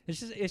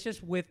it's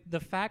just with the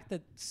fact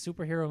that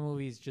superhero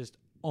movies just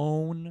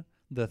own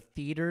the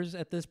theaters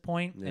at this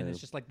point, and it's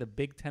just like the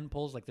big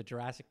tentpoles, like the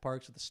Jurassic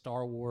Parks or the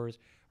Star Wars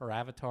or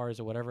Avatars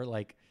or whatever.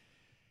 Like,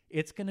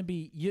 it's gonna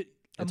be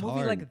a It's movie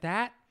hard. like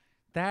that.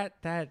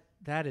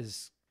 That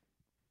is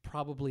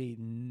probably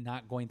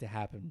not going to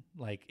happen.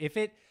 Like if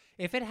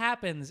if it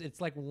happens, it's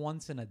like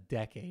once in a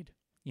decade,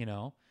 you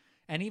know?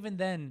 And even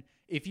then,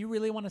 if you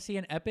really want to see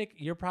an epic,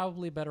 you're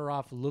probably better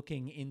off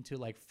looking into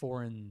like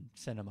foreign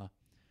cinema.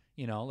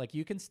 You know, like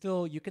you can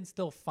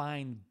still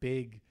find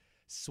big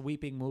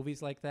sweeping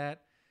movies like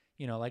that.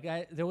 You know, like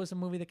there was a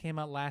movie that came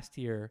out last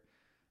year.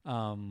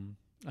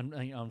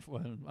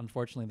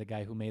 Unfortunately, the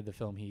guy who made the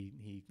film,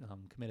 he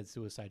committed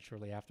suicide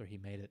shortly after he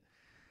made it.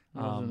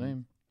 What was the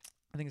name?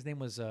 I think his name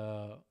was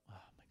oh my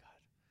god,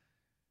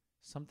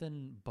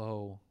 something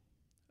Bo.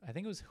 I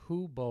think it was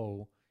Hu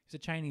Bo. He's a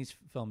Chinese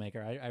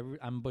filmmaker.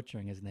 I'm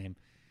butchering his name,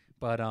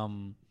 but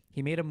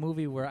he made a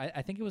movie where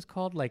I think it was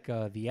called like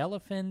The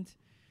Elephant,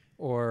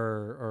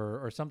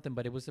 or something.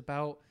 But it was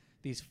about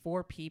these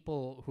 4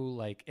 people who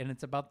like, and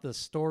it's about the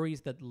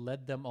stories that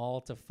led them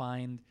all to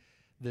find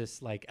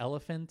this like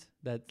elephant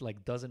that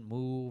like doesn't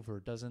move or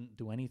doesn't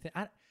do anything.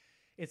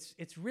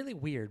 It's really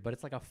weird, but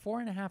it's like a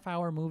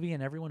 4.5-hour movie,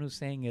 and everyone who's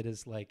saying it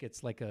is like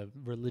it's like a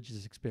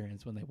religious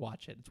experience when they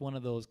watch it. It's one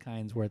of those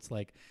kinds where it's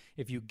like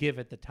if you give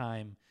it the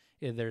time,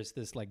 there's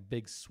this like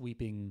big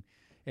sweeping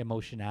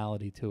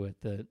emotionality to it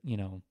that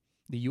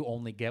that you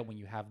only get when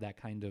you have that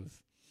kind of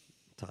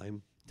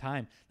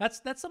Time.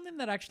 That's something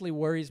that actually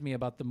worries me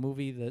about the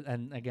movie. That,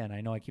 and again, I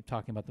know I keep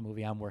talking about the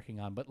movie I'm working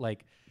on, but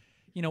like,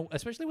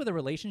 especially with a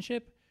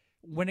relationship,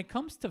 when it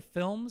comes to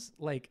films,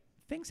 like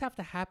things have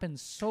to happen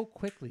so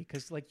quickly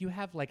because like you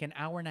have like an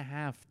hour and a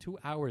half, 2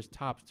 hours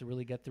tops to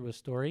really get through a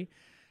story.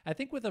 I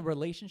think with a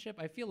relationship,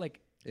 I feel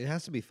like It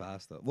has to be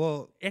fast though.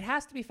 Well, it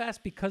has to be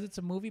fast because it's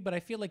a movie, but I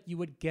feel like you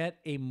would get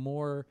a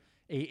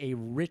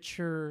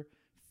richer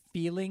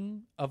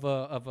feeling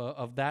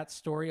of that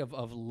story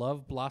of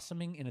love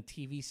blossoming in a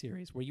TV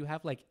series where you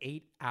have like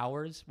 8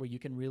 hours where you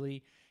can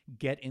really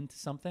get into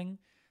something,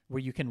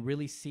 where you can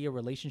really see a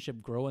relationship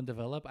grow and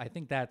develop. I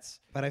think that's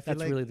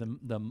really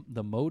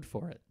the mode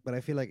for it. But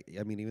I feel like,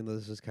 I mean, even though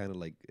this is kind of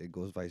like it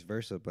goes vice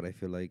versa, but I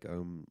feel like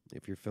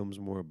if your film's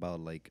more about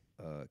like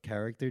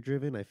character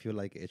driven, I feel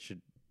like it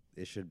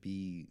should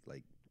be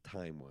like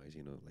time wise,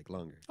 like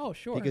longer. Oh,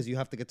 sure. Because you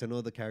have to get to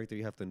know the character,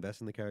 you have to invest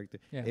in the character.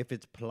 Yeah. If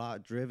it's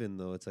plot driven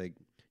though, it's like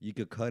you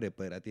could cut it,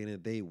 but at the end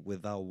of the day,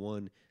 without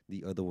one,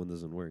 the other one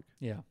doesn't work.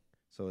 Yeah.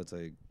 So it's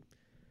like,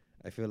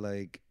 I feel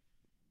like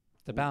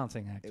the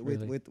balancing act,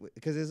 really.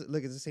 Because it's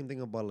the same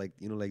thing about like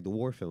like the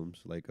war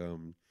films, like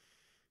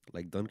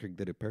Dunkirk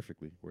did it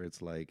perfectly, where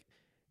it's like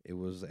it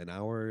was an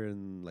hour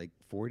and like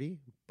 40,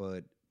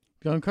 but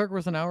Dunkirk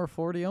was an hour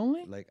 40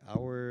 only. like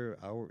hour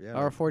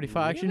Hour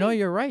 45. Actually, no, Really?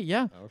 you're right.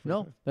 Yeah. hour No,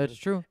 45. that's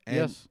true. And,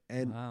 Yes.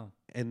 and Wow.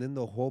 and then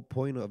the whole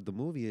point of the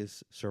movie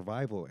is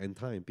survival and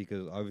time,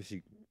 because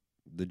obviously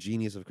the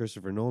genius of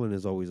Christopher Nolan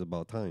is always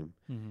about time,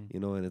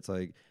 Mm-hmm. and it's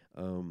like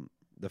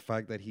the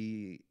fact that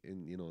he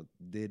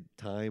did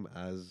time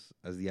as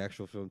the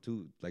actual film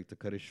too, like to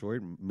cut it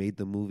short, made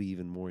the movie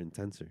even more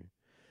intenser.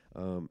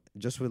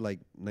 Just with like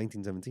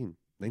 1917.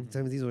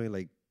 1917 is only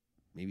like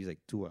maybe it's like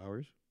 2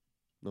 hours.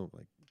 No,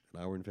 like an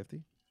hour and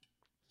 50.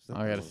 It's not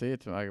I that gotta long. see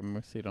it. I'm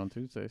gonna see it on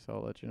Tuesday, so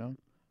I'll let you know.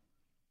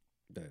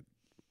 That,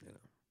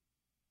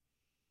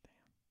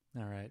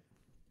 All right.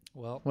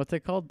 Well, What's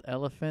it called?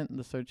 Elephant,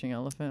 the searching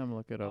elephant. I'm gonna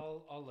look it up.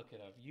 I'll look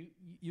it up.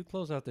 You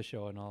close out the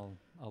show and I'll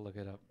look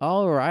it up.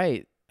 All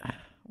right.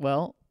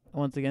 Well,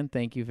 once again,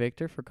 thank you,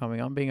 Victor, for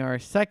coming on, being our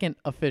second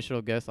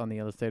official guest on the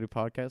Illustrated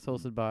Podcast,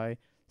 hosted by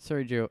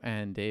Sergio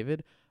and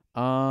David.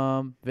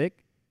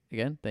 Vic,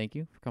 again, thank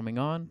you for coming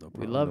on. No We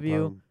problem, love no you.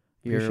 problem.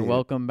 You're Appreciate it.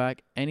 welcome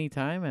back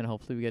anytime, and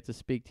hopefully we get to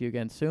speak to you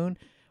again soon.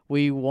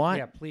 We want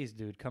Yeah, please,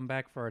 dude, come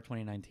back for our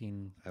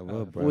 2019. I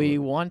will, bro. we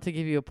want to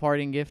give you a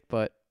parting gift,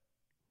 but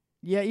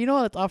yeah, you know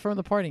what? Let's offer him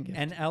the parting gift.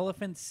 An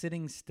Elephant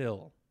Sitting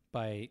Still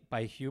by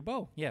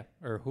Hubo. Yeah,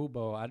 or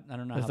Hubo. I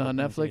don't know. It's how on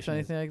the Netflix or pronunciation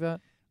is. anything like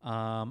that.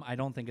 I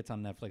don't think it's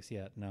on Netflix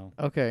yet. No.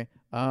 Okay.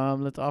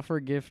 Let's offer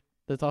a gift.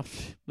 Let's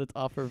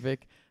offer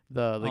Vic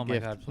the Oh my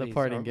gift, God, please. the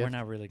parting We're gift.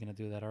 not really gonna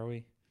do that, are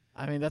we?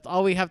 I mean, that's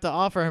all we have to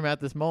offer him at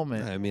this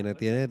moment. I mean, at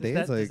the end of the day,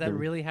 Does it's that, like does that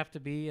really have to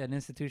be an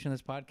institution?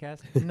 This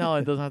podcast. No,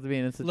 it doesn't have to be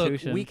an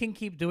institution. Look, we can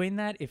keep doing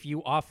that if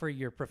you offer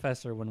your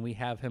professor when we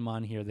have him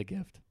on here the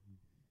gift.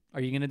 Are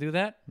you gonna do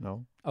that?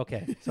 No.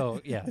 Okay, so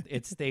yeah,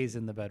 it stays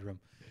in the bedroom.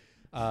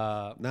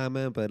 Nah,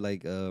 man, but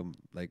like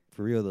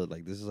for real though,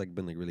 like this has like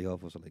been like really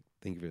helpful. So like,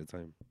 thank you for the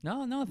time.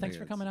 No, thanks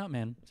for it's- coming out,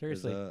 man. 'Cause,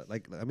 Seriously.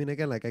 like I mean,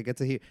 again, like I get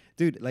to hear,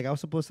 dude. Like I was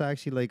supposed to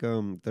actually like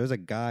there's a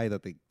guy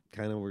that they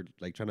kind of were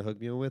like trying to hook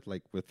me on with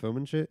with film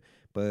and shit,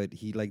 but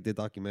he like did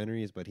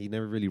documentaries, but he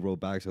never really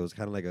wrote back, so it was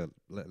kind of like a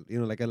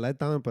like a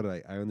letdown. But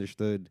I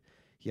understood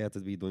he had to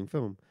be doing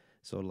film,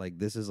 so like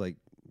this is like.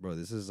 Bro,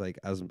 this is like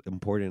as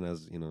important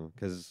as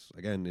because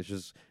again, it's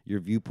just your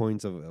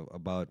viewpoints of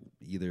about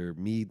either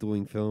me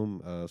doing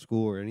film,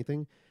 school, or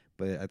anything.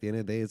 But at the end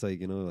of the day, it's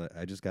like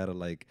I just gotta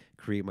like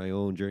create my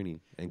own journey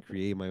and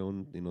create my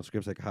own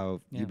scripts like how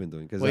Yeah. you've been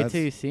doing. Because Wait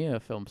till you see a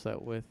film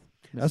set with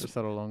That's-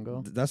 Mr.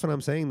 Sotolongo. that's what I'm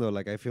saying though.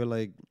 Like I feel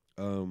like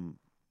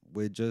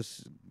with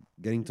just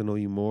getting to know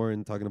you more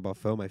and talking about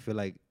film, I feel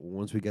like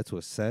once we get to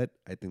a set,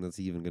 I think that's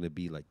even gonna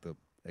be like the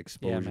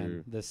exposure. Yeah,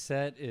 man. The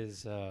set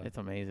is It's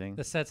amazing.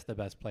 the set's the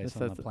best place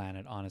The on the set's-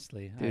 planet,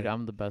 honestly. Dude,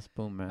 I'm the best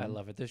boom man. I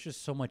love it. There's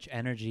just so much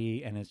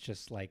energy, and it's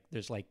just like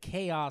there's like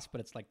chaos, but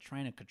it's like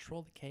trying to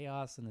control the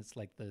chaos, and it's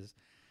like there's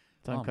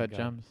It's oh my Uncut God.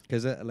 Gems.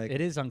 Because like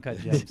it is uncut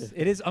gems.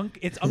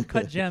 It's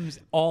uncut gems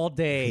all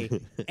day,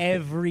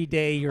 every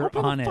day you're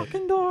Open on the it.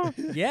 fucking door.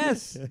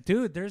 Yes,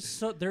 dude.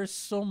 There's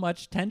so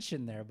much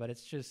tension there, but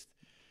it's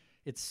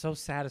so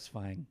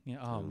satisfying. You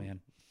know, oh Yeah. man.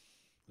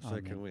 so Oh,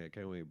 I can't man. wait. I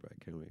can't wait, bro.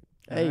 I can't wait.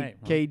 Hey, Alright,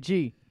 well.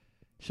 KG.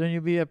 Shouldn't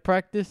you be at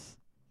practice?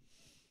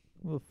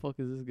 Who the fuck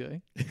is this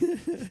guy?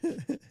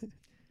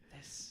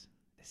 This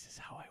is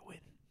how I win.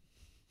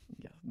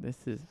 Yeah,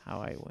 this is how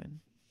I win.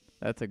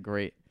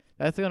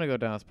 That's gonna go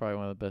down as probably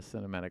one of the best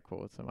cinematic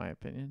quotes in my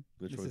opinion.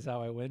 Which This one? is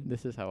how I win.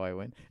 This is how I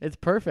win. It's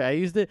perfect.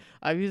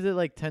 I've used it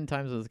like 10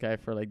 times with this guy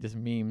for like just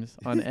memes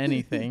on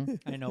anything.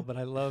 I know, but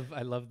I love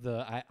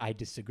the I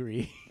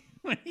disagree.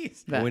 when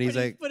he's That- When he's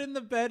like, putting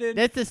the bed in.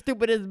 That's the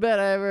stupidest bet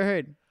I ever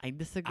heard. I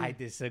disagree. I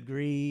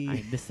disagree.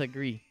 I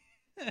disagree.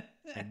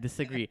 I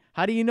disagree.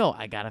 How do you know?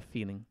 I got a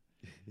feeling.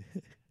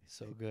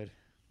 So good.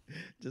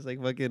 just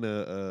like fucking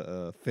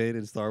Finn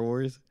in Star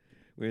Wars,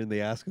 where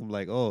they ask him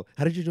like, "Oh,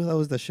 how did you know that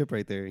was the ship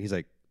right there?" He's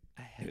like,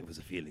 "It was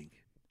a feeling."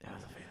 That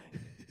was a feeling.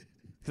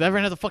 Because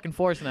everyone has a fucking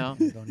force now.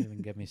 Don't even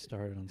get me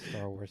started on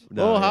Star Wars.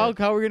 No, oh, yeah.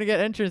 how are we gonna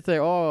get entrance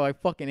there? Oh, I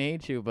fucking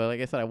hate you. But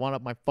like I said, I want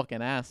up my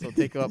fucking ass. So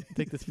take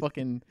this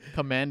fucking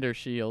commander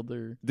shield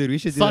or Dude, we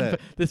should do sun. that.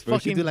 This Bro, we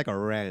should fucking do like a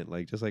rant,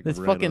 like just like this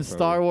rant on fucking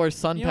Star Wars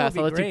sun You know, pass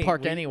it'd that be lets you great.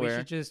 park We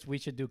anywhere. we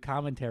should do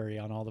commentary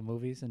on all the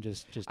movies and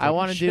just. I take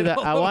want to do shit that.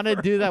 all I want to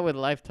over. do that with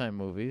Lifetime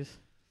movies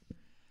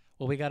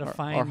Well, we gotta or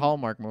find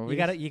Hallmark movies.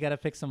 You gotta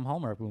pick some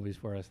Hallmark movies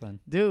for us then.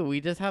 Dude,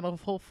 we just had a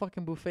whole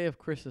fucking buffet of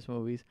Christmas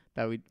movies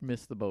that we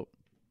missed the boat.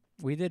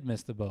 We did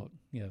miss the boat,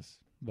 yes,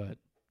 but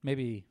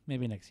maybe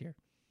next year.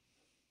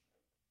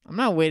 I'm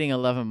not waiting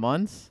 11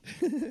 months.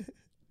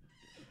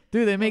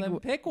 Dude, they make Well, then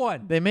pick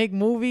one. they make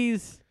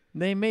movies.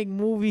 They make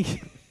movies.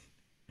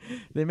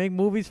 They make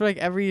movies for like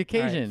every All right,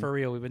 occasion. for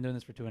real, we've been doing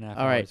this for 2.5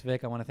 All right. hours.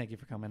 Vic, I want to thank you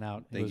for coming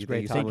out. Thank It was you, great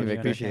thank you so talking much. to you. and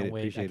Appreciate I it, can't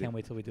wait. appreciate I it. can't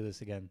wait till we do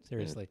this again.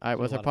 Seriously. All right, It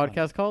was what's a our lot of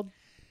fun. podcast called?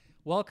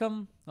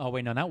 Welcome. Oh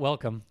wait, no, not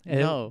welcome.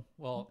 No,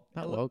 Well,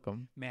 not look,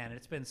 welcome. man,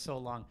 it's been so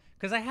long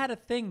because I had a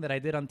thing that I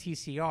did on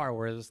TCR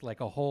where it was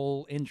like a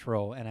whole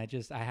intro, and I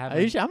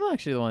haven't. I'm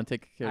actually the one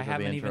taking care I of the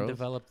haven't even intros.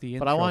 developed the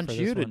intro. But I want for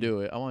you this to one. do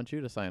it. I want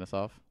you to sign us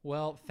off.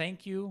 Well,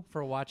 thank you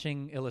for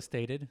watching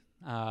Illustrated.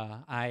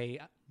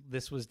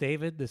 This was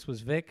David. This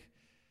was Vic.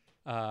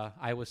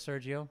 I was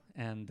Sergio,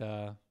 and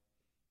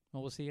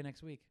we'll see you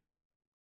next week.